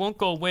Twitter won't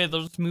go away,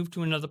 they'll just move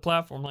to another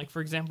platform. Like, for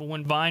example,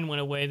 when Vine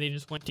went away, they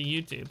just went to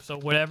YouTube. So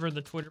whatever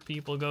the Twitter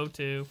people go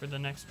to for the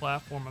next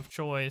platform of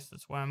choice,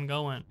 that's where I'm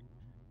going.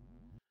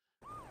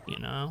 You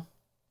know?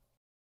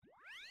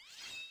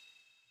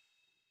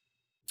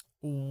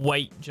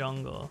 White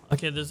Jungle.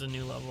 Okay, this is a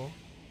new level.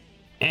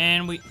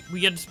 And we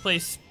get to play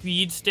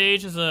Speed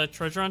Stage as a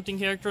treasure hunting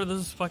character. This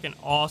is fucking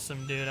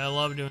awesome, dude. I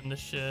love doing this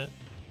shit.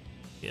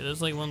 Yeah, this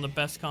is like one of the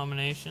best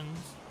combinations.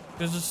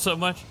 There's just so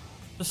much.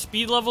 The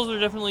speed levels are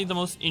definitely the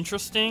most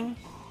interesting.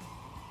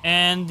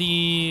 And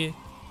the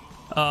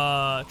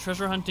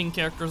treasure hunting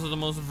characters are the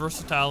most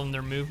versatile in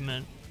their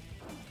movement.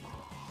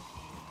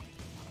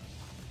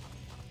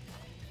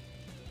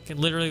 You can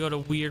literally go to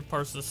weird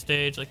parts of the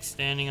stage, like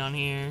standing on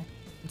here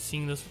and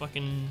seeing those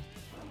fucking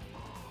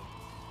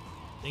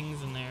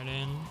things in there,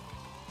 dude.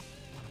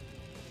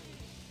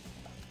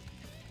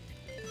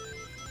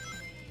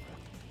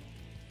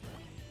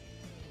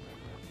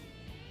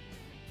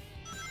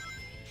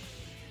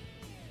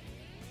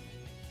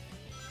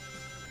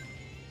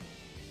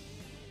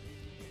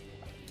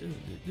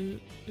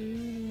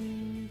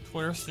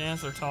 Twitter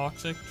stands are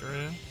toxic,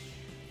 Drew.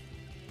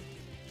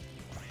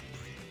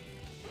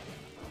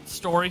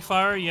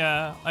 Storyfire,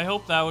 yeah. I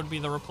hope that would be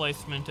the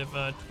replacement if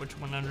Twitch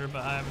went under,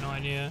 but I have no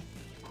idea.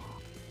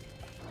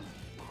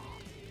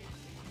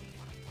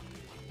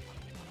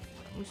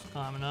 I'm just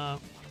climbing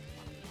up.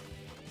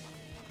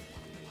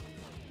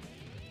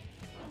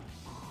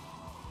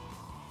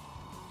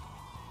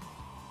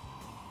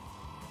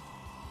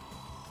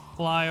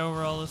 Fly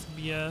over all this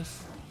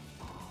BS.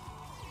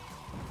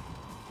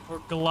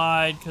 Or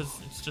glide,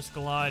 because it's just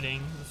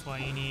gliding. That's why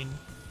you need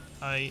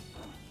height.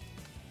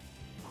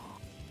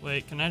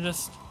 Wait, can I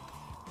just...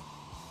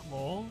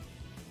 Lol?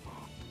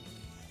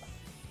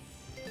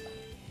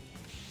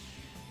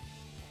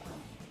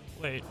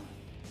 Wait.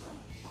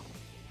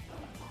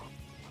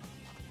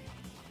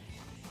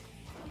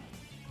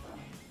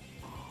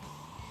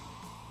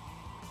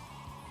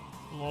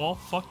 Lol,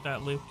 fuck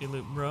that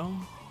loop-de-loop, bro.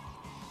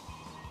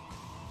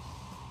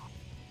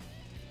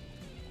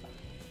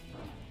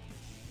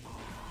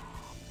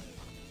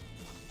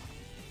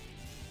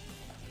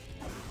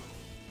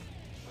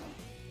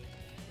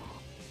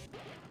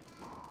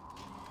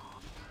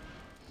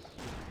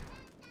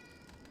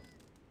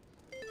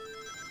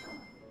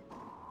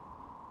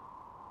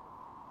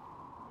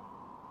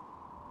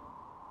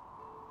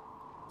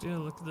 Dude,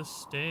 look at this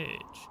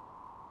stage.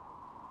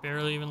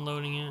 Barely even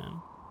loading in.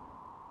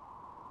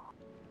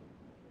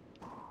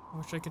 I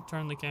wish I could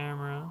turn the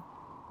camera.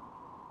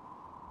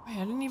 Wait, I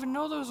didn't even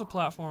know there was a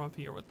platform up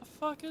here. What the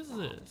fuck is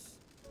this?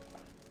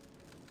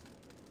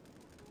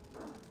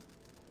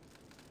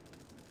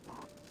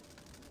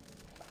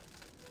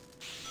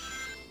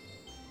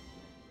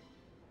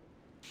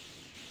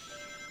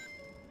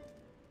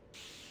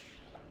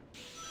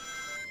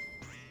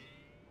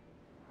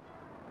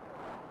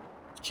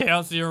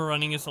 Chaos Zero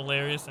running is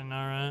hilarious and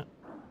alright.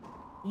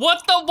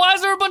 What the? Why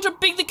is there a bunch of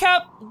Big the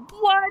Cat?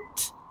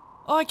 What?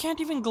 Oh, I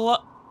can't even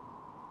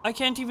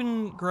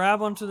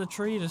grab onto the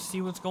tree to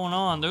see what's going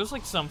on. There's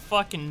like some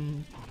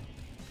fucking...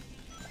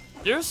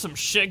 There's some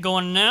shit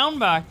going down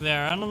back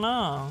there. I don't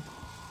know.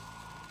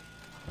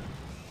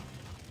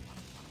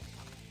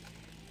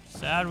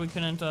 Sad we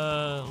couldn't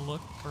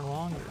look for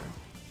longer.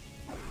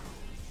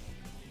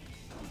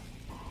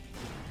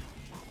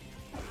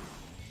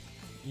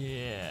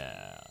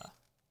 Yeah.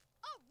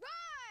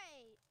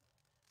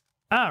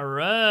 All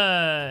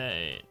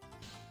right.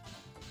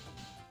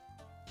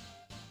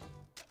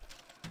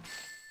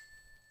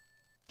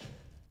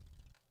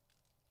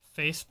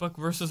 Facebook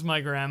versus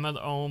my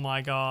grandmother. Oh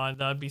my god,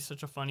 that'd be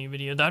such a funny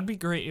video. That'd be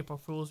great April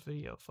Fool's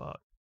video.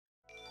 Fuck.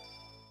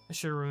 I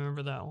should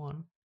remember that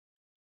one.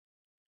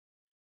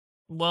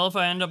 Well, if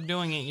I end up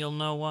doing it, you'll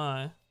know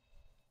why.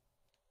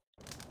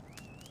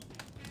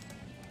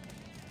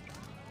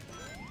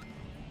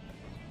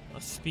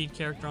 A speed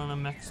character on a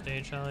mech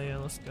stage. Hell yeah,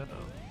 let's go.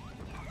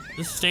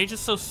 This stage is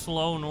so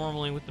slow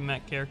normally with the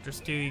mech characters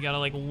too. You gotta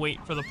like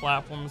wait for the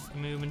platforms to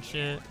move and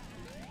shit.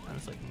 I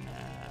was like,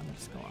 nah, I'm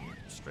just going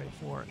straight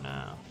for it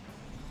now.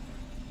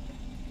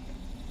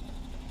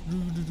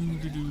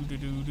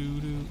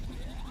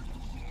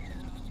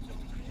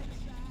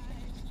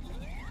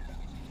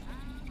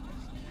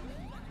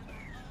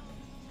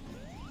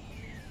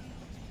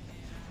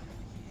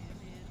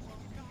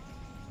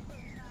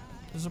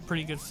 This is a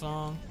pretty good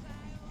song.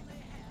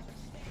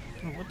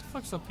 Oh, what the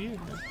fuck's up here?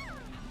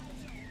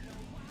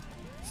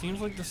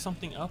 Seems like there's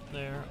something up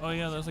there. Oh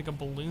yeah, there's like a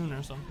balloon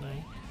or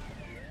something.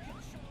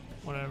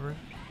 Whatever.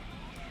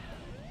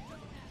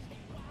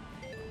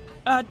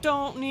 I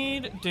don't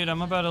need... Dude,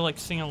 I'm about to like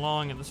sing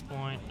along at this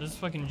point. This is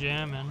fucking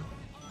jamming.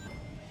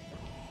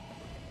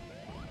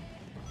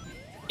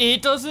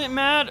 It doesn't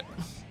matter.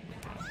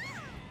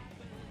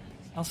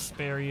 I'll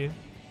spare you.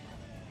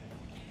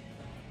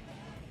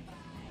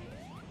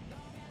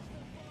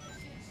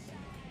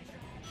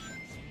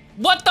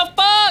 What the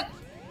fuck?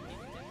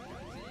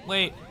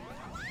 Wait.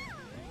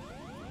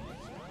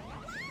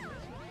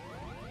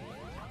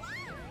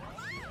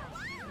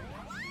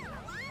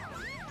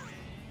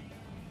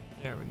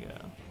 There we go.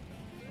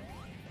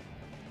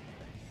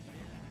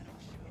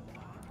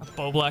 A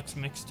Boblax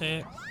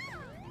mixtape.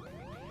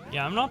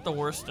 Yeah, I'm not the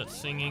worst at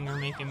singing or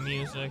making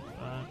music,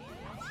 but...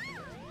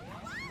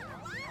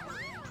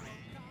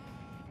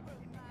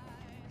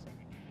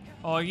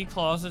 Augie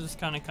Closet is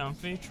kind of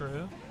comfy,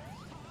 true.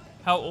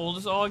 How old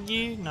is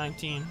Augie?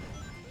 19.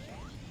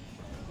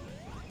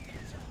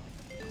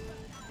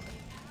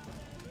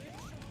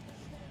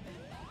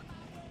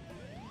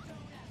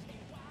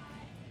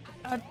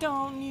 I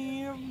don't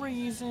need a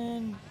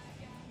reason.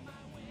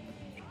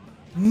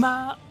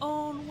 My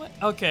own way.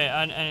 Okay,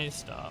 I need to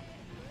stop.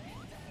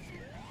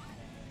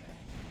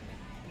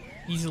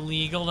 He's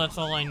illegal, that's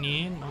all I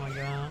need. Oh my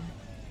god.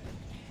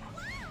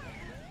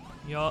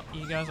 Y'all,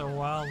 you guys are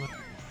wild.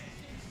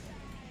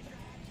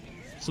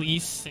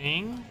 Please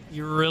sing?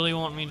 You really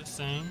want me to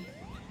sing?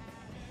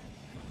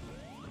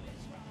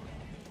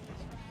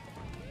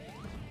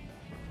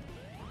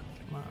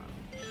 Come on.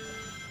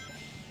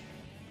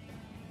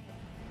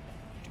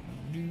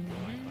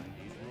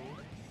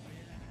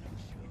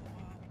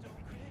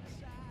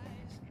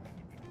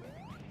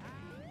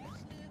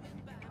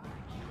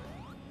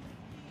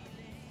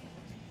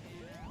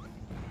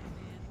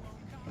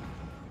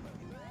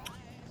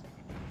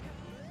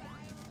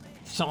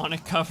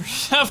 Sonic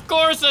covers. Of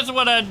course that's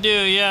what I'd do,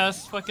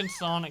 yes. Fucking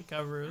Sonic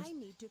covers. I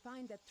need to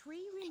find the 3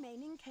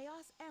 remaining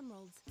Chaos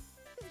Emeralds.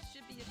 This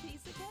should be a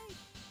piece of cake.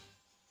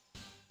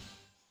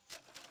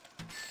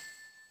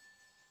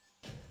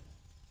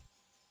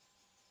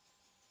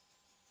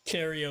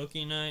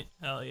 Karaoke night?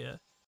 Hell yeah.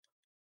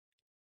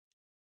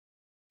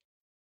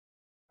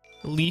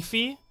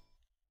 Leafy?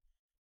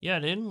 Yeah,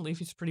 dude.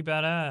 Leafy's pretty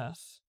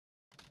badass.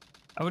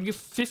 I would give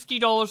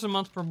 $50 a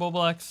month for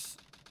Boblax.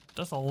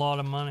 That's a lot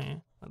of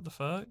money. What the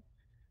fuck?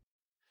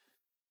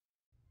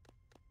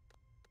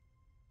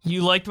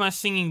 You liked my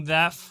singing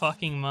that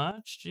fucking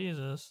much?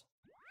 Jesus.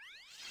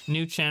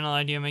 New channel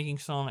idea, making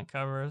Sonic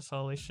covers.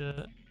 Holy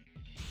shit.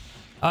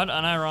 I'd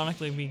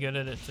unironically be good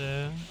at it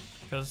too.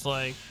 Because,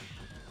 like,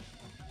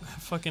 I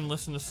fucking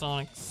listened to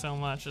Sonic so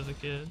much as a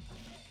kid.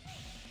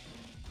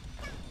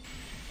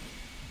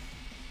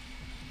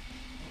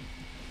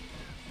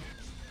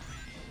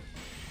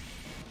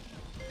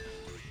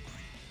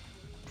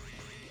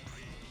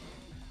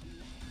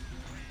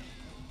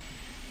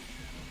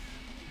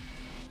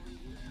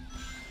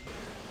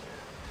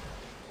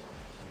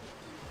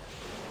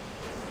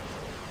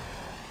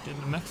 Dude,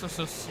 the mechs are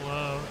so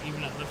slow,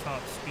 even at the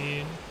top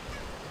speed.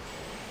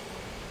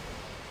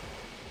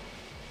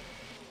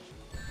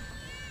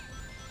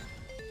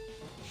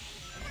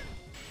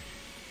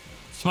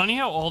 It's funny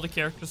how all the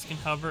characters can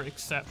hover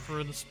except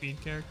for the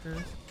speed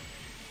characters.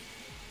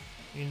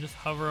 You can just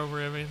hover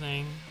over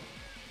everything.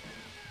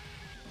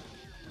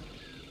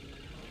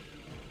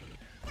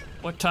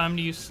 What time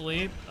do you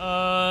sleep?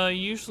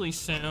 Usually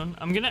soon.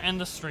 I'm gonna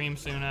end the stream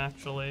soon,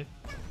 actually.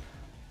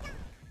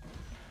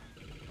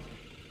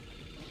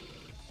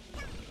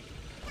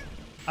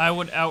 I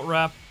would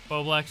out-rap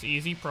Boblax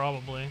easy,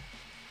 probably.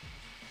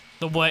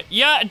 The White...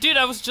 Yeah, dude,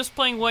 I was just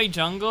playing White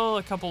Jungle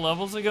a couple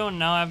levels ago, and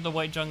now I have the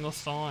White Jungle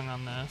song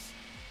on this.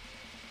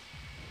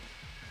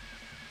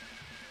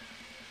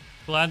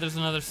 Glad there's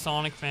another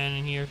Sonic fan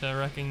in here to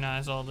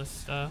recognize all this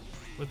stuff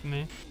with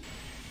me.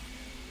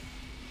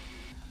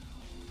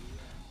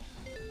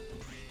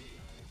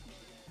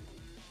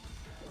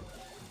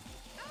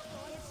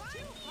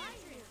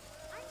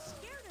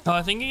 Oh,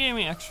 I think he gave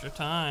me extra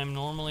time.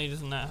 Normally it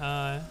isn't that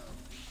high.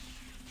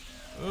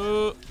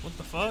 Oh, what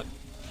the fuck?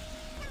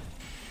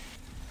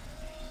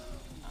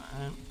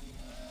 Alright.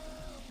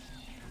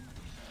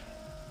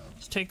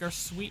 Let's take our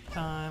sweet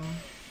time.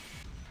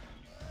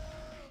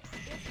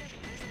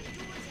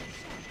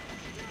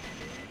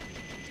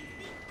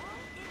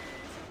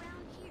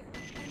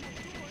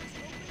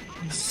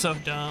 This is so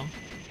dumb.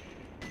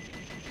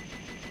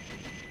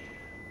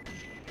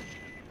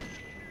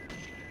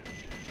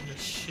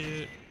 Just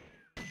shoot.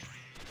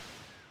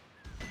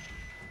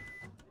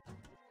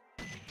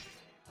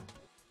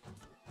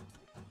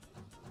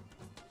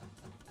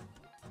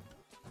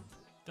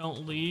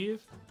 Don't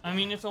leave. I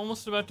mean, it's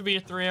almost about to be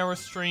a 3-hour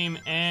stream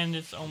and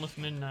it's almost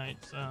midnight,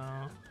 so...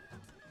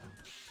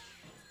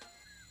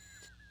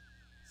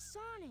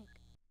 Sonic,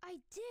 I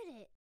did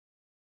it.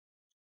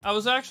 I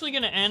was actually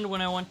gonna end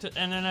when I went to,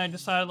 and then I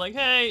decided like,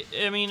 hey,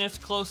 I mean, it's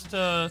close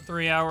to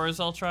 3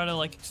 hours. I'll try to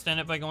like extend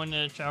it by going to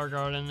the shower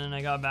garden, and then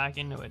I got back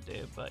into it,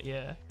 dude. But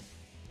yeah,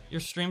 your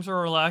streams are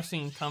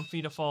relaxing and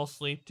comfy to fall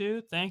asleep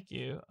to. Thank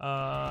you.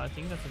 I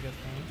think that's a good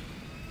thing.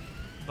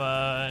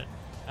 But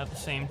at the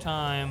same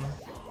time,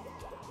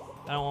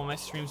 I don't want my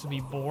streams to be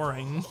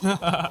boring.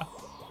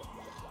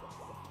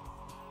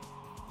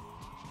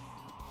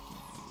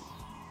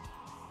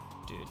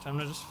 Dude, time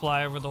to just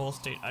fly over the whole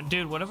stage.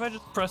 Dude, what if I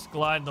just press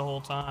glide the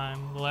whole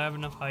time? Will I have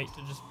enough height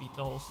to just beat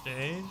the whole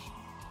stage?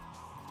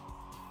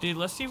 Dude,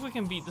 let's see if we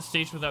can beat the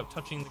stage without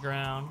touching the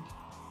ground.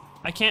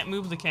 I can't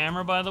move the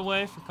camera, by the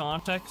way, for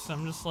context.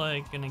 I'm just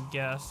like gonna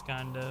guess,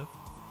 kind of.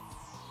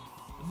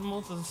 Doesn't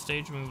most of the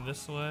stage move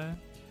this way?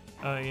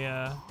 Oh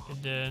yeah,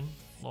 it did.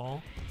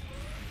 Lol.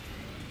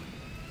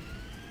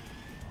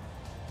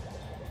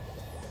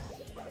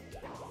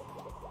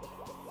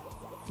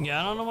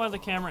 Yeah, I don't know why the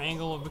camera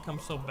angle would become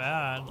so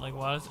bad. Like,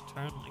 why does it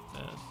turn like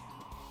this?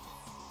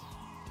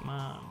 Come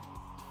on.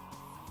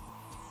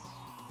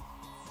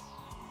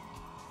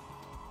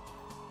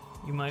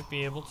 You might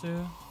be able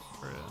to.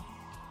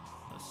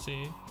 Let's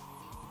see.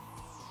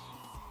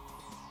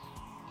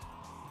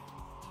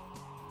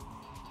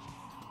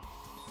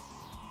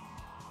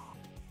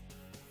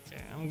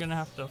 Okay, I'm gonna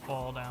have to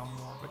fall down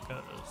more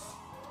because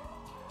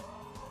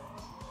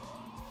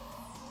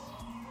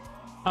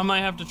I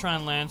might have to try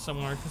and land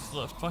somewhere because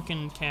the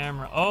fucking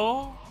camera.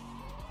 Oh!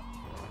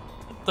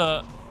 What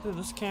the? Dude,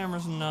 this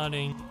camera's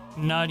nutting.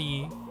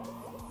 Nutty.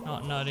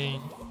 Not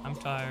nutting. I'm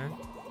tired.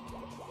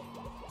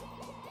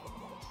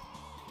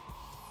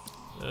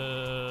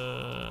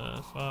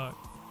 Fuck.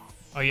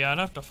 Oh yeah, I'd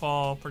have to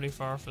fall pretty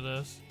far for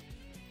this.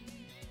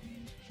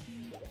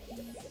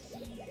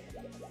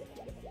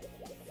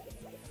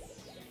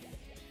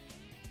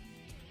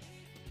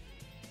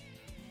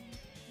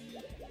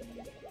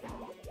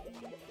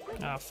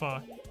 Ah,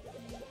 fuck.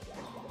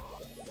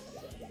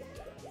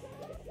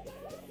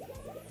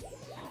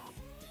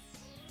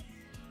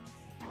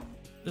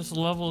 This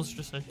level is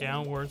just a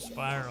downward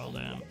spiral,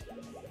 then.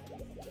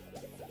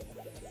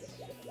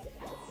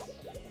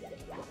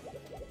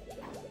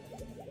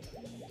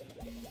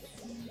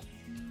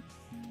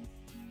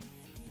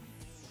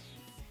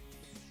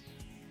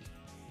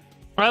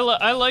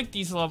 I like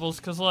these levels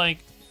because, like,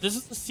 this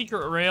is the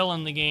secret rail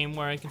in the game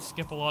where I can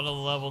skip a lot of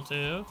the level,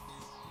 too.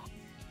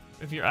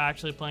 If you're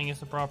actually playing as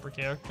the proper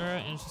character,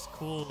 and it's just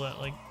cool that,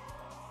 like,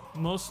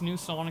 most new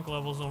Sonic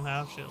levels don't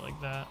have shit like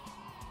that.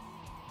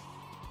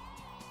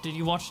 Did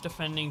you watch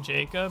Defending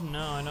Jacob?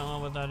 No, I don't know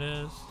what that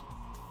is.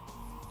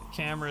 The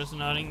camera is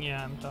nutting.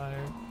 Yeah, I'm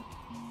tired.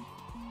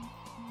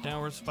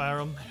 Downward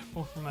spiral,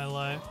 metaphor for my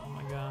life. Oh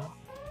my god.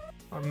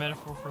 Or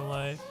metaphor for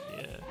life.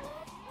 Yeah.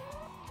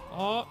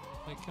 Oh,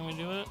 wait, can we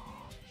do it?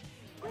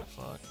 Oh,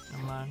 fuck,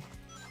 never mind.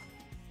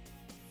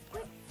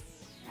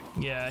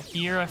 Yeah,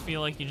 here I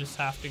feel like you just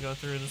have to go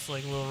through this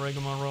like little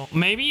rigmarole.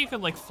 Maybe you could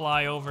like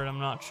fly over it, I'm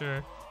not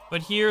sure.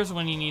 But here's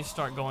when you need to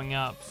start going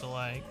up, so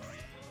like...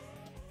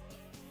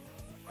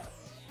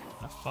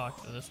 I'm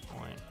fucked at this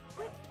point.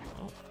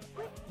 Oh.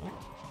 Oh.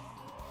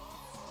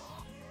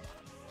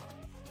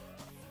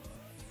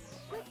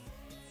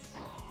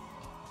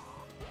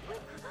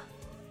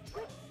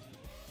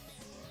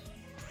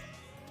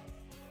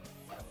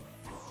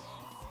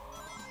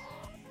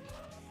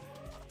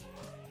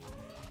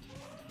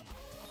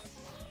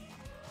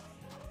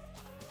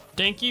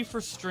 Thank you for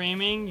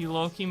streaming. You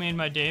low-key made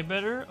my day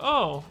better.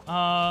 Oh,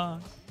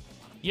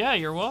 yeah,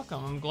 you're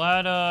welcome. I'm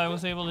glad I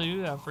was able to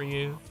do that for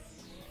you.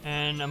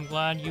 And I'm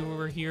glad you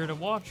were here to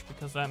watch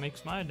because that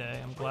makes my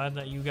day. I'm glad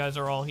that you guys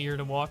are all here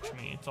to watch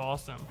me. It's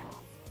awesome.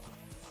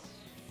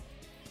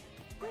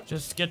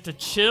 Just get to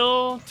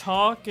chill,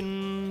 talk,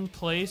 and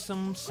play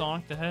some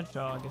Sonic the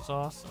Hedgehog. It's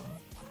awesome.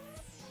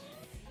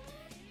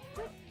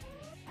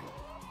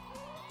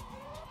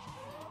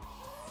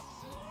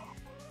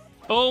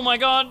 Oh my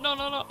god, no,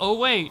 no, no. Oh,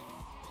 wait.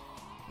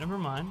 Never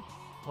mind.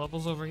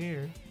 Level's over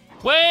here.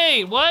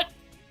 Wait, what?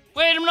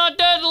 Wait, I'm not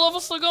dead. The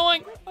level's still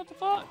going. What the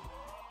fuck?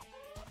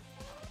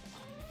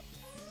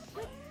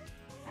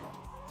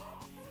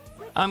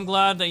 I'm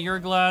glad that you're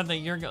glad that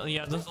you're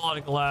yeah, there's a lot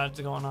of glads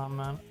going on,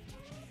 man.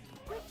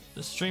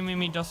 The streaming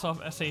me dust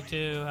off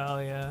SA2,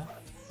 hell yeah.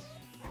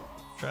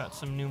 Try out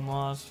some new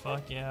mods,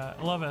 fuck yeah.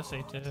 I love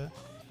SA2.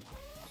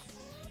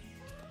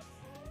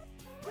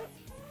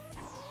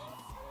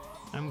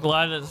 I'm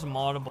glad that it's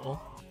moddable.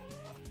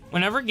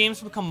 Whenever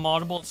games become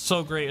moddable, it's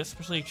so great,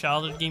 especially a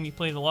childhood game you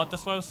played a lot.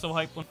 That's why I was so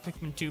hyped when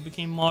Pikmin 2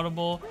 became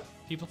moddable.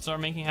 People start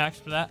making hacks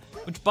for that.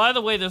 Which, by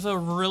the way, there's a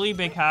really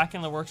big hack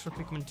in the works for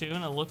Pikmin 2,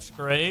 and it looks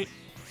great.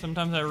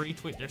 Sometimes I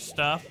retweet their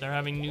stuff. They're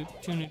having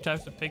two new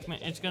types of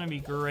Pikmin. It's gonna be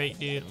great,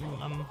 dude.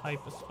 I'm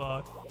hype as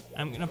fuck.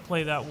 I'm gonna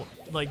play that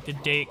like the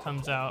day it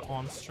comes out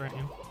on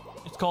stream.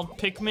 It's called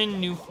Pikmin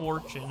New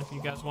Fortune, if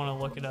you guys want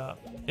to look it up.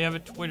 They have a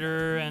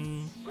Twitter,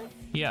 and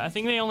yeah, I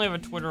think they only have a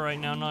Twitter right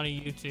now, not a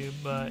YouTube,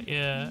 but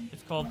yeah,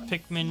 it's called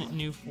Pikmin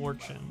New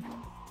Fortune,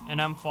 and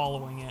I'm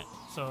following it.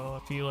 So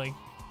if you like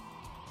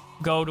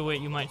go to it,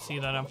 you might see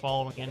that I'm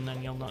following it, and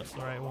then you'll know it's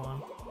the right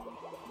one.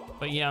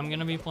 But yeah, I'm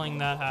gonna be playing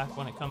that hack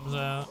when it comes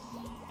out,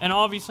 and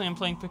obviously I'm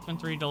playing Pikmin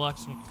 3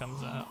 Deluxe when it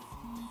comes out.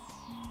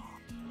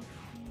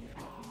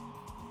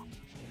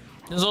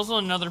 There's also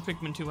another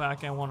Pikmin 2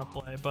 hack I want to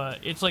play, but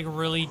it's like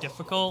really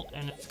difficult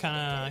and it's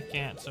kind of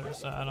cancer,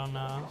 so I don't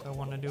know if I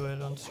want to do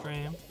it on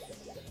stream.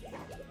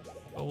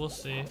 But we'll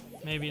see.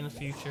 Maybe in the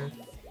future.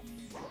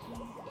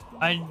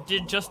 I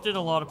just did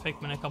a lot of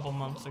Pikmin a couple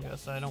months ago,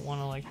 so I don't want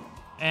to like...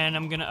 And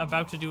I'm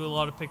about to do a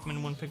lot of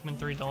Pikmin when Pikmin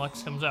 3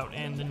 Deluxe comes out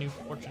and the new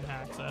Fortune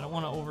hack, so I don't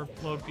want to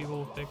overload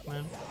people with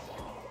Pikmin.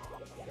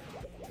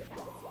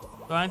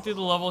 Going through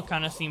the level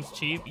kind of seems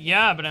cheap.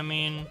 Yeah, but I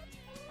mean...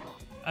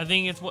 I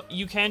think it's what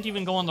you can't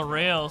even go on the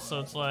rails,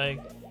 so it's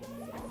like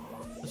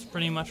that's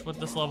pretty much what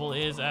this level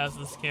is as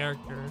this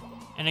character.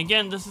 And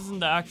again, this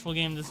isn't the actual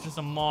game, this is just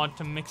a mod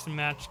to mix and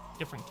match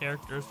different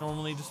characters.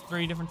 Normally there's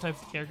 3 different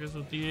types of characters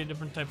with 3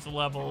 different types of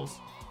levels,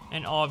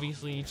 and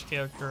obviously each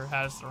character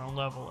has their own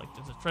level. Like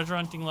there's a treasure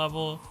hunting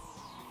level,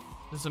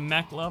 there's a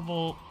mech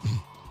level,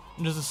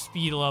 and there's a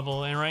speed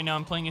level, and right now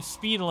I'm playing a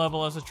speed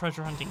level as a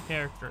treasure hunting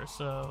character,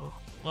 so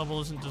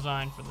level isn't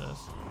designed for this.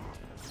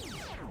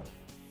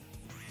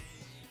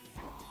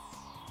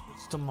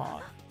 To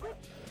mod.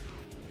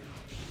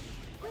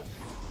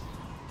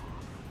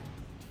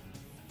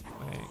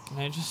 Wait, can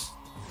I just...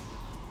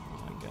 Oh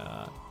my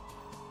god.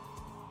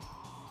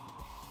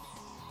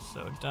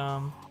 So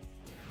dumb.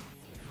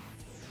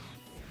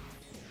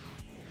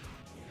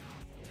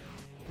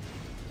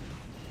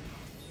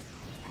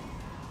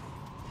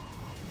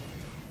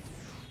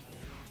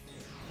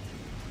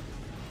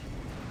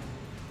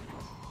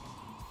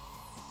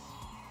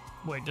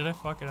 Wait, did I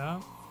fuck it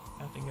up?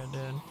 I think I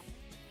did.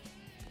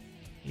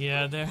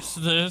 Yeah, there's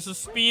the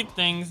speed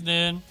things,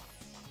 dude.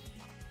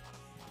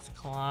 Let's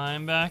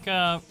climb back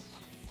up.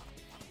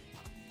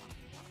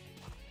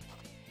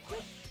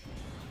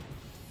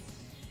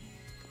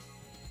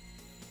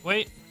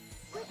 Wait,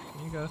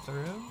 can you go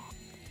through?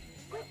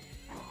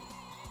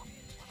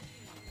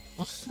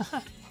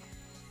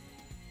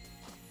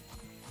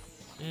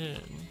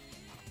 Dude.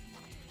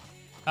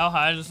 How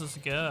high does this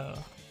go?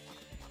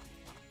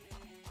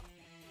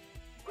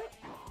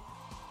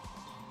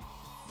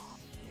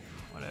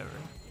 Whatever.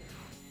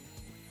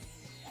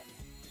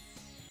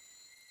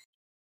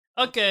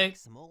 Okay,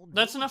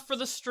 that's enough for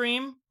the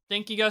stream.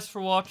 Thank you guys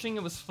for watching.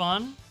 It was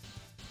fun.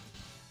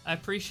 I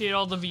appreciate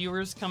all the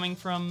viewers coming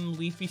from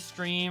Leafy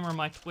Stream or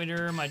my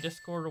Twitter, my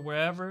Discord, or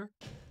wherever.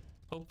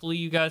 Hopefully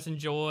you guys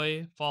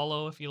enjoy.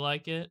 Follow if you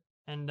like it.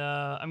 And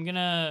I'm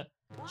gonna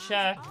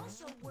check.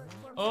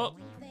 Oh,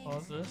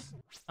 pause this.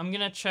 I'm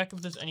gonna check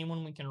if there's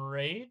anyone we can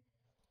raid.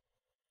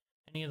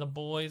 Any of the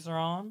boys are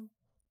on.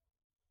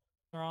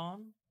 They're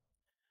on.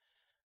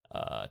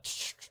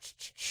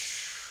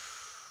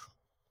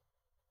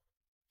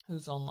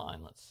 Who's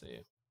online? Let's see.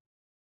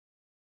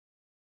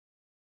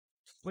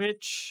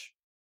 Twitch.tv.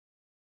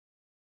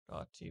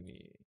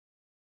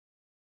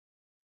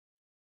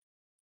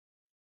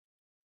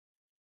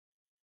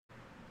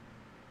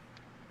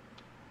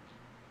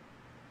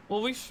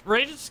 Well, we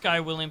raided Sky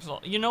Williams.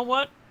 You know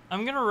what?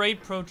 I'm gonna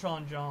raid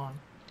Protron John.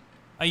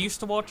 I used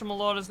to watch him a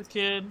lot as a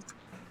kid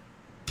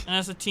and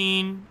as a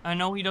teen. I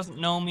know he doesn't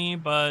know me,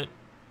 but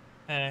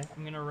hey,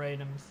 I'm gonna raid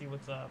him and see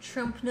what's up.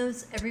 Trump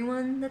knows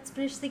everyone that's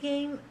finished the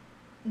game.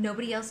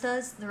 Nobody else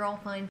does. They're all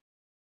fine.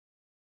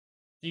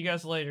 See you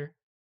guys later.